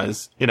happened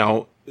was,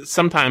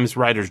 sometimes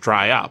writers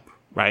dry up,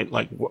 right?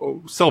 Like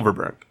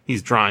Silverberg,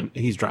 he's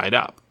dried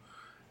up.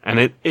 And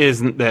it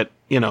isn't that,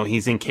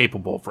 he's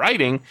incapable of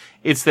writing.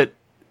 It's that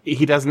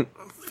he doesn't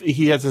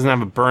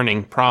have a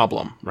burning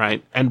problem,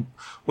 right? And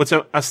what's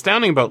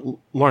astounding about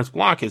Lawrence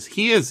Block is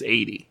he is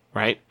 80,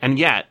 right? And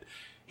yet,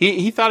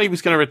 he thought he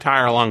was going to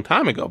retire a long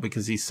time ago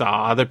because he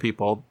saw other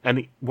people.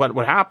 And what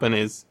would happen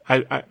is,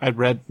 I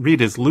read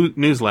his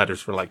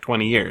newsletters for like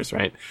 20 years,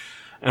 right?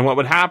 And what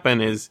would happen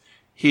is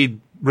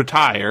he'd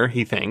retire,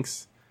 he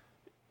thinks,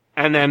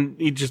 and then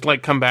he'd just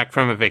like come back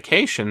from a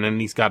vacation and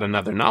he's got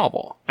another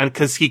novel. And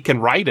cause he can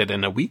write it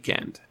in a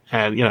weekend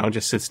and,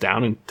 just sits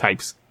down and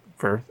types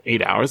for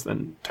 8 hours,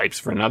 then types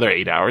for another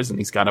 8 hours and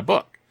he's got a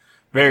book.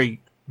 Very,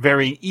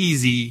 very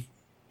easy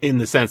in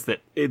the sense that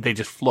they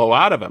just flow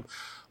out of him.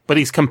 But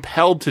he's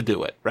compelled to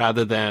do it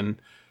rather than,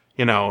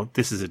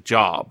 this is a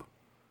job.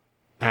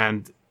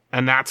 And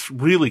that's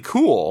really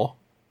cool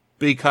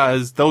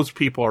because those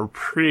people are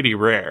pretty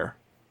rare.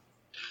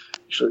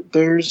 So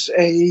there's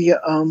a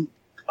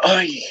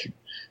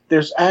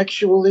There's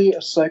actually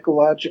a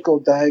psychological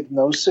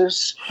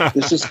diagnosis.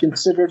 This is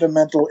considered a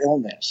mental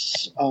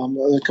illness,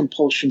 the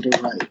compulsion to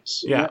write.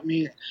 So Yeah.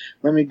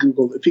 Let me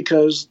Google it,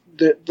 because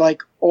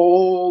like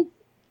all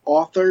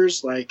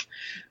authors, like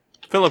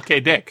Philip K.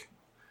 Dick.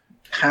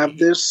 have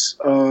this.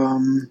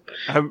 I'm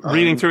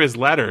reading through his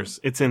letters.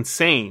 It's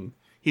insane.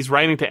 He's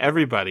writing to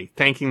everybody,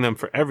 thanking them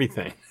for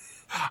everything.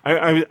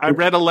 I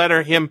read a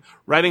letter, him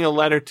writing a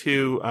letter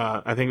to,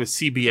 I think it was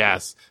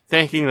CBS,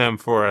 thanking them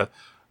for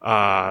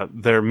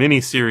their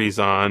mini-series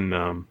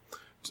on,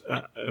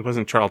 it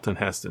wasn't Charlton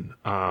Heston.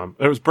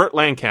 It was Burt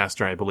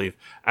Lancaster, I believe,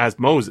 as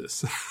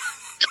Moses.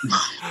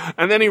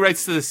 And then he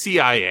writes to the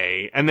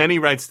CIA, and then he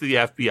writes to the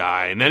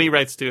FBI, and then he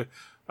writes to,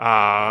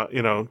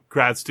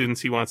 grad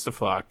students he wants to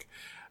fuck.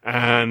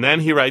 And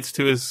then he writes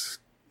to his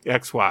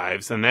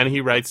ex-wives, and then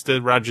he writes to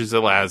Roger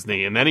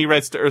Zelazny, and then he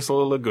writes to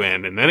Ursula Le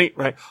Guin, and then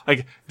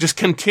just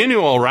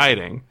continual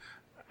writing.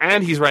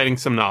 And he's writing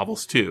some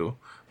novels too.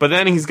 But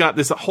then he's got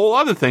this whole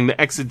other thing,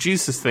 the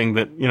exegesis thing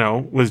that,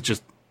 was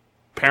just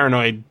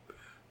paranoid,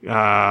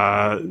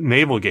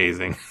 navel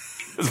gazing,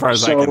 as far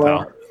as I can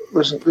tell.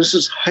 Listen, this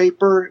is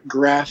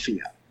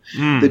hypergraphia,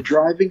 the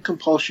driving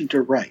compulsion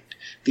to write.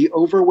 The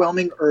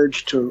overwhelming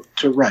urge to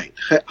write.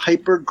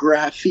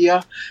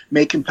 Hypergraphia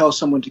may compel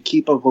someone to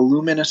keep a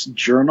voluminous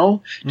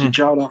journal, to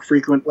jot off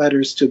frequent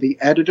letters to the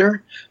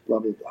editor, blah,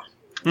 blah,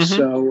 blah.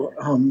 So,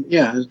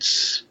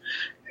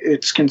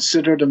 it's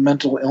considered a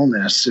mental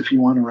illness if you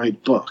want to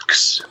write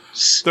books.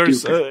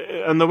 There's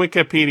on the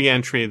Wikipedia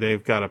entry,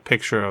 they've got a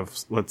picture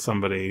of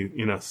somebody,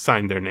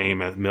 signed their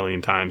name a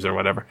million times or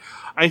whatever.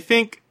 I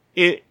think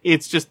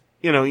it's just,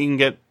 you can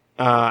get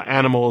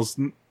animals,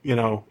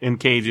 in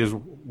cages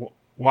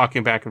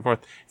walking back and forth.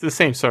 It's the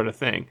same sort of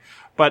thing.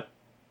 But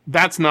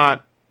that's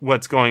not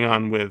what's going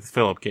on with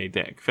Philip K.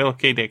 Dick. Philip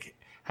K. Dick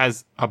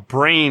has a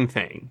brain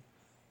thing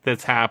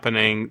that's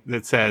happening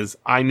that says,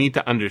 I need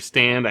to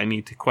understand, I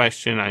need to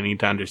question, I need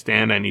to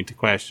understand, I need to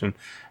question.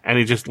 And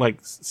he just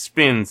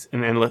spins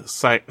in endless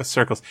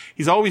circles.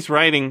 He's always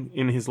writing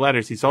in his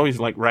letters. He's always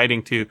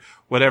writing to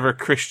whatever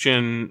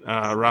Christian,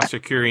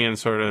 Rosicrucian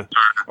sort of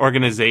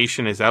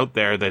organization is out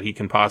there that he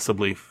can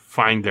possibly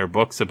find their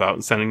books about,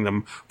 and sending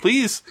them,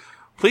 please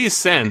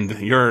send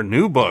your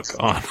new book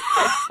on,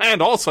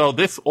 and also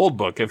this old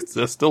book if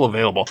it's still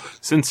available.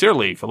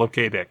 Sincerely, Philip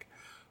K. Dick.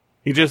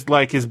 He just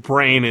his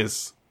brain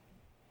is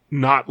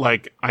not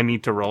I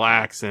need to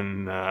relax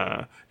and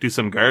do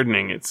some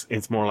gardening.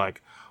 It's more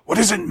what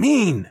does it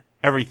mean?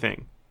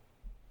 Everything,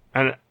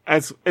 and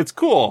it's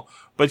cool,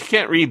 but you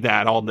can't read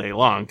that all day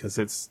long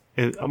because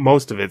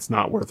most of it's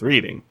not worth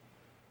reading.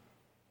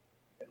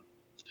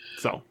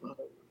 So.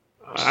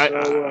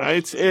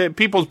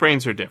 People's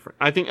brains are different.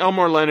 I think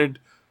Elmore Leonard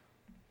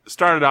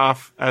started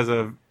off as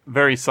a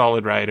very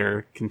solid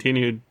writer,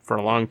 continued for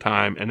a long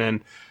time, and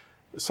then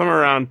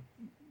somewhere around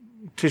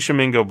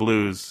Tishomingo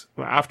Blues,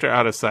 after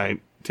Out of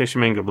Sight,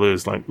 Tishomingo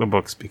Blues, the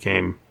books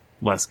became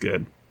less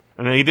good.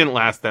 And then he didn't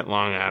last that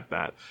long at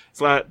that.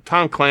 It's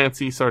Tom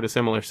Clancy, sort of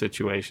similar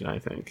situation, I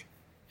think.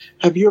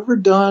 Have you ever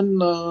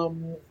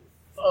done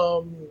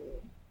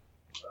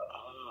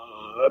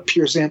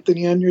Piers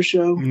Anthony on your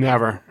show?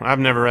 Never. I've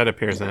never read a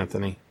Piers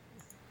Anthony.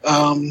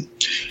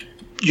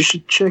 You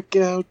should check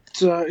out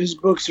his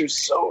books. Are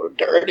so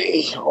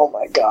dirty. Oh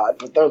my god!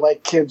 But they're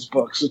like kids'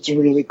 books. It's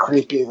really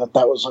creepy that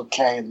was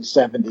okay in the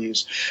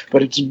 70s,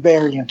 but it's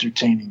very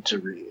entertaining to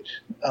read.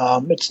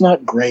 It's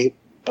not great,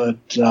 but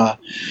that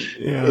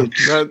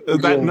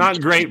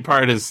not great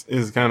part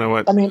is kind of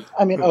what I mean.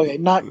 Okay,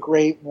 not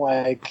great.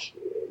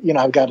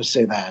 I've got to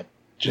say that.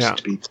 Just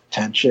to be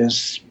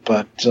pretentious,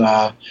 but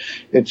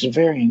it's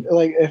very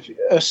if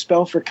A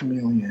Spell for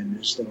Chameleon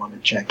is the one to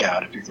check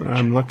out if you're.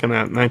 I'm looking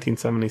at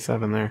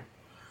 1977 there.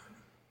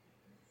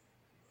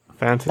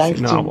 Fantasy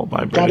novel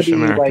by British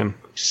American.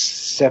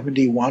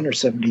 71 or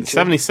 72.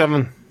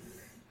 77.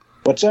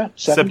 What's that?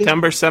 70?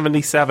 September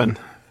 77.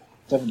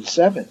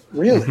 77.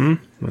 Really?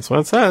 Mm-hmm. That's what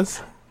it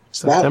says.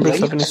 September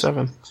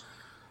 77.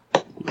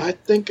 I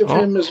think of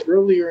him as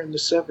earlier in the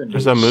 70s.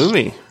 There's a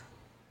movie.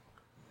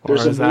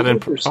 There's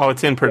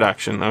it's in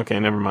production. Okay,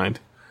 never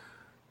mind.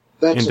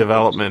 In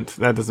development.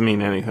 That doesn't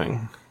mean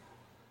anything.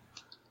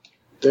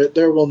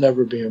 There will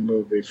never be a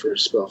movie for A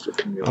Spell for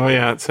Chameleon. Oh,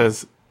 yeah, it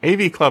says,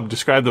 AV Club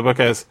described the book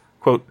as,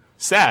 quote,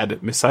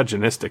 sad,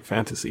 misogynistic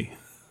fantasy.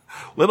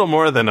 Little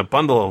more than a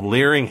bundle of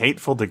leering,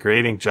 hateful,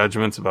 degrading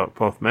judgments about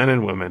both men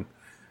and women.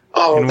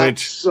 Oh,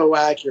 that's so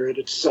accurate.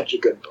 It's such a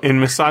good book. In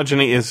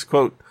misogyny is,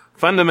 quote,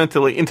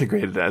 fundamentally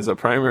integrated as a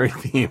primary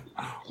theme.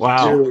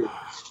 Wow. Dude.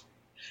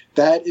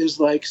 That is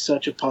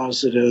such a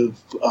positive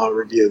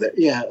review. That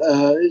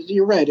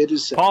you're right. It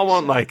is. Paul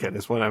won't like it,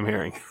 is what I'm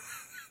hearing.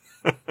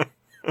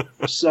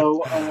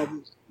 So,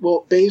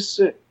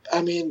 basic.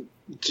 Do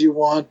you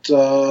want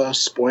a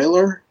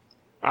spoiler?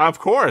 Of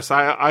course.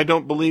 I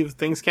don't believe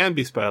things can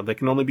be spoiled. They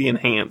can only be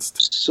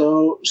enhanced.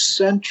 So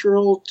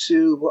central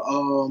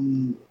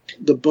to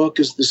the book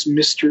is this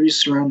mystery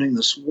surrounding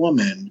this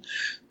woman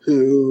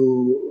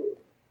who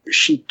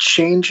she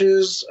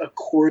changes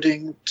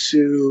according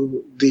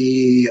to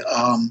the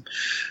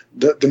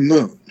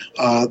moon,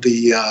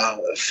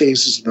 the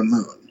phases of the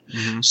moon.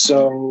 Mm-hmm.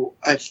 So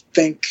I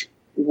think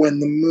when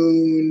the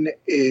moon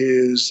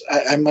is,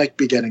 I might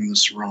be getting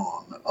this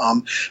wrong.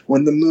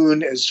 When the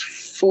moon is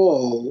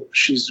full,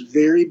 she's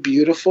very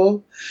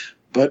beautiful,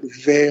 but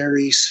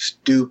very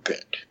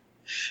stupid.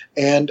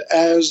 And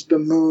as the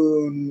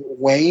moon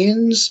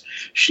wanes,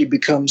 she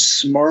becomes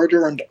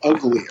smarter and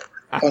uglier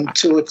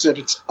until it's at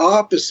its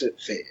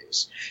opposite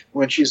phase,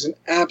 when she's an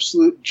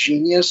absolute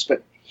genius,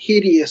 but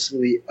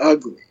hideously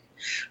ugly.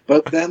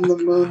 But then the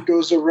moon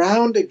goes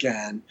around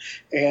again,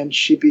 and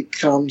she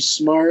becomes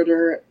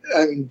smarter,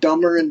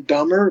 dumber and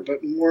dumber,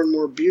 but more and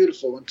more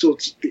beautiful until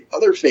it's the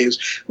other phase,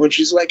 when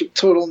she's like a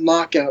total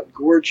knockout,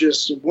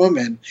 gorgeous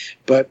woman,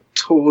 but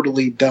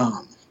totally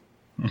dumb.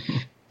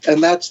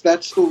 And that's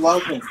the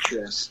love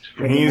interest.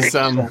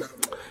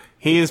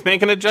 He's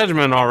making a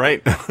judgment, all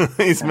right.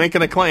 He's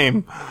making a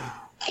claim.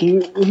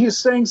 He's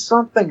saying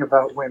something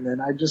about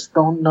women. I just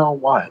don't know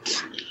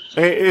what.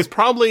 It's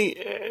probably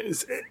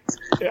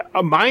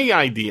my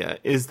idea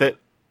is that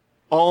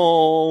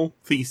all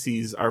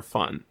theses are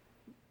fun,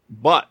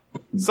 but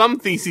some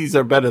theses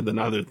are better than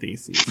other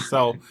theses.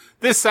 So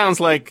this sounds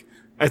like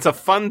it's a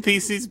fun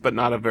thesis, but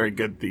not a very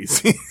good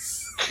thesis.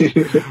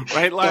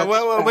 Right? Like,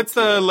 what's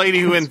the lady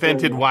who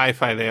invented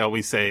Wi-Fi? They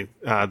always say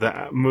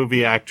the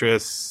movie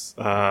actress.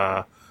 It's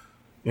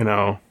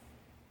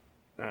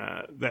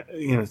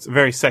a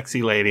very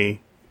sexy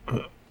lady.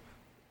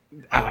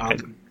 I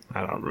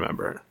don't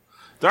remember.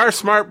 There are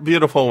smart,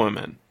 beautiful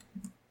women.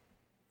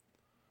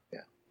 Yeah.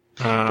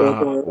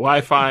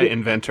 Wi-Fi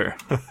inventor.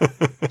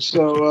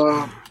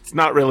 So it's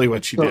not really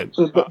what she did.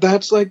 So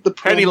that's like the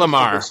Hedy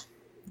Lamarr.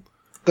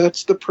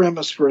 That's the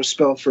premise for A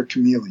Spell for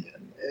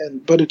Chameleon,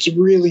 but it's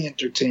really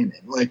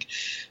entertaining. Like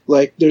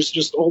there's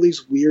just all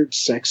these weird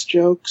sex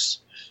jokes.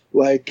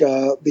 Like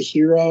the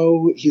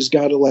hero, he's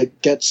got to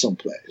like get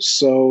someplace.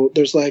 So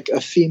there's like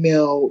a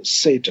female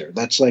satyr.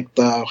 That's like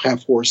the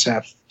half horse,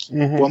 half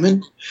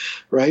woman,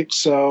 right?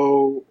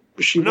 So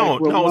she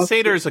no,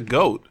 satyr is a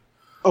goat.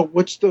 Oh,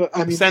 what's the?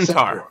 I mean,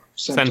 centaur.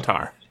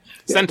 Yeah,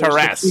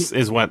 Centauress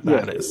is what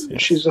that is.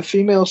 Yes. She's a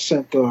female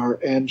centaur,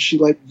 and she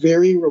like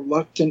very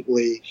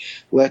reluctantly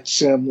lets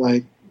him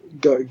like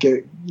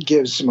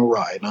gives him a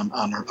ride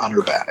on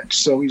her back.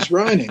 So he's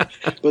riding,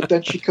 but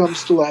then she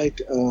comes to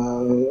like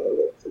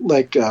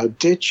a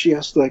ditch. She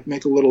has to like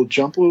make a little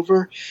jump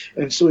over,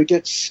 and so he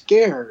gets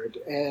scared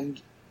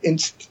and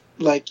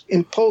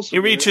impulsively. He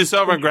reaches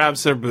over,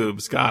 grabs her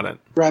boobs. Got it.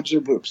 Grabs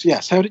her boobs.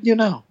 Yes. How did you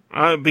know?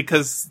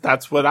 Because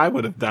that's what I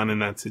would have done in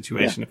that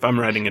situation if I'm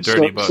writing a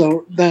dirty book.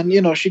 So then,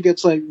 she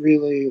gets like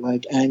really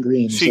like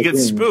angry and she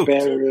gets spooked,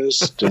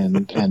 embarrassed,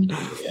 and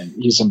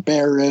he's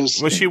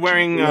embarrassed. Was she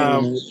wearing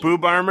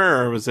boob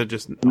armor, or was it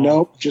just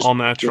just all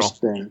natural?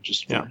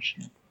 Just there.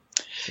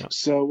 Yeah.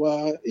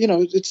 So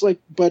it's like,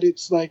 but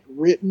it's like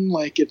written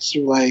like it's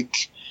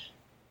like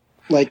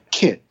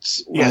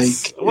kids.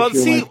 Yes. Like, well,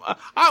 see,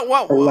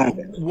 like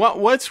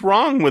what's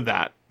wrong with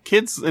that?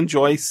 Kids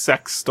enjoy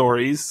sex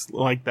stories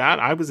like that.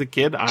 I was a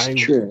kid.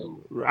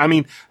 True. I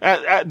mean,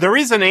 there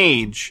is an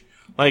age,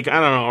 like, I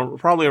don't know,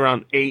 probably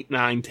around 8,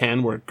 9,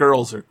 10, where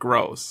girls are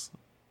gross.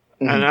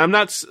 Mm-hmm. And I'm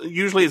not,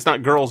 usually it's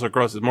not girls are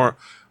gross, it's more,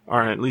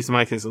 or at least in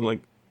my case, it's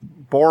like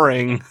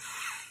boring.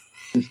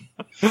 You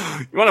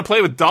want to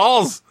play with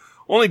dolls?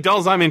 Only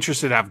dolls I'm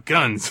interested in have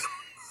guns.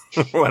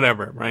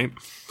 Whatever, right?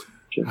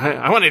 Sure.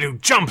 I want to do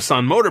jumps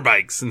on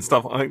motorbikes and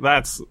stuff like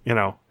that's,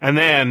 and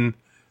then,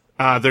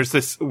 there's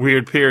this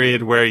weird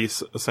period where you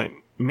say,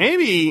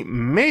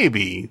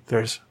 maybe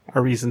there's a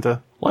reason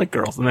to like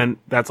girls. And then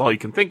that's all you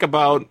can think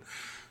about.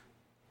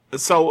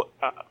 So,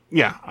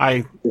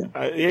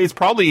 it's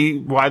probably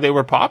why they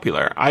were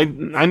popular. I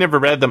never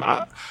read them.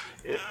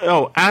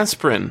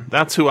 Aspirin.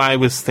 That's who I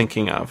was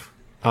thinking of.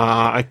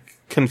 I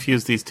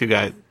confused these two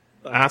guys.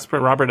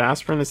 Robert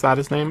Aspirin, is that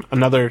his name?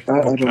 Another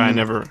guy I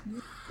never.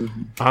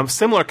 Mm-hmm.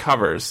 Similar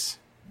covers.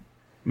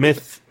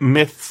 Myth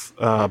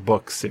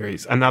book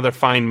series. Another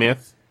Fine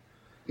Myth.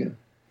 Yeah.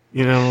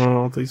 You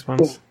know these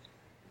ones?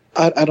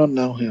 Well, I don't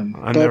know him.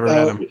 I never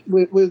read him.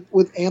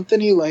 With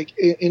Anthony, like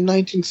in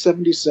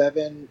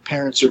 1977,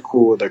 parents are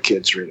cool with their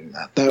kids reading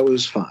that. That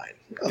was fine.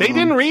 They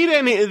didn't read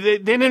they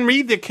didn't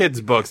read their kids'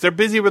 books. They're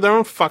busy with their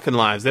own fucking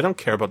lives. They don't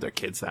care about their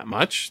kids that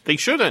much. They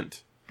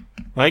shouldn't.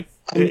 Like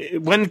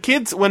when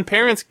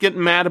parents get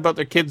mad about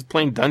their kids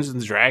playing Dungeons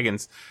and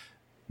Dragons,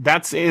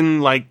 that's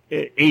in like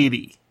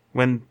 80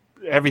 when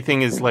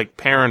everything is like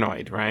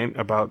paranoid, right?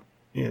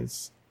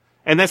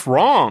 And that's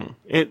wrong.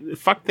 It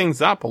fucked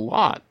things up a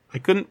lot.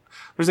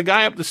 There's a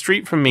guy up the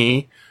street from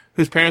me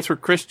whose parents were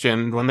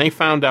Christian. When they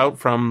found out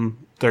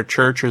from their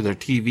church or their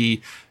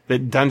TV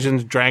that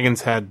Dungeons and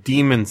Dragons had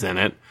demons in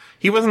it,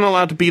 he wasn't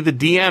allowed to be the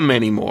DM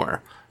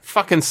anymore.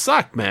 Fucking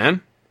sucked,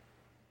 man.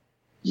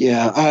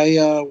 Yeah,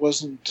 I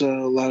wasn't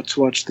allowed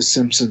to watch The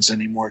Simpsons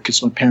anymore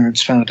because my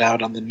parents found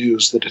out on the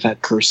news that it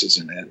had curses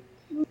in it.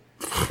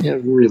 Yeah,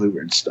 really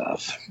weird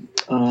stuff.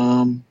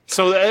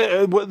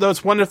 So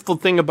that's wonderful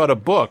thing about a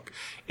book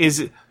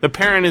is the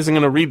parent isn't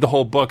going to read the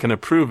whole book and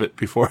approve it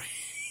before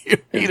you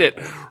read it,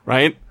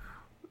 right?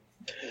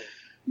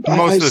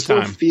 Most of the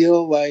time. I still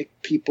feel like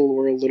people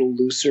were a little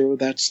looser with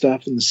that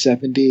stuff in the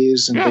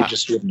 70s, and they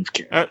just wouldn't have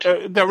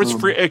cared. There was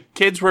free.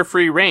 Kids were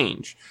free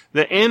range.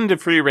 The end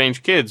of free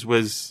range kids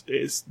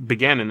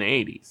began in the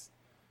 80s.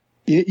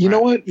 You know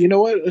what? You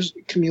know what?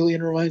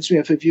 Chameleon reminds me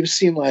of. Have you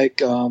seen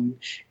like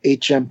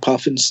H.M.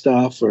 Puffin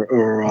stuff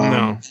or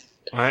no?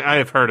 I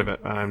have heard of it.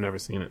 I've never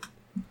seen it.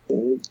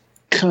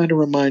 Kind of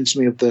reminds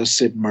me of the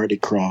Sid and Marty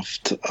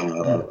Krofft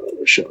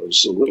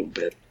shows a little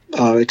bit,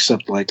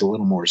 except like a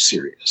little more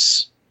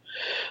serious.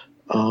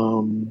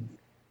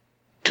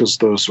 Because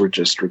those were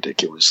just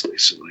ridiculously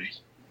silly.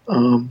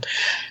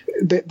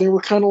 They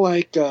were kind of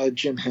like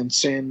Jim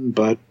Henson,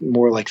 but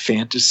more like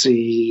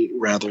fantasy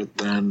rather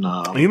than.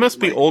 You must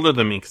be older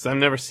than me because I've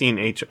never seen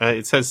H.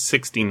 It says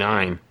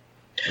 69.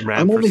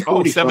 I'm only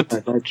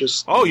 45.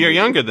 You're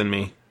younger than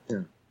me.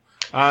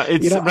 Yeah.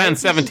 It's ran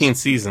 17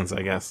 seasons,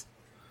 I guess.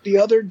 The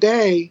other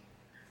day,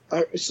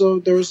 so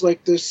there was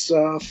like this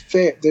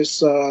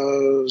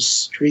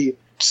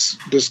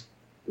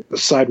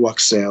sidewalk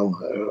sale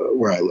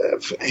where I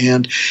live,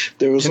 and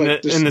there was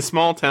in the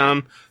small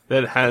town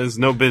that has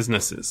no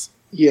businesses.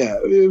 Yeah,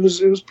 it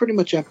was pretty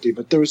much empty,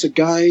 but there was a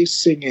guy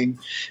singing,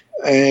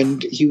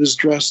 and he was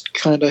dressed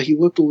he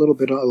looked a little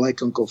bit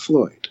like Uncle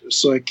Floyd.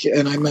 So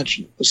I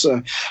mentioned it.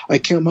 So I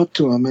came up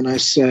to him and I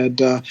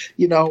said,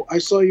 I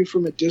saw you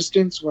from a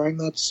distance wearing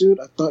that suit.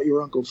 I thought you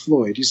were Uncle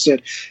Floyd. He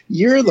said,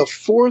 you're the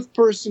fourth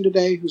person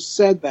today who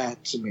said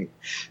that to me.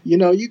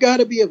 You got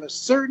to be of a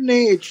certain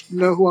age to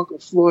know who Uncle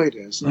Floyd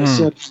is. And I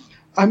said,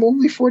 I'm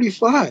only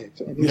 45.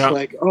 And he's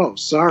like, oh,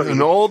 sorry.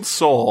 An old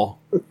soul.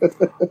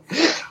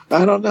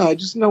 I don't know. I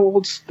just know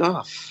old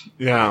stuff.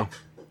 Yeah.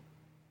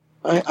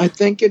 I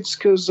think it's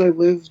because I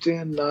lived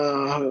in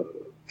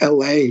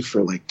L.A.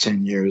 for like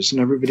 10 years, and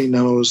everybody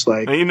knows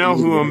like. And you know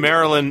who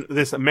Marilyn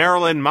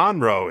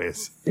Monroe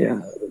is.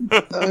 Yeah,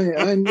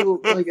 I knew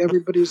like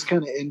everybody's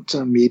kind of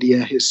into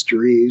media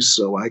history,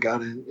 so I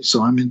got in.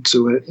 So I'm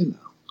into it,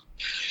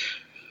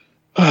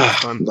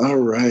 All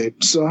right,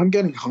 so I'm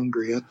getting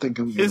hungry. I think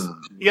I'm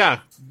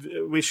gonna.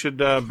 We should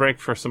break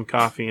for some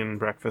coffee and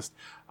breakfast.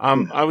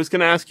 I was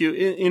going to ask you,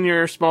 in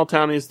your small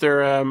town, is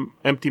there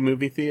empty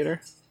movie theater?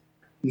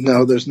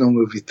 No, there's no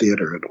movie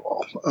theater at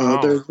all.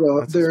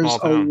 There's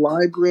a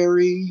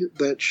library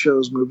that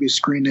shows movie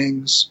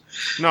screenings.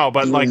 No,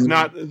 but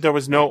there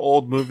was no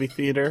old movie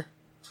theater?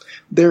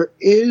 There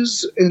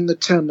is in the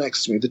town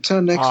next to me. The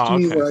town next to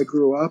me where I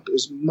grew up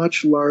is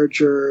much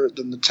larger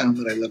than the town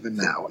that I live in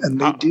now. And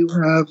they do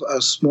have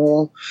a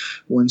small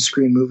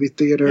one-screen movie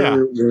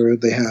theater where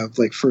they have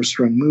like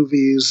first-run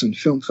movies and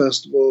film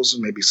festivals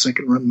and maybe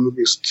second-run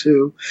movies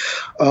too.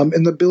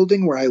 In the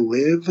building where I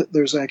live,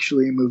 there's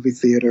actually a movie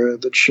theater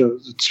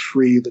it's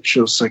free that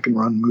shows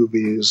second-run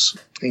movies.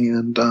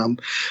 And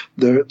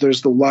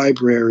there's the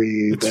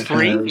library that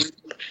free? Has...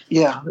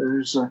 Yeah,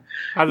 there's a...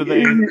 How do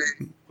they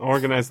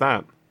organize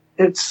that?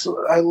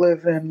 I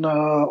live in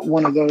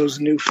one of those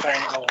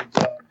newfangled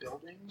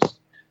buildings.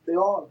 They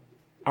all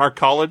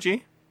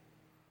Arcology?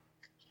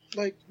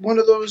 Like one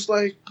of those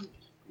like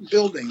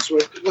buildings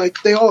where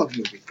like they all have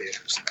movie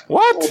theaters now.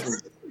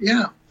 What?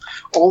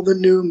 All the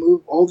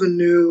new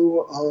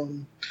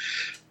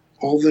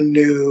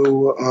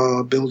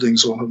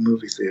buildings all have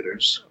movie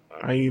theaters.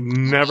 I've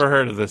never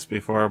heard of this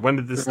before. When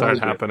did this start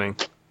happening?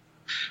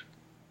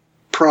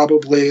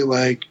 Probably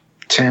like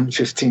 10,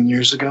 15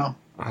 years ago.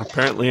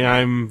 Apparently,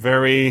 I'm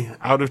very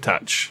out of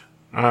touch.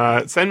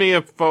 Send me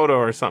a photo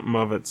or something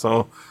of it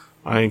so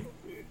I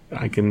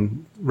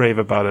can rave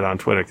about it on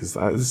Twitter because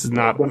this is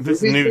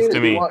news to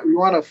me. You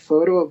want a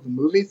photo of the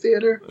movie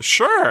theater?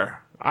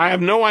 Sure. I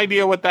have no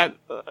idea what that.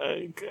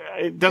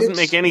 It doesn't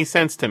make any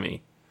sense to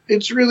me.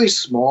 It's really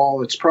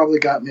small. It's probably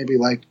got maybe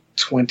like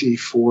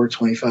 24,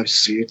 25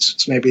 seats.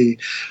 It's maybe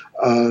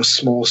a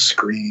small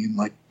screen,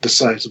 like the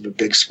size of a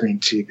big screen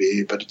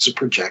TV, but it's a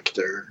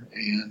projector.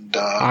 And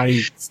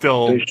I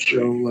still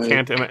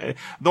can't imagine.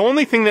 The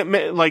only thing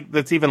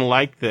that's even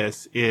like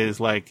this is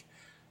like,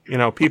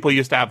 people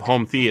used to have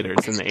home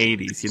theaters in the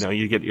 80s.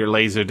 You get your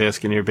laser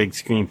disc and your big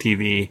screen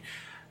TV,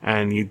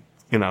 and you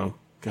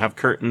have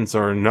curtains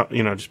or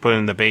just put it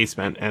in the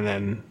basement and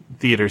then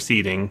theater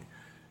seating.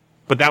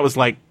 But that was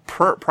like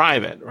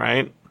private,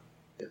 right?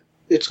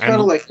 It's kind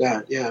of like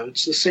that, yeah.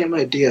 It's the same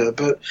idea,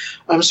 but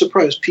I'm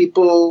surprised.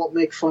 People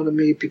make fun of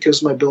me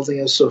because my building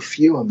has so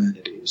few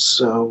amenities.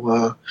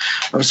 So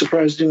I'm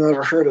surprised you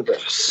never heard of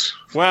this.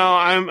 Well,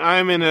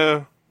 I'm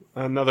in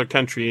another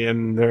country,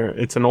 and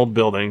it's an old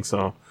building,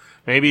 so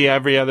maybe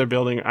every other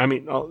building. I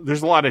mean,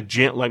 there's a lot of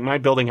gym. Like my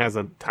building has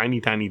a tiny,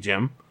 tiny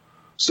gym.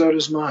 So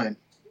does mine.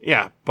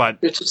 Yeah, but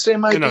it's the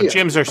same idea.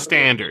 Gyms are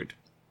standard.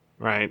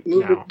 Right.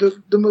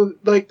 The movie,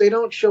 like they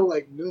don't show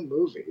like new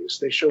movies.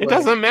 They show. It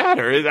doesn't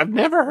matter. I've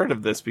never heard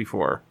of this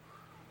before.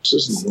 This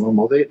isn't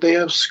normal. They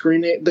have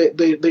screening.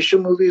 They show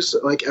movies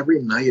like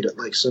every night at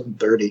like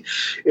 7:30.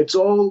 It's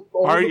all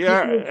Are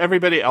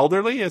everybody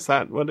elderly? Is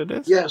that what it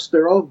is? Yes,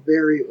 they're all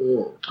very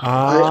old.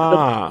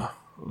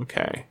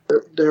 Okay.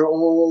 They're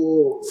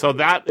all. So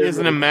that is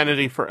an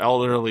amenity for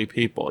elderly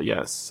people.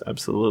 Yes,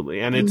 absolutely.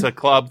 And it's a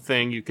club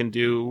thing you can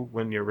do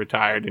when you're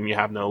retired and you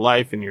have no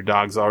life and your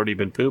dog's already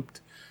been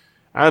pooped.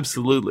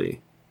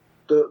 Absolutely.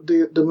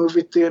 The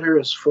movie theater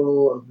is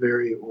full of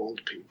very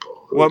old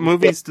people. What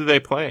movies do they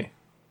play?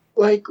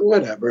 Like,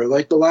 whatever.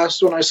 Like, the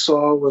last one I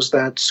saw was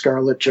that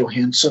Scarlett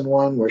Johansson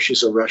one where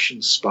she's a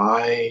Russian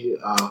spy.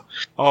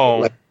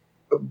 Like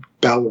a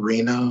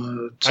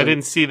ballerina. I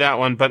didn't see that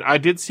one, but I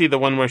did see the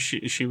one where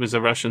she was a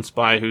Russian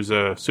spy who's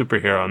a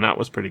superhero, and that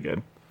was pretty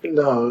good.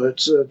 No,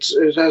 it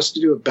has to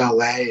do with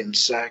ballet and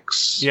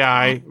sex. Yeah,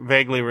 I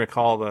vaguely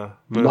recall the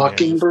movie.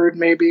 Mockingbird,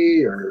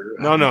 maybe? Or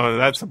No,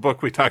 that's a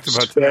book we talked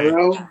about today.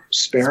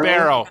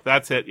 Sparrow?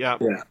 That's it, yeah.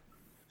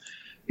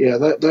 Yeah,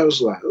 that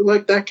was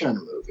like that kind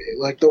of movie.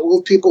 Like, the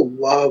old people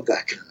love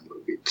that kind of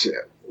movie,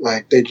 too.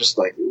 Like, they just,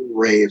 like,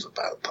 rave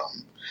about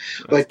them.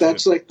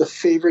 That's like, the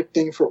favorite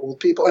thing for old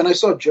people. And I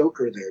saw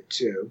Joker there,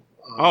 too.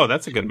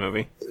 That's a good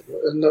movie.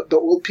 And the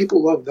old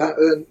people love that.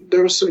 And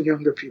there were some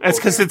younger people. That's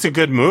because it's a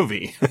good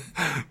movie.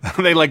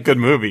 They like good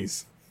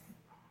movies.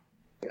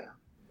 Yeah.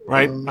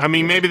 Right? I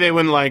mean, maybe they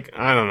wouldn't like,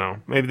 I don't know.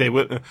 Maybe they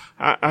would.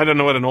 I don't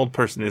know what an old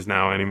person is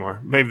now anymore.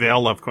 Maybe they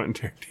all love Quentin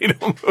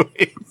Tarantino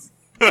movies.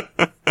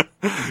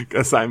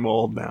 Guess I'm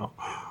old now.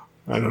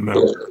 I don't know.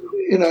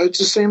 You know, it's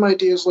the same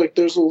idea as, like,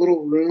 there's a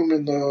little room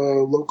in the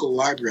local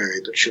library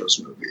that shows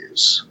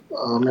movies.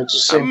 It's the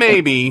same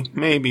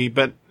maybe,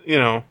 but, you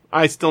know,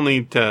 I still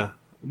need to,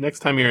 next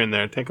time you're in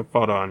there, take a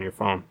photo on your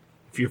phone.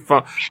 If your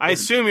phone, I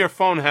assume your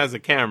phone has a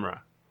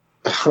camera.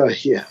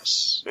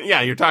 Yes.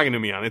 Yeah, you're talking to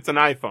me on. It's an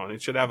iPhone.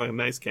 It should have a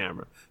nice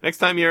camera. Next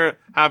time you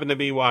happen to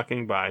be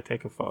walking by,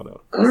 take a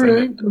photo. All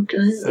right, okay.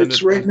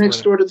 It's right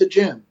next door to the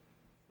gym.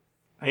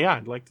 Yeah,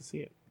 I'd like to see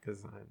it,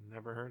 because I've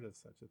never heard of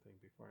such a thing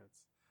before.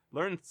 It's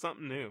learned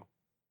something new.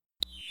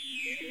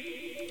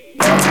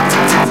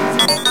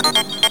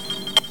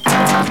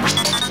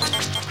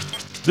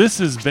 This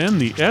has been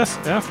the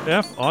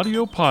SFF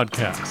Audio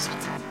Podcast.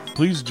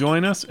 Please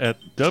join us at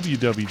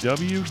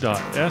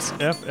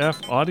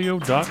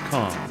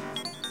www.sffaudio.com.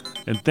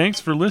 And thanks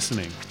for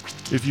listening.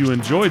 If you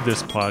enjoyed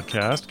this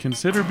podcast,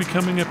 consider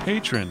becoming a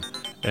patron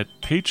at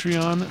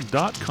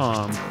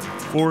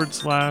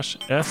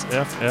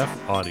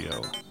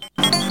patreon.com/SFFaudio.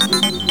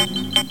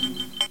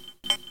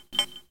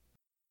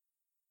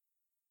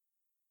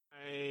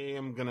 I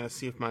am going to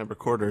see if my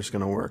recorder is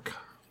going to work.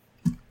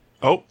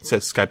 Oh, it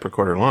says Skype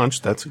recorder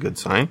launched. That's a good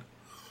sign.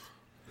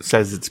 It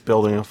says it's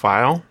building a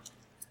file.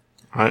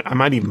 I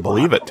might even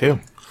believe it, too.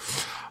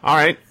 All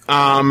right.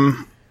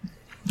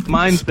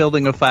 Mine's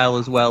building a file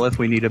as well if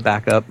we need a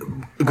backup.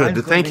 Good.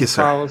 Thank you,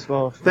 sir. File as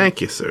well Thank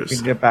you, sirs. we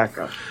can get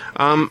backup.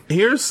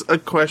 Here's a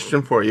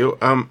question for you.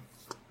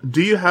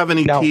 Do you have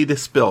any tea to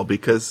spill?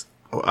 Because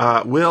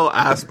Will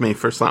asked me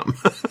for something.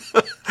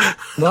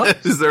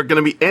 What? Is there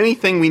going to be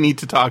anything we need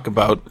to talk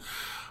about?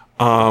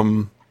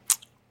 And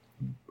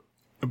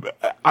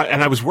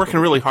I was working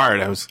really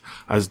hard. I was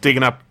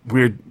digging up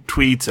weird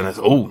tweets, and I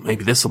said,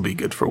 maybe this will be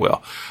good for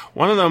Will.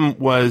 One of them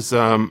was,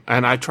 and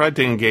I tried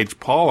to engage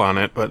Paul on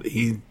it, but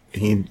he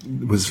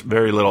was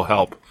very little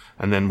help,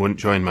 and then wouldn't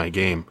join my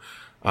game.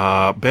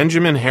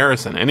 Benjamin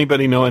Harrison.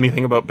 Anybody know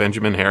anything about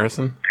Benjamin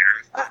Harrison?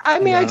 I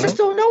mean, I just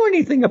don't know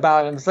anything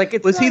about him. It's like,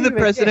 Was he the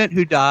president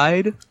who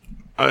died?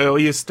 Oh,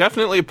 he's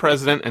definitely a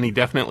president, and he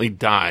definitely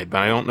died, but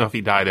I don't know if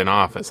he died in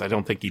office. I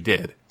don't think he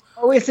did.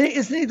 Oh,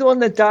 isn't he the one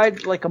that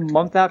died like a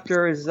month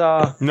after his?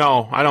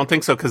 No, I don't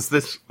think so. Because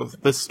this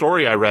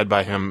story I read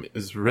by him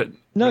is written.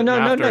 No. He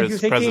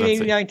was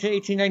 1889 to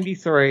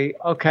 1893.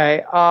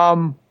 Okay.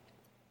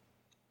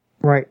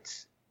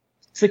 Right.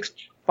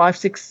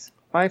 56.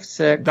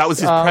 That was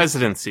his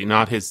presidency,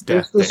 not his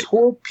death. There's this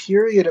whole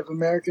period of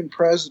American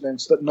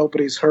presidents that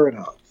nobody's heard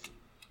of.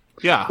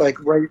 Yeah.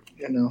 Like, right,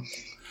 you know.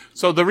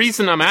 So the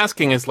reason I'm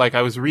asking is, like,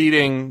 I was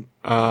reading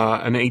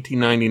an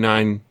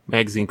 1899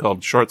 magazine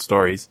called Short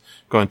Stories,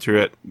 going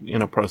through it,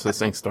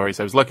 processing stories.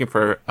 I was looking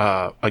for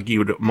a Guy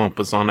de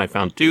Maupassant. I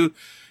found 2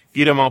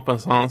 Guy de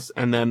Maupassants,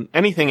 and then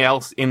anything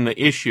else in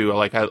the issue,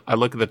 like I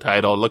look at the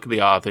title, look at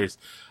the authors,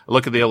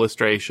 look at the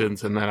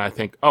illustrations, and then I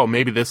think,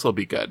 maybe this will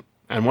be good.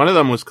 And one of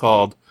them was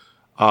called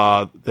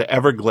The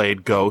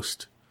Everglade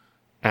Ghost,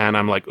 and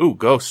I'm like,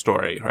 ghost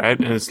story, right?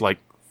 And it's like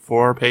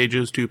 4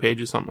 pages, 2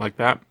 pages, something like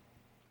that.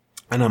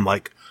 And I'm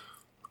like,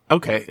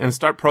 okay, and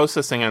start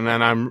processing, and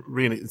then I'm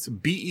reading, it's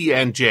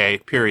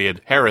BENJ,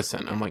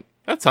 Harrison. I'm like,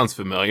 that sounds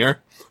familiar.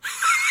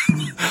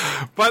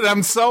 But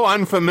I'm so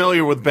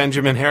unfamiliar with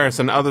Benjamin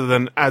Harrison, other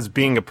than as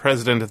being a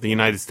president of the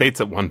United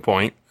States at one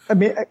point. I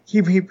mean,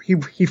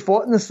 he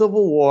fought in the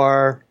Civil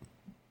War,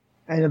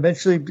 and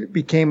eventually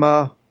became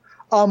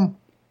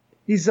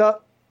he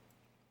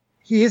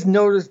is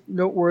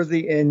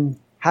noteworthy in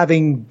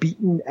having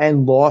beaten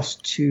and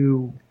lost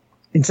in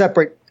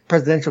separate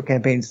presidential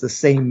campaigns the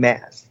same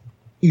mass.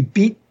 He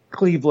beat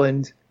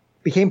Cleveland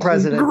became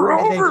president, and then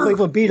Grover!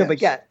 Cleveland beat him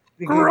again.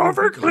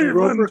 Grover Cleveland.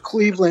 Grover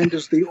Cleveland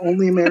is the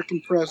only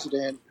American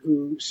president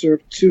who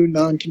served 2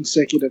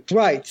 non-consecutive terms.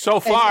 Right. So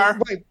far.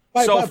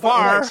 By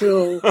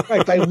Until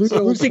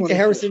losing to 24.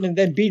 Harrison and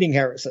then beating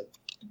Harrison.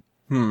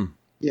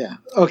 Yeah.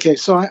 Okay.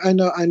 So I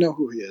know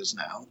who he is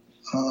now.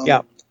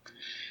 Yeah.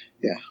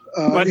 Yeah.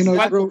 But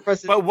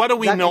what do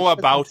we know Exactly.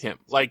 about him?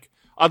 Like,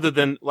 other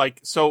than,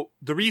 like, so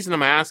the reason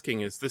I'm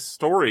asking is this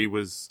story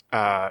was,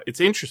 it's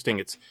interesting.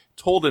 It's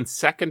told in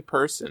second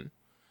person.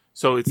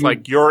 So it's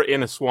like you're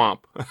in a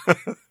swamp.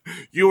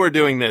 You were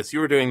doing this, you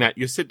were doing that.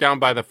 You sit down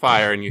by the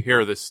fire and you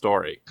hear this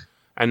story.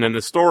 And then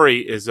the story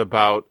is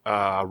about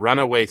a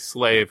runaway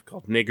slave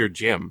called Nigger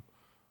Jim,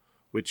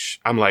 which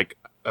I'm like,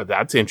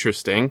 that's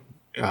interesting.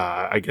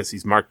 I guess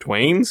he's Mark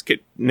Twain's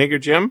Nigger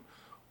Jim,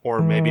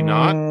 or maybe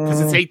not, because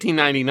it's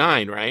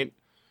 1899, right?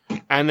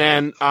 And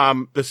then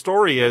the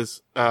story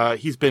is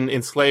he's been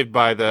enslaved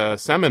by the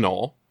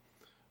Seminole,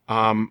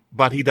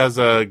 but he does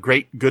a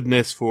great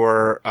goodness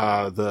for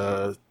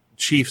the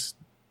chief's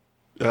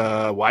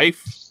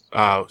wife.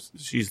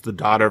 She's the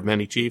daughter of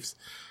many chiefs.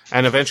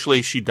 And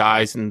eventually she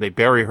dies and they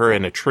bury her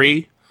in a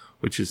tree,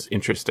 which is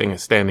interesting, a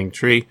standing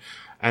tree.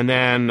 And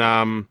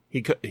then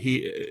he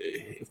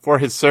for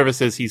his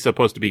services, he's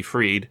supposed to be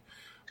freed,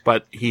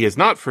 but he is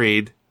not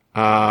freed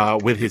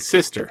with his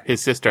sister.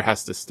 His sister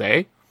has to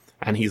stay.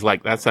 And he's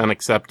like, that's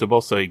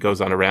unacceptable. So he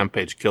goes on a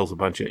rampage, kills a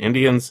bunch of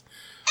Indians.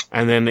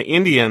 And then the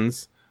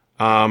Indians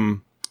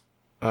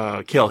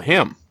kill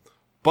him.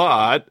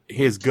 But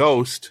his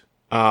ghost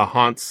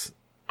haunts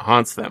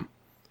them.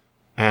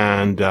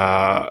 And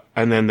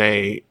then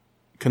they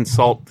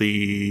consult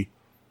the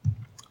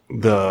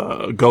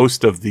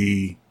ghost of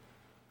the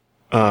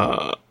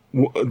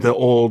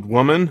old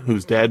woman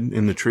who's dead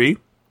in the tree.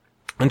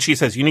 And she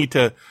says, you need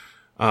to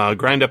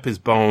grind up his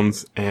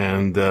bones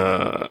and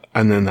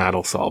then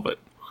that'll solve it.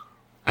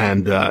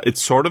 And it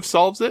sort of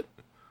solves it.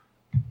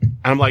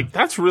 And I'm like,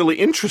 that's really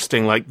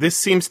interesting. Like, this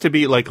seems to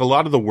be like a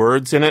lot of the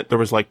words in it. There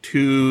was like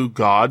 2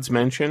 gods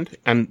mentioned,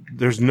 and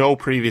there's no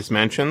previous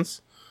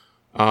mentions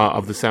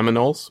of the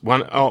Seminoles.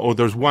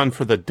 There's one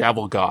for the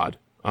devil god,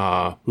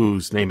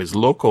 whose name is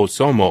Loco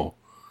Somo.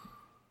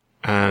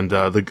 And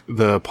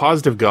the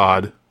positive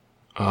god,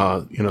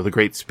 the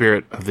great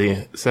spirit of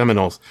the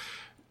Seminoles,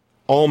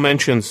 all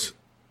mentions,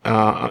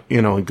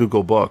 in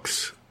Google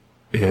Books,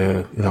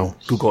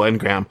 Google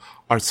Ngram,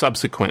 are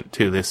subsequent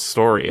to this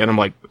story. And I'm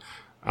like,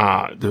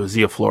 was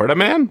he a Florida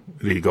man?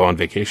 Did he go on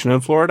vacation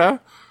in Florida?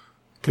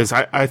 Because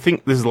I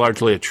think this is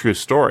largely a true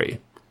story,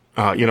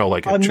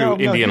 like a true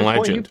Indian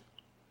legend.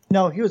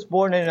 He was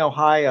born in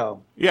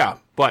Ohio. Yeah,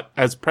 but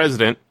as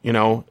president,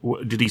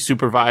 did he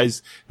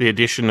supervise the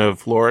addition of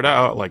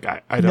Florida? Like,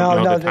 I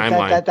don't know the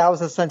timeline. That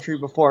was a century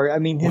before. I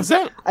mean, was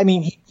that? I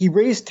mean, he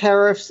raised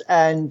tariffs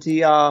and he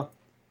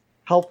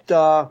helped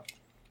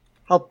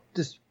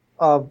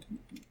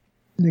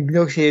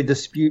negotiate a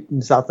dispute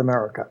in South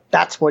America.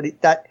 That's what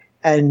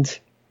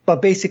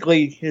but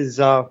basically his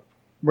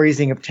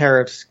raising of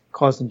tariffs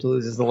caused him to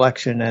lose his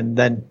election, and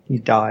then he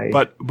died.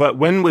 But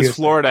when was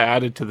Florida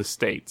added to the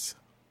states?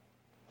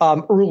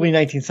 Early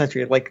 19th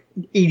century, like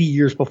 80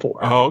 years before.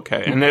 Oh,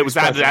 okay. And it was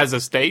added as a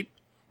state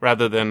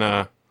rather than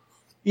it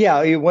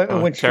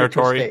went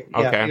territory. To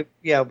state.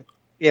 Yeah,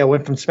 it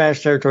went from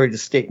Spanish territory to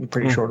state in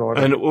pretty short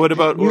order. And what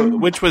about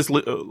which was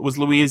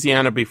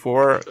Louisiana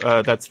before?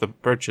 That's the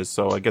purchase.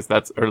 So I guess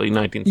that's early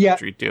 19th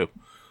century too.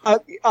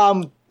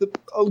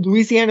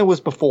 Louisiana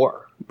was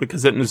before,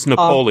 because it was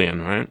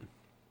Napoleon, right?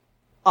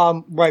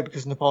 Right,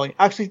 because Napoleon.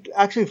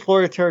 Actually,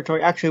 Florida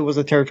territory was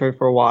a territory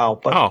for a while,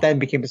 but then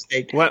became a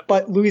state.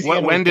 But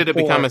Louisiana. When did it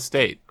become a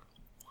state?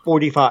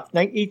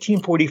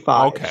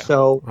 1845. Okay.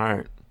 So, all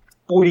right.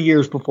 40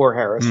 years before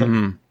Harrison.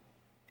 Mm-hmm.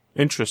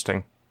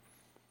 Interesting.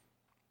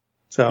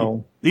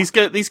 So these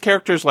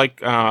characters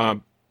like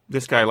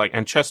this guy, like,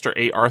 and Chester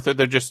A. Arthur,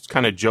 they're just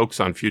kind of jokes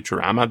on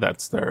Futurama.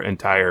 That's their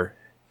entire,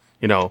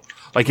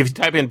 like if you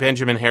type in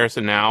Benjamin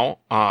Harrison now,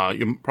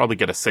 you probably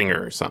get a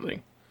singer or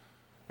something.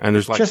 And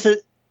there's like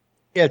Chester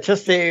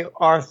A.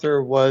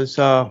 Arthur was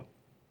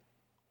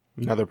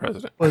another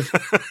president. Right.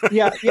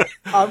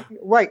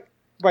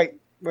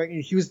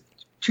 He was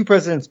 2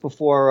 presidents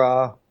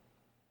before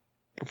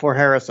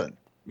Harrison.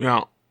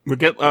 Yeah. We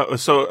get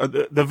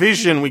the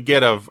vision we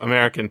get of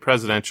American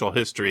presidential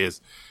history is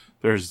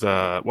there's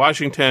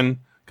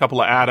Washington, a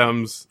couple of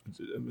Adams,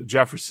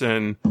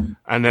 Jefferson,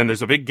 and then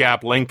there's a big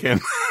gap,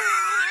 Lincoln,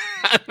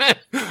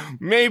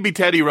 maybe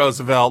Teddy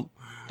Roosevelt.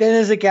 Then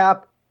there's a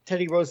gap,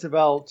 Teddy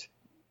Roosevelt,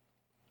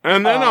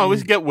 and then we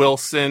get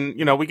Wilson.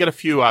 We get a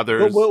few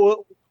others.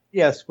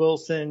 Yes,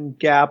 Wilson,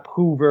 Gap,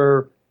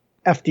 Hoover,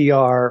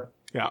 FDR.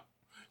 Yeah.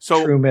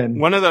 So Truman.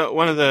 One of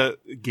the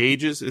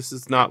gauges. This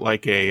is not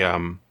like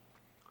a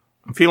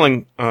I'm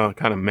feeling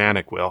kind of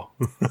manic, Will.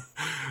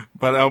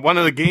 But one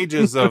of the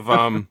gauges of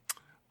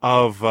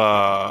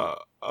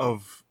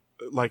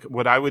like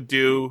what I would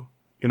do,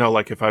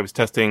 like if I was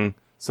testing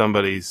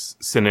somebody's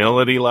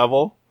senility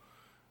level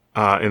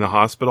in the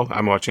hospital.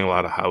 I'm watching a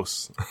lot of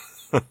House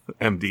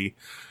MD.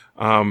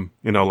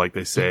 Like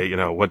they say,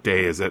 what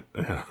day is it?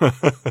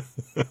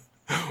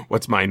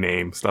 What's my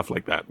name? Stuff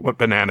like that. What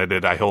banana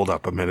did I hold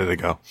up a minute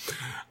ago?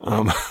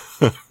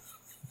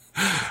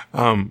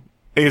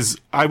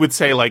 I would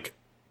say, like,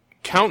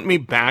 count me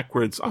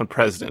backwards on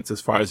presidents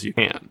as far as you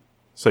can.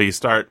 So you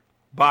start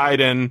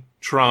Biden,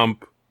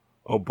 Trump,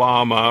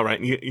 Obama, right?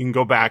 You can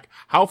go back.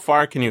 How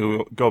far can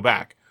you go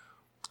back?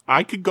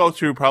 I could go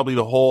through probably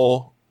the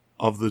whole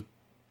of the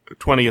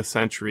 20th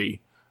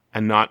century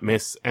and not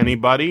miss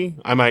anybody.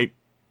 I might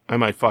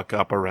fuck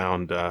up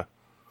around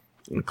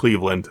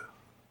Cleveland.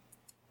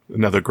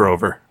 Another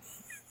Grover.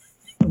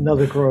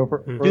 Another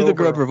Grover. Do the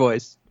Grover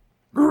voice.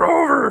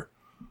 Grover.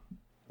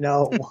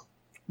 No,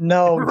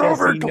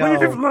 Grover, Jesse, no.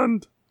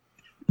 Cleveland.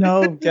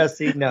 No,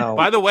 Jesse, no.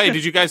 By the way,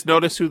 did you guys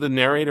notice who the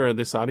narrator of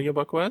this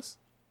audiobook was?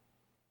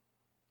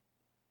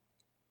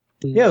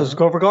 Yeah, it was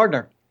Grover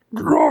Gardner.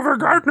 Grover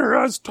Gardner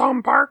as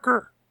Tom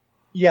Parker.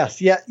 Yes.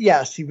 He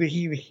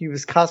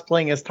was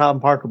cosplaying as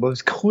Tom Parker, but it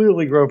was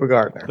clearly Grover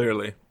Gardner.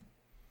 Clearly.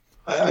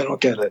 I don't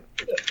get it.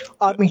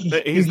 I mean,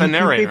 He's the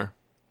narrator.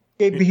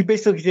 He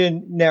basically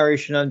did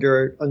narration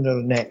under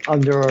the name.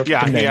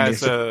 Yeah, the he name.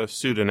 has a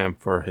pseudonym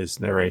for his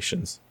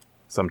narrations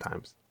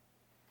sometimes.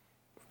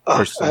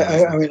 I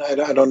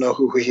don't know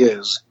who he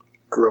is.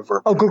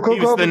 Grover. Oh, He was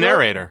Grover the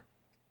narrator.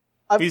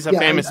 He's a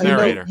famous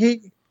narrator.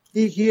 He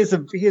is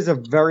a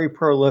very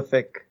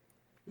prolific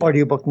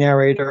audiobook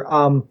narrator.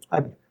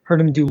 I've heard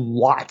him do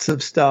lots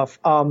of stuff.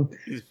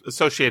 He's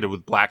associated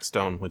with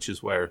Blackstone, which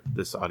is where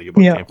this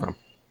audiobook came from.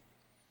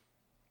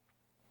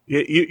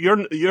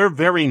 You're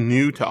very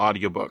new to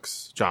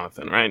audiobooks,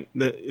 Jonathan, right?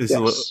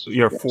 Is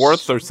your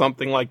fourth or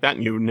something like that,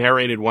 and you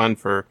narrated one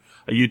for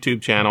a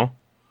YouTube channel,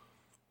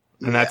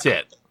 and that's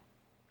it.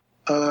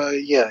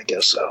 Yeah, I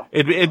guess so.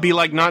 It'd be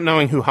like not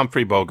knowing who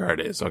Humphrey Bogart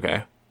is.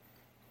 Okay.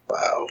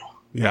 Wow.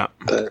 Yeah.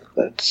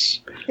 That's.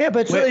 Yeah,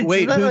 but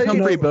Wait, who's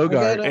Humphrey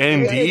Bogart?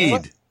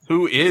 Indeed.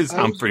 Who is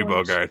Humphrey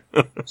Bogart?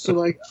 So,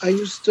 like, I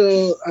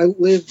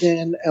lived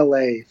in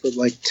LA for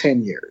like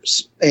 10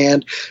 years.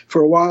 And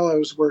for a while, I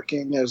was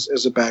working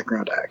as a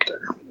background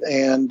actor.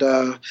 And,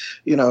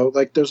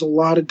 like, there's a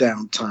lot of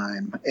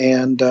downtime.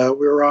 And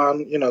we were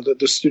on,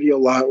 the studio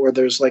lot where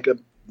there's like a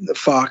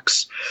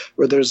Fox,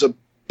 where there's a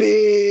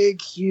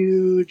big,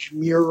 huge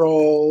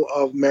mural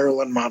of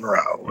Marilyn Monroe.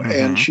 Mm-hmm.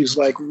 And she's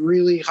like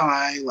really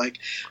high, like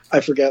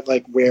I forget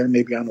like where,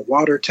 maybe on a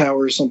water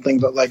tower or something,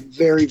 but like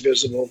very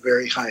visible,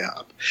 very high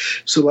up.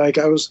 So like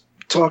I was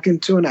talking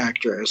to an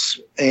actress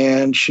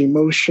and she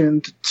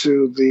motioned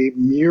to the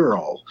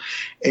mural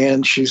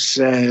and she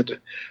said,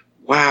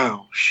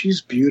 "Wow,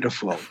 she's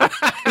beautiful."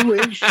 Who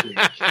is she?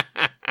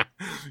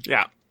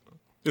 Yeah.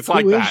 It's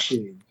like that. Who is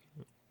she?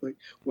 Like,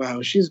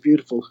 wow, she's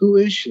beautiful. Who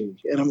is she?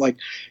 And I'm like,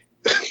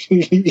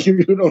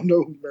 you don't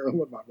know who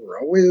Marilyn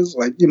Monroe is?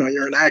 Like,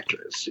 you're an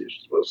actress. You're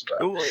supposed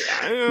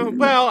to.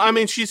 Well, I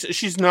mean,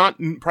 she's not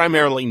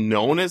primarily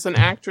known as an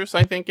actress,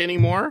 I think,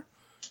 anymore,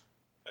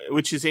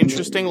 which is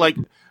interesting. Like,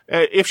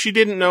 if she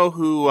didn't know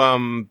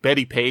who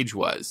Betty Page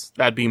was,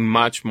 that'd be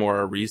much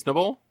more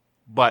reasonable.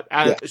 But,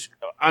 I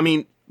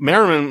mean,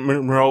 Marilyn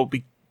Monroe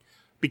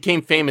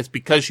became famous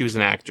because she was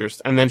an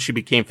actress, and then she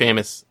became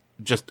famous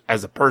just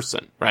as a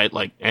person, right?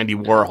 Like Andy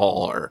Warhol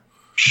or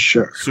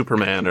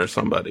Superman or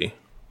somebody.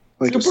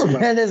 Like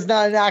Superman is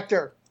not an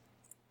actor.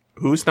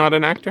 Who's not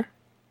an actor?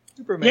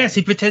 Superman. Yes,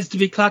 he pretends to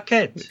be Clark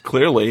Kent.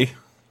 Clearly.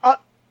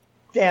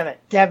 Damn it,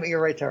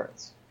 you're right,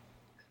 Terrence.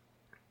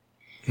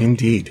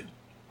 Indeed.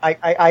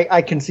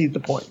 I concede the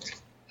point.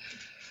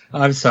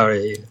 I'm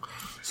sorry.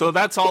 So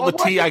that's all the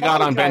tea I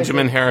got on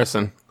Benjamin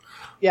Harrison.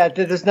 Yeah,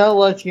 there's not a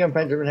lot of tea on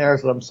Benjamin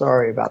Harrison. I'm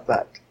sorry about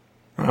that.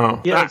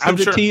 Oh, yeah, so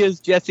the tea is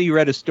Jesse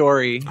read a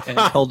story and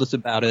told us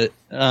about it.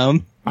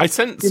 I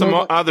sent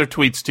some other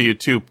tweets to you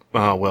too.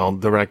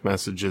 Direct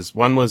messages.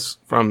 One was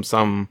from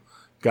some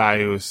guy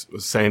who was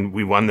saying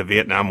we won the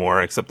Vietnam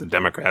War, except the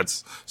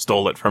Democrats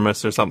stole it from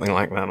us or something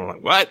like that. I'm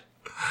like, what?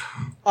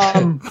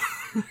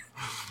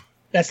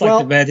 That's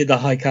like the man in the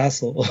high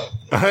castle.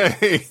 They're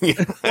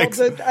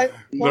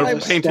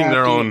painting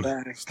their own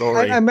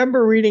story. I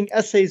remember reading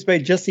essays by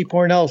Jesse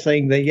Pornell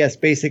saying that, yes,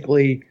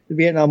 basically the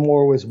Vietnam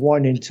War was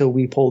won until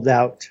we pulled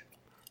out.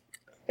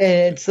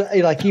 And it's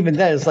like, even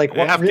then, it's like, the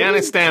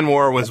Afghanistan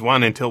War was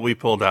won until we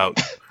pulled out.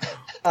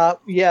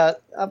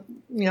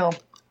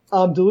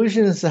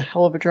 Delusion is a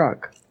hell of a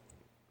drug.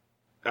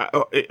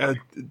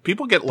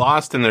 People get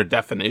lost in their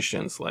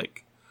definitions.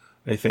 Like,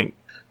 they think,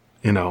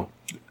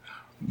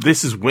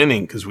 this is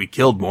winning because we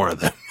killed more of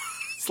them.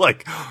 It's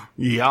like,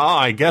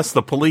 I guess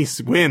the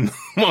police win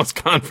most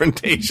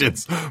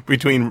confrontations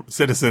between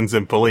citizens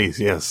and police.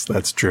 Yes,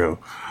 that's true.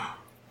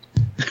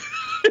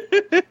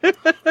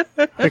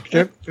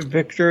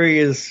 Victory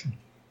is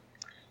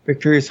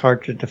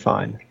hard to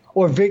define.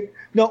 Let me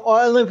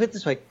put it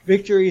this way: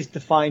 victory is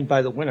defined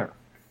by the winner.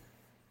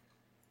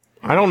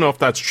 I don't know if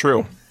that's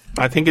true.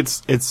 I think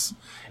it's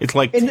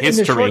like history. In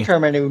the short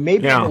term, anyway.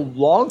 Maybe in the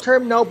long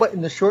term, no. But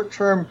in the short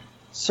term,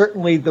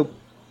 certainly the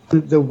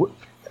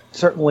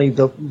certainly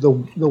the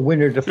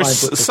winner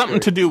defines. There's something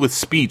to do with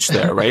speech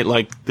there, right?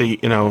 Like the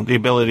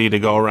ability to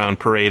go around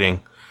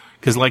parading,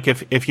 because like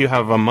if you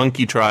have a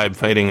monkey tribe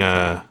fighting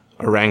a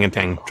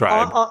orangutan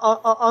tribe.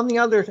 On the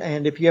other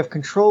hand, if you have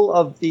control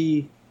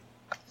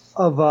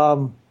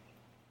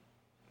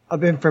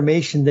of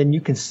information, then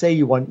you can say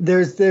you won.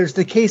 There's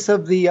the case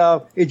of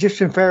the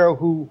Egyptian pharaoh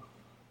who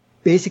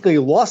basically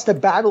lost a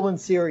battle in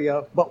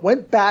Syria, but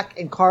went back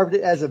and carved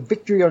it as a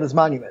victory on his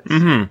monument.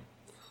 Mm-hmm.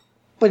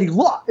 But he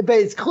lost. But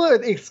it's clear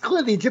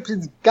the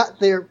Egyptians got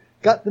their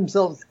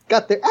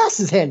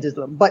asses handed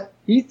to them. But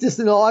he just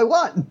said, "Oh, I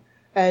won,"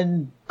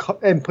 and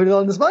put it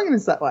on his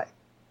monuments that way.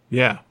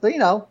 Yeah.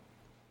 So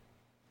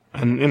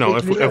And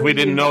if we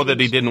didn't know that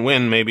he didn't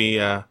win, maybe.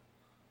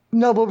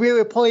 No, but we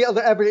have plenty of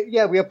other evidence.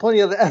 Yeah, we have plenty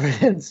of other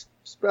evidence,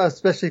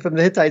 especially from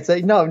the Hittites,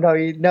 saying no,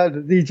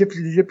 the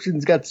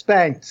Egyptians got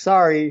spanked.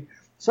 Sorry.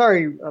 I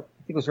think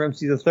it was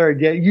Ramses III.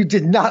 Yeah, you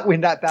did not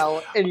win that battle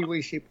in any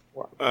way, shape,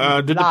 or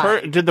form.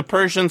 Did the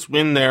Persians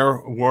win their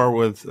war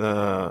with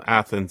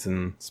Athens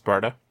and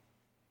Sparta?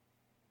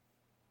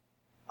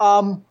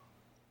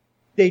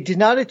 They did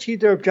not achieve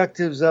their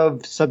objectives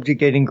of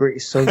subjugating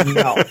Greece, so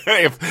no.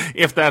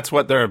 if that's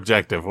what their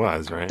objective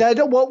was, right?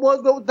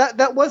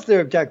 That was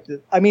their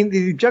objective. I mean,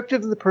 the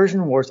objective of the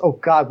Persian Wars. Oh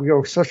God, we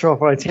are so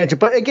off on a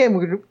tangent. But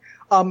again,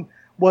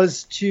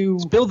 was to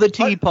spill the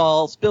tea,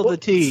 Paul. Spill the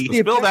tea.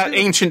 Spill that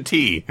ancient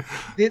tea.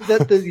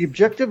 The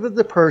objective of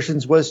the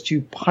Persians was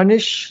to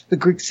punish the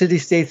Greek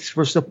city-states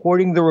for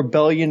supporting the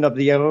rebellion of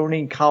the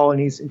Ionian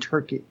colonies in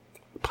Turkey.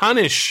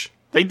 Punish.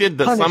 They did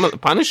some of the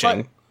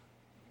punishing.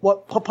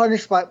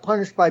 Punished by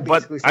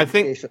basically but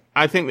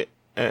I think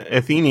the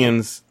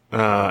Athenians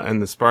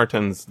and the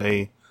Spartans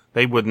they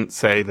wouldn't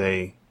say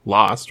they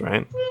lost,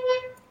 right?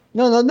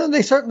 No.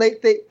 They certainly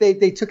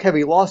they took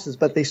heavy losses,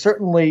 but they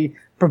certainly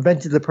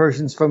prevented the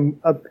Persians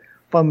from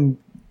getting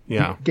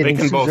they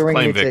can both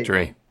claim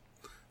victory.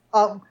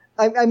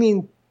 I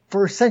mean,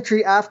 for a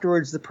century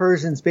afterwards, the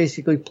Persians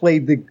basically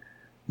played the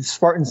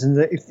Spartans and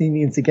the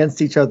Athenians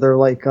against each other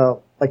like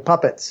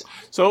puppets.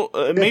 So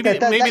maybe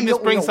this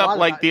brings up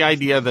like the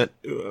idea that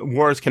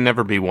wars can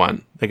never be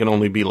won; they can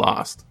only be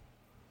lost.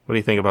 What do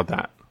you think about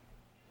that?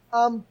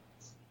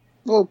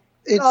 Well,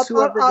 it's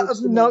whoever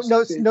gets the most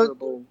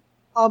favorable.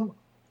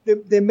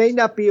 There may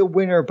not be a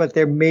winner, but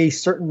there may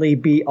certainly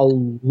be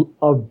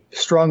a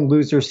strong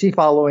loser. See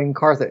following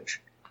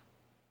Carthage.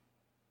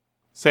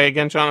 Say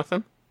again,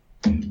 Jonathan.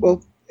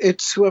 Well,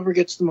 it's whoever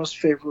gets the most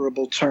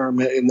favorable term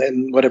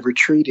in whatever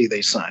treaty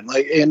they sign.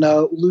 Like in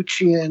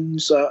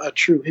Lucian's A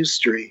True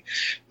History,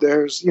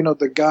 there's,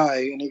 the guy,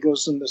 and he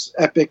goes in this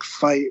epic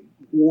fight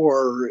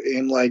war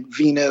in like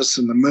Venus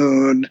and the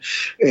moon,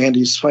 and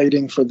he's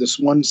fighting for this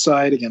one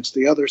side against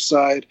the other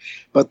side,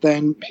 but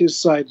then his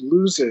side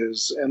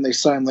loses, and they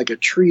sign like a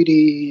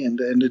treaty, and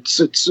it's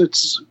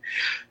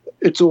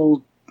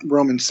old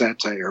Roman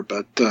satire,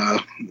 but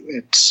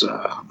it's is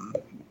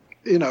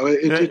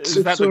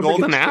that the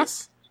Golden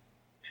Ass?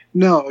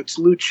 No, it's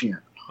Lucian.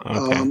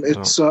 Okay.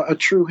 It's A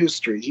True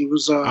History. He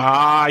was.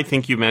 I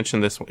think you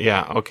mentioned this one.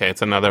 Yeah. Okay,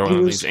 it's another one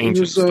of these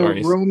ancient stories.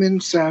 He was a Roman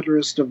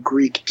satirist of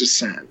Greek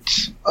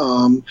descent.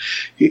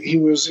 He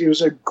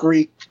was a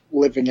Greek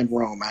living in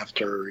Rome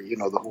after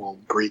the whole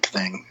Greek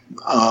thing,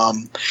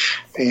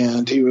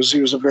 and he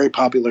was a very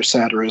popular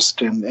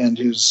satirist. And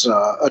his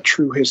A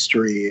True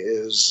History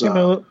is.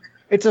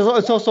 It's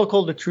also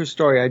called A True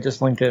Story. I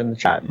just linked it in the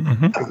chat.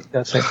 Mm-hmm.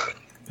 That's it.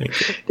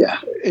 Yeah,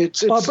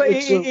 it's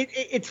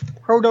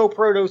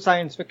proto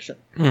science fiction,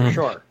 for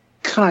sure.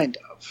 Kind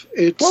of.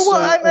 It's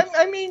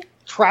I mean,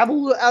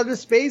 travel out of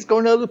space,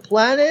 going to other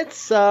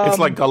planets. It's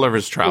like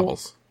Gulliver's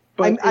Travels.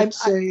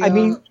 I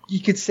mean,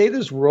 you could say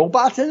there's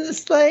robots in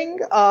this thing.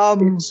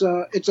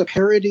 It's a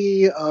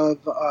parody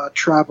of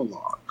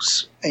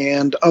travelogues,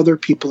 and other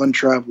people in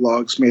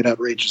travelogues made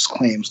outrageous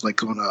claims like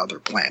going to other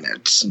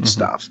planets and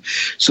stuff.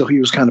 So he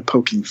was kind of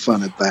poking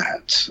fun at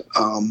that.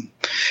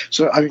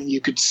 So I mean, you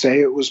could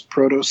say it was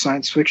proto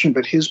science fiction,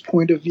 but his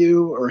point of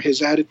view or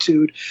his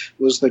attitude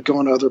was that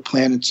going to other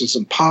planets is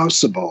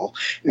impossible,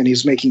 and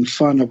he's making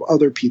fun of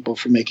other people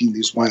for making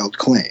these wild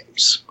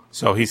claims.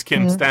 So he's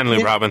Kim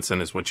Stanley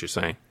Robinson, is what you're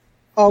saying.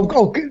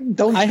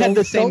 Don't. I had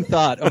the same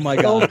thought. Oh my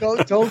God!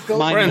 Don't go.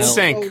 We're in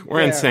sync.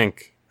 We're in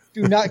sync.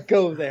 Do not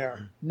go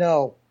there.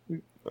 No,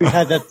 we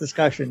had that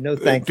discussion. No,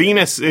 thank you.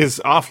 Venus is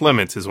off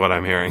limits, is what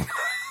I'm hearing.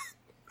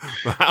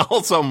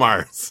 Also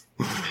Mars.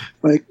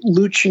 Like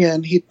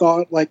Lucian, he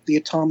thought like the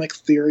atomic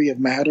theory of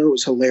matter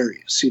was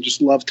hilarious. He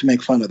just loved to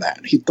make fun of that.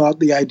 He thought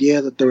the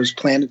idea that there was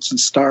planets and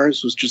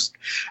stars was just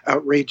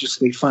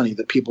outrageously funny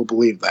that people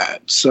believe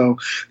that. So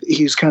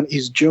he's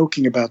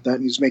joking about that,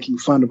 and he's making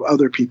fun of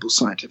other people's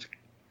scientific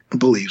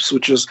beliefs,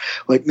 which is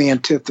like the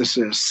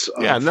antithesis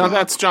of,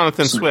 that's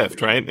Jonathan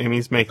Swift, right? And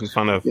he's making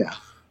fun of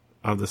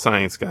the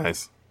science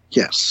guys.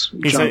 Yes.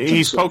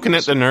 He's poking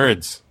at the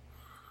nerds.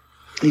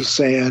 he's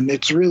saying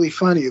it's really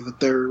funny that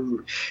they're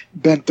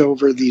bent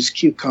over these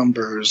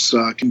cucumbers,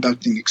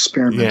 conducting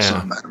experiments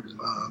on them.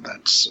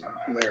 That's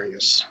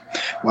hilarious.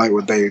 Why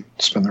would they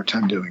spend their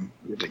time doing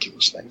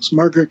ridiculous things?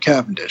 Margaret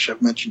Cavendish,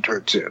 I've mentioned her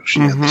too. She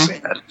had the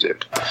same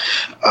attitude.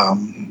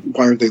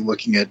 Why are they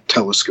looking at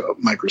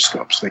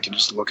microscopes? They can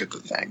just look at the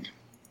thing.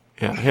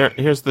 Yeah,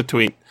 here's the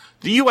tweet.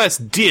 The U.S.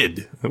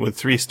 did, with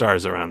 3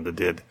 stars around the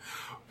did,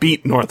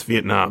 beat North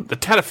Vietnam. The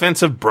Tet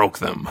Offensive broke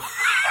them.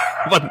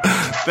 But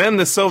then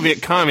the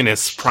Soviet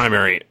Communists'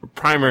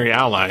 primary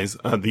allies,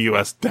 the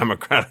U.S.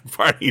 Democratic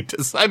Party,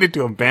 decided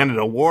to abandon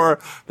a war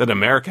that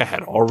America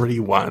had already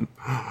won.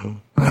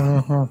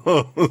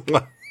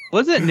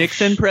 Wasn't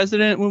Nixon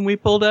president when we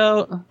pulled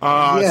out?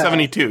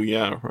 72,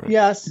 yeah. Right.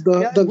 Yes.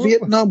 The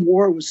Vietnam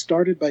War was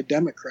started by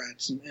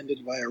Democrats and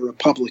ended by a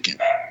Republican.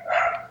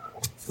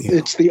 Yeah.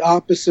 It's the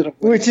opposite of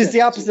which is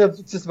the opposite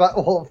of just about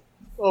all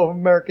of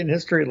American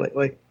history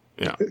lately.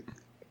 Yeah.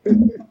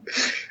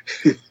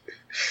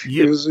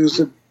 It was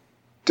a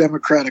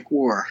democratic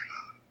war.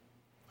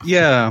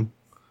 Yeah.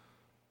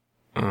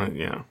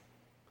 Yeah.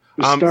 It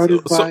was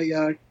started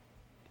by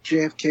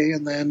JFK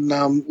and then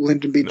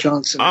Lyndon B.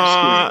 Johnson.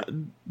 I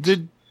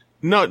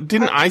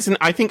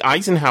think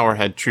Eisenhower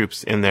had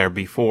troops in there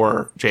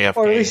before JFK.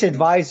 Or at least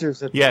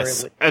advisors.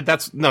 Yes.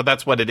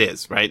 That's what it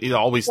is, right? It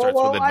always starts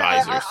with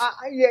advisors.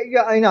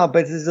 I know,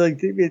 but it's like,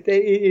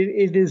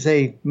 it is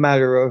a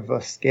matter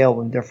of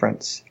scale and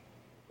difference.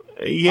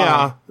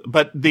 Yeah,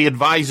 but the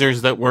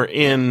advisors that were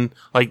in,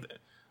 like,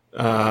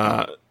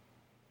 JFK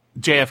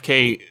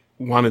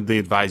wanted the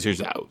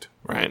advisors out,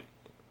 right?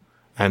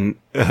 And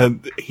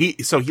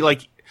here's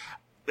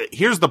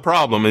the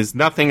problem: is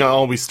nothing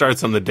always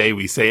starts on the day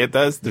we say it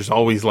does. There's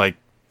always like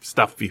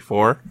stuff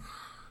before.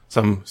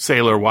 Some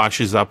sailor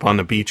washes up on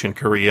the beach in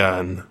Korea,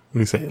 and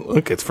we say,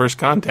 "Look, it's first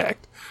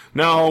contact."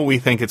 No, we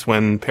think it's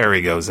when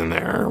Perry goes in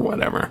there or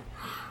whatever.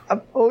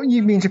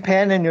 You mean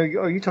Japan? And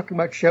are you talking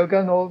about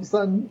Shogun all of a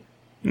sudden?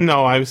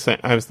 No, I was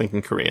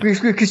thinking Korea.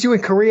 Because you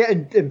in Korea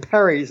and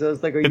Perry, so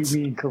it's like, you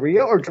mean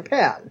Korea or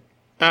Japan?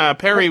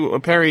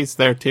 Perry's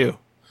there too.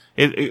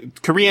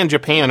 Korea and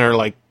Japan are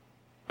like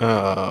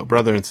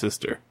brother and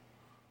sister,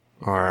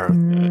 or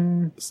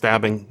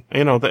stabbing.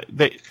 You know,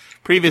 the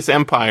previous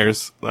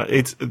empires.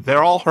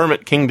 They're all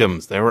hermit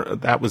kingdoms.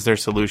 That was their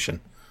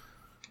solution.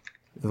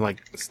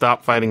 Like,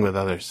 stop fighting with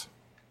others.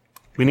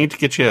 We need to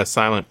get you a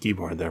silent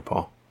keyboard there,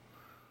 Paul.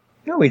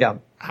 No, we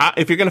don't.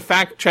 If you're going to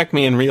fact check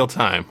me in real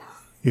time,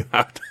 you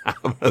have to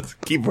have a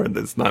keyboard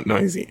that's not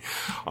noisy.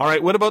 All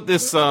right, what about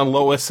this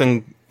Lois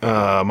and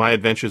My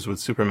Adventures with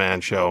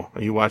Superman show?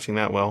 Are you watching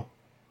that, Will?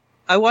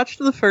 I watched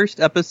the first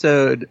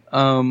episode.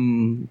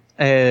 It's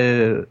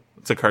a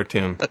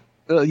cartoon.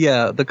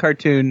 The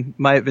cartoon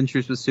My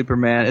Adventures with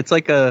Superman. It's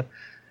like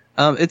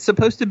it's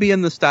supposed to be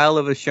in the style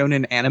of a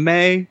shonen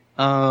anime.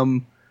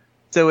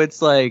 So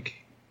it's like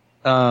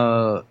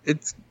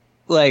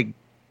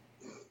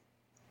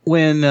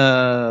when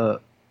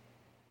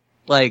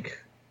like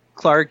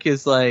Clark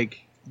is like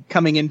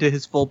coming into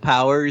his full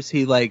powers,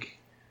 he like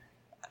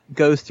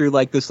goes through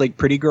like this like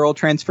pretty girl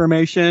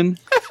transformation.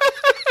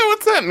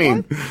 What's that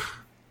mean?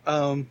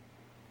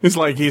 It's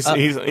like he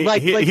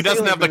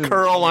doesn't have the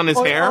curl on his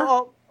hair.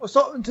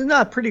 So it's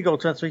not a pretty girl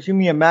transformation. You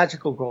mean a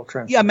magical girl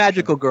transformation? Yeah,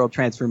 magical girl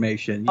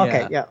transformation. Yeah.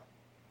 Okay, yeah.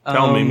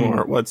 Tell me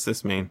more. What's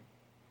this mean?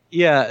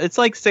 Yeah, it's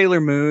like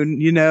Sailor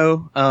Moon, you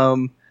know.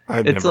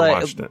 I've never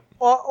watched it.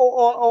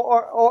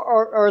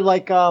 Or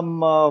like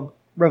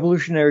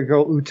Revolutionary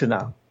Girl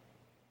Utena.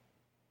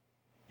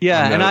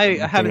 Yeah, and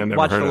I haven't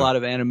watched a lot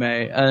of anime,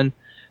 and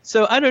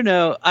so I don't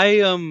know. I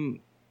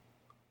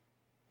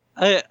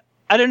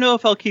don't know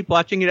if I'll keep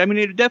watching it. I mean,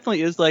 it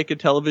definitely is like a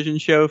television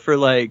show for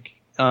like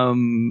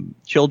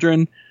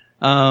children,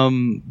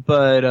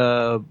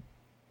 but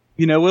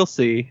you know, we'll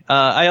see.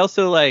 I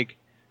also I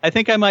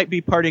think I might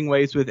be parting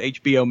ways with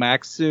HBO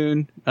Max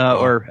soon,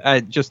 or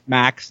just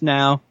Max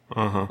now.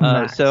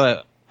 Max.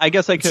 So I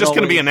guess I could. It's just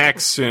going to be an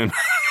X soon.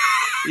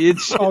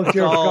 It's oh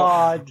dear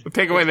God!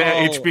 Take away the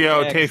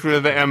HBO, X. take away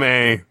the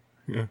MA.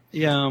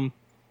 Yeah.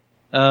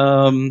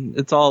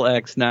 It's all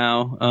X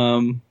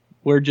now.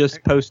 We're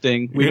just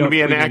posting. You're going to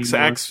be an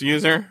XX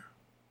user?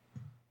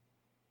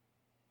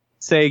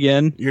 Say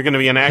again. You're going to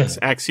be an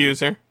X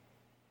user?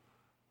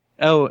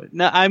 Oh,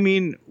 no, I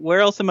mean, where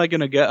else am I going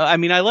to go? I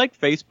mean, I like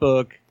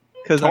Facebook.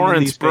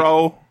 Torrents,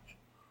 bro.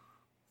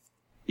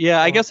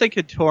 Yeah, I guess I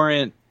could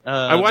torrent.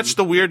 I watched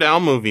the Weird Al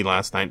movie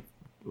last night.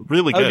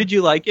 Really good. Oh, did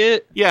you like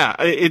it? Yeah,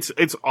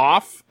 it's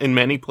off in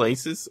many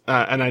places,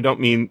 and I don't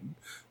mean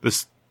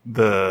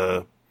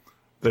the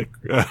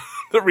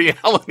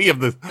reality of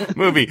the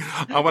movie.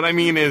 What I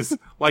mean is,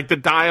 like, the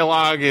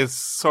dialogue is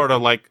sort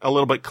of like a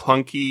little bit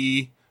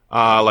clunky.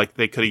 Like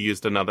they could have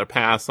used another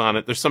pass on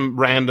it. There's some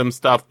random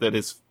stuff that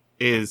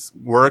is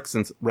works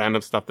and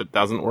random stuff that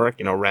doesn't work.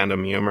 You know,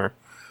 random humor.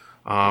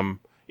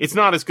 It's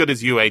not as good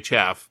as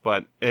UHF,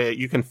 but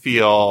you can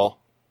feel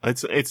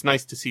it's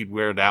nice to see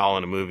Weird Al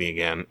in a movie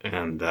again,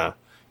 and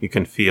you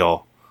can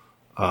feel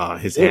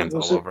his hands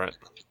all over it.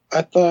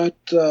 I thought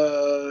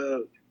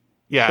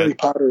Yeah. Harry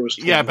Potter was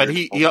 10 Yeah, but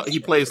years he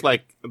old. plays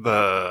like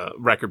the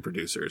record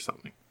producer or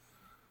something.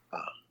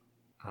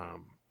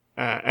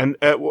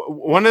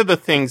 One of the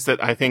things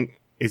that I think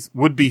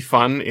would be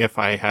fun if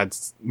I had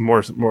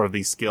more of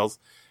these skills.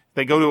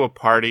 They go to a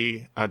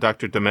party.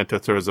 Dr. Demento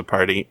throws a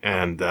party,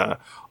 and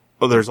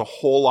there's a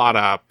whole lot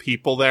of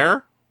people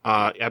there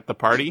at the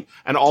party,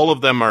 and all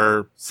of them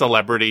are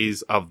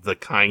celebrities of the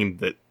kind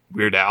that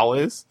Weird Al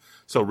is.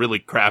 So really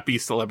crappy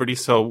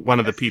celebrities. So one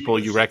of the people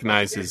you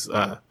recognize is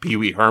Pee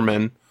Wee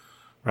Herman,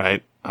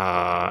 right?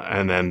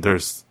 And then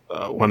there's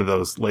one of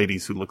those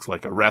ladies who looks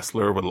like a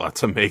wrestler with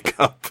lots of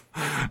makeup.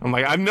 I'm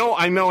like, I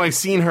know I've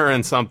seen her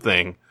in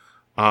something.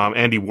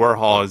 Andy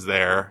Warhol is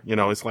there.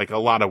 It's like a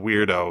lot of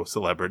weirdo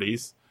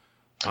celebrities.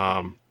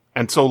 And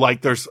so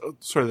like there's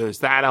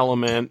that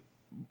element,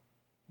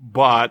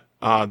 but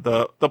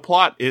the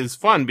plot is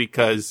fun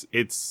because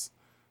it's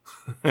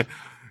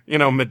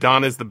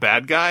Madonna's the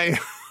bad guy.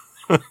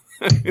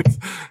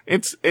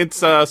 it's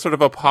sort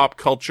of a pop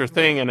culture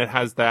thing, and it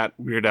has that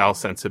Weird Al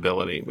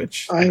sensibility,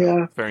 which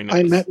very nice.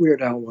 I met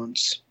Weird Al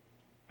once.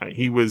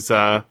 He was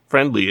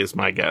friendly, is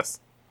my guess.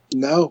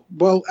 No.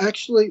 Well,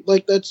 actually,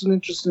 that's an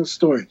interesting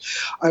story.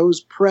 I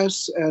was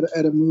press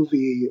at a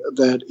movie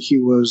that he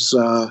was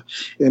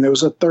and it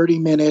was a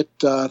 30-minute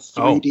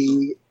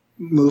 3D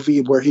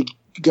movie where he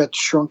gets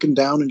shrunken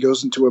down and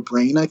goes into a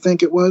brain, I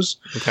think it was.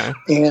 Okay.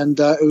 And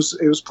it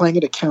was playing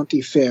at a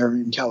county fair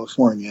in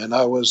California, and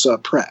I was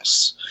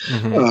press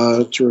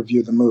to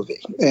review the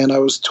movie. And I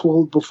was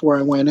told before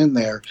I went in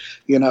there,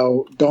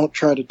 don't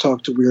try to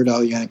talk to Weird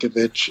Al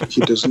Yankovic.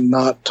 He does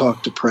not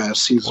talk to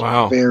press. He's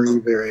very,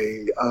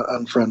 very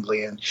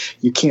unfriendly, and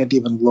you can't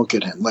even look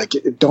at him.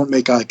 Don't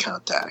make eye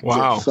contact.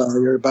 Wow. If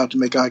you're about to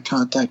make eye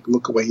contact,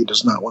 look away. He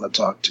does not want to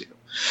talk to you.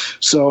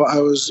 So I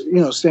was,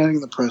 standing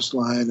in the press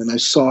line, and I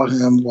saw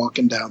him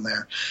walking down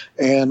there,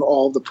 and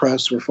all the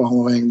press were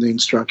following the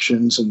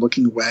instructions and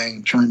looking away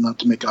and trying not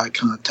to make eye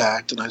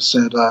contact. And I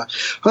said,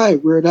 "Hi,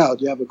 Weird Al,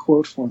 do you have a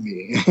quote for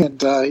me?"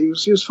 And he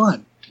was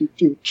fine.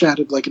 He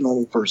chatted like a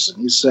normal person.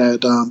 He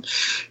said,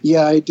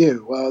 "Yeah, I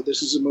do.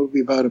 This is a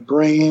movie about a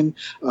brain.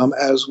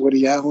 As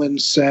Woody Allen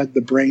said, the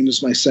brain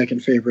is my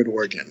second favorite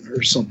organ,"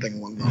 or something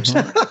along those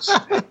lines.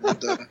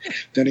 And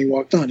then he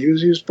walked on. He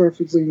was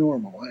perfectly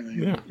normal. I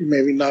mean,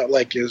 maybe not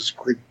like as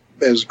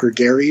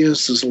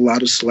gregarious as a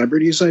lot of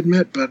celebrities I'd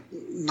met, but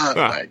not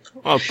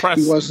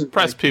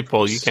press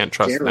people. You can't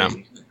trust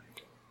them.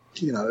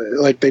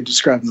 Like they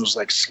described him as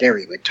like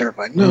scary, like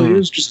terrifying. No, he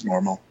was just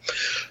normal.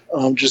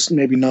 Just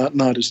maybe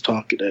not as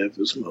talkative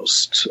as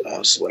most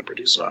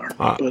celebrities are.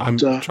 But, I'm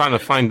trying to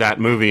find that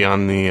movie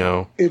on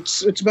the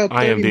it's about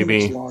 30 IMDb.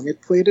 minutes long.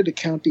 It played at a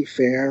county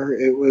fair.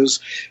 It was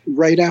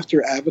right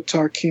after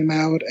Avatar came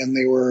out, and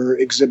they were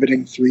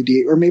exhibiting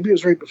 3D, or maybe it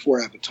was right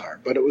before Avatar,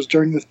 but it was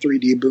during the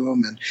 3D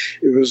boom, and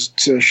it was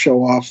to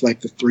show off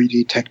like the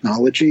 3D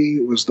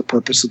technology was the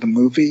purpose of the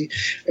movie,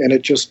 and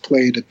it just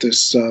played at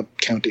this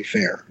county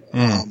fair.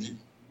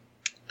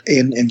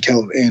 In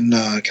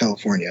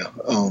California,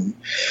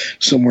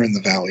 somewhere in the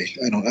valley.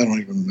 I don't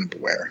even remember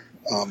where.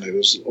 That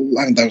was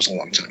a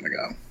long time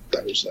ago.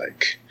 That was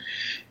like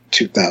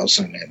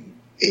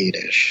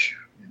 2008-ish.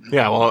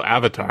 Yeah, well,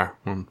 Avatar,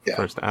 when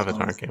first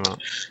Avatar came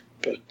out.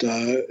 But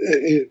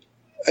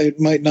it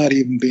might not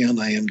even be on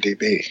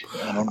IMDb.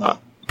 I don't know.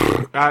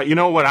 You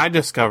know what I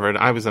discovered?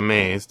 I was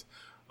amazed.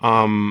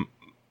 Alan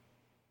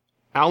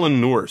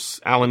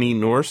E.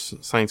 Nourse,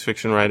 science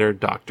fiction writer,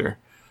 doctor.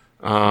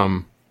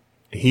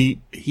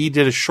 He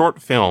did a short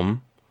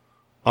film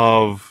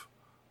of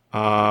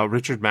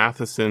Richard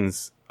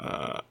Matheson's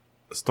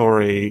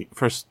story,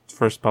 first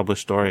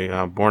published story,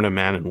 Born a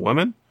Man and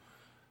Woman,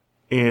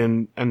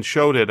 and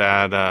showed it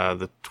at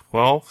the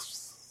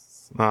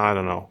 12th, I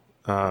don't know,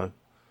 a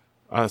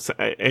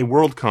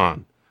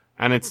WorldCon.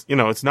 And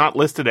it's not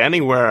listed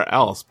anywhere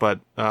else, but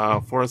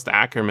Forrest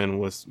Ackerman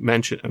was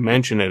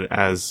mentioned it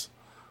as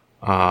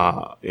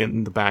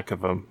in the back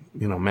of a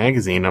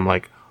magazine. I'm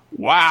like,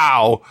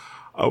 wow.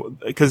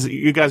 Because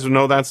you guys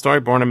know that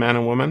story, Born a Man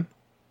and Woman?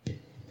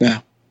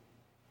 Yeah.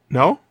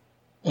 No?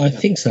 I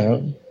think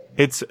so.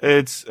 It's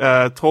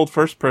told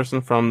first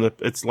person from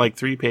it's like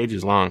 3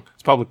 pages long.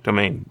 It's public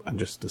domain. I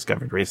just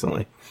discovered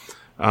recently.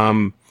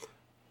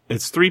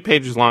 It's 3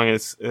 pages long.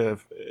 It's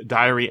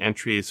diary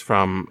entries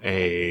from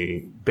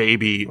a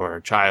baby or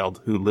a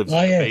child who lives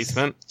in the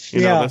basement.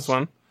 You know this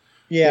one?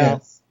 Yeah.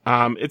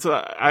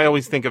 I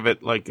always think of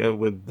it like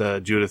with the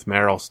Judith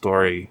Merrill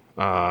story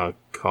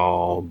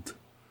called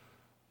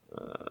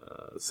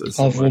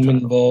Of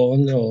Woman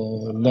Born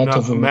or Not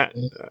of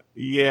Woman.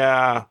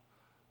 Yeah,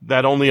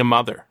 That Only a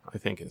Mother, I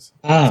think is.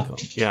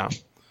 Yeah,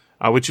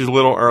 which is a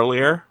little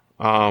earlier,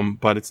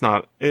 but it's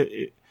not.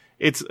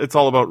 It's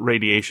all about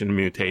radiation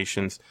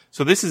mutations.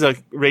 So this is a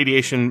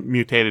radiation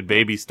mutated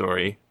baby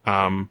story,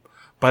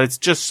 but it's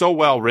just so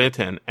well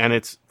written, and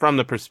it's from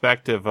the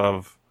perspective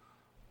of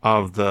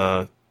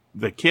the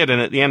kid.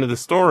 And at the end of the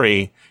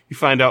story, you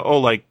find out,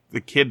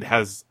 the kid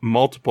has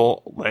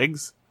multiple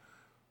legs.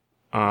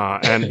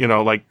 And,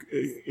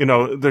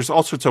 there's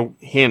all sorts of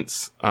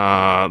hints,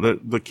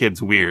 the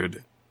kid's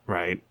weird.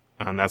 right?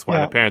 And that's why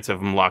the parents have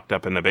him locked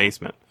up in the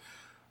basement.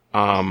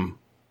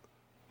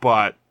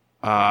 But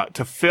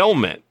to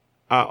film it,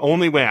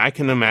 only way I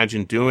can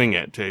imagine doing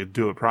it, to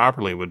do it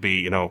properly, would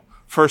be,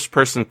 first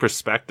person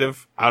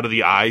perspective out of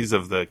the eyes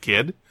of the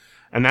kid.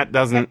 And that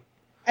doesn't.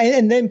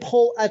 And then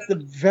pull at the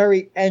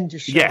very end to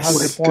show how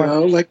the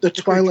form. Like the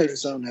Twilight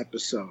Zone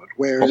episode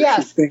where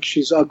she thinks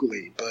she's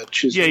ugly, but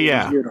she's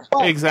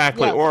beautiful.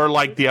 Exactly. Yeah. Or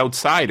like The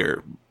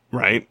Outsider,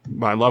 right?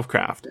 By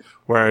Lovecraft,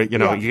 where, you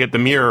get the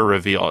mirror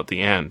reveal at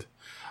the end.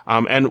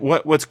 And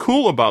what's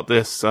cool about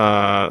this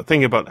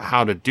thing about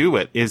how to do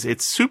it is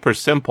it's super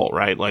simple,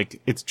 right?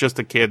 Like, it's just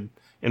a kid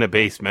in a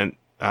basement.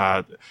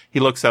 He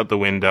looks out the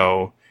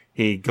window.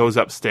 He goes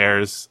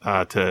upstairs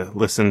to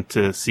listen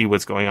to see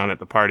what's going on at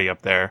the party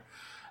up there.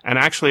 And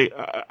actually,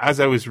 as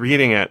I was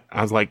reading it,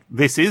 I was like,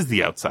 this is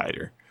The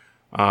Outsider.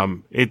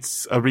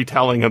 It's a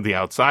retelling of The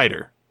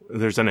Outsider.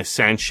 There's an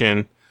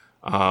ascension.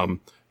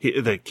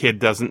 The kid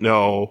doesn't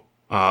know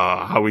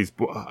how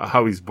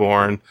he's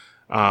born.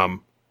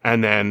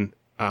 And then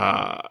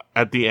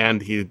at the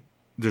end,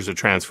 there's a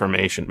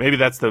transformation. Maybe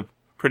that's the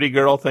pretty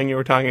girl thing you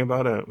were talking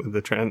about with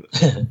the trans.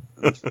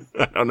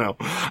 I don't know.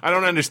 I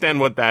don't understand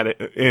what that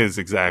is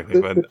exactly.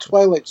 But the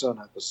Twilight Zone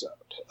episode,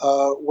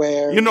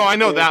 where I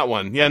know that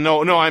one. Yeah,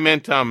 no, I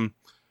meant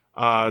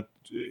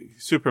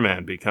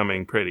Superman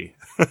becoming pretty.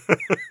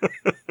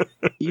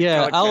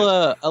 Yeah,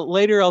 I'll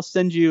later I'll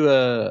send you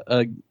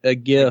a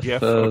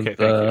GIF of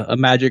a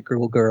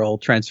magical girl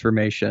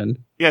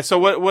transformation. Yeah. So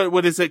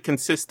what does it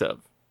consist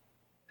of?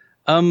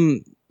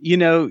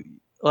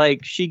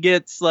 Like she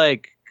gets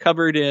like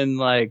covered in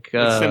like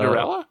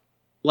Cinderella,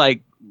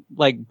 like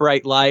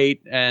bright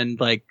light, and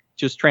like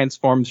just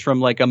transforms from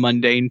like a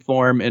mundane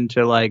form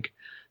into like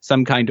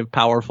some kind of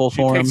powerful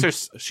form.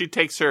 She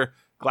takes her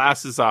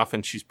glasses off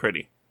and she's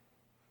pretty.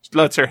 She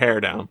lets her hair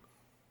down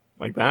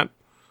like that.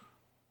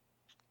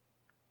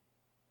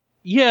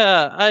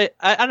 Yeah,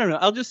 I don't know.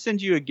 I'll just send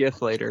you a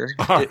GIF later.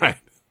 All right.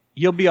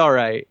 You'll be all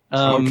right.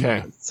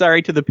 Okay.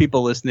 Sorry to the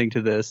people listening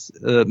to this.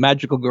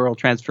 Magical girl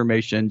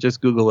transformation.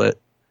 Just Google it.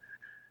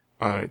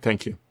 All right.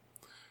 Thank you.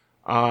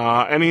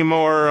 Any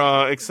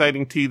more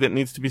exciting tea that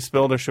needs to be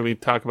spilled, or should we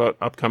talk about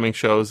upcoming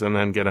shows and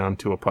then get on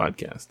to a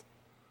podcast?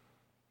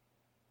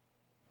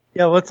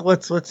 Yeah,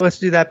 let's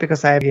do that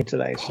because I have game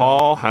today. So.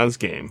 Paul has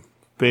game.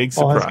 Big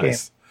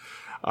surprise.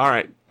 All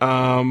right.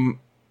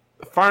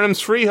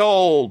 Farnham's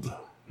Freehold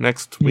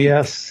next week.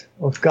 Yes.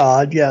 Oh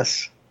God,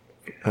 yes.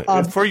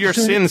 For your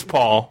sins,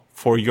 Paul.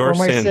 For your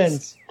my sins.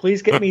 sins.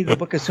 Please get me the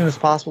book as soon as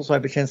possible so I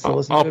have a chance to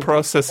listen to it. I'll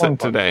process it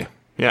today.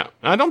 Yeah.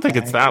 I don't think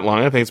it's that long.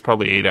 I think it's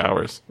probably 8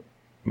 hours.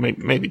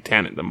 Maybe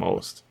 10 at the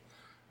most.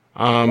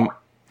 There,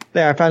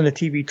 I found the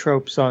TV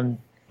tropes on...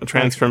 A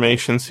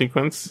transformation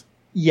sequence?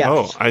 Yes.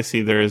 Oh, I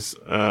see. There's...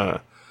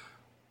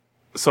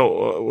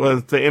 So,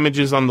 was the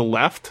images on the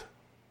left?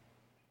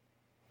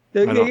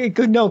 It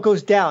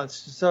goes down.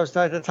 So it starts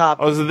at the top.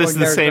 Oh, so this is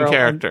the same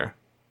character.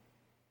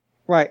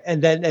 Right,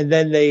 and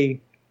then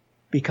they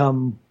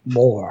become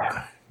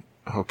more.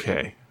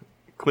 Okay.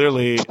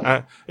 Clearly,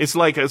 it's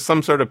like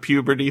some sort of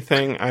puberty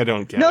thing. I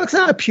don't get it. No, it's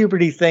not a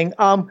puberty thing.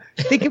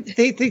 Think of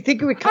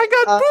it. I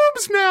got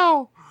boobs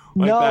now.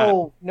 Like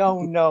no.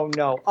 No.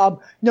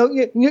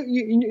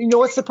 You know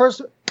what's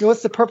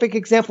the perfect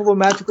example of a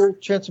magical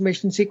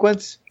transformation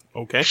sequence?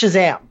 Okay.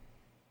 Shazam.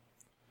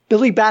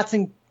 Billy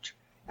Batson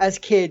as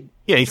kid.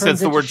 Yeah, he says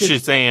the word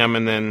Shazam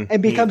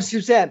and becomes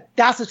Shazam.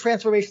 That's a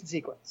transformation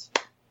sequence.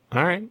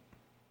 All right.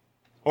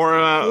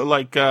 Or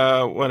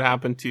what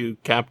happened to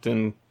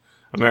Captain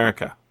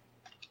America?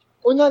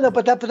 Well, no,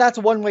 but that's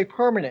one way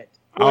permanent.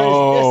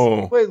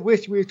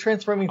 Which we're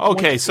transforming.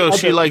 Okay, so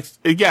she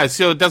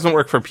so it doesn't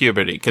work for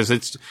puberty because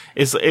it's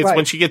right.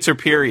 When she gets her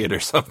period or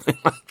something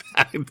like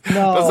that.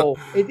 No,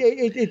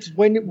 it's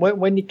when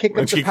you kick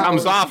when up she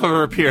comes off of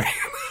her period.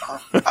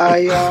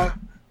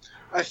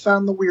 I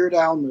found the Weird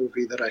Al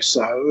movie that I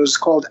saw. It was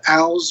called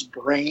Al's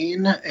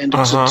Brain, and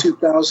it's a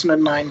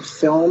 2009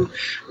 film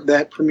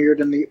that premiered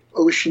in the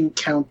Ocean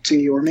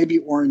County, or maybe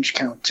Orange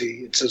County.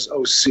 It says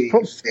OC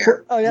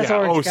there. Oh, that's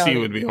Orange OC County.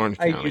 Would be Orange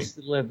County. I used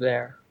to live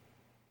there.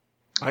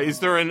 Is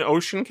there an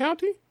Ocean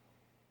County?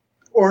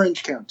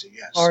 Orange County,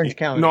 yes. Orange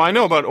County. No, I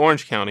know about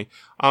Orange County.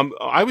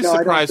 I was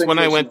surprised when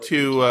I went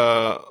to,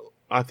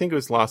 I think it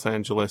was Los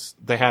Angeles.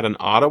 They had an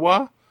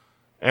Ottawa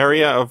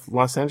area of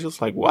Los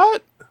Angeles. Like,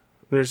 what?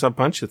 There's a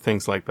bunch of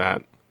things like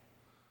that.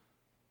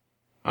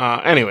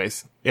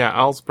 Anyways, yeah,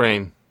 Al's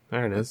Brain.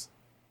 There it is.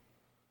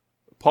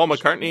 Paul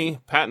McCartney,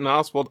 Patton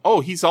Oswalt. Oh,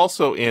 he's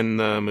also in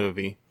the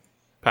movie.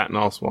 Patton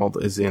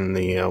Oswalt is in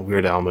the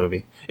Weird Al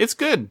movie. It's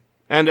good.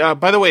 And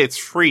by the way, it's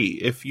free.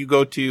 If you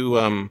go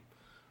to,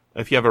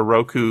 if you have a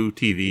Roku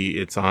TV,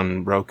 it's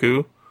on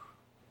Roku.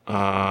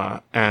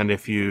 And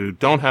if you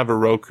don't have a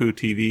Roku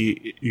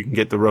TV, you can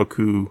get the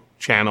Roku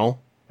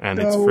channel, and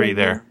it's free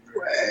there.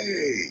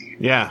 Way.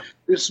 Yeah.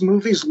 This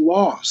movie's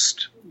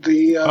lost.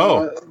 The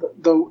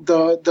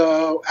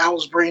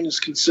Al's Brain is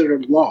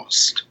considered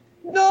lost.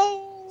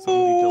 No.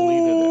 Somebody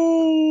deleted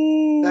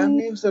it. That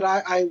means that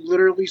I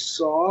literally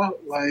saw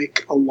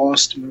like a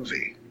lost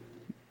movie.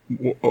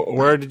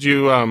 Where did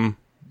you, are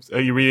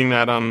you reading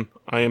that on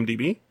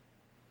IMDb?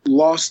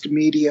 Lost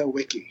Media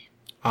Wiki.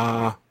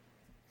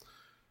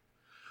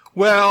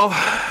 Well,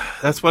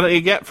 that's what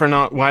you get for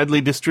not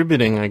widely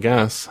distributing, I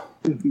guess.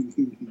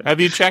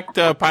 Have you checked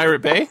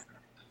Pirate Bay?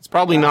 It's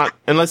probably not,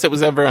 unless it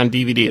was ever on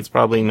DVD, it's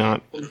probably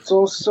not. It's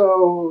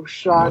also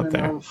shot in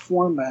there. a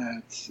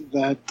format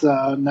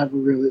that never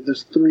really,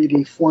 this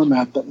 3D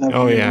format that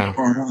never really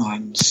caught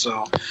on.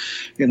 So,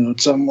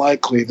 it's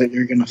unlikely that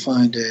you're going to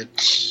find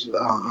it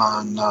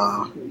on,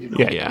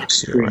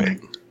 streaming.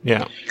 Right.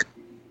 Yeah.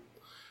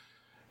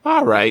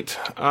 All right.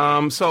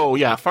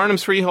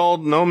 Farnham's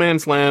Freehold, No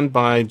Man's Land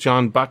by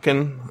John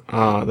Buchan.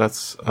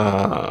 That's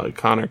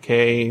Connor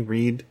K.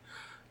 Reed.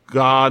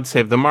 God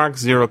Save the Mark,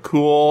 Zero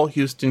Cool,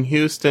 Houston,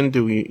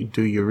 Do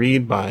You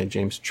Read by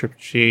James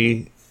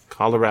Tripchey,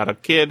 Colorado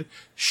Kid,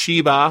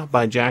 Sheba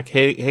by Jack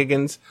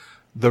Higgins,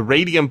 The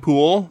Radium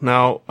Pool.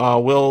 Now,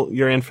 Will,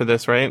 you're in for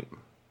this, right?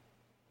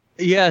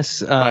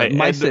 Yes, by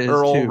Misa Ed is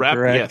Earl too, Rep.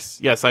 correct?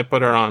 Yes, I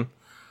put her on.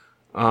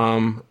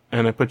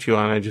 And I put you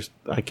on.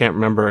 I can't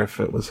remember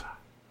if it was.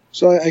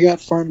 So I'm on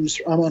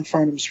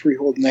Farnham's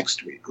Freehold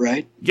next week,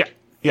 right?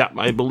 Yeah,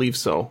 I believe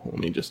so. Let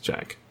me just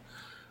check.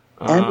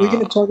 Aren't we going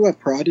to talk about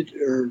Prodigy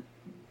or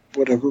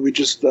whatever we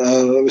just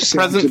was saying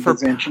Present to for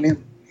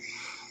Byzantium?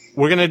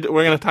 We're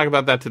gonna talk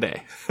about that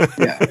today.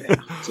 Yeah,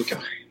 it's okay.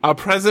 A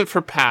Present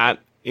for Pat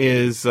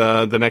is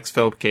the next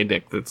Philip K.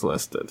 Dick that's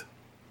listed.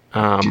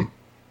 Look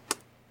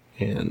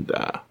at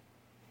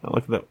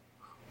that,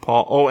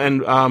 Paul. Oh,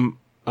 and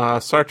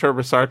Sartor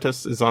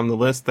Resartus is on the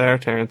list there.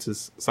 Terrence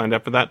is signed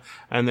up for that.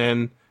 And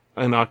then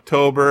in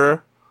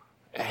October,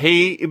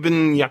 Hey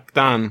Ibn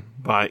Yaqdan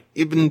by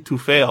Ibn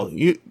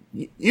Tufail.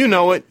 You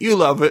know it. You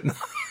love it.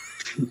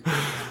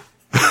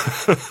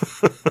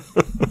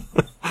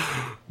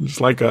 Just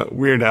like a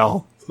Weird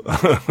Al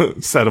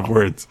set of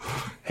words.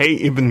 Hey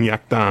Ibn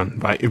Yaqdan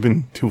by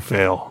Ibn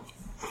Tufail.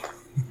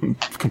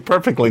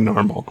 Perfectly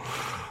normal.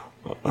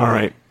 All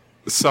right.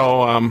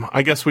 So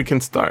I guess we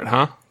can start,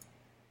 huh?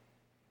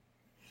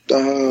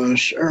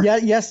 Sure. Yeah.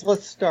 Yes.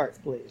 Let's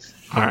start, please.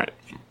 All right.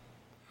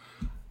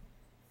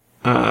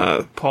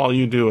 Paul,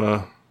 you do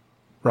a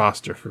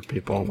roster for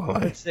people while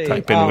I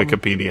type in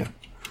Wikipedia.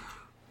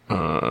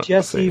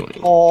 Jesse,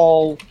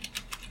 Paul,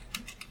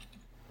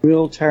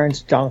 Will,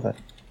 Terrence, Jonathan.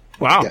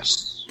 Wow.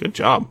 Yes. Good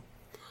job.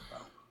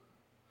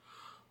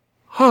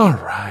 All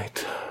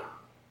right.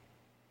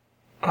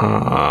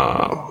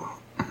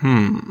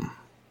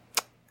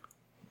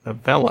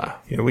 Novella.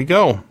 Here we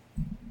go.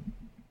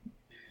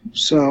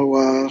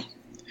 So,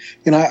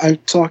 I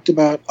talked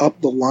about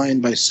Up the Line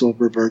by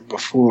Silverberg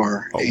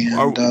before.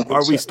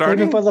 Are we starting?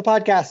 Even for the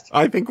podcast.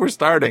 I think we're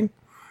starting.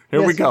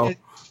 Here we go.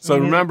 So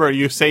Mhm. remember,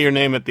 you say your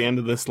name at the end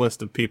of this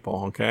list of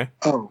people, okay?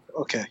 Oh,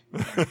 okay.